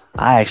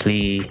 I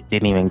actually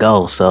didn't even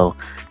go. So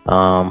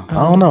I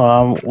don't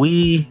know.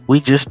 We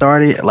just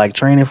started like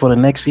training for the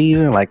next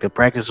season. Like the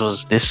practice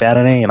was this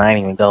Saturday, and I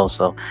ain't even go.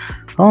 So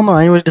I don't know.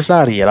 I ain't really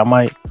decided yet. I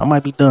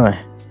might be done.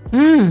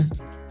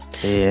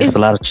 Yeah, it's a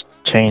lot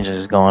of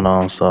changes going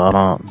on. So I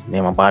don't.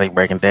 My body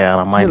breaking down.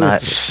 I might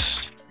not.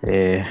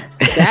 Yeah,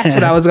 that's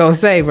what I was gonna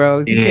say,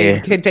 bro. You Yeah.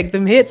 can't take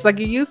them hits like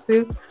you used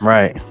to.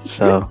 Right.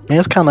 So yeah,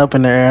 it's kind of up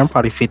in the air. I'm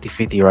probably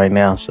 50-50 right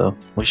now. So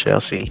we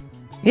shall see.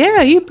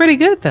 Yeah, you're pretty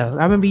good though.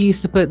 I remember you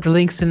used to put the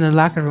links in the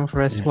locker room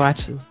for us to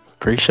watch you.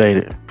 Appreciate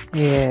it.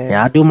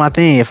 Yeah. I do my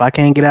thing. If I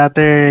can't get out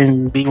there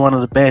and be one of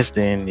the best,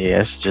 then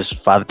it's just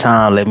Father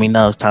Time. Let me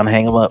know. It's time to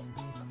hang them up.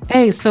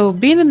 Hey, so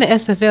being in the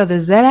SFL,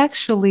 does that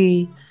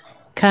actually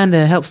kind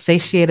of help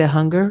satiate a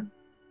hunger?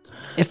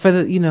 If for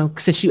the,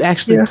 since you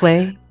actually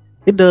play?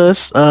 It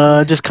does.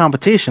 Just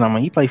competition. I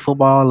mean, you play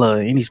football or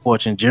any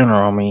sports in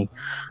general. I mean,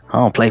 I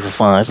don't play for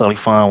fun. It's only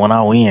fun when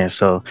I win.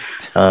 So,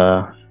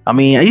 I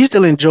mean, you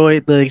still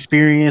enjoy the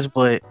experience,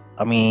 but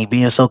I mean,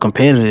 being so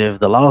competitive,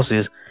 the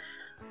losses,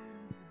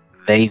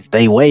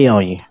 they weigh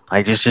on you.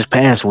 Like just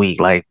past week,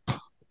 like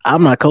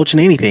I'm not coaching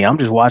anything. I'm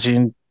just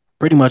watching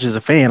pretty much as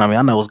a fan. I mean,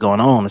 I know what's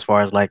going on as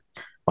far as like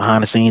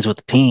behind the scenes with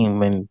the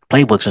team and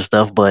playbooks and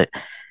stuff, but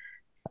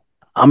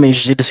I'm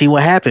interested to see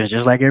what happens,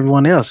 just like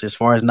everyone else, as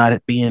far as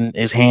not being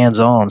as hands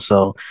on.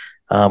 So,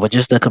 but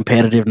just the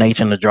competitive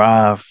nature and the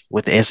drive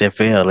with the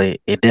SFL,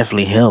 it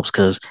definitely helps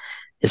because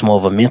it's more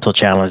of a mental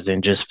challenge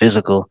than just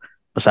physical.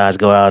 Besides,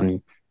 go out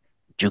and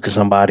juking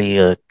somebody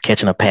or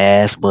catching a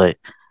pass, but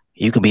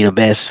you can be the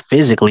best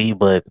physically,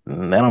 but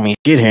that don't mean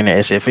shit here in the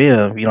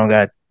SFL if you don't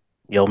got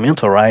your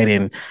mental right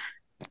and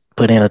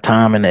put in the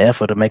time and the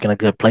effort of making a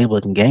good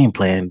playbook and game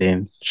plan.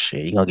 Then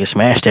shit, you're gonna get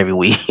smashed every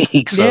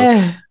week.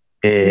 So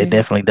it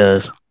definitely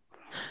does.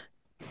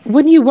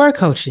 When you were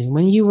coaching,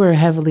 when you were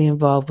heavily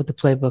involved with the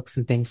playbooks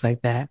and things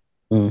like that,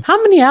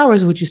 how many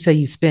hours would you say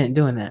you spent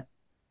doing that?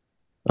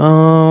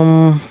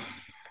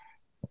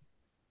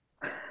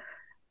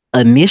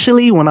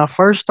 Initially, when I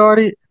first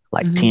started,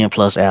 like 10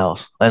 plus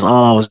hours. That's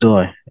all I was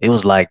doing. It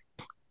was like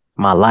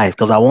my life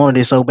because I wanted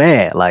it so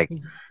bad. Like,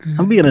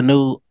 I'm being a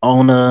new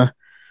owner.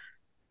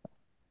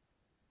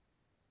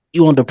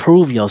 You want to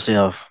prove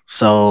yourself.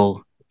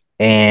 So,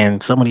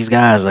 and some of these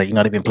guys, like,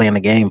 they've been playing the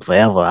game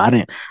forever.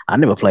 I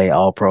never played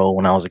all pro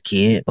when I was a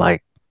kid.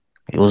 Like,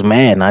 it was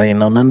mad and I didn't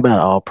know nothing about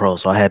all pro.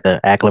 So I had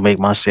to acclimate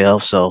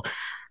myself. So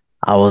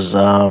I was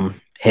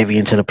heavy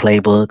into the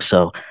playbook.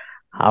 So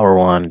I would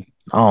run,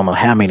 I don't know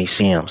how many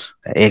sims,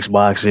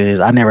 Xboxes.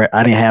 I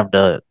didn't have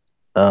the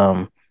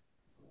damn,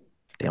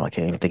 I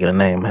can't even think of the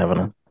name. I'm having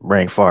a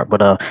brain fart.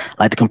 But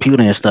like the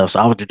computer and stuff. So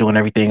I was just doing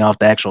everything off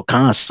the actual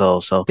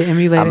console. So the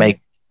emulator.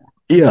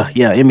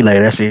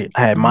 Emulator. That's it.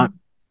 I had my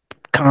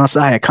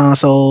console. I had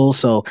consoles.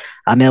 So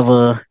I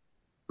never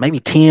maybe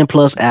 10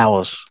 plus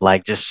hours,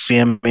 like just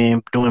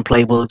simming, doing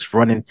playbooks,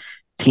 running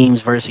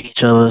teams versus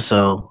each other.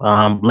 So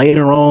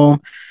later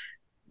on,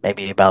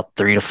 maybe about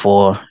 3 to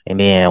 4. And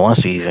then one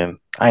season,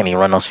 I didn't even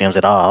run no sims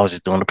at all. I was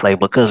just doing the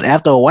playbook because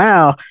after a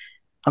while,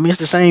 I mean, it's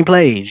the same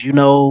plays. You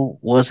know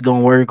what's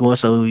going to work,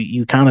 so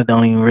you kind of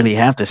don't even really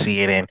have to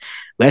see it. And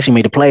we actually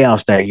made the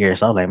playoffs that year.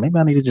 So I was like, maybe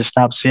I need to just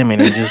stop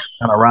simming and just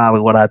kind of ride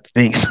with what I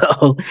think.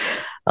 So,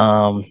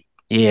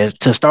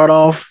 to start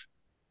off,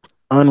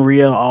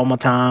 Unreal all my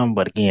time.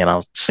 But again, I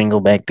was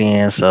single back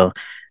then. So,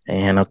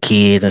 and no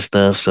kids and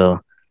stuff. So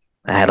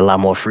I had a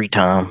lot more free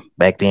time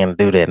back then to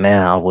do that.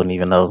 Now I wouldn't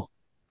even know.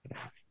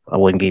 I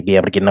wouldn't be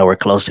able to get nowhere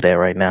close to that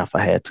right now if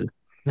I had to.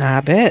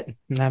 I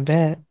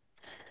bet.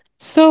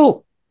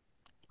 So,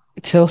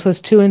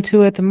 Tulsa's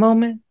 2-2 at the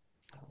moment.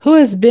 Who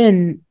has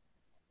been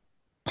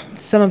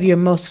some of your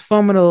most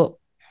formidable?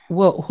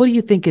 Well, who do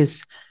you think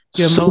is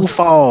your Sioux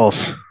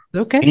Falls.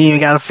 Okay. You even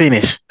got to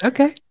finish.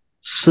 Okay.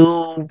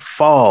 Sioux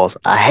Falls.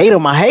 I hate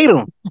them.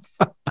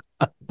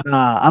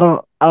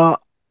 Nah,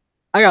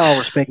 I got all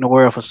respect in the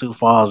world for Sioux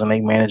Falls and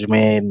their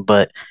management,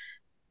 but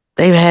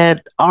they've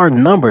had our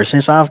number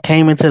since I've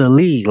came into the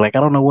league. Like, I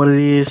don't know what it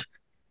is.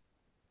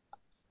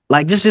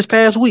 Like, just this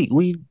past week,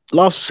 we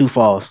lost to Sioux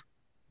Falls.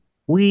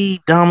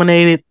 We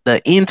dominated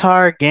the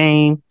entire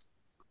game.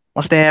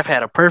 My staff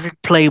had a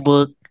perfect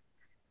playbook,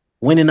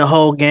 winning the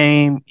whole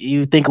game.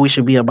 You think we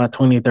should be about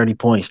 20 or 30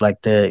 points. Like,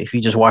 if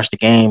you just watch the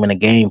game and the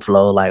game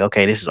flow, like,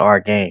 okay, this is our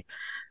game.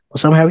 Well,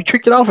 somehow we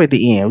tricked it off at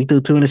the end. We threw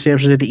 2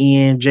 interceptions at the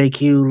end.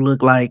 JQ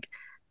looked like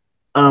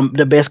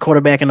the best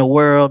quarterback in the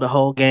world the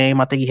whole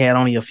game. I think he had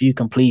only a few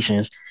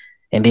completions.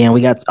 And then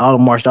we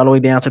marched all the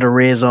way down to the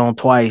red zone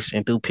twice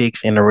and threw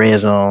picks in the red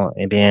zone.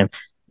 And then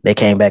they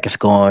came back and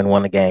scored and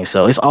won the game.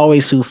 So it's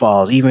always Sioux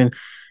Falls. Even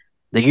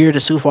the year the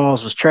Sioux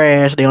Falls was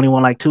trash, they only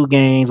won like 2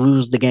 games. We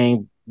was the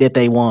game that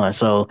they won.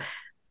 So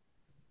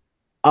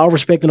all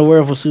respect in the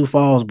world for Sioux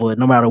Falls, but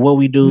no matter what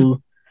we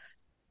do,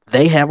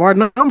 they have our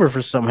number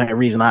for some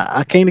reason.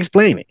 I can't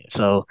explain it.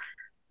 So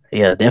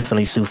yeah,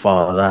 definitely Sioux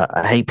Falls.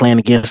 I hate playing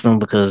against them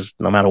because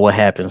no matter what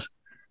happens,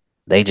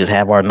 they just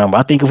have our number.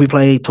 I think if we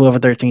played 12 or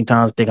 13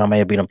 times, I think I may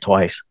have beat them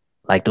twice.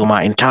 Like through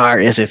my entire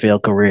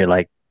SFL career,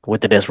 like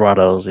with the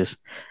Desperados,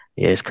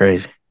 it's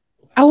crazy.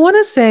 I want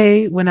to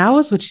say when I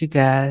was with you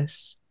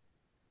guys,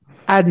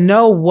 I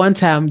know one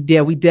time,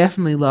 yeah, we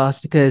definitely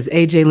lost because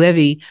AJ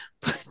Levy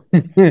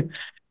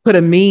put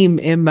a meme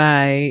in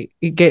my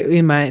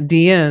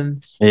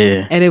DMs,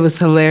 Yeah, and it was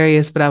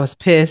hilarious, but I was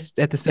pissed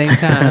at the same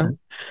time.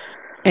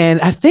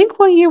 And I think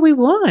one year we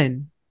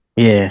won.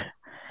 yeah,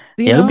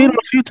 You yeah. We beat them know,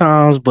 a few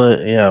times,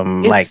 but yeah,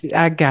 like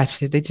I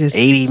got you. They 80,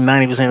 just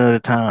 90% of the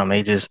time,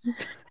 they just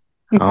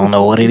I don't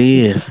know what it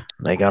is.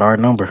 They got our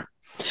number.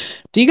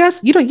 Do you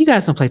guys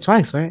don't play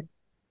twice, right?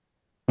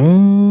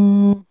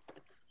 Mm,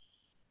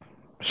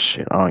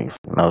 shit, I don't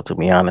even know to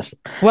be honest.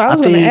 Well, I I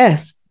was gonna think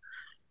ask.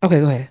 Okay,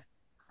 go ahead.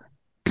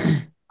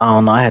 I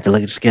don't know. I had to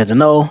look at the schedule.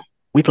 No,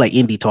 we play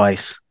Indy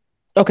twice.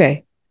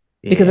 Okay,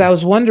 because I Yeah.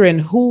 was wondering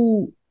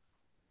who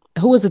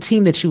is the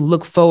team that you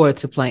look forward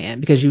to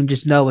playing because you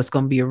just know it's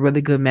going to be a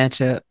really good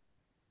matchup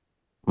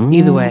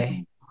either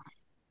way.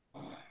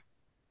 Mm,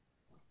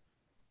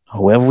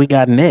 whoever we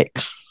got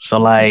next. So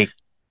like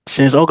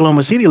since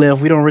Oklahoma City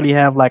left, we don't really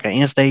have like an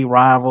in-state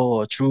rival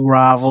or true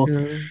rival.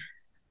 True.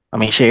 I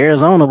mean, shit,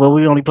 Arizona, but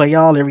we only play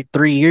y'all every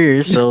 3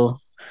 years. So,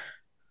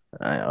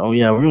 oh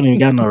yeah, we don't even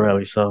got no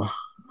rally. So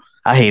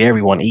I hate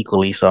everyone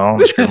equally. So I don't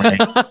discriminate.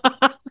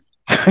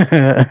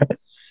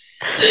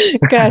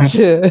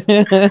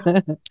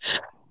 Gotcha.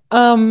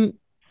 um,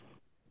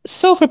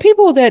 so for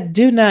people that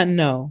do not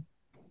know,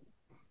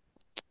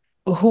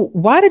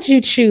 why did you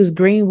choose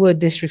Greenwood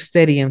District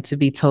Stadium to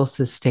be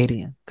Tulsa's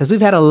stadium? Because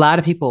we've had a lot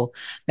of people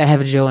that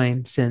have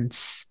joined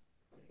since,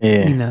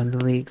 Yeah. the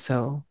league.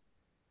 So,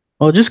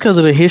 Well, just because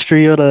of the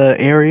history of the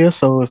area.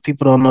 So if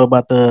people don't know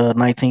about the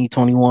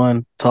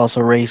 1921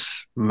 Tulsa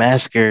Race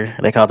Massacre,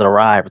 they called it a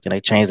riot, but then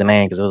they changed the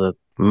name because it was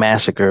a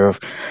massacre of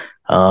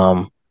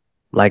um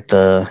like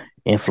the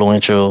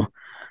influential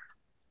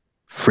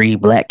free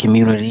black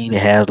community that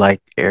has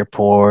like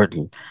airport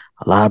and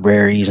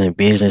libraries and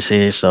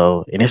businesses.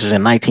 So, and this is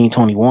in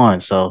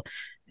 1921. So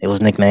it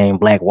was nicknamed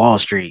Black Wall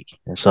Street.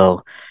 And so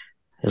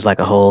it was like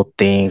a whole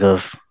thing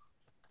of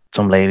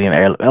some lady in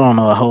there. I don't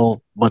know, a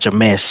whole bunch of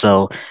mess.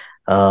 So,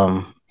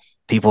 um,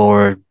 people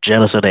were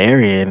jealous of the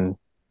area and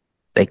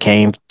they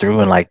came through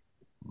and like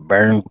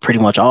burned pretty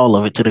much all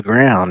of it to the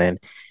ground. And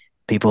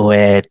people who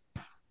had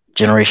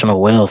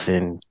generational wealth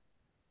and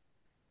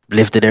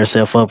lifted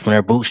themselves up from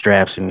their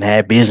bootstraps and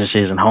had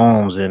businesses and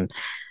homes and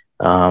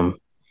um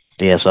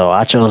yeah, so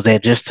I chose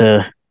that just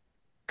to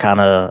kind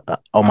of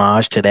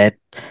homage to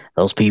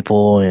those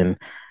people and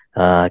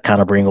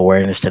kind of bring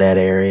awareness to that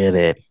area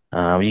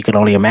that you can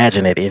only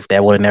imagine that if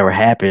that would have never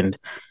happened,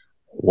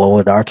 what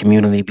would our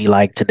community be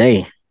like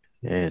today?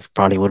 It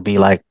probably would be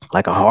like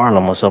a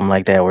Harlem or something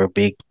like that. We're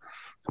big.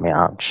 I mean,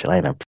 I ain't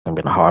never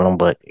been to Harlem,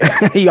 but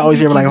you always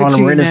hear like but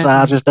Harlem you Renaissance and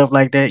imagine, stuff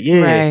like that.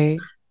 Yeah, right?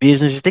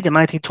 business. Just think of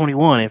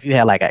 1921. If you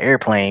had like an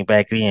airplane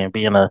back then,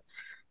 being a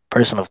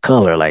person of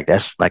color, like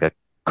that's like a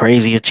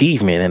crazy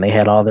achievement. And they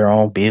had all their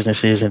own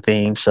businesses and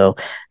things. So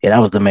yeah, that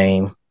was the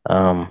main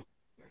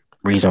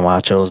reason why I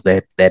chose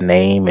that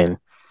name and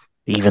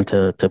even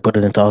to put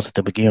it in Tulsa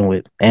to begin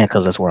with, and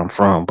because that's where I'm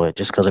from, but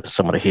just because of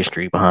some of the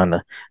history behind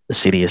the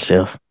city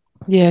itself.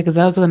 Yeah, because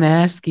I was going to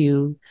ask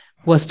you,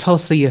 was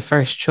Tulsa your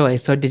first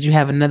choice, or did you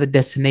have another Yeah.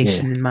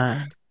 destination in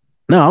mind?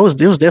 No, it was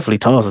definitely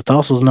Tulsa.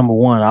 Tulsa was number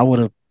one. I would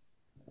have,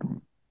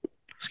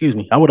 excuse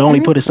me, I would only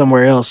Mhm. put it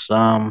somewhere else.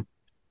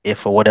 If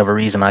for whatever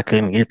reason I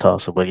couldn't get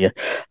Tulsa, but yeah,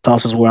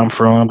 Tulsa's where I'm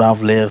from.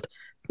 I've lived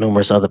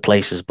numerous other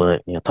places,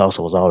 but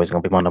Tulsa was always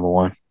gonna be my number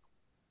one.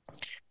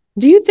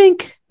 Do you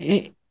think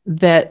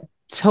that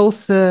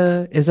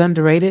Tulsa is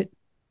underrated?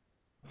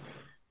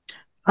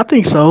 I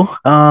think so,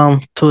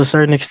 to a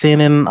certain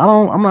extent, and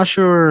I'm not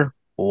sure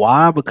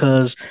why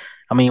because,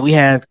 I mean, we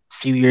had a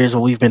few years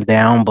where we've been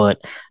down, but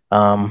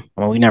I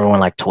mean, we never went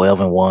like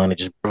 12-1. It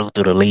just blew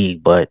through the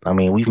league, but I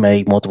mean, we've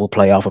made multiple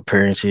playoff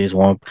appearances,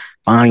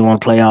 finally won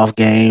playoff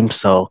games.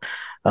 So,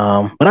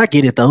 but I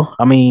get it though.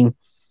 I mean,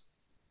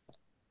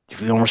 if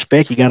you don't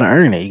respect, you gotta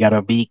earn it. You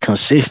gotta be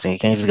consistent. You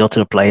can't just go to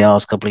the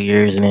playoffs a couple of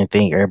years and then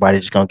think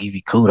everybody's just gonna give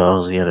you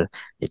kudos.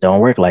 It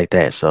don't work like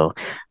that. So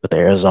with the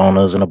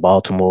Arizonas and the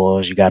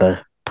Baltimores, you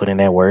gotta put in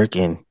that work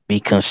and be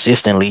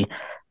consistently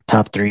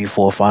top 3,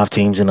 4, 5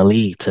 teams in the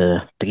league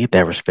to get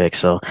that respect.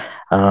 So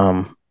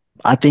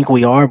I think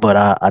we are, but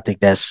I think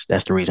that's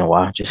the reason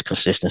why, just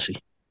consistency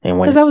and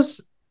Because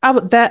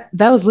winning.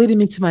 that was leading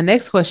me to my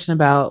next question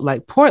about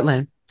like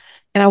Portland,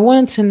 and I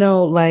wanted to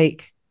know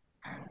like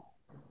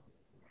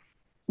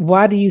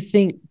why do you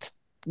think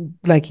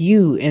like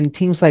you and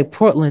teams like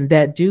Portland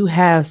that do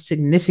have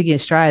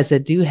significant strides,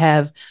 that do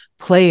have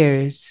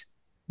players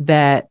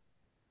that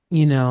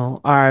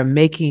are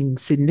making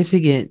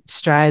significant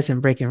strides and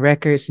breaking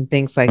records and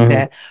things like Mhm.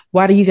 that.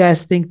 Why do you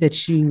guys think that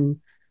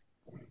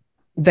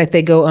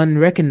they go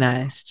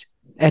unrecognized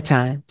at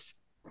times?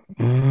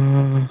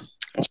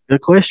 That's a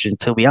good question.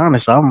 To be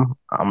honest, I'm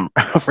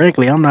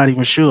frankly, I'm not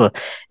even sure.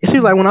 It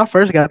seems like when I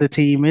first got the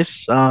team,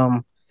 it's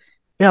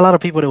yeah, a lot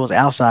of people that was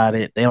outside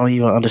it, they don't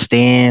even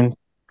understand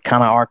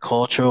kind of our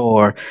culture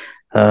or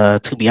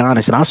to be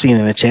honest, and I've seen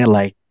in the chat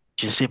like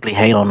just simply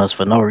hate on us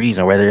for no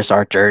reason, whether it's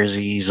our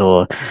jerseys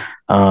or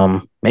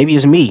maybe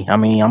it's me. I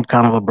mean, I'm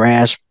kind of a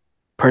brash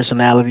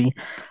personality.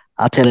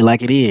 I tell it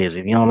like it is.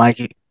 If you don't like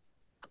it,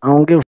 I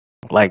don't give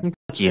like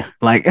fuck you.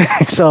 Like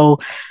so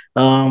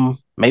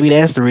maybe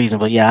that's the reason.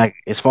 But yeah,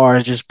 as far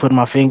as just putting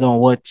my finger on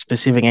what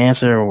specific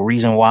answer or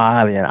reason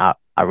why, then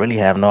I really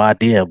have no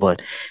idea.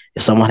 But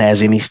if someone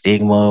has any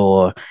stigma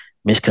or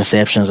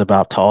misconceptions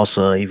about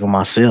Tulsa, even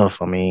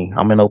myself, I mean,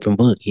 I'm an open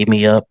book. Hit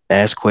me up,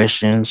 ask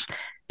questions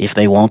if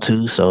they want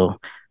to. So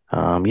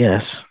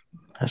yes,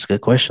 that's a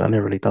good question. I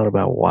never really thought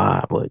about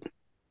why, but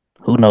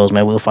who knows,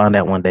 man? We'll find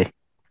out one day.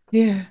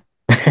 Yeah.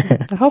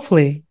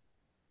 Hopefully.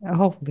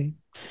 Hopefully.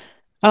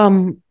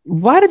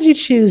 Why did you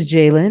choose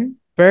Jalen,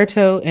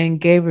 Berto, and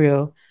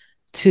Gabriel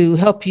to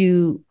help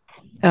you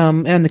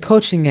in the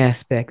coaching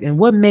aspect? And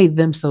what made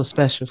them so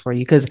special for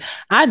you? Because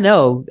I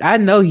know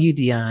you,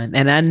 Dion,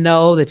 and I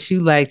know that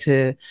you like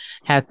to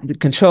have the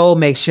control,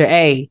 make sure,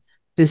 hey,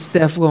 this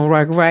stuff gonna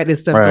work right,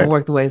 this stuff gonna Right,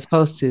 work the way it's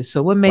supposed to.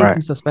 So what made right.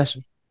 them so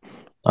special?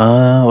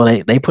 Well,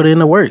 they put in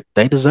the work.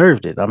 They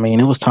deserved it. I mean,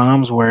 it was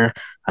times where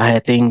I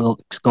had things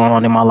going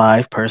on in my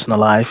life, personal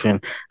life,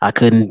 and I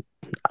couldn't.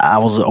 I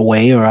was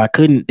away, or I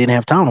didn't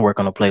have time to work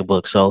on the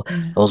playbook. So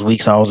Yeah. those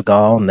weeks I was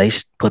gone, they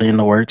put in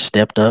the work,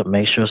 stepped up,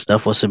 made sure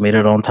stuff was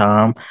submitted on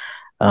time,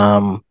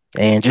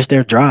 and just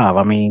their drive.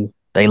 I mean,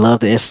 they love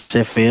the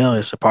SFL.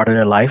 It's a part of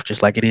their life,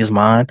 just like it is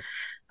mine.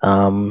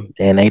 And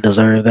they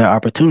deserve their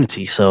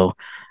opportunity. So,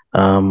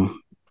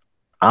 um,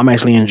 I'm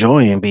actually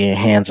enjoying being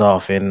hands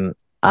off, and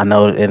I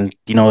know, and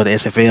the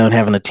SFL and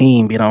having a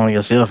team, being on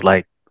yourself,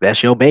 like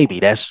that's your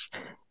baby, that's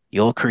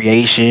your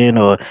creation,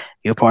 or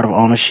you're part of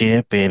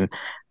ownership, and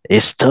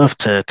it's tough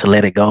to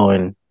let it go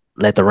and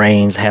let the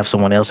reins have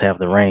someone else have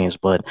the reins.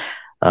 But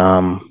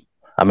I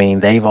mean,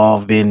 they've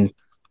all been,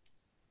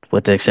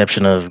 with the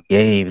exception of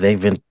Gabe,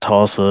 they've been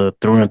Tulsa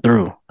through and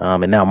through.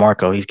 And now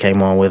Marco, he's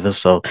came on with us.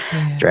 So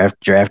Yeah.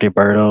 drafted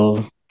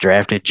Berto,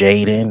 drafted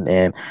Jaden,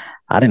 and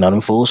I didn't know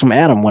them fools from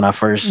Adam when I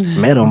first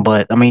met them.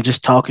 But I mean,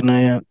 just talking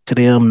to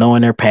them,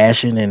 knowing their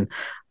passion and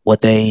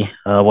what they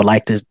would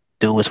like to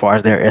do as far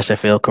as their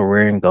SFL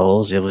career and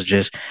goals, it was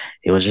just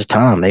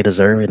time. They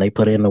deserve it. And they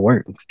put in the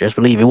work. Just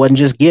believe it wasn't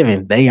just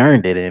given; they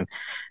earned it, and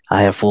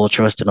I have full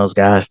trust in those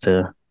guys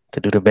to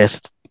do the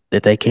best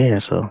that they can.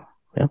 So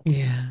yeah.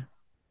 Yeah.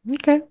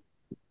 Okay.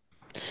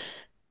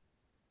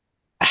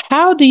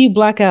 How do you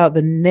block out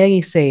the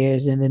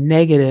naysayers and the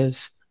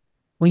negative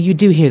when you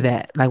do hear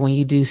that? Like when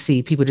you do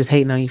see people just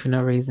hating on you for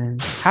no reason.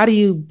 How do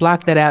you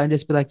block that out and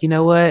just be like, you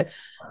know what?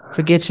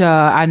 Forget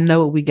y'all. I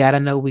know what we got. I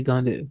know what we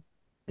gonna do.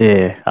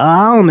 Yeah,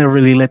 I don't ever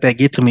really let that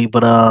get to me,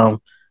 but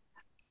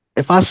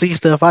if I see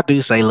stuff, I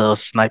do say little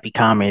snipey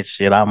comments.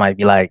 Shit, I might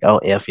be like, "Oh,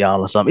 f y'all"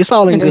 or something. It's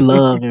all in good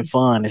love and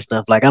fun and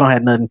stuff. Like I don't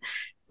have nothing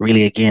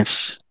really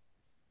against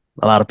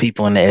a lot of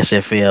people in the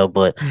SFL,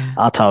 but Yeah.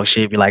 I'll talk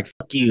shit, be like,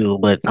 "Fuck you,"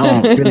 but I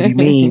don't really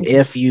mean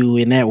 "f you"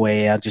 in that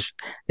way.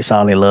 It's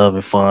all in love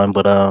and fun.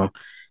 But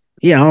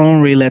yeah, I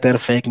don't really let that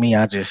affect me.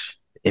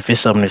 If it's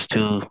something that's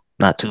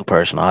not too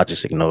personal, I'll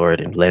just ignore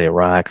it and let it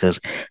ride. Cause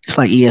it's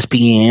like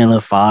ESPN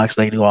or Fox,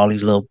 they do all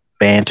these little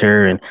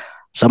banter, and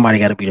somebody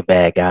got to be the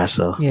bad guy.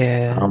 So I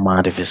Yeah. don't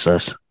mind if it's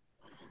us.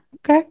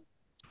 Okay.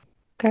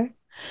 Okay.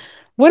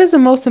 What is the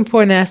most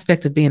important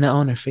aspect of being an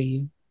owner for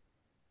you?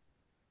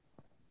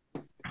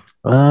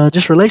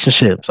 Just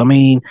relationships. I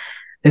mean,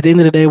 at the end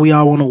of the day, we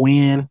all want to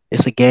win.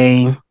 It's a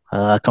game,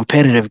 a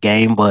competitive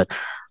game, but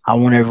I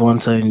want everyone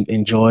to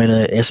enjoy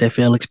the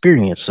SFL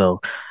experience.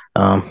 So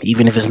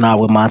even if it's not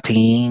with my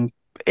team,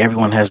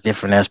 everyone has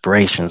different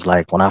aspirations.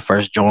 Like when I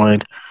first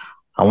joined,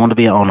 I wanted to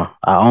be an owner.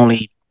 I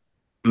only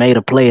made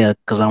a player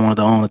because I wanted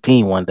to own a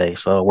team one day.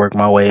 So I worked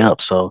my way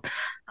up. So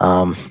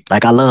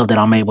like I love that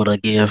I'm able to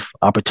give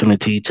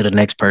opportunity to the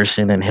next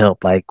person and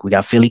help. Like we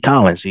got Philly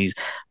Collins. He's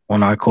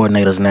one of our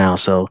coordinators now.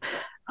 So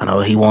I know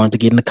he wanted to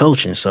get into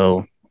coaching.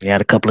 So we had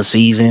a couple of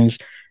seasons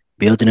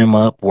building him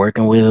up,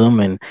 working with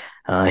him, and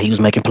he was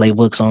making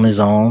playbooks on his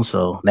own.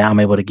 So now I'm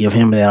able to give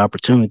him that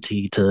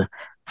opportunity to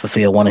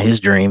fulfill one of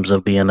his dreams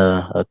of being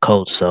a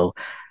coach. So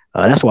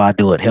that's why I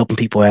do it, helping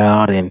people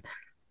out, and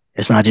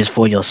it's not just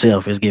for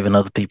yourself, it's giving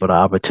other people the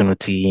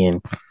opportunity.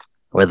 And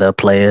whether a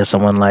player,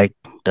 someone like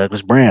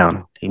Douglas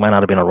Brown, he might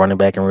not have been a running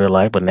back in real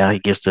life, but now he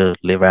gets to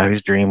live out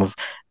his dream of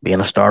being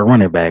a star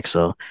running back.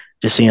 So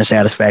just seeing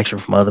satisfaction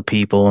from other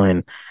people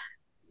and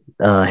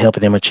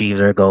helping them achieve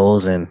their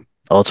goals and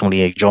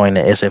ultimately enjoying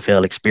the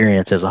SFL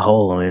experience as a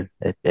whole, and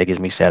it gives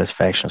me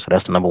satisfaction. So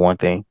that's the number one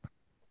thing.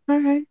 All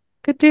right.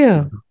 Good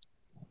deal.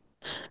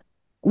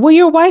 Will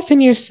your wife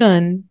and your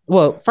son,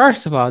 well,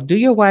 first of all, do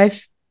your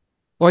wife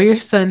or your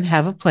son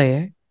have a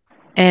player?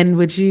 And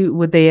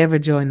would they ever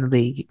join the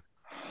league?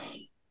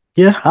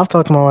 Yeah, I've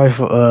talked to my wife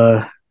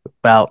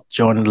about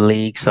joining the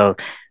league. So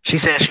she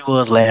said she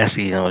was last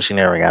season, but she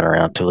never got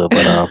around to it.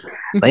 But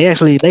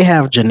they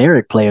have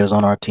generic players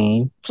on our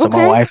team. So my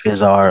Okay. wife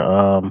is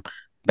our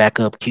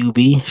backup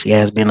QB. She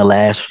has been the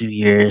last few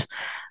years.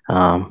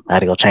 I had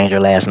to go change her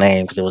last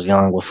name because it was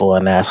young before,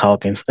 and now it's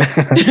Hawkins.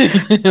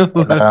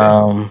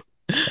 and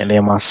and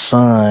then my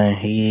son,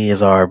 he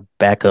is our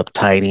backup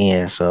tight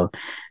end. So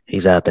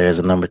he's out there as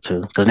a number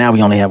two. Because now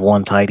we only have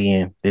one tight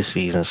end this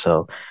season.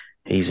 So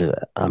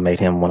I made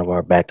him one of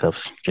our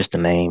backups, just the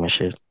name and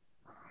shit.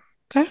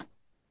 Okay.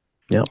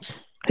 Yep.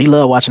 He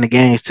loved watching the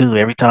games too.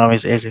 Every time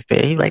it's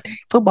SFL, he be like, "Hey,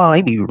 football."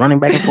 He be running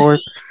back and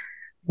forth.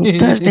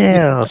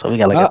 Touchdown. So we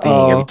got like a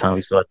thing every Uh-oh. time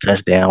we score a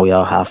touchdown, we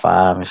all high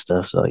five and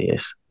stuff. So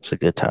yes, it's a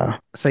good time.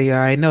 So you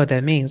already know what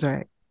that means,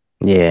 right?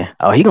 Yeah.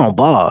 Oh, he gonna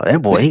ball.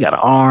 That boy, he got an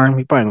arm.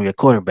 He probably gonna be a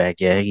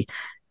quarterback. Yeah,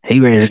 he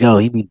ready to go.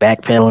 He be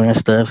backpedaling and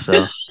stuff.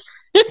 So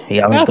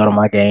he always go to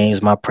my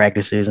games, my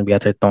practices, and be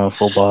out there throwing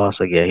football.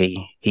 So yeah,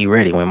 he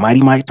ready. When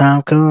Mighty Mike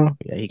time come,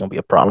 yeah, he gonna be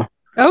a problem.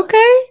 Okay,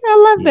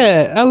 I love Yeah.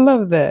 that. I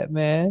love that,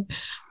 man.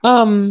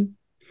 Um,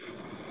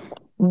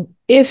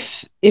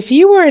 if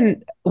you were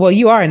well,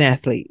 you are an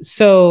athlete.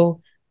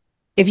 So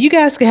if you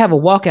guys could have a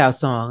walkout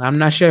song, I'm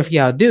not sure if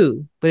y'all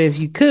do, but if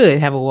you could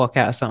have a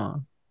walkout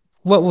song,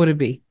 what would it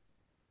be?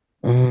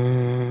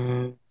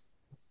 Mm,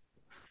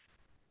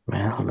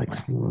 man,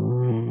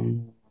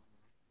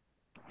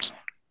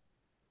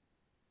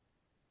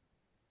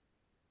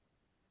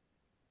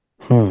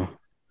 hmm.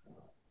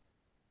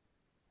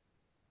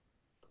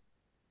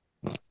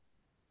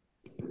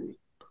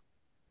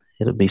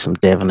 It'll be some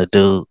Devin the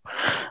Dude.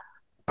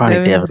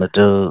 Probably Devin the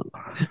Dude.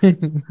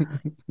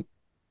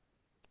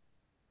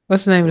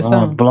 What's the name of the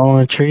song?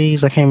 Blowing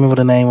trees. I can't remember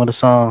the name of the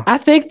song. I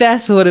think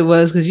that's what it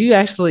was because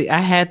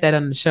I had that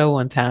on the show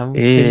one time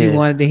because you Yeah,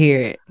 wanted to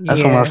hear it.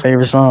 that's one of my Yeah.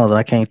 favorite songs.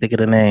 I can't think of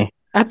the name.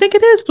 I think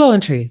it is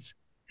Blowing Trees.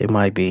 It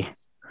might be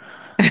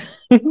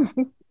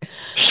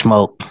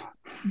Smoke.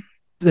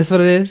 That's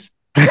what it is.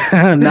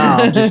 No,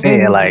 I'm just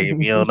saying, like, if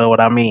you don't know what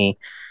I mean,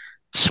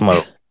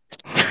 Smoke.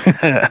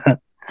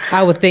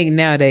 I would think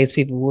nowadays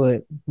people would.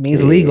 It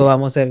means legal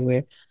almost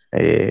everywhere.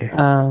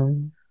 Yeah.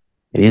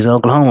 It is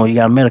Oklahoma. You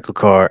got a medical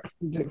card.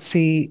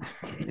 See,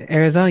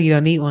 Arizona, you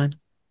don't need one.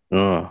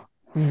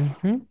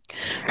 Mm-hmm.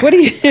 What do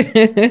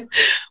you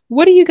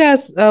what do you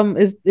guys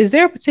is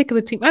there a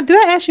particular team? Did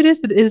I ask you this?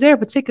 Is there a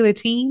particular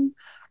team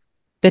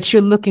that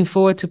you're looking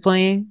forward to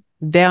playing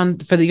down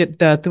for the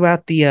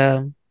throughout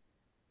the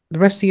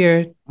rest of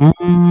your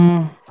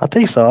I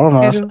think so. I don't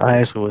know. schedule? I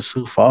asked it with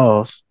Sioux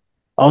Falls.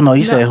 Oh no,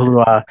 you said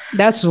No,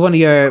 that's one of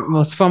your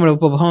most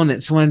formidable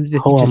opponents. One that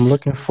you I'm just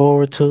looking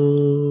forward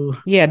to.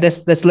 yeah,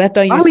 that's left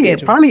on your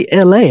schedule. Probably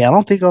LA. I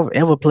don't think I've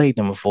ever played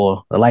them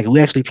before. Like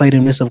we actually played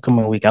them this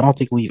upcoming week. I don't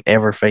think we've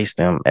ever faced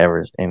them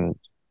ever in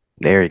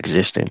their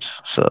existence.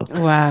 So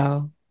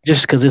Wow.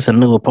 just because it's a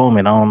new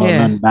opponent, I don't know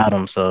nothing about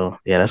them. So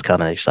yeah, that's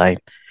kind of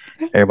exciting.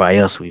 Everybody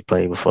else we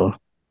played before.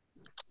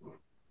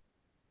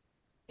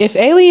 If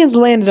aliens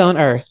landed on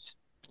Earth,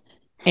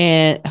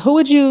 and who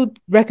would you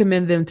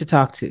recommend them to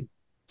talk to?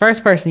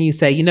 First person you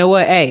say, you know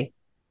what? Hey,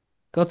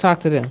 go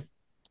talk to them.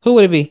 Who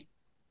would it be?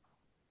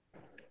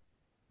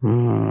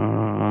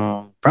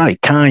 Probably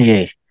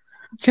Kanye.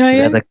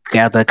 Kanye?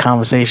 After a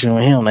conversation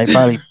with him, they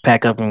probably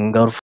pack up and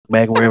go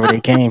back wherever they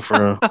came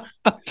from.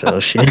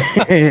 So shit.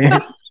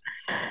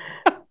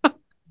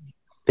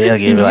 They'll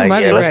give it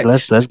like, yeah,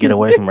 let's get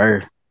away from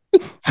Earth.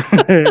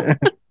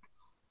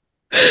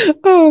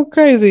 Oh,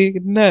 crazy.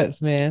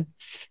 Nuts, man.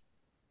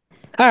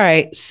 All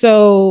right.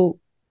 So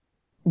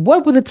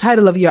what would the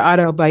title of your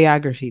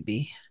autobiography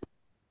be?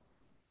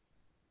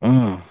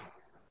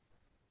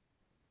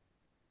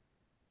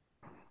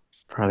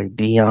 Probably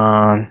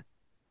Dion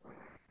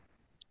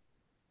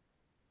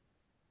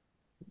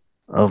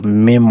of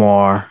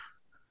memoir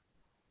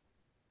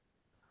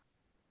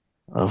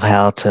of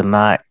how to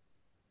not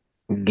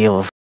give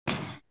a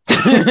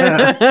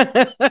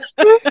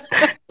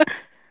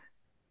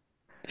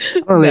I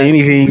don't let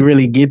anything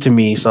really get to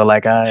me. So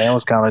like that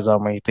was kind of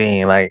like my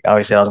thing. Like I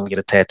always said I was gonna get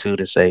a tattoo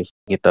to say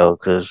it though,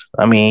 because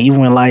I mean, even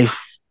when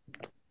life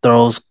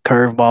throws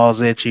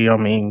curveballs at you, I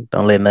mean,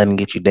 don't let nothing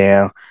get you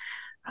down.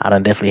 I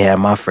done definitely had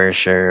my fair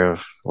share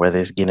of whether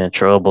it's getting in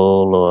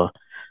trouble or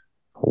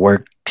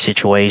work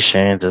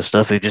situations or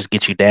stuff that just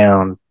get you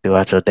down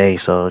throughout your day.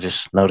 So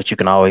just know that you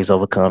can always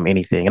overcome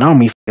anything. And I don't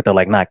mean though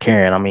like not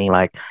caring. I mean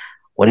like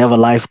whatever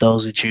life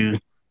throws at you,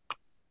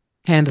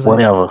 handle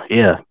whatever.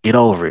 Yeah, get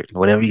over it.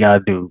 Whatever you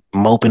gotta do.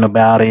 Moping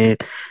about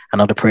it. I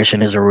know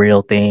depression is a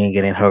real thing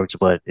and it hurts,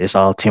 but it's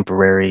all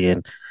temporary.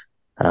 And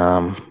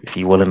if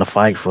you're willing to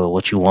fight for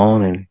what you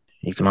want, and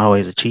you can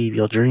always achieve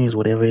your dreams,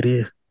 whatever it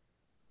is.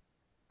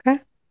 Okay.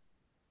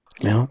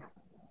 Yeah.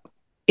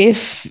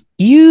 If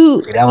you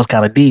see, that was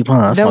kind of deep,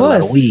 huh? I smoke a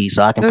lot of weed,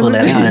 so I can pull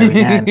that out every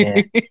now and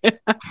then.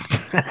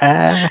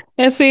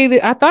 And see,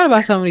 I thought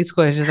about some of these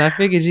questions. I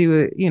figured you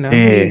would, you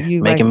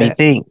making me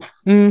think.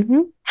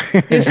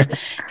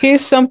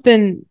 Here's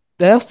something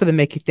else that'll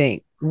make you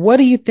think. What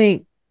do you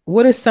think?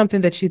 What is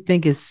something that you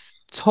think is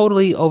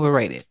totally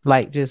overrated?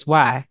 Like, just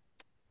why?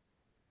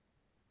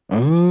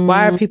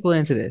 Why are people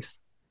into this?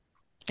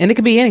 And it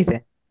could be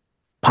anything.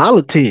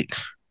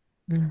 Politics.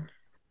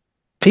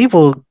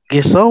 People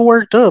get so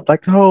worked up,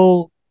 like the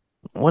whole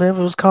whatever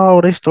it was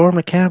called, they stormed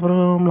the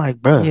Capitol. I'm like,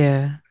 bro.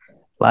 Yeah.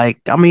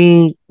 Like, I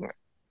mean,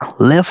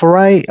 left or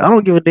right, I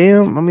don't give a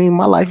damn. I mean,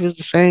 my life is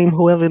the same,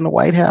 whoever in the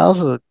White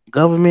House or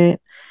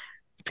government.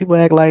 People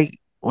act like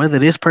whether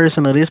this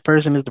person or this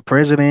person is the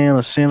president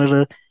or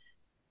senator,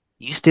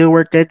 you still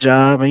work that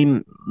job.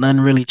 Ain't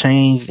nothing really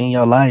changed in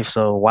your life.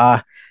 So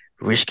why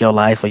risk your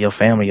life or your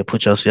family or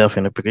put yourself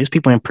in there's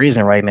people in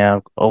prison right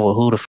now over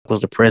who the fuck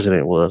was the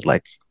president was.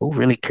 Like, who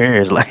really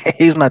cares? Like,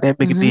 it's not that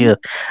big a Mm-hmm. deal.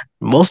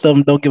 Most of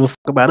them don't give a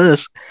fuck about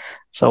us.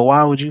 So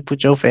why would you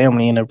put your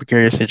family in a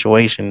precarious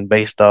situation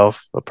based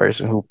off a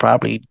person who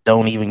probably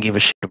don't even give a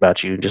shit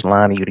about you, just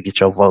lying to you to get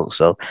your vote?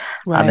 So I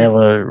Right.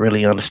 never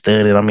really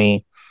understood it. I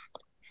mean,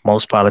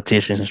 most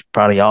politicians,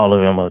 probably all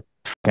of them, are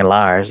fucking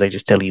liars. They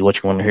just tell you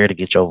what you want to hear to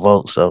get your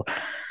vote. So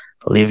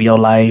live your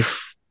life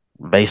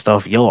based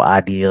off your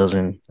ideas,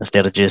 and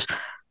instead of just,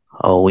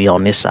 oh, we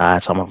on this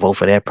side, so I'm gonna vote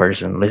for that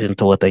person. Listen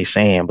to what they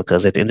saying,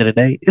 because at the end of the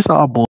day, it's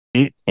all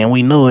bullshit, and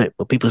we know it,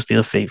 but people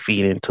still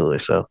feed into it.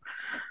 So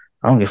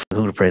I don't give a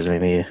fuck who the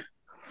president is.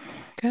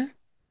 Okay.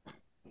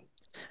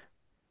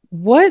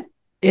 What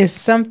is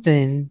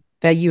something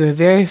that you were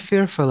very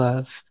fearful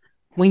of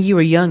when you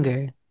were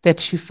younger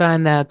that you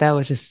find out that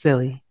was just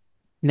silly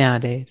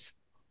nowadays?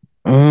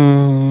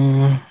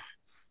 Mm,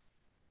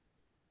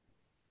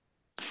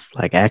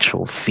 like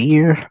actual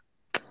fear.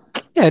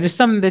 Yeah, just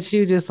something that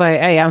you just like,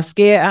 hey, I'm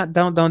scared.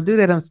 Don't do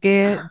that. I'm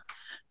scared.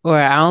 Or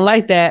I don't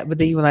like that. But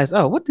then you realize,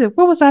 oh, what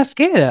was I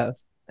scared of?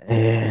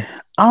 I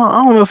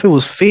don't know if it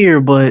was fear,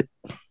 but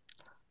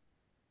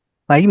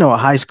like, in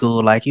high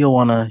school, like you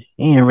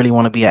didn't really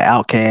want to be an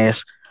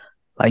outcast.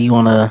 Like you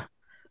want to,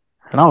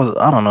 and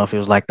I don't know if it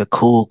was like the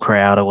cool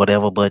crowd or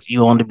whatever, but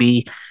you want to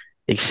be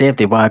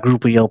accepted by a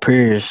group of your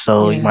peers.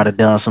 So you might Yeah. have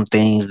done some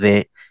things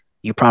that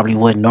you probably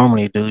wouldn't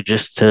normally do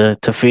just to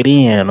fit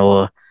in,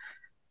 or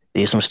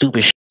did some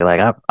stupid shit.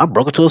 Like I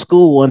broke into a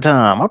school one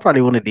time. I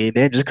probably wouldn't have did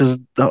that just because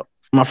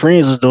my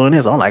friends was doing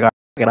this. I'm like,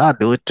 I'll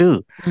do it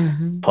too.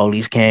 Mm-hmm.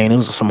 Police came. It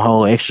was some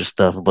whole extra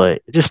stuff,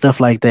 but just stuff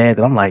like that.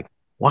 That I'm like,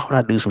 why would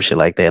I do some shit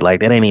like that? Like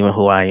that ain't even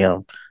who I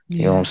am.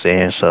 You know what I'm Yeah.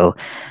 saying? So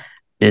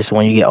just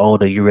when you get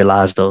older, you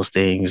realize those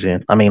things.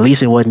 And I mean, at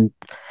least it wasn't.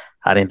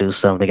 I didn't do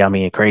something that got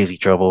me in crazy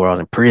trouble or I was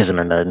in prison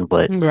or nothing.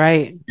 But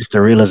Right. just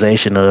the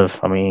realization of,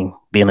 I mean,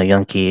 being a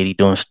young kid, you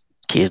doing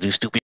kids do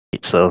stupid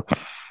shit. So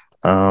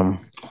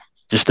um,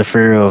 just the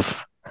fear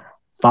of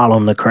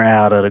following the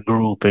crowd or the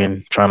group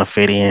and trying to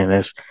fit in.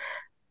 As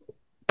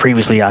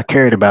previously I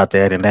cared about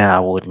that, and now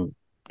I wouldn't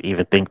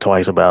even think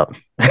twice about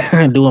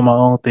doing my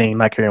own thing,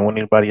 not caring what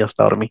anybody else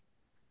thought of me.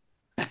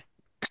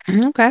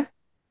 Okay.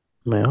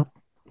 Yeah.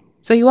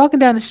 So you're walking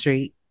down the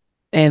street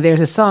and there's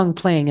a song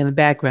playing in the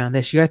background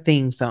that's your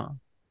theme song.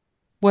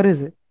 What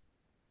is it?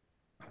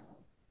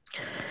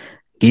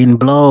 Getting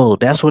blowed.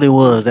 That's what it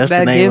was. That's the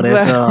That name of give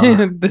that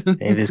song.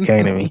 It just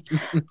came to me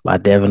by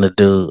Devin the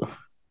Dude.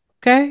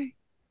 Okay.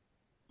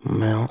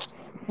 Well,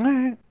 All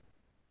right.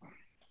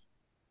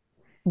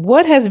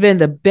 What has been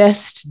the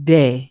best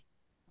day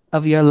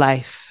of your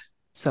life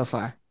so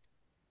far?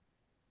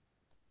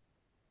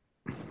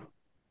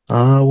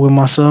 when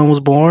my son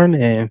was born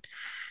and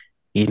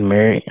getting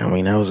married, I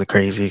mean, that was a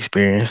crazy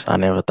experience. I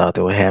never thought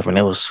that would happen.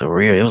 It was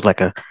surreal. It was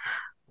like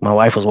my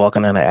wife was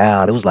walking down the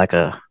aisle. It was like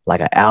an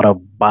out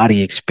of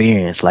body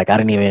experience. Like I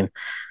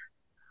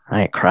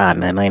ain't cried,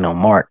 nothing. I ain't no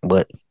Mark,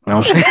 but you know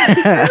what I'm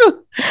saying?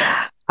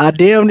 I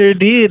damn near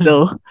did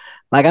though.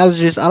 Like I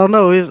don't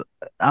know.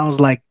 I was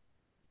like,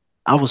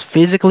 I was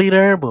physically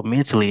there, but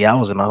mentally I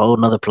was in a whole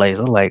nother place.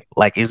 I'm like,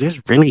 is this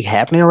really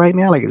happening right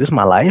now? Like, is this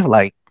my life?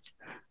 Like,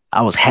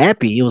 I was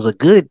happy. It was a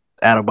good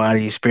out of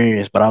body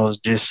experience, but I was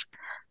just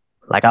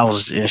like, I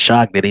was in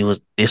shock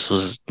that this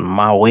was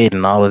my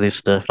wedding, all of this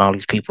stuff, and all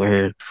these people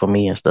here for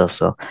me and stuff.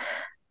 So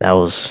that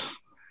was,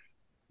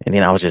 and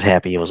then I was just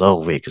happy it was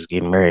over because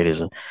getting married is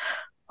a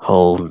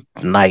whole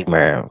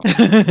nightmare.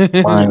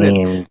 that,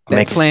 Money and that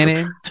making,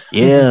 planning.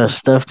 yeah,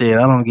 stuff that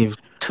I don't give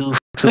two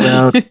fucks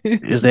about.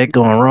 Is that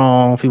going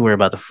wrong? People worry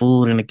about the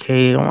food in the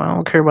cave. I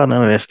don't care about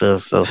none of that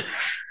stuff. So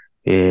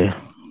yeah,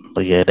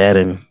 but yeah, that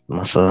and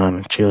my son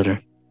and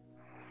children.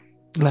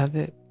 Love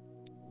it.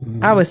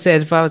 I Mhm. would say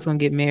if I was going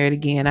to get married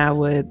again, I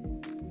would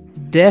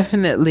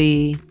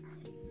definitely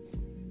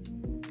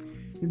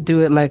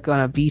do it like on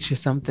a beach or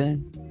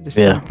something. Just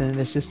Yeah, something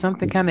that's just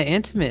something kind of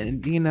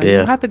intimate. You don't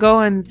yeah, have to go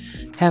and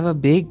have a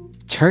big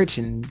church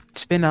and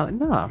spend all.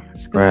 No,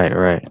 right,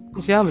 right.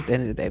 it's y'all at the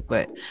end of the day.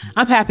 But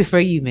I'm happy for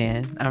you,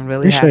 man. I'm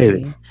really Appreciate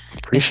it. happy. And she's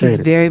Appreciate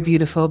it. very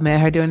beautiful. Met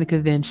her during the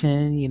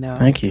convention.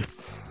 Thank you.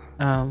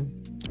 Um,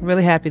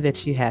 really happy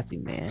that you're happy,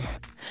 man.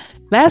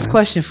 Last Yeah.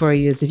 question for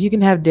you is if you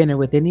can have dinner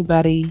with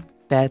anybody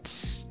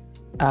that's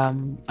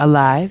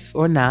alive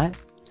or not,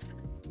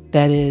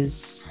 that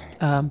is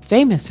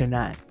famous or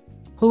not,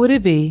 who would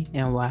it be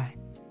and why?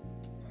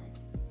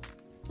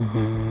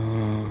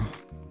 Mhm.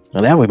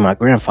 Well, that was my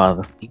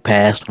grandfather. He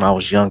passed when I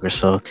was younger.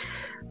 So,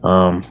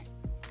 um,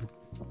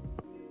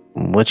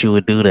 what you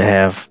would do to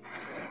have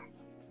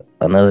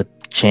another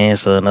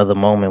chance or another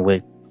moment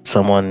with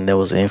someone that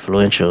was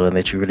influential and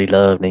that you really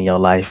loved in your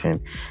life, and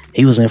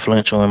he was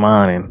influential in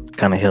mine and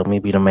kind of helped me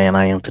be the man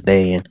I am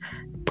today and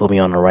put me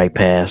on the right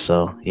path.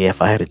 So yeah,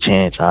 if I had a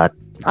chance, I'd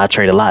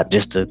trade a lot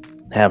just to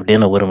have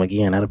dinner with him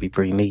again. That'd be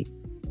pretty neat.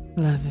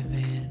 Love it,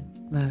 man.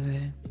 Love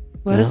it.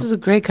 Well, this Yeah. is a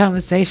great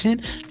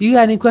conversation. Do you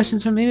got any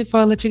questions for me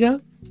before I let you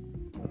go?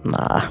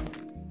 Nah.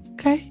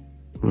 Okay.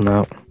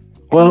 No.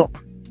 Well,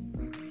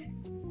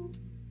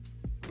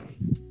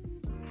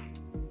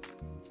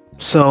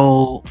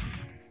 so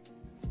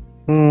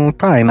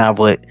probably not.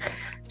 But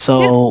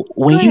so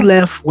when you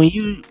left, when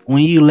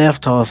you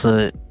left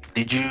Tulsa,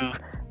 did you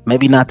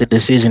maybe not the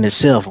decision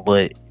itself,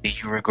 but did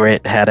you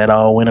regret how that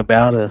all went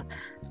about,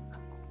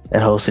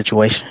 that whole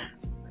situation?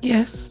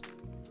 Yes.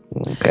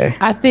 Okay.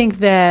 I think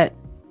that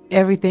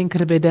everything could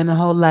have been done a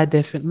whole lot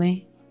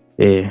differently.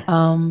 Yeah.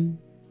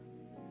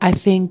 I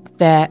think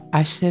that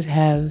I should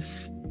have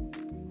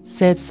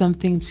said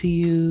something to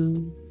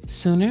you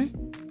sooner.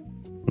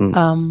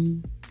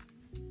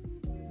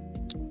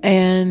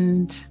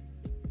 And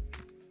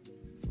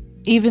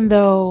even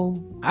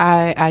though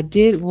I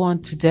did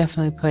want to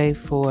definitely play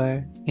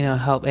for,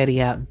 help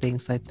Eddie out and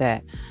things like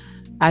that,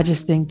 I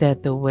just think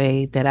that the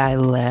way that I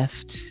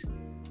left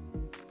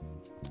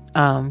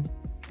could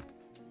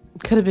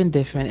have been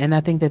different. And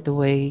I think that the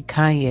way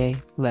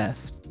Kanye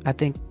left, I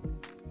think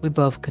we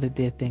both could have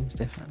did things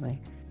differently.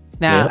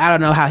 Now, I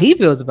don't know how he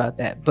feels about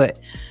that, but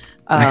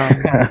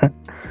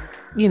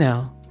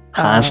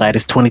hindsight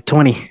is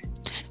 2020.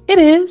 It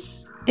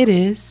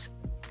is.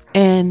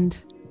 And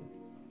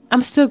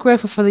I'm still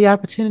grateful for the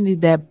opportunity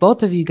that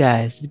both of you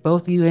guys,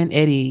 both you and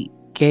Eddie,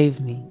 gave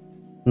me.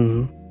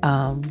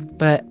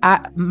 But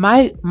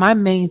my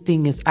main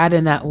thing is I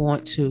did not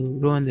want to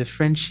ruin the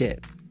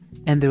friendship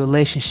and the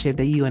relationship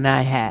that you and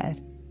I had.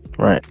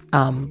 Right.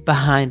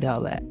 Behind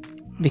all that.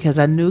 Because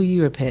I knew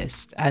you were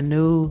pissed. I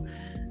knew,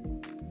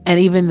 and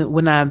even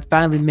when I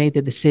finally made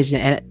the decision,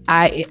 and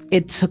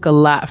it took a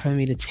lot for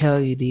me to tell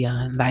you,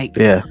 Dion. Like,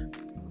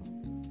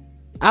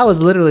 I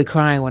was literally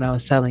crying when I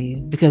was telling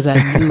you because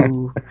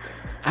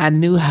I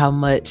knew how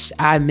much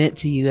I meant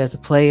to you as a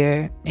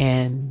player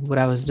and what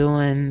I was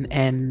doing,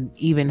 and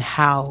even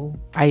how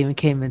I even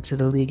came into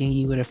the league and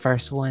you were the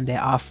first one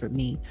that offered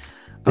me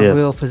a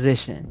real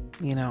position,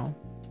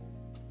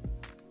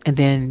 And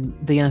then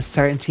the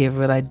uncertainty of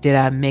like, did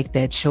I make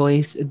that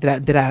choice?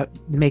 Did I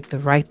make the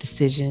right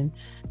decision?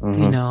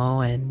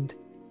 And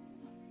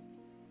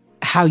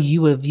how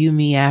you would view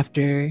me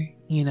after,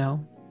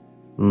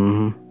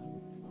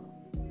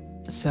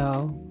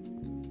 So,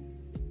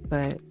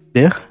 but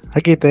yeah,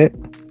 I get that.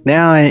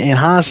 Now in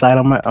hindsight,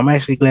 I'm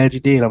actually glad you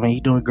did. I mean,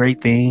 you're doing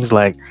great things.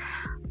 Like,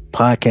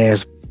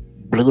 podcast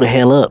blew the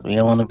hell up. One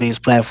of the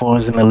biggest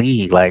platforms in the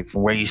league. Like,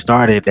 from where you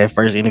started, that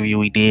first interview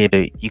we did,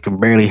 you can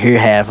barely hear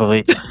half of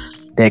it.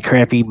 That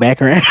crappy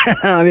background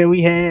that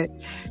we had,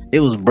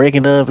 it was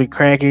breaking up and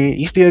cracking.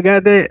 You still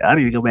got that? I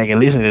need to go back and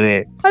listen to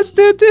that. I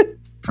still do.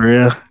 For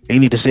real? You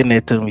need to send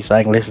that to me so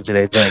I can listen to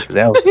that joint, because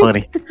that was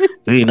funny.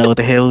 We didn't know what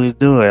the hell we was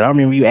doing. I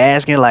remember you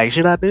asking, like,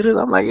 should I do this?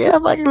 I'm like, yeah,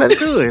 fucking let's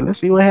do it. Let's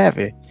see what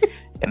happened.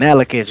 And now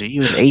look at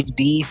you in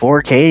HD,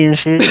 4K and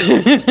shit.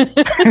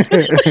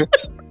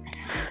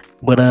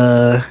 But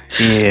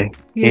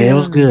it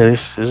was good.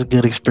 It's a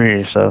good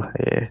experience. So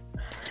yeah.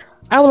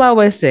 I will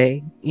always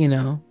say,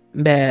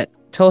 that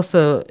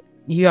Tulsa,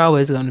 you're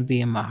always going to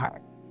be in my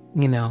heart.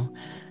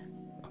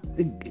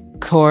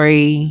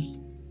 Corey,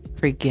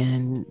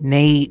 freaking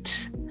Nate,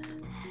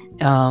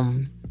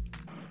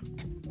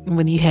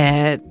 when you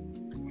had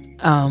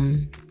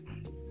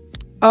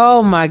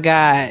oh my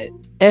God,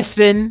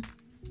 Espen,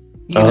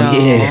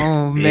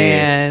 oh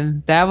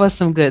man, that was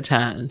some good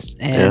times.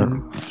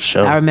 And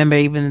sure. I remember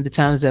even the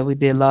times that we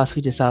did Lost,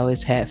 we just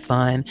always had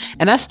fun.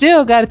 And I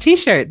still got a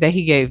t-shirt that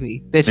he gave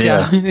me that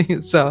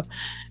y'all so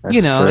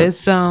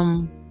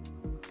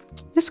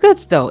it's good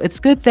though. It's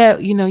good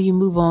that you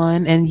move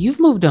on, and you've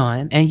moved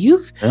on, and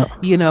you've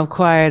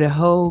acquired a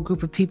whole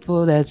group of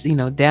people that's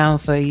down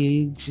for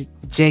you.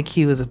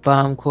 JQ is a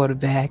bomb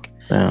quarterback.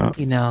 So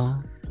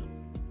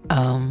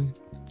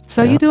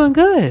you're doing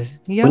good.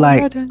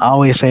 I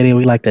always say that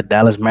we like the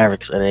Dallas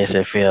Mavericks of the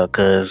SFL,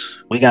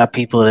 because we got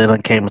people that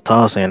done came to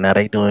Tulsa and now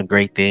they doing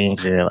great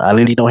things, and I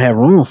literally don't have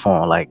room for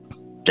them. Like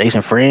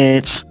Jason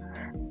French,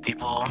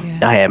 people.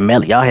 Y'all had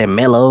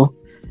Mello.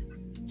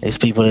 There's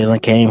people that done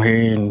came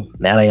here and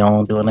now they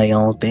doing their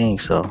own thing.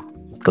 So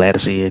glad to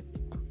see it.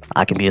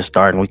 I can be a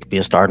start, and we can be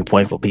a starting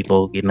point for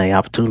people getting their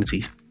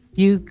opportunities.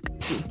 You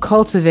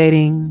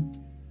cultivating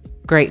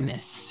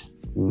greatness.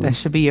 That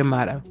should be your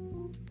motto.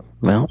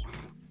 Well,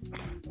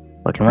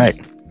 looking right.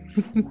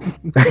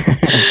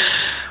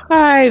 All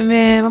right,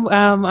 man.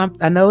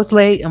 I know it's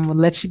late. I'm gonna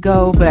let you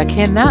go, but I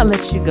cannot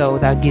let you go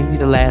without giving you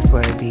the last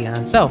word,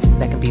 Dion. So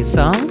that can be a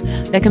song,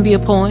 that can be a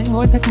poem,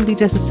 or that can be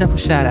just a simple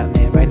shout out,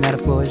 man. Right now, the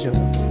floor is yours.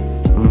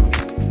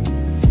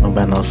 No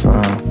about no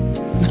song.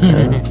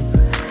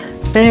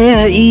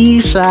 Fair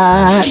East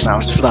Side. No,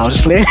 I'm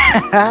just playing.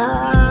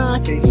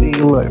 I can't see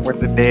you. Look, what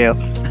the damn.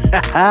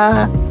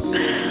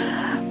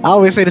 I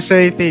always say the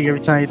same thing every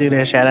time you do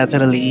that. Shout out to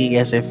the league,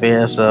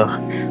 SFL. So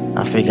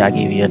I figure I'll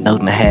give you a note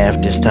and a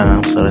half this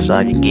time. So that's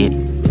all you get.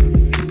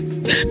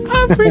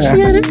 I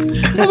appreciate it.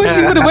 I wish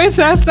you would have waited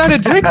till I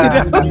started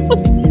drinking, though.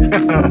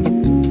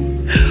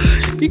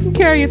 You can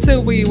carry it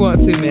till where you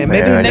want to, man.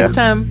 Maybe next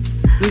time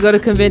we go to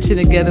convention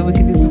together, we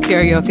can do some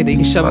karaoke. Then you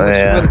can show me what you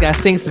really got,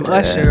 sing some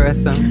Usher or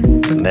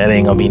something. That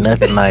ain't gonna be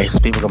nothing nice.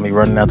 People gonna be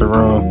running out the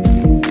room.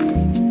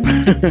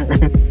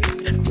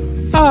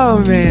 Oh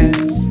man,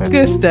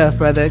 good stuff,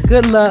 brother.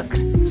 Good luck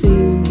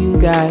to you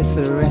guys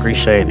for the rest.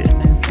 Appreciate of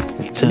it.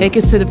 Me too. Make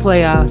it to the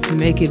playoffs and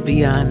make it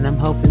beyond. And I'm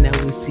hoping that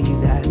we see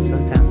you guys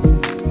sometime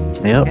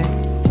soon. Yep.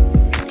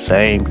 Okay?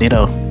 Same,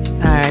 ditto. All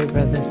right,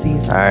 brother. See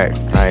you soon. All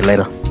right,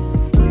 later.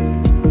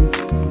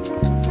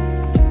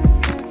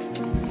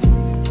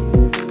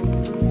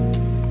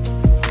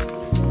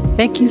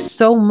 Thank you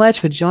so much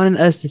for joining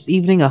us this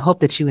evening. I hope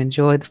that you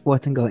enjoyed the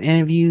Fourth and Go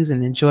interviews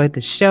and enjoyed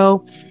the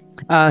show.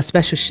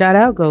 Special shout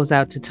out goes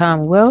out to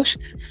Tom Welsh,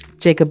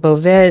 Jacob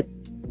Bouvette,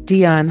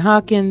 Dion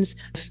Hawkins,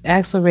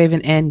 Axel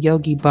Raven, and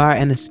Yogi Barr,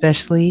 and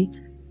especially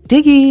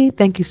Diggy.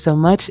 Thank you so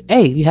much.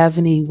 Hey, you have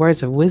any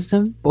words of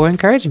wisdom or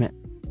encouragement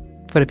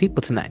for the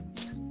people tonight?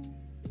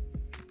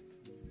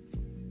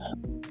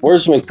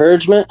 Words of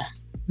encouragement?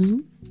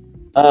 Mm-hmm.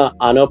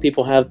 I know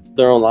people have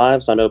their own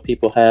lives. I know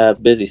people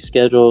have busy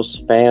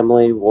schedules,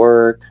 family,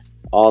 work,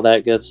 all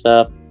that good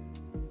stuff.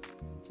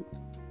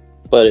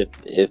 But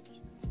if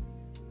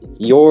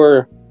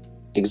your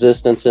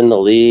existence in the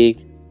league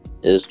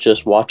is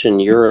just watching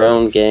your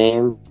own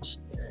games,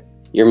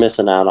 you're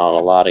missing out on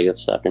a lot of good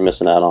stuff. You're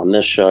missing out on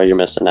this show. You're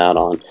missing out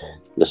on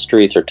The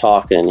Streets Are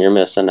Talking. You're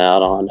missing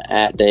out on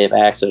at Dave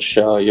Axis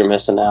show. You're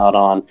missing out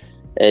on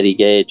Eddie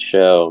Gage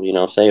show.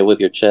 Say it with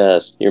your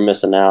chest. You're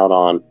missing out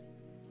on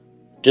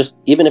just,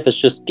 even if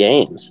it's just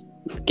games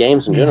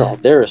in general.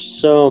 There are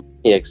so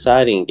many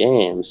exciting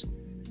games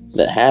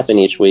that happen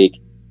each week.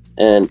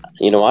 And,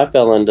 I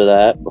fell into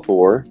that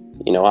before.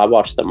 I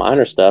watched the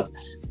minor stuff,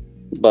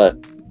 but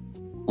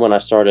when I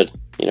started,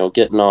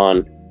 getting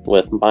on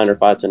with minor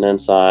fights and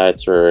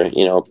insights, or,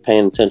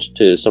 paying attention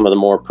to some of the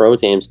more pro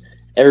teams,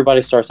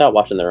 everybody starts out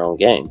watching their own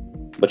game,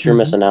 but you're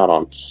missing out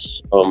on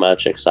so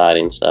much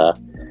exciting stuff.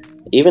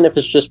 Even if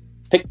it's just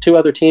pick two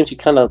other teams, you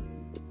kind of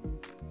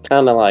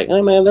like,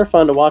 oh man, they're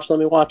fun to watch. Let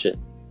me watch it.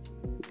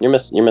 You're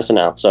missing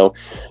out. So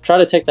try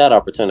to take that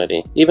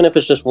opportunity, even if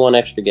it's just one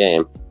extra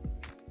game.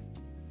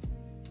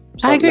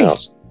 I agree.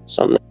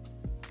 Something.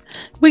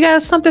 We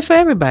got something for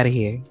everybody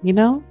here.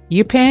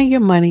 You're paying your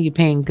money. You're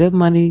paying good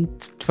money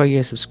for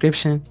your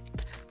subscription.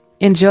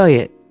 Enjoy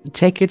it.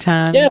 Take your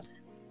time. Yeah.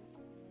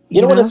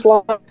 You know what it's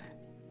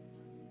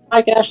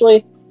like,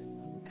 Ashley?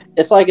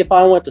 It's like if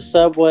I went to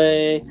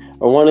Subway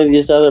or one of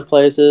these other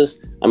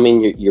places. I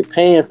mean, you're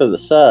paying for the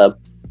sub.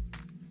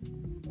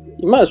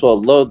 You might as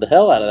well load the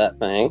hell out of that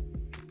thing.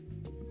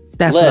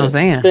 That's what I'm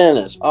saying.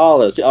 Spinach,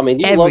 olives. I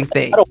mean,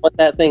 everything. I don't want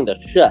that thing to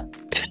shut.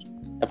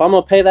 If I'm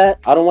gonna pay that,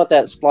 I don't want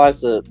that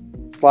slice of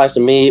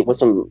meat with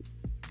some,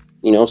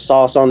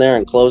 sauce on there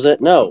and close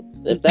it. No,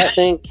 if that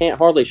thing can't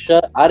hardly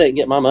shut, I didn't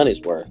get my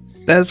money's worth.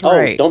 That's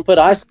right. Don't put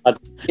ice in my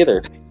drink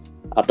either.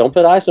 Don't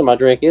put ice in my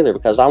drink either,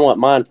 because I want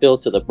mine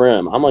filled to the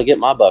brim. I'm gonna get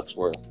my buck's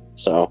worth.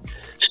 So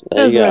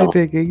there you go. That's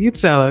right, Diggy.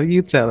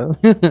 You tell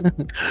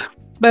him.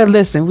 But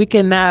listen, we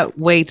cannot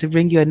wait to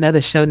bring you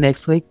another show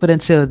next week. But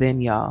until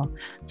then, y'all,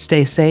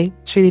 stay safe,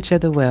 treat each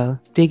other well.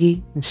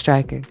 Diggy and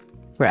Striker,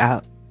 we're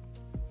out.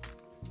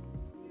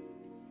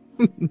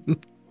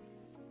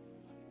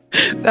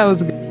 That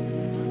was good.